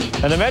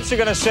 And the Mets are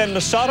going to send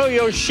Masato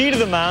Yoshida to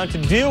the mound to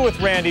deal with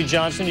Randy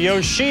Johnson.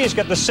 Yoshida's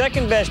got the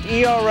second-best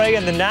ERA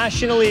in the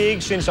National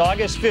League since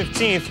August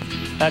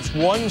 15th. That's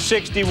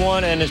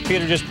 161, and as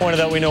Peter just pointed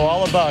out, we know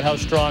all about how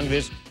strong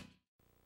this